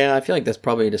mean, yeah, I feel like that's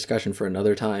probably a discussion for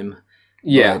another time.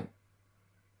 Yeah.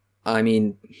 But, I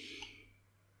mean,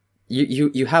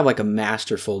 you have like a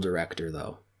masterful director,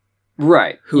 though.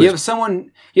 Right. You have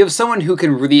someone who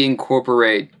can really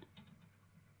incorporate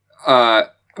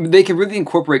they can really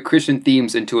incorporate Christian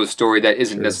themes into a story that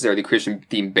isn't necessarily Christian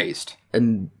theme based.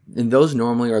 And those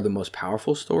normally are the most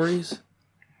powerful stories.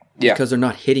 Yeah. Because they're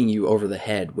not hitting you over the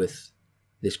head with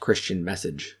this Christian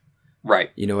message.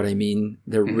 Right. You know what I mean?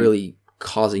 They're really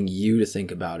causing you to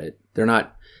think about it. They're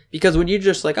not, because when you're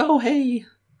just like, oh, hey,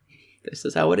 this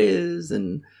is how it is,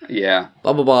 and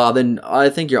blah, blah, blah, then I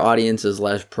think your audience is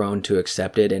less prone to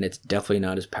accept it, and it's definitely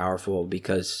not as powerful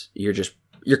because you're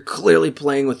clearly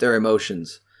playing with their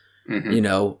emotions, you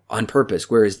know, on purpose.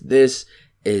 Whereas this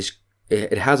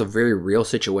it has a very real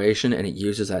situation, and it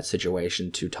uses that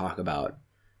situation to talk about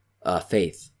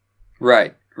faith.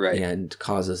 Right. And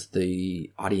causes the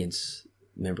audience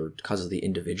member, causes the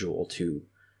individual to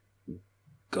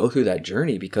go through that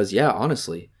journey because, yeah,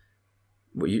 honestly,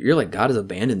 you're like, God has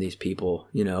abandoned these people,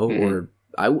 you know, or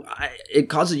it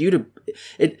causes you to,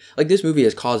 like this movie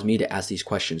has caused me to ask these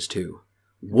questions too.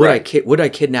 Would I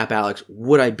kidnap Alex?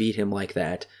 Would I beat him like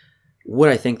that? Would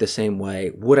I think the same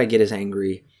way? Would I get as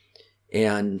angry?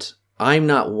 And I'm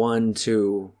not one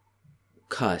to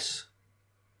cuss.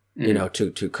 You know,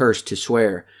 to curse, to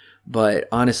swear. But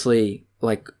honestly,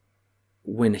 like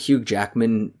when Hugh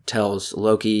Jackman tells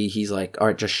Loki, he's like, all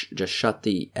right, just shut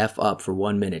the F up for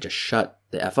 1 minute. Just shut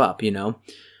the F up, you know?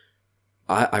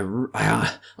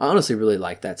 I honestly really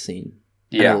like that scene.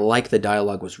 Yeah. And I like the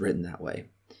dialogue was written that way.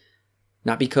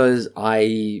 Not because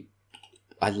I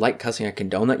like cussing, I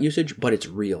condone that usage, but it's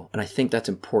real. And I think that's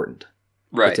important.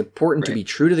 Right. It's important to be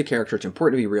true to the character. It's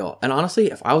important to be real. And honestly,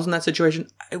 if I was in that situation,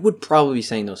 I would probably be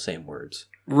saying those same words.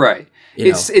 Right.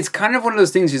 It's kind of one of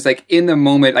those things. It's like in the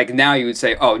moment, like now you would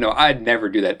say, "Oh no, I'd never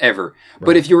do that ever." Right.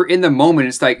 But if you were in the moment,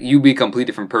 it's like you be a completely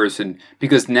different person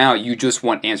because now you just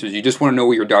want answers. You just want to know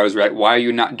where your daughter's at. Why are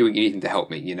you not doing anything to help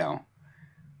me? You know.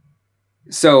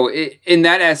 So in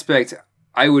that aspect,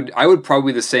 I would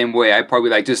probably the same way. I'd probably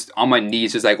like just on my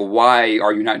knees, just like, why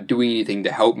are you not doing anything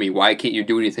to help me? Why can't you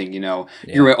do anything? You know,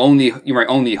 you're my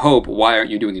only hope. Why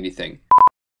aren't you doing anything?